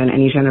chains and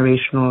any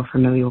generational or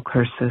familial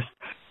curses.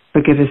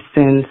 Forgive his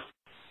sins.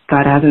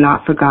 God has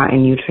not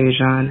forgotten you, Trey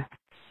John,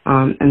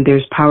 and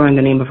there's power in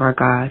the name of our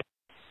God.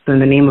 So in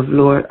the name of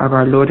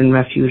our Lord and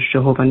Refuge,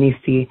 Jehovah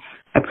Nissi,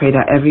 I pray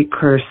that every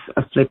curse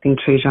afflicting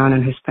Trey John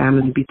and his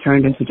family be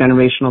turned into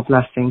generational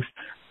blessings.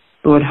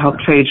 Lord, help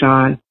Trey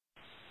John.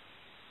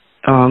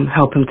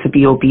 Help him to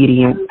be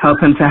obedient.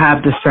 Help him to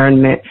have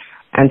discernment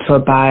and to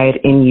abide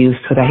in you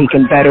so that he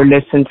can better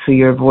listen to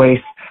your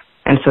voice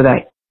and so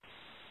that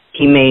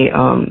he may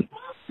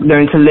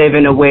learn to live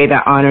in a way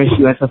that honors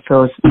you and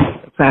fulfills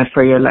the plan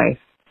for your life.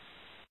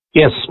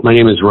 Yes, my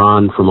name is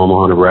Ron from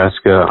Omaha,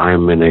 Nebraska.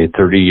 I'm in a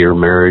 30-year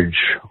marriage.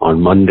 On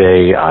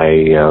Monday,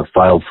 I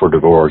filed for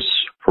divorce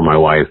for my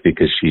wife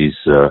because she's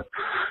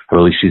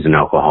an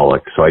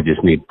alcoholic. So I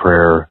just need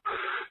prayer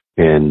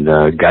and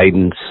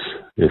guidance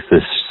if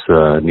this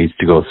needs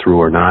to go through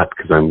or not,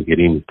 because I'm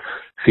getting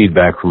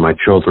feedback from my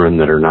children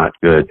that are not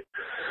good.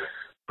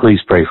 Please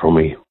pray for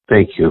me.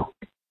 Thank you.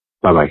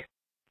 Bye-bye.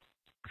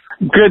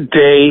 Good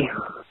day,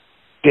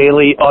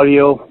 Daily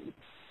Audio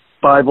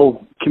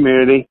Bible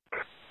Community.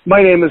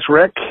 My name is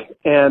Rick,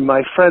 and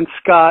my friend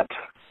Scott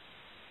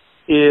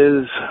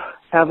is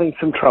having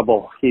some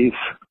trouble. He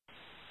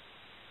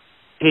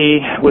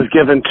was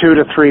given 2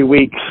 to 3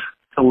 weeks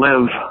to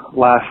live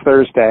last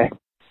Thursday.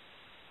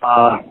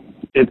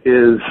 It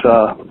is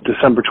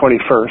December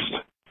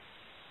 21st.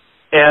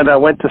 And I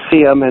went to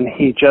see him, and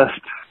he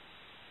just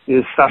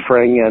is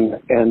suffering,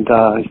 and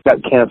he's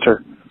got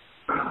cancer.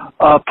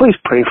 Please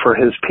pray for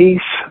his peace,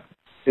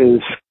 his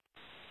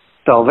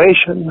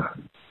salvation,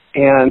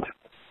 and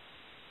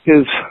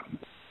his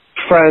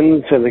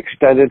friends and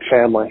extended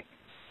family.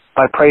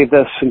 I pray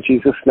this in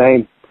Jesus'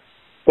 name.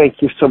 Thank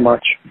you so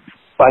much.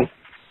 Bye.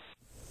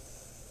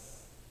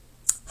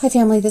 Hi,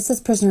 family. This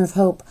is Prisoner of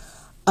Hope.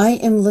 I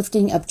am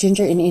lifting up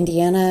Ginger in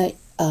Indiana.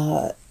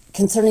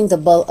 concerning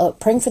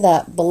praying for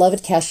that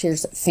beloved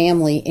cashier's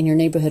family in your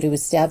neighborhood who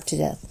was stabbed to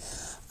death.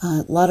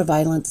 A lot of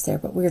violence there,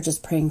 but we were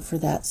just praying for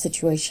that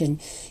situation.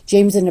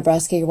 James in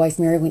Nebraska, your wife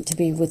Mary went to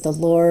be with the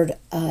Lord.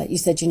 You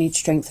said you need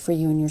strength for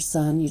you and your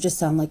son. You just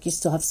sound like you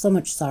still have so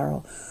much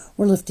sorrow.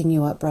 We're lifting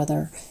you up,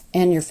 brother,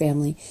 and your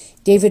family.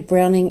 David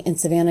Browning in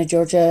Savannah,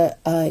 Georgia,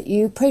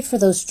 you prayed for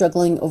those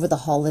struggling over the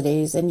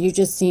holidays, and you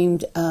just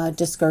seemed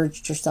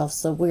discouraged yourself,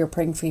 so we are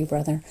praying for you,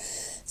 brother.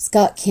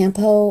 Scott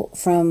Campo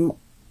from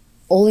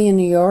Olean,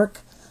 New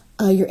York,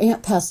 your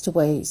aunt passed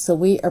away, so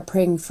we are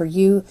praying for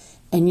you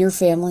and your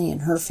family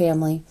and her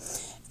family.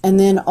 And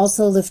then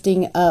also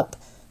lifting up,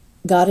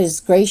 God is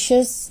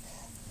gracious.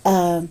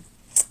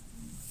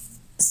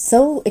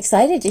 So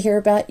excited to hear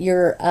about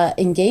your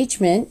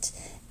engagement,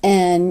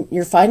 and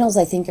your finals,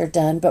 I think, are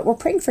done. But we're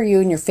praying for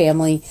you and your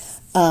family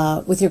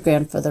with your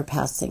grandfather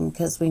passing,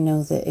 because we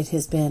know that it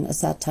has been a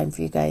sad time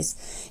for you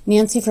guys.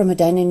 Nancy from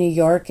Medina, New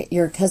York,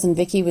 your cousin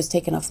Vicky was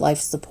taken off life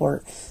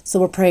support.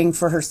 So we're praying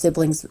for her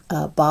siblings,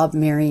 Bob,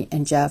 Mary,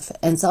 and Jeff,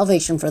 and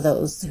salvation for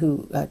those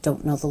who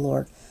don't know the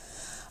Lord.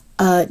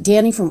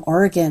 Danny from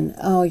Oregon,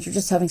 oh, you're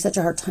just having such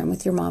a hard time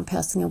with your mom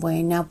passing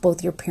away. Now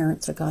both your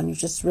parents are gone. You're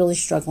just really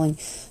struggling.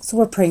 So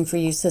we're praying for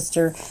you,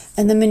 sister.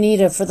 And then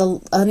Manita, for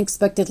the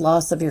unexpected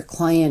loss of your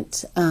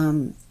client,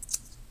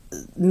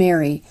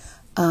 Mary.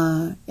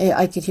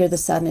 I could hear the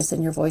sadness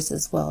in your voice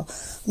as well.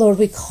 Lord,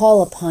 we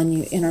call upon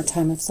you in our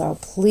time of sorrow.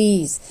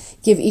 Please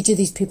give each of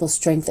these people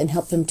strength and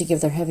help them to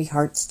give their heavy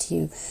hearts to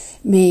you.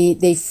 May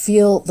they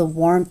feel the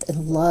warmth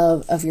and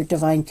love of your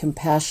divine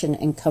compassion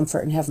and comfort,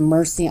 and have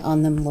mercy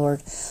on them,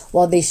 Lord,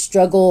 while they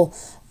struggle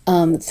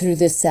through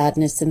this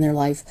sadness in their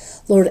life.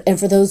 Lord, and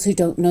for those who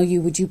don't know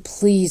you, would you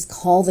please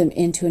call them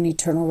into an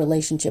eternal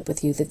relationship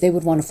with you, that they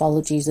would want to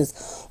follow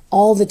Jesus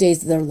all the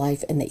days of their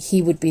life, and that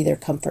he would be their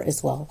comfort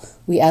as well.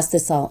 We ask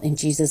this all in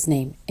Jesus'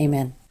 name.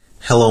 Amen.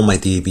 Hello, my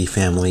DAB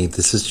family.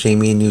 This is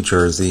Jamie in New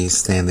Jersey,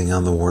 standing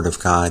on the Word of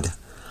God.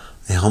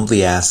 I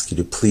humbly ask you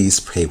to please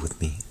pray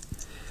with me.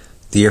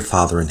 Dear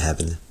Father in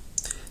heaven,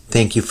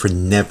 thank you for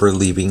never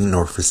leaving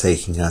nor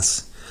forsaking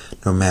us,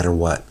 no matter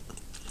what.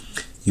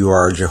 You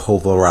are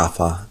Jehovah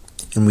Rapha,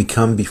 and we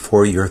come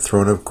before your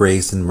throne of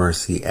grace and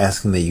mercy,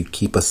 asking that you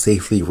keep us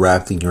safely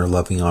wrapped in your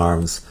loving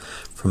arms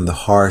from the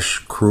harsh,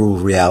 cruel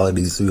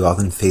realities we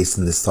often face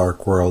in this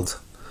dark world.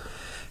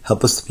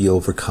 Help us to be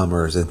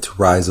overcomers and to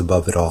rise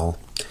above it all.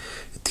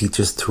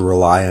 Teach us to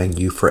rely on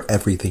you for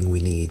everything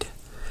we need.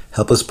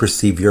 Help us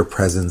perceive your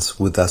presence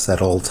with us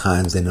at all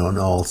times and in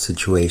all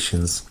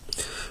situations.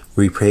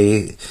 We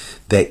pray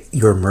that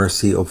your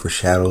mercy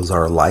overshadows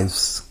our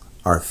lives,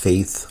 our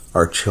faith,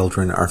 our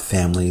children, our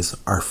families,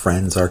 our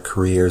friends, our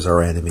careers,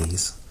 our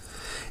enemies,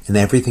 and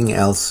everything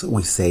else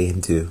we say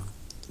and do.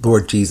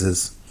 Lord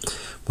Jesus,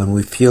 when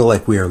we feel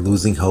like we are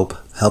losing hope,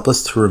 help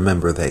us to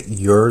remember that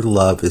your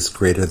love is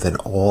greater than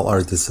all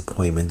our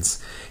disappointments,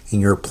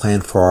 and your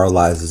plan for our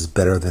lives is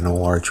better than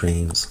all our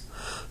dreams.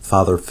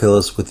 Father, fill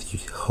us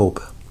with hope.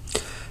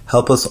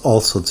 Help us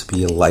also to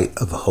be a light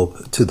of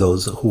hope to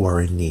those who are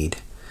in need.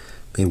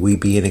 May we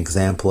be an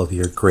example of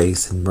your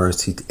grace and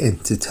mercy,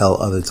 and to tell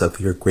others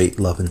of your great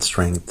love and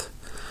strength.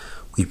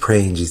 We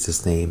pray in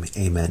Jesus' name.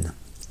 Amen.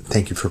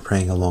 Thank you for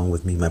praying along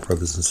with me, my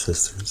brothers and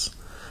sisters.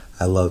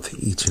 I love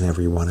each and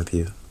every one of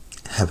you.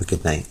 Have a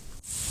good night.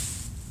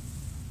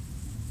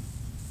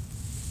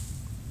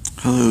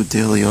 Hello,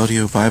 Daily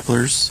Audio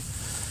Biblers.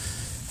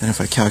 And if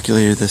I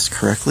calculated this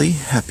correctly,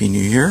 Happy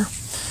New Year.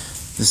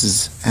 This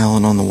is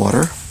Alan on the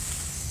water.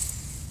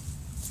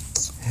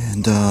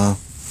 And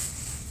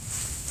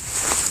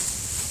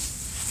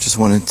just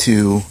wanted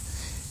to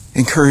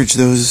encourage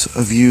those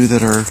of you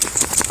that are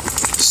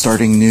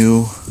starting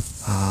new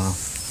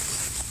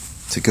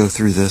to go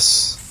through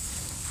this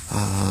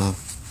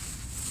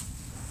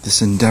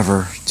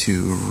endeavor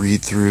to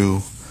read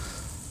through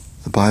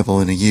the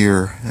Bible in a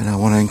year. And I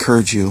want to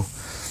encourage you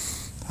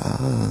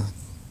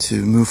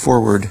to move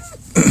forward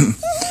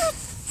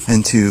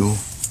and to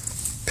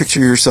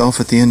picture yourself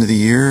at the end of the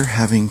year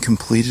having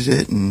completed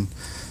it and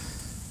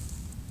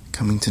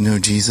coming to know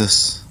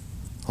Jesus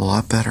a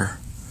lot better.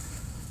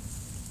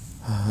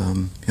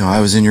 I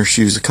was in your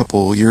shoes a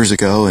couple years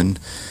ago, and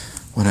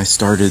when I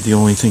started, the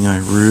only thing I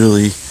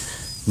really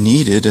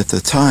needed at the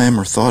time,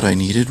 or thought I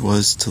needed,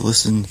 was to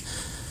listen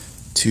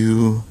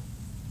to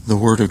the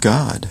Word of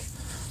God.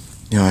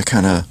 I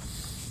kind of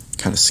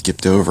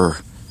skipped over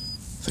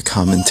the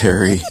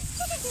commentary.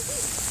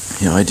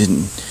 I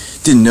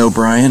didn't know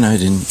Brian. I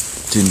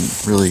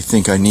didn't really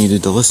think I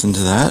needed to listen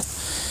to that.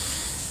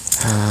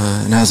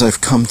 And as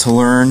I've come to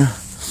learn,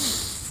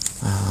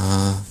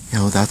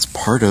 that's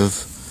part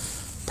of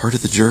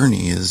the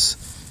journey, is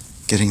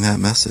getting that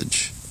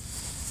message.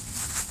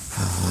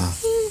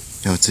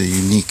 It's a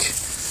unique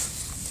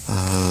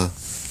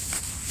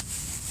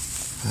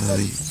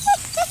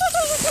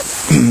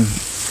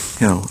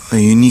a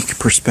unique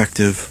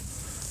perspective,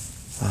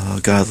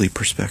 godly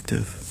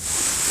perspective.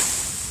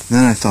 And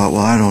then I thought,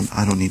 well,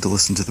 I don't need to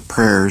listen to the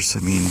prayers. I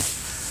mean,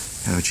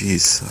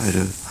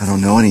 I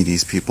don't know any of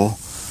these people.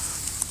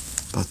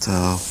 But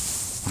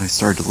when I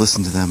started to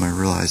listen to them, I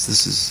realized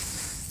this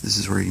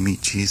is where you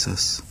meet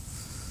Jesus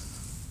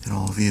in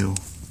all of you.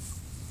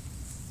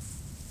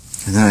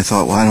 And then I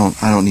thought, well,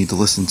 I don't need to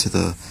listen to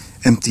the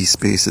empty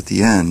space at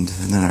the end.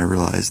 And then I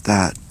realized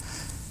that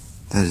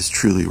is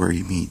truly where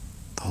you meet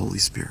the Holy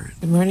Spirit.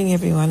 Good morning,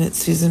 everyone. It's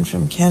Susan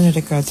from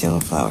Canada, God's Yellow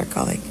Flower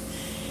calling.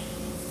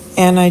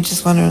 And I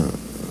just want to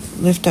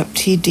lift up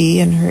TD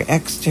and her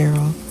ex,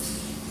 Daryl,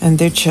 and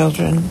their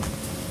children,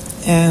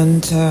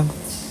 and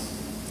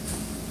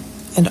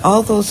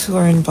all those who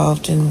are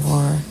involved in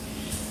war.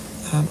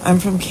 I'm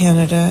from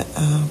Canada,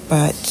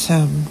 but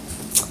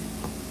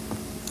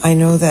I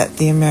know that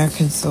the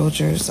American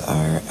soldiers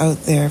are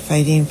out there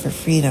fighting for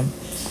freedom,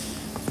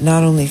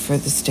 not only for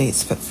the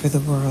States, but for the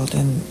world.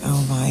 And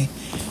I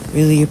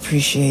really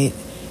appreciate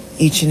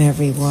each and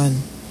every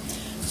one.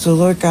 So,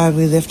 Lord God,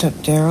 we lift up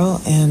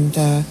Daryl and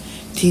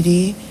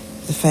TD,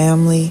 the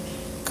family,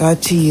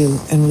 God, to you,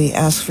 and we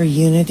ask for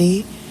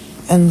unity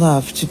and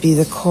love to be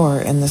the core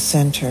and the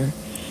center.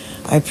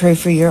 I pray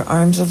for your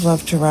arms of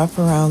love to wrap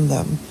around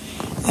them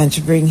and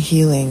to bring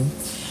healing.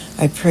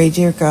 I pray,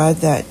 dear God,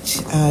 that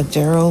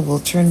Daryl will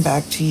turn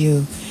back to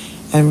you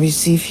and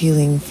receive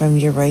healing from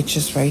your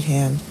righteous right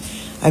hand.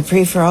 I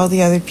pray for all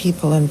the other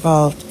people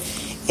involved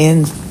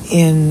in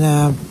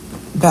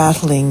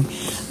battling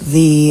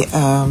the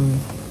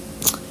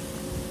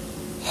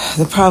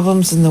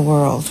problems in the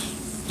world,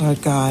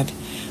 Lord God.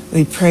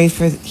 We pray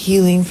for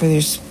healing for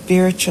their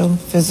spiritual,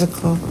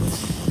 physical,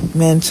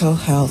 mental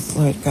health,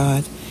 Lord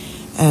God,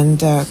 and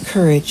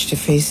courage to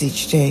face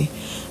each day.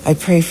 I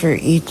pray for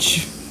each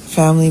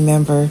family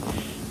member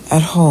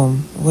at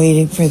home,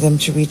 waiting for them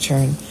to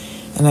return,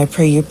 and I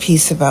pray your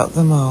peace about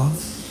them all.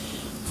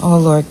 Oh,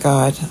 Lord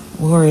God,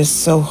 war is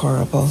so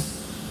horrible.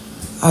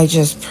 I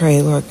just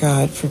pray, Lord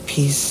God, for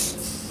peace.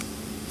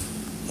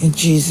 In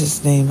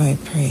Jesus' name I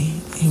pray.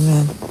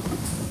 Amen.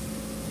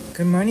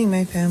 Good morning,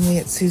 my family.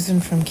 It's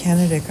Susan from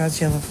Canada, God's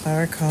Yellow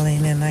Flower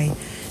calling, and I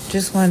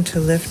just want to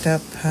lift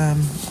up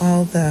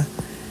all the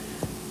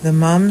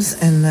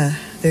moms and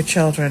their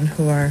children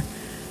who are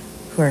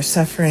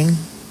suffering.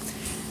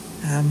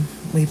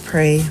 We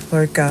pray,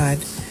 Lord God,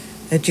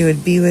 that you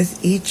would be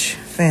with each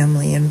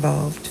family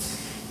involved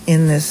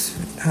in this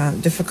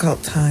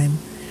difficult time.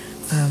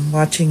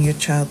 Watching your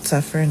child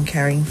suffer and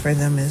caring for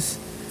them is,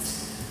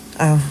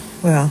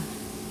 well,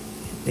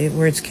 the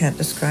words can't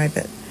describe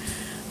it.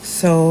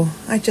 So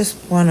I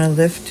just want to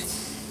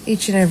lift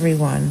each and every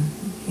one,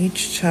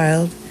 each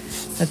child,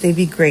 that they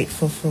be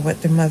grateful for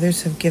what their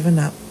mothers have given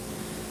up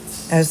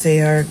as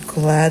they are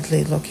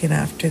gladly looking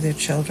after their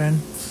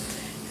children,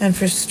 and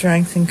for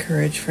strength and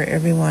courage for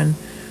everyone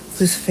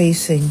who's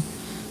facing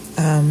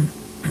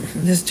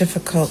this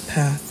difficult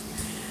path.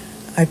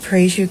 I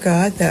praise you,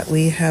 God, that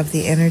we have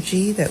the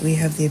energy, that we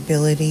have the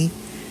ability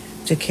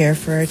to care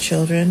for our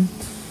children,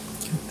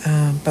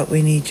 but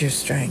we need your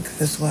strength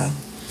as well.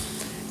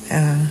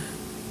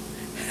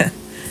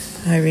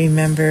 I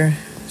remember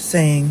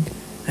saying,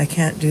 I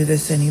can't do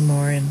this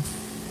anymore, and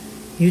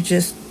you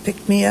just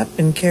picked me up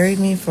and carried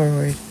me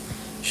forward.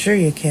 Sure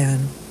you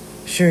can.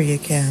 Sure you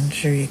can.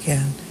 Sure you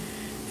can.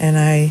 And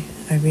I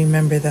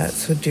remember that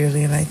so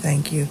dearly, and I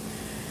thank you.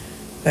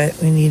 But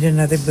we need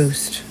another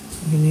boost.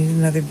 We need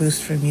another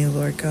boost from you,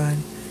 Lord God.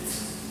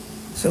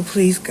 So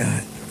please,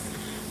 God,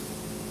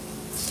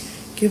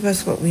 give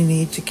us what we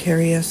need to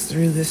carry us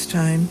through this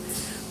time.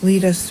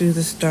 Lead us through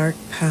this dark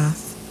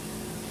path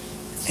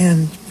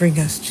and bring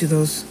us to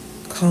those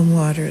calm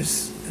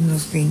waters and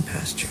those green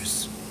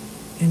pastures.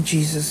 In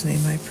Jesus'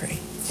 name I pray.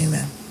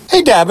 Amen.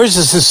 Hey, Dabbers,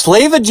 this is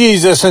Slave of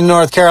Jesus in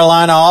North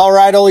Carolina. All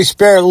right, Holy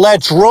Spirit,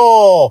 let's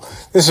roll.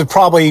 This is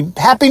probably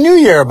Happy New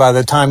Year by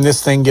the time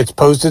this thing gets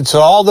posted.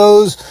 So all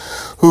those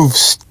who've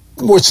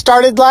were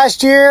started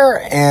last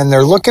year and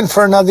they're looking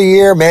for another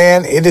year,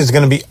 man, it is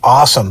going to be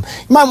awesome.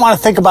 You might want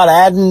to think about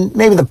adding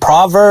maybe the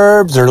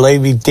Proverbs or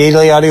maybe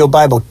Daily Audio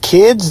Bible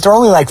Kids. They're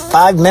only like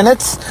 5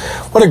 minutes.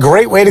 What a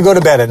great way to go to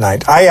bed at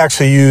night. I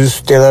actually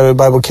use Daily Audio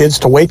Bible Kids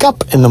to wake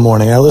up in the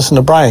morning. I listen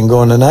to Brian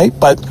going to night,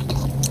 but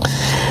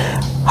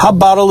how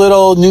about a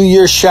little New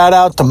Year's shout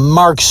out to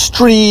Mark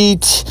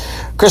Street,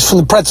 Chris from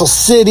the Pretzel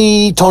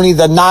City, Tony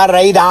the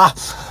Narrator,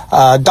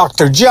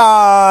 Dr.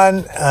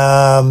 John,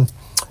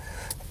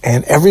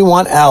 and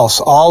everyone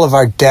else, all of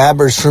our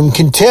dabbers from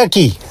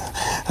Kentucky.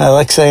 I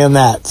like saying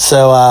that.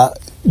 So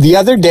the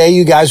other day,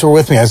 you guys were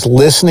with me. I was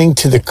listening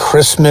to the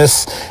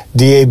Christmas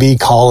DAB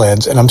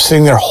call-ins, and I'm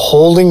sitting there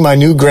holding my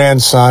new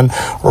grandson,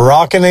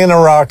 rocking in a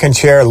rocking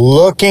chair,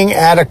 looking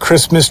at a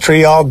Christmas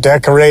tree all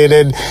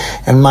decorated,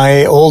 and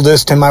my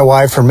oldest and my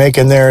wife are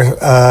making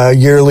their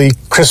yearly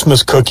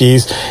Christmas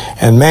cookies.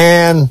 And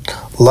man,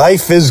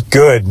 life is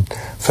good.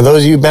 For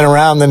those of you who've been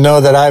around that know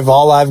that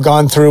I've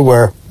gone through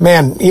where,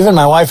 man, even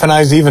my wife and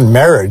I's even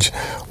marriage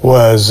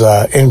was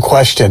in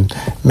question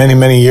many,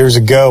 many years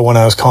ago when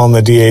I was calling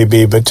the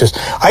DAB. But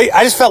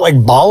I just felt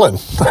like bawling.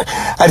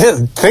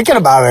 Thinking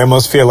about it, I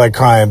almost feel like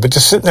crying. But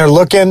just sitting there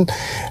looking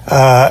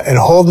and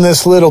holding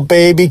this little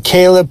baby,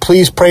 Caleb,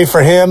 please pray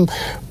for him.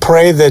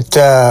 Pray that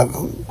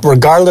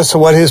regardless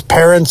of what his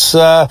parents'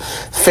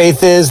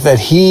 faith is, that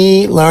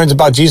he learns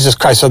about Jesus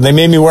Christ. So they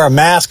made me wear a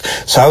mask.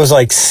 So I was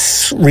like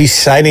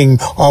reciting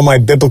all my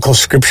biblical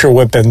scripture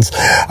weapons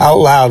out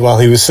loud while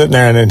he was sitting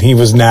there, and then he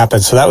was napping.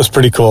 So that was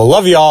pretty cool.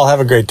 Love you all. Have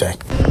a great day.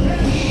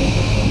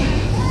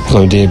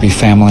 Hello, DAB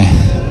family.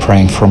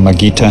 Praying for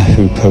Magita,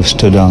 who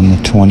posted on the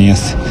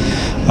 20th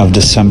of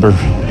December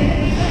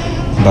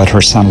about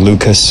her son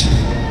Lucas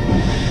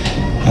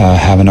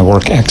having a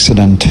work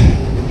accident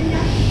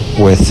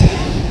with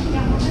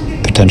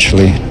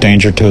potentially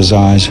danger to his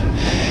eyes.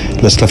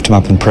 Let's lift him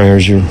up in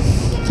prayers,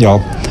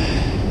 y'all.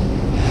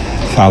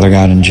 Father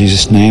God, in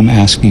Jesus' name,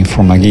 asking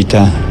for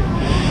Magita.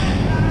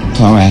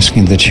 I'm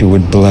asking that you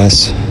would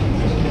bless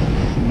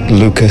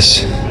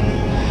Lucas.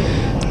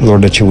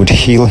 Lord, that you would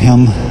heal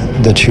him,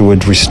 that you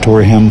would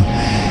restore him,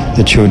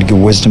 that you would give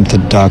wisdom to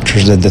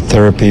doctors, that the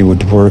therapy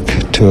would work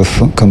to a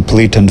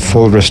complete and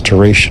full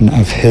restoration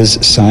of his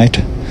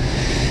sight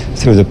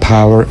through the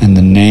power and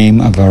the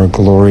name of our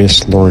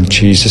glorious Lord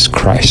Jesus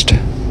Christ.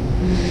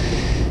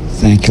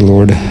 Thank you,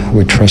 Lord.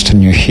 We trust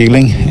in your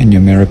healing, in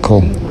your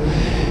miracle,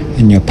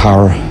 in your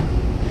power.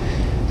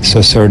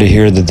 So sorry to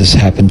hear that this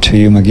happened to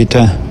you,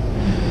 Magita.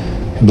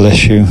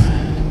 Bless you.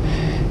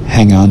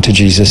 Hang on to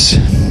Jesus.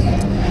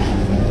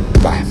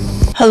 Bye.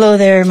 Hello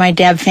there, my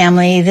DAB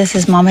family. This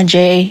is Mama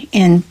J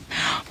in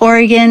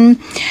Oregon.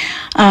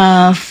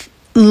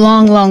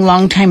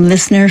 Long time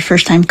listener,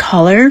 first time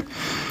caller.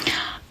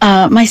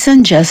 My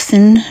son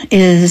Justin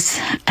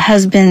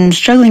has been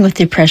struggling with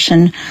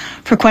depression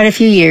for quite a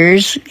few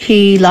years.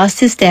 He lost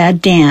his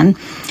dad, Dan,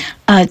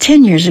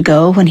 10 years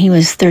ago when he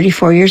was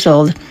 34 years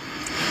old.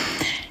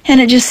 And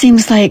it just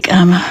seems like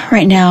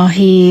right now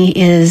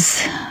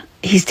he's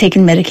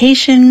taken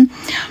medication,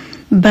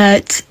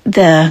 but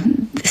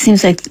it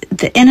seems like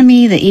the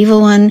enemy, the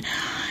evil one,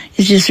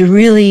 is just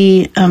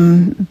really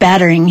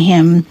battering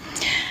him.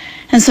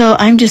 And so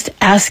I'm just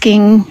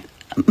asking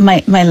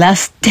my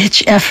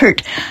last-ditch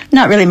effort,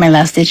 not really my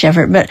last-ditch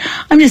effort, but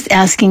I'm just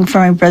asking for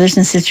my brothers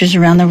and sisters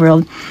around the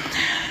world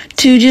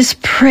to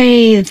just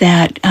pray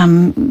that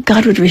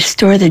God would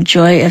restore the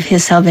joy of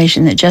his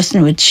salvation, that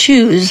Justin would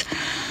choose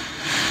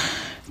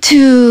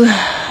to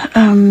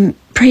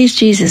praise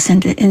Jesus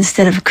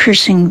instead of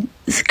cursing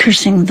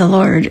the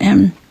Lord.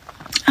 And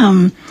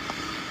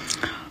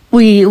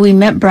we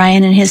met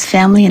Brian and his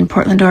family in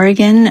Portland,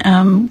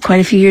 Oregon, quite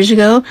a few years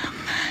ago.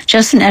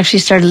 Justin actually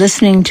started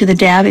listening to the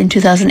DAB in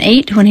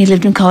 2008 when he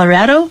lived in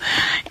Colorado,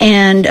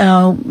 and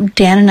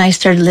Dan and I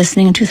started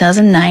listening in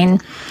 2009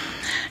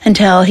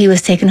 until he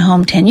was taken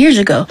home 10 years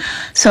ago.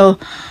 So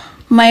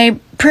my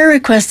prayer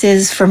request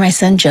is for my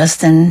son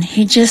Justin.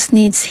 He just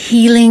needs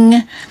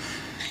healing.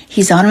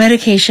 He's on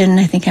medication,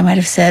 I think I might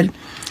have said,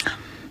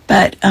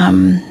 but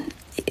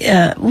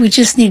we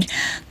just need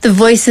the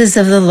voices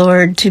of the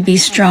Lord to be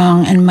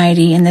strong and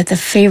mighty, and that the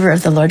favor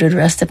of the Lord would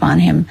rest upon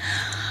him.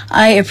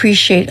 I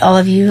appreciate all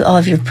of you, all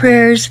of your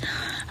prayers.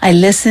 I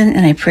listen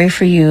and I pray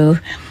for you.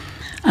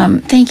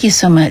 Thank you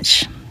so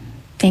much.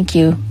 Thank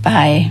you.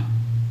 Bye.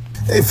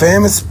 Hey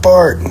fam, it's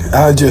Bart.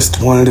 I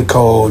just wanted to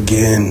call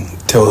again,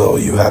 tell all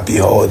you happy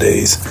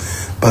holidays.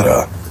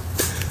 But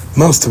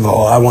most of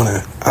all, I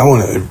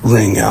wanna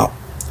ring out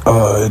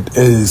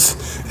as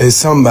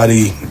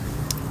somebody.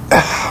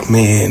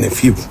 Man,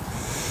 if you've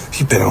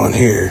been on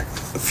here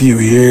a few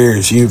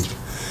years,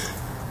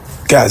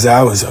 guys,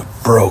 I was a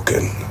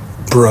broken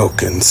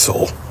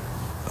soul,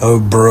 a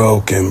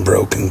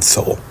broken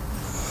soul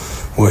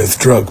with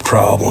drug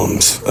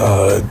problems,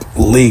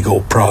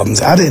 legal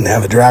problems. I didn't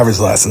have a driver's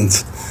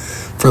license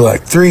for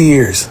like 3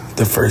 years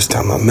the first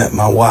time I met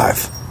my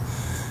wife.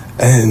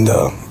 And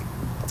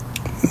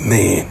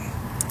man,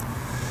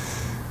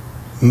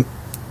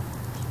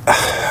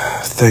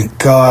 thank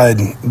God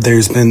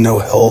there's been no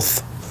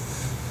health.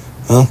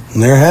 Well,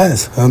 there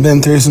has. I've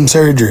been through some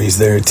surgeries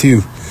there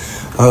too.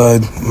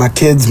 My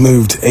kids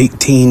moved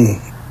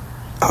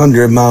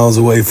 1,800 miles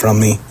away from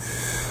me,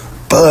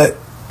 but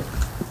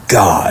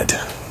God,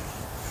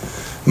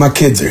 my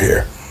kids are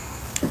here,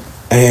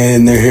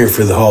 and they're here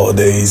for the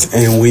holidays,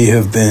 and we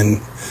have been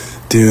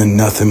doing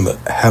nothing but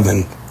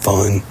having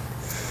fun.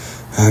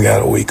 I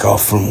got a week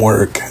off from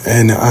work,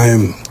 and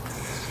I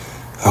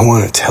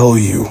want to tell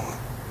you,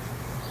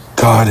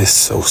 God is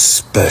so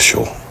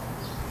special.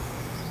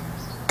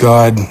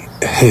 God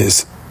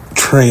has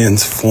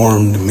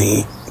transformed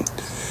me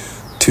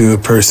to a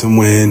person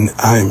when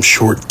I'm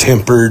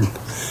short-tempered.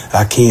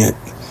 I can't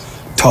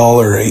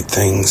tolerate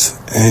things,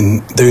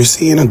 and they're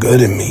seeing a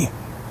good in me.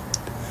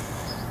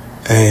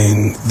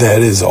 And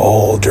that is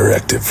all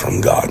directed from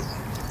God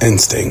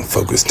and staying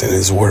focused in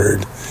His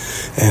Word.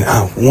 And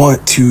I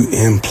want to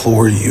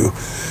implore you,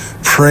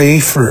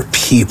 pray for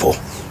people.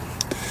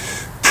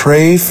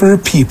 Pray for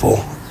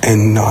people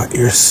and not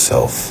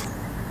yourself.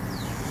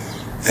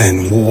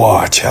 And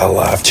watch how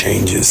life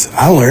changes.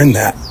 I learned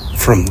that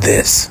from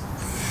this,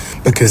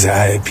 because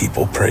I had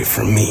people pray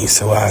for me,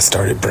 so I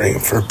started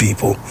praying for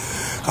people.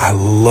 I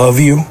love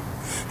you,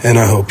 and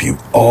I hope you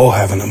all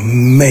have an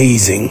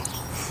amazing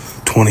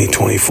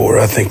 2024.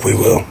 I think we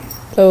will.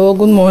 Hello,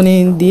 good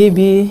morning,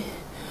 DAB.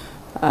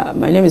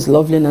 My name is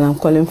Loveline and I'm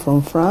calling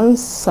from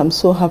France. I'm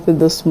so happy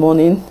this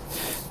morning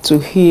to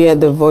hear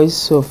the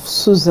voice of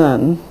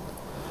Susan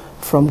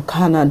from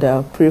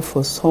Canada pray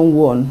for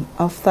someone.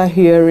 After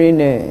hearing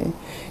a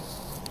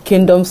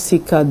Kingdom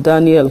Seeker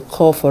Daniel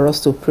call for us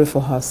to pray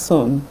for her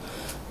son,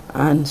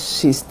 and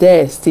she's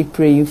there still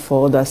praying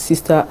for that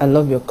sister. I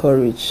love your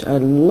courage. I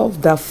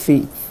love that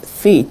faith.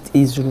 Faith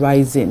is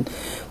rising.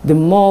 The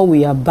more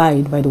we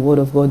abide by the word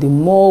of God, the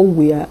more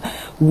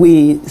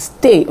we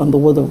stay on the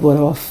word of God,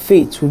 our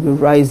faith will be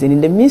rising. In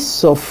the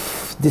midst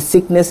of the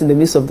sickness, in the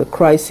midst of the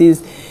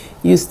crisis,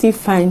 you still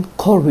find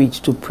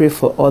courage to pray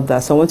for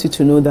others. I want you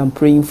to know that I'm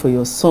praying for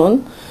your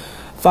son.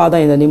 Father,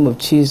 in the name of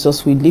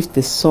Jesus, we lift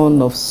the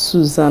son of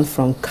Susan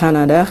from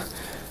Canada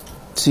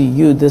to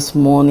you this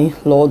morning.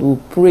 Lord, we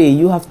pray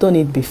you have done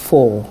it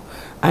before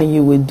and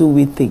you will do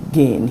it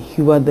again.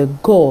 You are the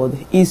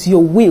God. It's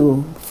your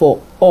will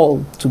for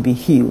all to be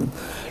healed.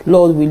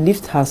 Lord, we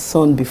lift her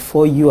son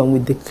before you and we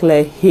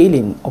declare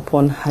healing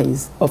upon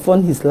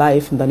his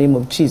life in the name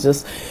of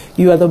Jesus.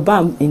 You are the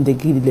balm in the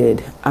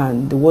Gilead,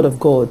 and the word of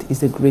God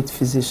is a great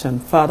physician.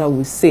 Father,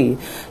 we say,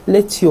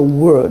 let your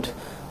word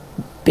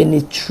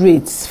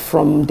penetrate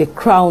from the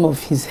crown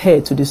of his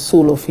head to the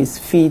sole of his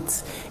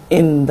feet.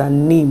 In the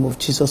name of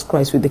Jesus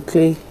Christ, we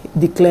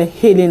declare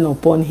healing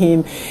upon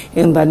him.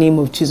 In the name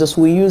of Jesus,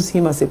 we use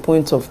him as a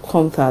point of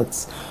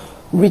contact,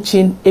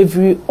 reaching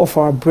every of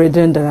our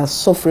brethren that are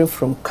suffering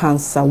from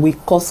cancer. We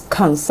cause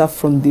cancer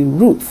from the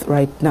root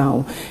right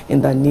now.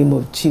 In the name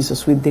of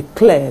Jesus, we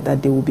declare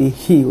that they will be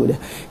healed.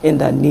 In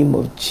the name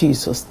of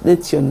Jesus,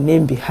 let your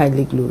name be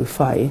highly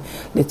glorified.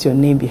 Let your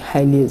name be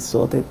highly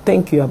exalted.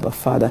 Thank you, Abba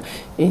Father.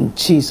 In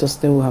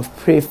Jesus' name we have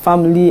prayed.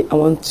 Family, I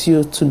want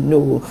you to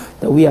know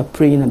that we are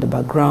praying in the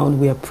background.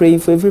 We are praying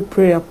for every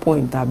prayer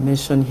point that I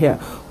mentioned here.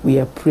 We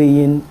are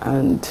praying,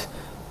 and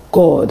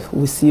God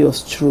will see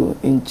us through.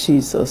 In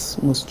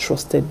Jesus' most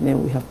trusted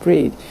name we have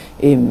prayed.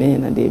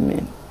 Amen and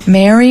amen.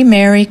 Merry,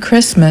 Merry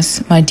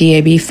Christmas, my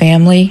DAB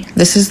family.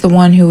 This is the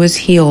one who is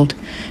healed.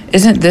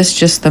 Isn't this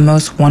just the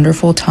most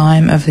wonderful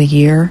time of the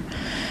year?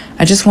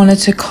 I just wanted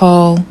to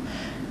call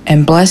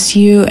and bless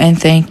you and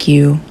thank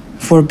you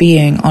for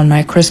being on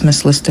my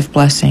Christmas list of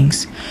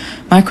blessings.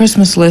 My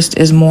Christmas list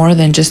is more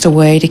than just a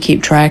way to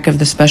keep track of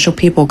the special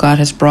people God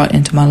has brought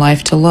into my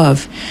life to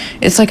love.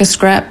 It's like a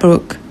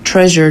scrapbook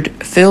treasured,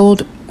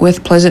 filled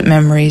with pleasant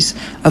memories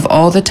of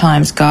all the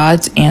times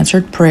God's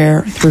answered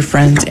prayer through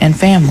friends and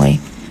family.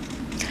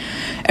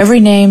 Every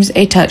name's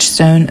a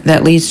touchstone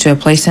that leads to a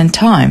place in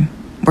time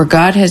where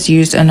God has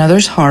used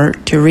another's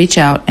heart to reach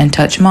out and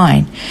touch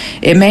mine.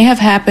 It may have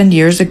happened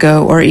years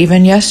ago or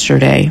even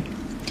yesterday,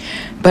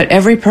 but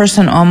every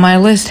person on my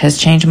list has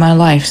changed my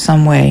life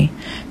some way.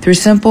 Through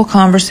simple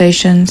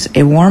conversations,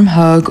 a warm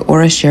hug,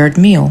 or a shared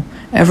meal.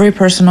 Every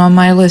person on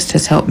my list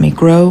has helped me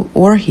grow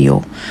or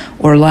heal,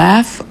 or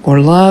laugh, or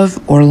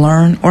love, or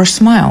learn, or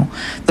smile.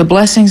 The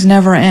blessings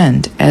never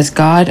end as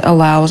God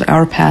allows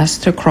our paths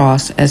to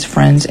cross as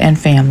friends and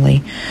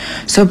family.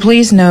 So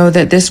please know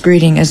that this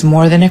greeting is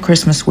more than a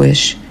Christmas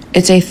wish.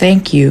 It's a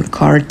thank you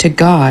card to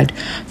God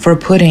for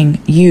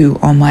putting you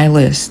on my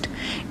list.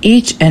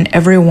 Each and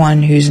every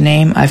one whose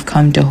name I've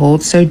come to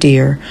hold so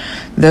dear,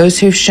 those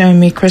who've shown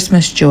me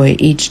Christmas joy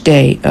each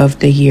day of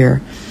the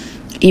year.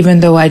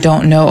 Even though I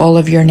don't know all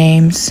of your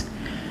names,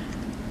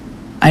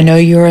 I know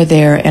you are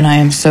there, and I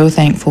am so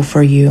thankful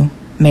for you.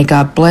 May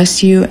God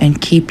bless you and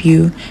keep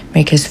you,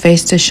 make his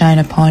face to shine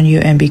upon you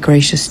and be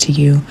gracious to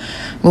you.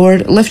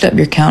 Lord, lift up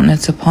your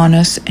countenance upon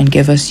us and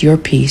give us your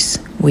peace,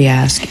 we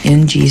ask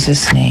in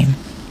Jesus' name.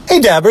 Hey,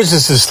 Dabbers,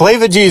 this is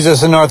Slave of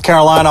Jesus in North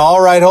Carolina.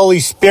 All right, Holy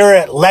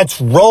Spirit, let's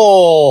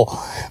roll.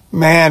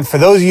 Man, for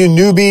those of you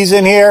newbies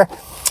in here,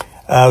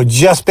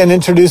 just been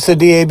introduced to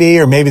DAB,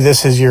 or maybe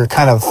this is your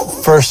kind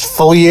of first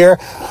full year,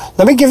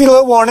 let me give you a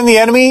little warning. The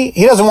enemy,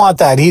 he doesn't want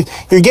that.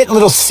 You're getting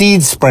little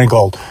seeds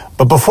sprinkled.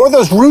 But before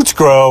those roots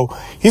grow,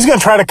 he's going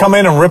to try to come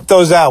in and rip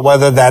those out,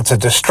 whether that's a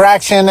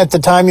distraction at the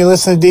time you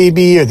listen to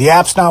DB, or the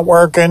app's not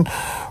working,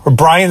 or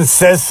Brian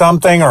says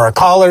something, or a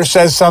caller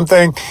says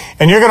something,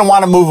 and you're going to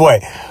want to move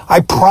away. I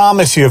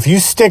promise you, if you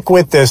stick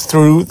with this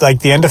through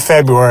like the end of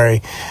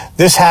February,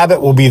 this habit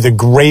will be the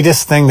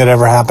greatest thing that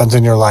ever happens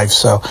in your life.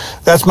 So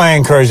that's my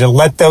encouragement.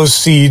 Let those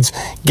seeds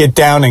get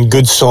down in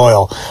good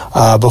soil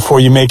before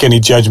you make any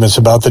judgments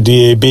about the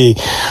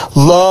DAB.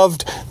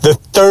 Loved the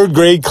third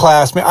grade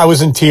class. I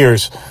was in tears.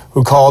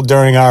 Who called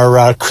during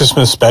our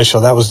Christmas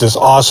special. That was just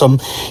awesome.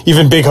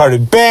 Even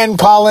Big-Hearted Ben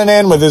calling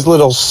in with his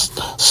little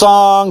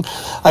song.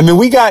 I mean,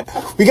 we got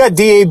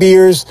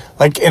DABers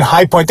like in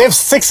High Point. They have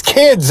 6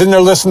 kids and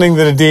they're listening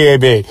to the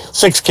DAB.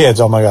 6 kids.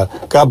 Oh my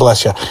God. God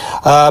bless you.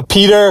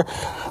 Peter,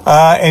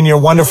 and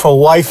your wonderful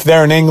wife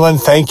there in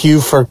England. Thank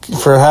you for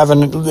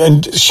having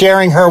and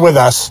sharing her with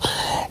us.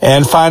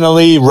 And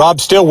finally,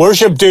 Rob Still,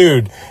 worship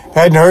dude.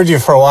 Hadn't heard you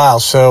for a while,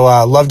 so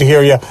love to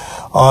hear you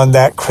on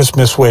that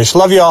Christmas wish.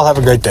 Love you all. Have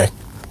a great day.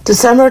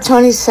 December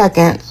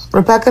 22nd,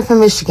 Rebecca from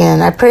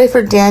Michigan. I pray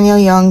for Daniel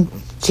Young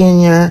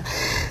Jr.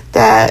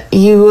 that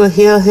you will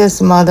heal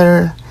his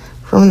mother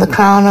from the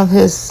crown of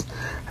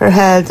her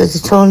head, the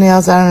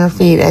toenails on her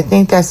feet. I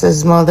think that's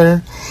his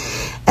mother.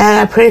 And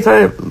I pray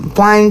for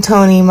blind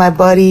Tony, my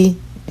buddy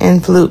in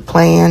flute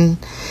playing,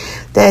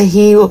 that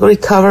he will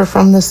recover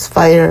from this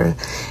fire.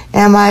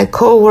 And my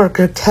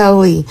co-worker,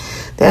 Kelly,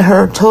 that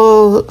her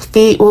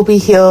feet will be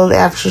healed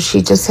after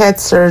she just had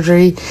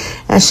surgery,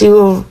 and she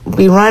will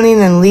be running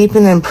and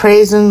leaping and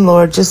praising the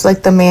Lord just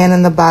like the man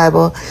in the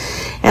Bible.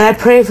 And I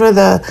pray for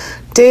the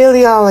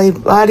daily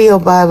audio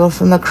Bible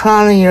from the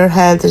crown of your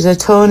head to the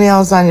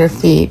toenails on your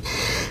feet,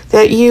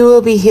 that you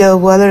will be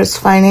healed, whether it's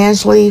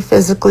financially,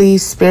 physically,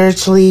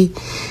 spiritually,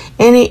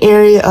 any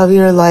area of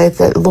your life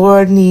that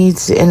Lord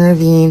needs to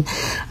intervene.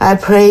 I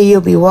pray you'll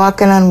be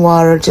walking on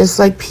water just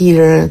like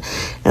Peter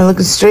and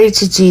looking straight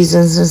to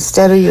Jesus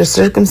instead of your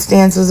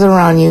circumstances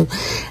around you.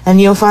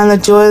 And you'll find the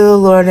joy of the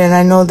Lord. And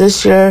I know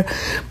this year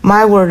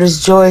my word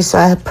is joy, so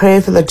I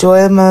pray for the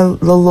joy of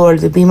the Lord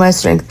to be my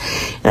strength.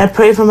 And I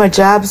pray for my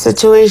job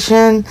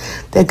situation,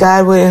 that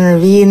God would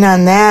intervene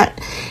on that,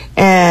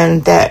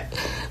 and that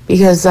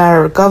because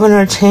our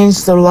governor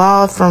changed the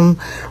law from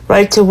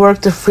right to work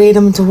to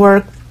freedom to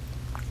work,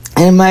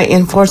 and it might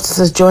enforce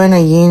us to join a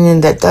union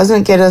that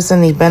doesn't get us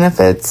any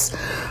benefits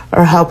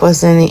or help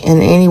us in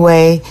any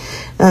way.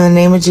 In the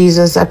name of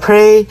Jesus, I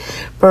pray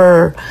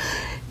for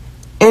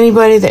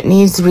anybody that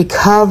needs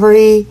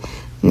recovery,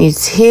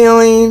 needs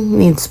healing,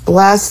 needs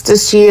blessed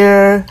this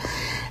year.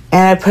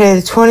 And I pray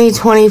that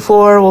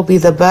 2024 will be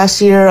the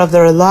best year of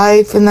their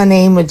life in the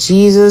name of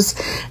Jesus.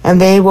 And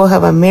they will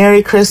have a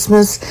Merry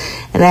Christmas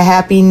and a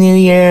Happy New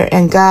Year.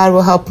 And God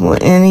will help them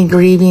with any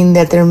grieving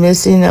that they're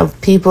missing of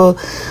people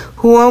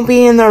who won't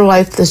be in their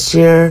life this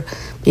year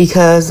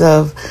because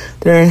of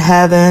they're in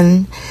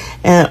heaven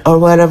or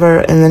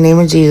whatever, in the name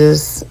of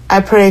Jesus.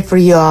 I pray for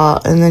you all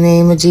in the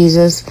name of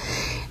Jesus.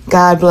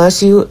 God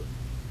bless you.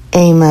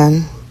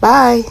 Amen.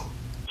 Bye.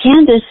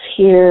 Candace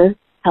here.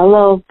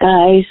 Hello,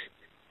 guys.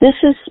 This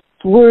is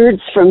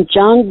words from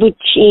John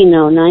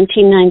Buccino,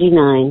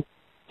 1999.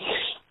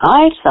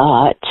 I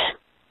thought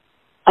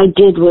I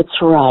did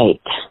what's right.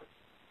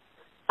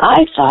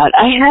 I thought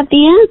I had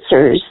the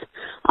answers.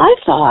 I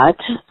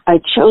thought I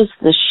chose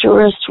the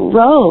surest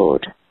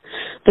road,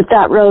 but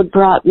that road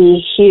brought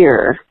me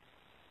here.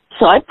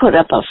 So I put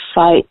up a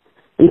fight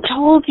and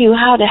told you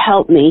how to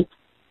help me.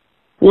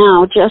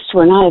 Now, just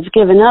when I've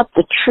given up,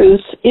 the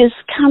truth is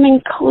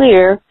coming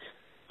clear.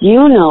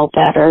 You know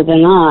better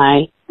than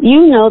I.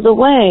 You know the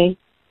way.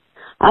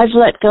 I've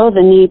let go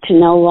the need to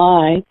know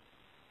why,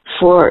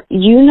 for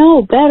you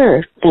know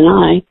better than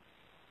I.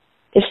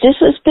 If this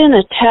has been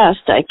a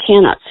test, I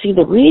cannot see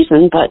the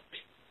reason, but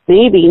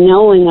maybe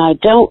knowing I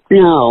don't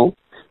know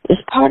is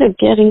part of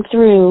getting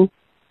through.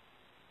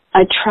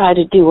 I try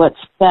to do what's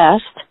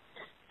best,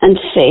 and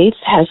faith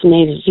has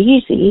made it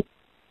easy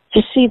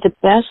to see the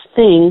best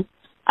thing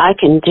I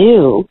can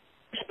do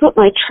is put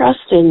my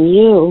trust in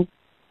you.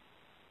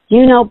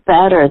 You know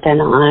better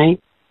than I.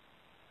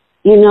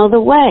 You know the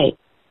way.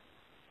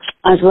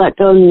 I've let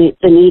go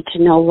the need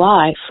to know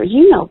why, for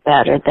you know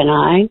better than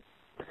I.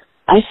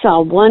 I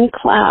saw one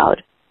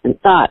cloud and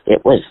thought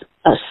it was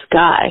a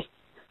sky.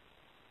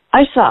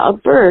 I saw a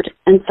bird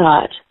and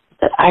thought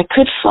that I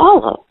could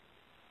follow.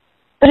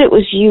 But it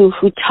was you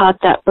who taught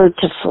that bird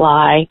to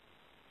fly.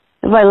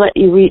 If I let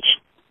you reach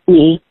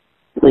me,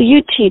 will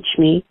you teach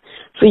me?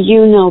 For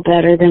you know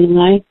better than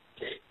I.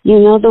 You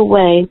know the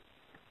way.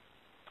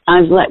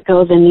 I've let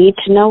go the need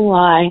to know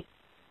why.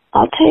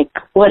 I'll take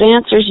what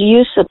answers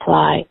you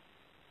supply.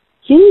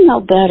 You know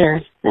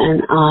better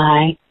than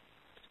I.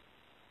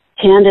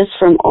 Candace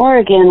from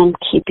Oregon, I'm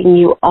keeping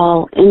you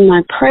all in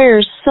my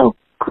prayers. So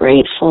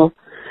grateful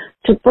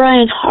to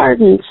Brian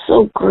Harden,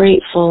 so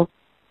grateful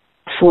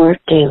for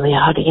Daily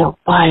Audio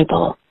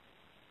Bible.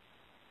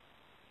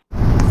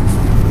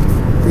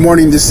 Good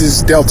morning, this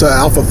is Delta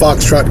Alpha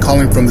Foxtrot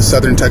calling from the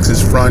Southern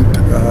Texas front.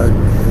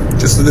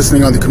 Just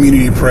listening on the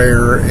community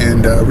prayer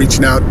and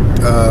reaching out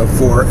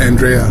for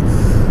Andrea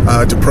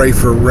to pray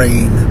for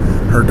Rain,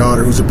 her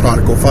daughter who's a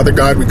prodigal. Father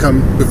God, we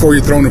come before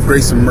your throne of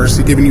grace and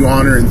mercy, giving you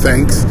honor and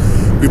thanks.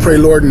 We pray,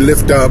 Lord, and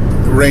lift up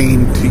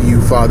Rain to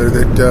you, Father,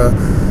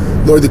 that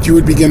Lord, that you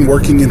would begin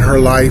working in her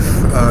life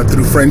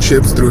through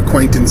friendships, through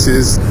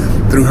acquaintances,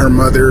 through her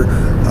mother,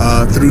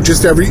 through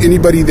just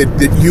anybody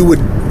that you would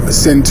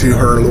send to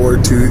her,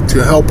 Lord,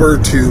 to help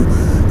her to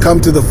come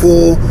to the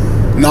full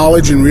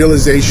knowledge and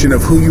realization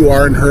of who you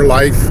are in her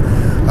life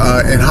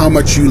and how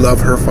much you love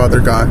her, Father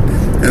God.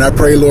 And I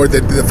pray, Lord,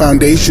 that the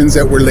foundations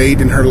that were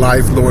laid in her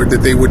life, Lord,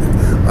 that they would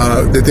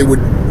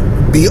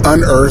be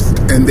unearthed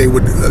and they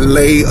would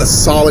lay a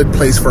solid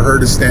place for her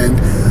to stand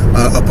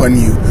upon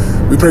you.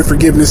 We pray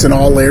forgiveness in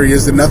all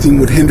areas, that nothing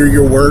would hinder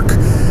your work.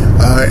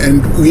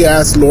 And we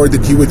ask, Lord,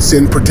 that you would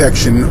send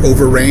protection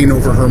over Rain,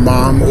 over her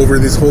mom, over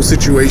this whole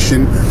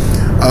situation.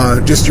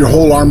 Just your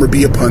whole armor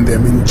be upon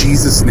them. In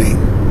Jesus' name,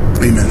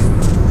 amen.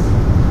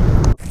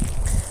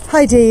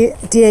 Hi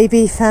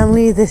DAB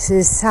family, this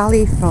is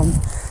Sally from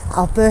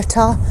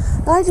Alberta.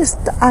 I just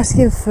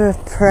asking for a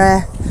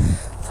prayer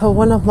for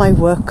one of my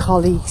work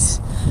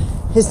colleagues.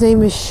 His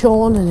name is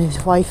Sean and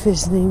his wife,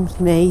 his name's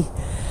May.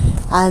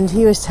 And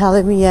he was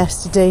telling me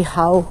yesterday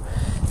how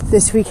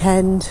this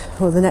weekend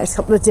or the next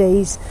couple of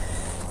days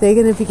they're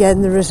going to be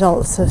getting the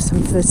results of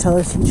some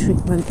fertility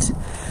treatment.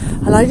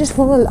 And I just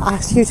want to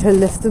ask you to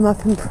lift them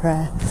up in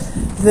prayer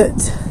that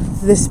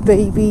this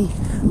baby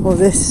or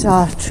this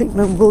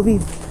treatment will be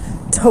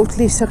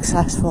totally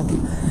successful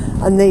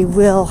and they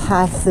will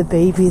have the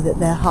baby that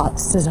their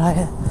hearts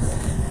desire.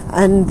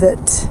 And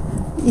that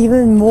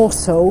even more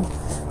so,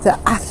 that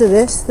after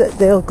this, that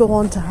they'll go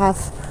on to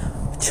have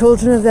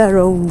children of their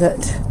own,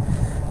 that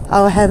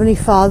our Heavenly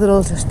Father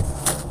will just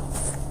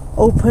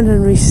open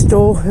and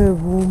restore her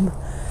womb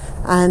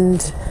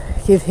and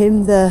give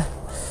him the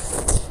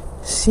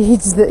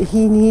seeds that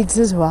he needs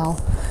as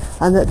well,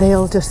 and that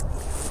they'll just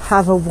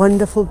have a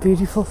wonderful,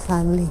 beautiful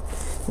family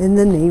in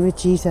the name of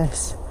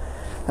Jesus.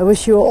 I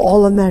wish you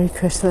all a Merry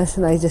Christmas,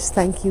 and I just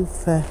thank you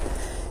for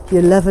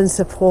your love and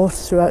support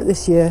throughout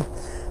this year.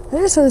 I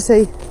just want to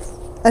say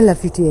I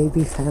love you,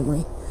 DAB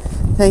family.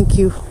 Thank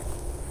you.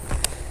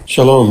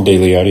 Shalom,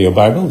 Daily Audio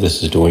Bible.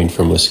 This is Dwayne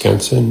from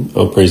Wisconsin.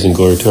 All praise and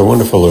glory to our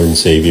wonderful Lord and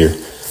Savior,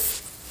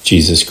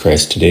 Jesus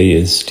Christ. Today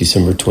is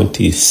December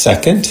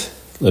 22nd.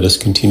 Let us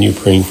continue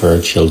praying for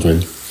our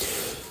children.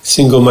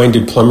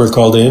 Single-minded plumber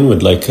called in,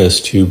 would like us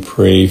to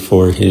pray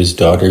for his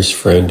daughter's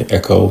friend,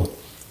 Echo.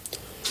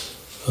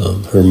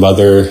 Her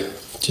mother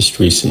just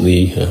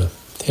recently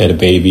had a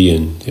baby,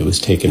 and it was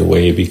taken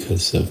away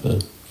because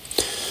of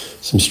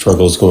some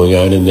struggles going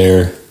on in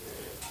there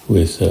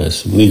with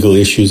some legal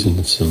issues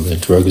and some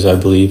drugs, I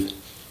believe.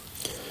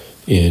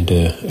 And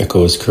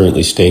Echo is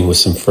currently staying with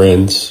some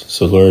friends.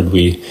 So, Lord,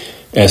 we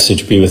ask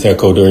that you be with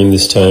Echo during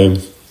this time.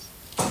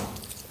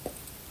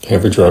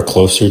 Have her draw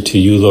closer to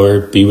you,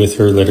 Lord. Be with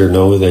her. Let her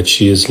know that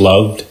she is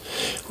loved.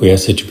 We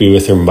ask that you be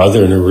with her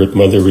mother, and her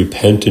mother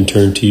repent and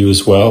turn to you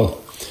as well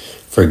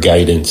for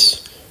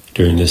guidance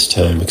during this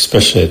time,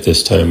 especially at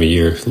this time of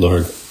year.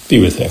 Lord,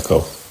 be with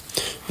Echo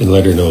and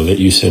let her know that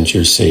you sent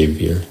your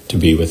Savior to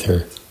be with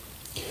her.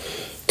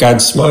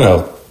 God,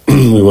 smile.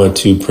 We want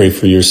to pray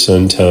for your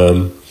son,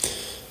 Tom.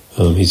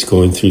 He's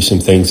going through some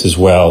things as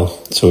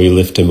well, so we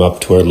lift him up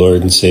to our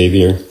Lord and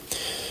Savior.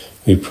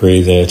 We pray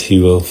that he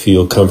will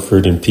feel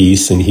comfort and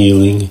peace and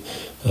healing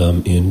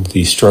in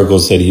the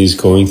struggles that he's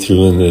going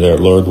through, and that our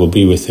Lord will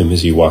be with him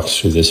as he walks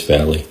through this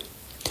valley.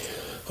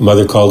 A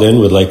mother called in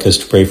would like us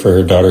to pray for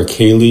her daughter,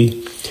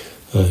 Kaylee.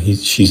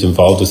 She's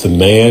involved with a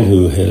man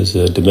who has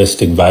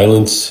domestic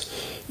violence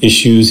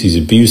issues. He's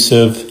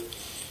abusive.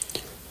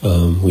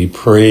 We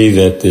pray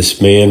that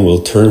this man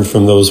will turn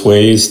from those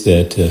ways,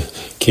 that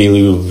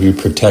Kaylee will be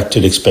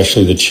protected,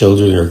 especially the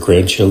children or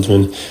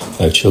grandchildren,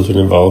 children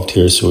involved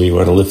here. So we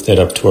want to lift that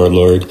up to our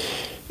Lord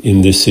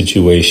in this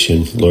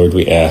situation. Lord,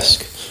 we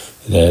ask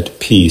that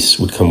peace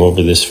would come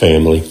over this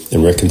family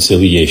and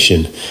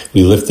reconciliation.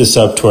 We lift this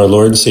up to our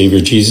Lord and Savior,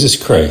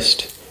 Jesus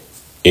Christ.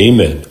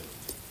 Amen.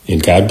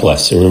 And God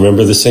bless. And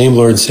remember, the same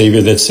Lord and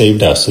Savior that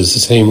saved us is the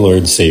same Lord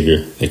and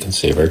Savior that can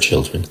save our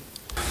children.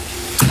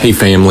 Hey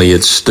family,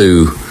 it's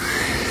Stu.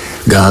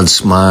 God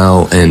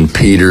Smile and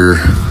Peter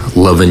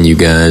loving you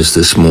guys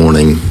this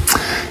morning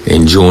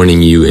and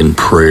joining you in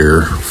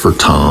prayer for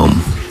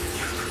Tom.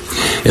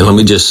 And let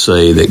me just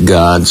say that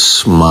God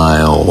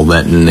Smile,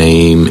 that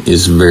name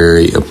is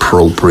very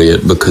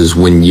appropriate, because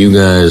when you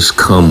guys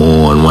come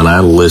on, when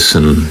I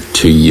listen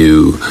to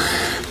you,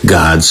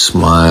 God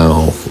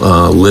Smile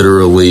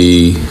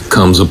literally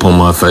comes upon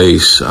my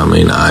face. I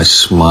mean, I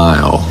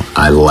smile,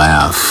 I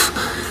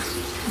laugh.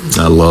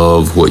 I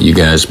love what you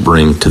guys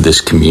bring to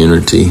this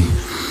community.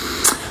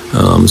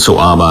 So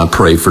Abba, I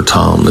pray for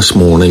Tom this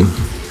morning.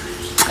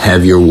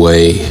 Have your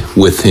way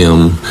with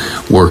him,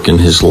 work in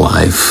his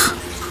life,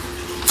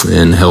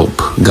 and help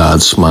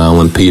God Smile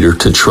and Peter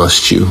to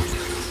trust you.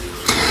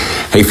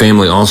 Hey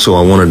family, also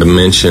I wanted to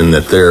mention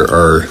that there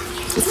are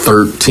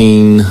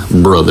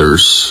 13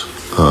 brothers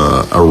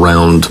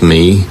around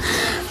me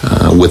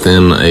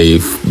within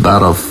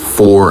about a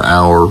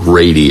 4-hour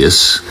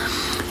radius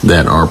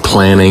that are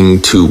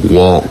planning to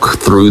walk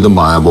through the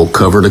Bible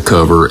cover to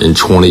cover in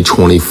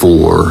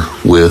 2024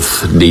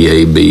 with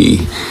DAB.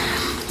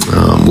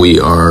 We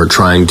are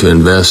trying to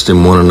invest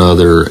in one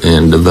another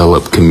and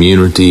develop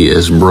community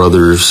as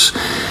brothers,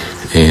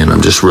 and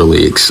I'm just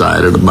really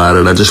excited about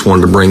it. I just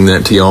wanted to bring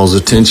that to y'all's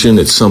attention.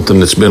 It's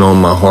something that's been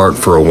on my heart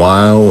for a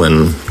while,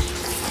 and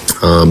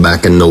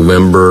back in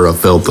November, I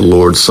felt the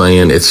Lord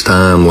saying, it's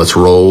time, let's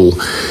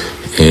roll,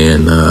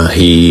 and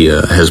He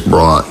has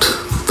brought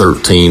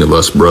 13 of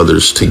us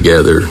brothers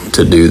together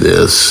to do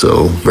this,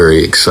 so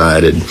very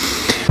excited.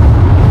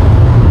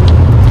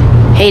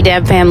 Hey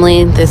Deb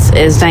family, this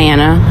is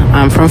Diana.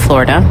 I'm from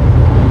Florida,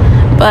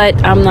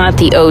 but I'm not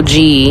the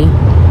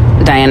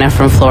OG Diana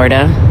from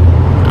Florida,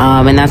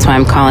 and that's why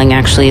I'm calling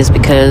actually, is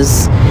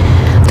because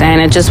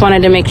Diana, just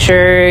wanted to make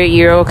sure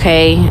you're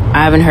okay.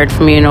 I haven't heard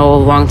from you in a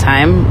long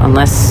time,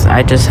 unless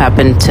I just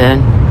happened to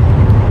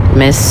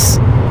miss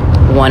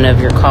one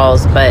of your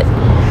calls, but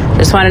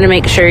just wanted to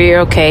make sure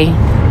you're okay.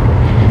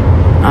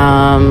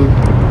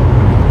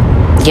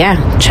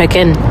 Yeah, check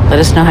in. Let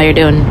us know how you're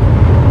doing.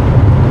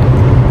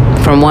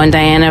 From one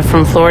Diana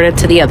from Florida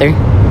to the other.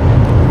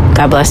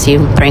 God bless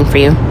you. Praying for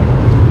you.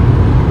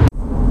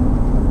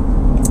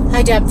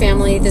 Hi, Deb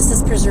family. This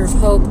is Prisoner of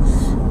Hope.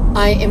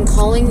 I am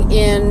calling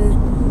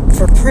in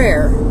for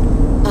prayer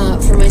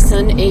for my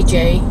son,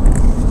 AJ.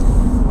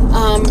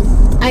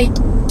 I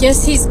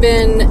guess he's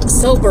been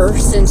sober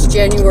since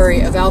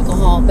January of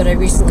alcohol, but I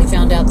recently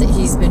found out that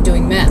he's been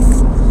doing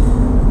meth,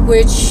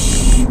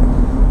 which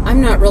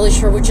I'm not really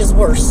sure which is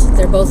worse.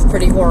 They're both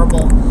pretty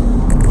horrible.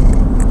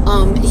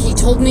 He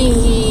told me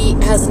he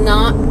has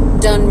not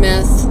done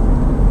meth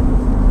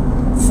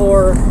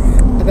for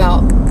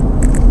about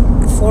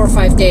 4 or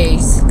 5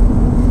 days,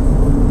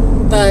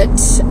 but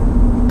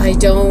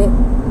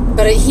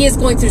he is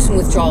going through some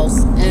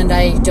withdrawals, and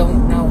I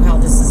don't know how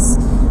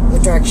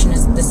what direction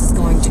this is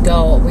going to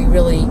go. We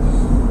really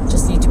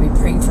just need to be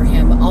praying for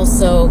him.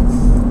 Also,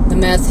 the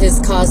meth has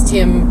caused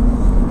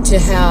him to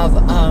have,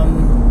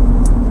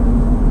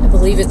 I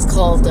believe it's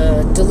called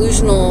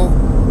delusional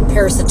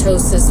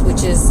parasitosis,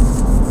 which is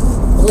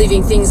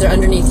believing things are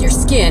underneath your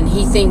skin.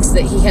 He thinks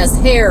that he has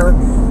hair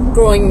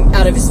growing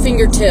out of his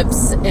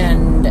fingertips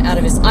and out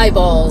of his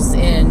eyeballs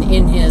and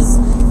in his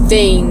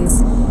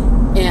veins,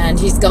 and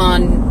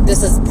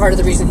this is part of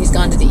the reason he's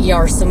gone to the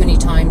ER so many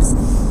times,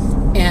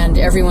 and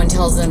everyone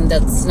tells him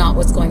that's not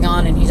what's going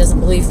on, and he doesn't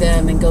believe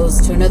them and goes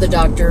to another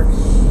doctor.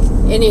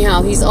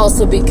 Anyhow, he's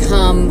also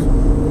become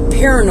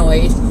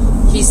paranoid.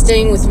 He's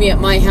staying with me at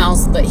my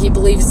house, but he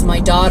believes my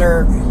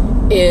daughter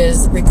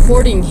is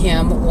recording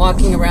him,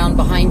 walking around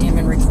behind him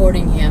and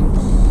recording him.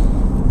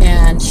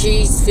 And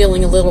she's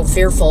feeling a little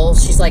fearful.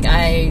 She's like,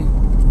 I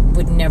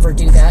would never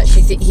do that.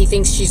 He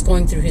thinks she's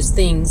going through his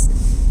things.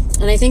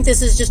 And I think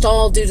this is just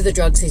all due to the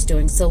drugs he's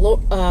doing. So,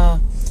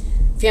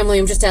 family,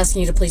 I'm just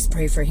asking you to please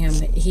pray for him.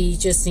 He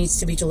just needs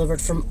to be delivered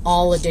from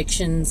all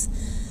addictions.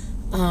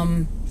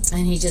 And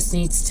he just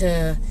needs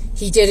to,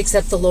 he did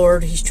accept the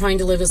Lord. He's trying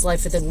to live his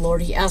life with the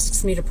Lord. He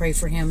asks me to pray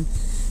for him.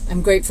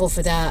 I'm grateful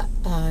for that.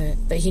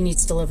 But he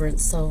needs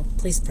deliverance. So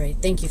please pray.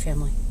 Thank you,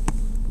 family.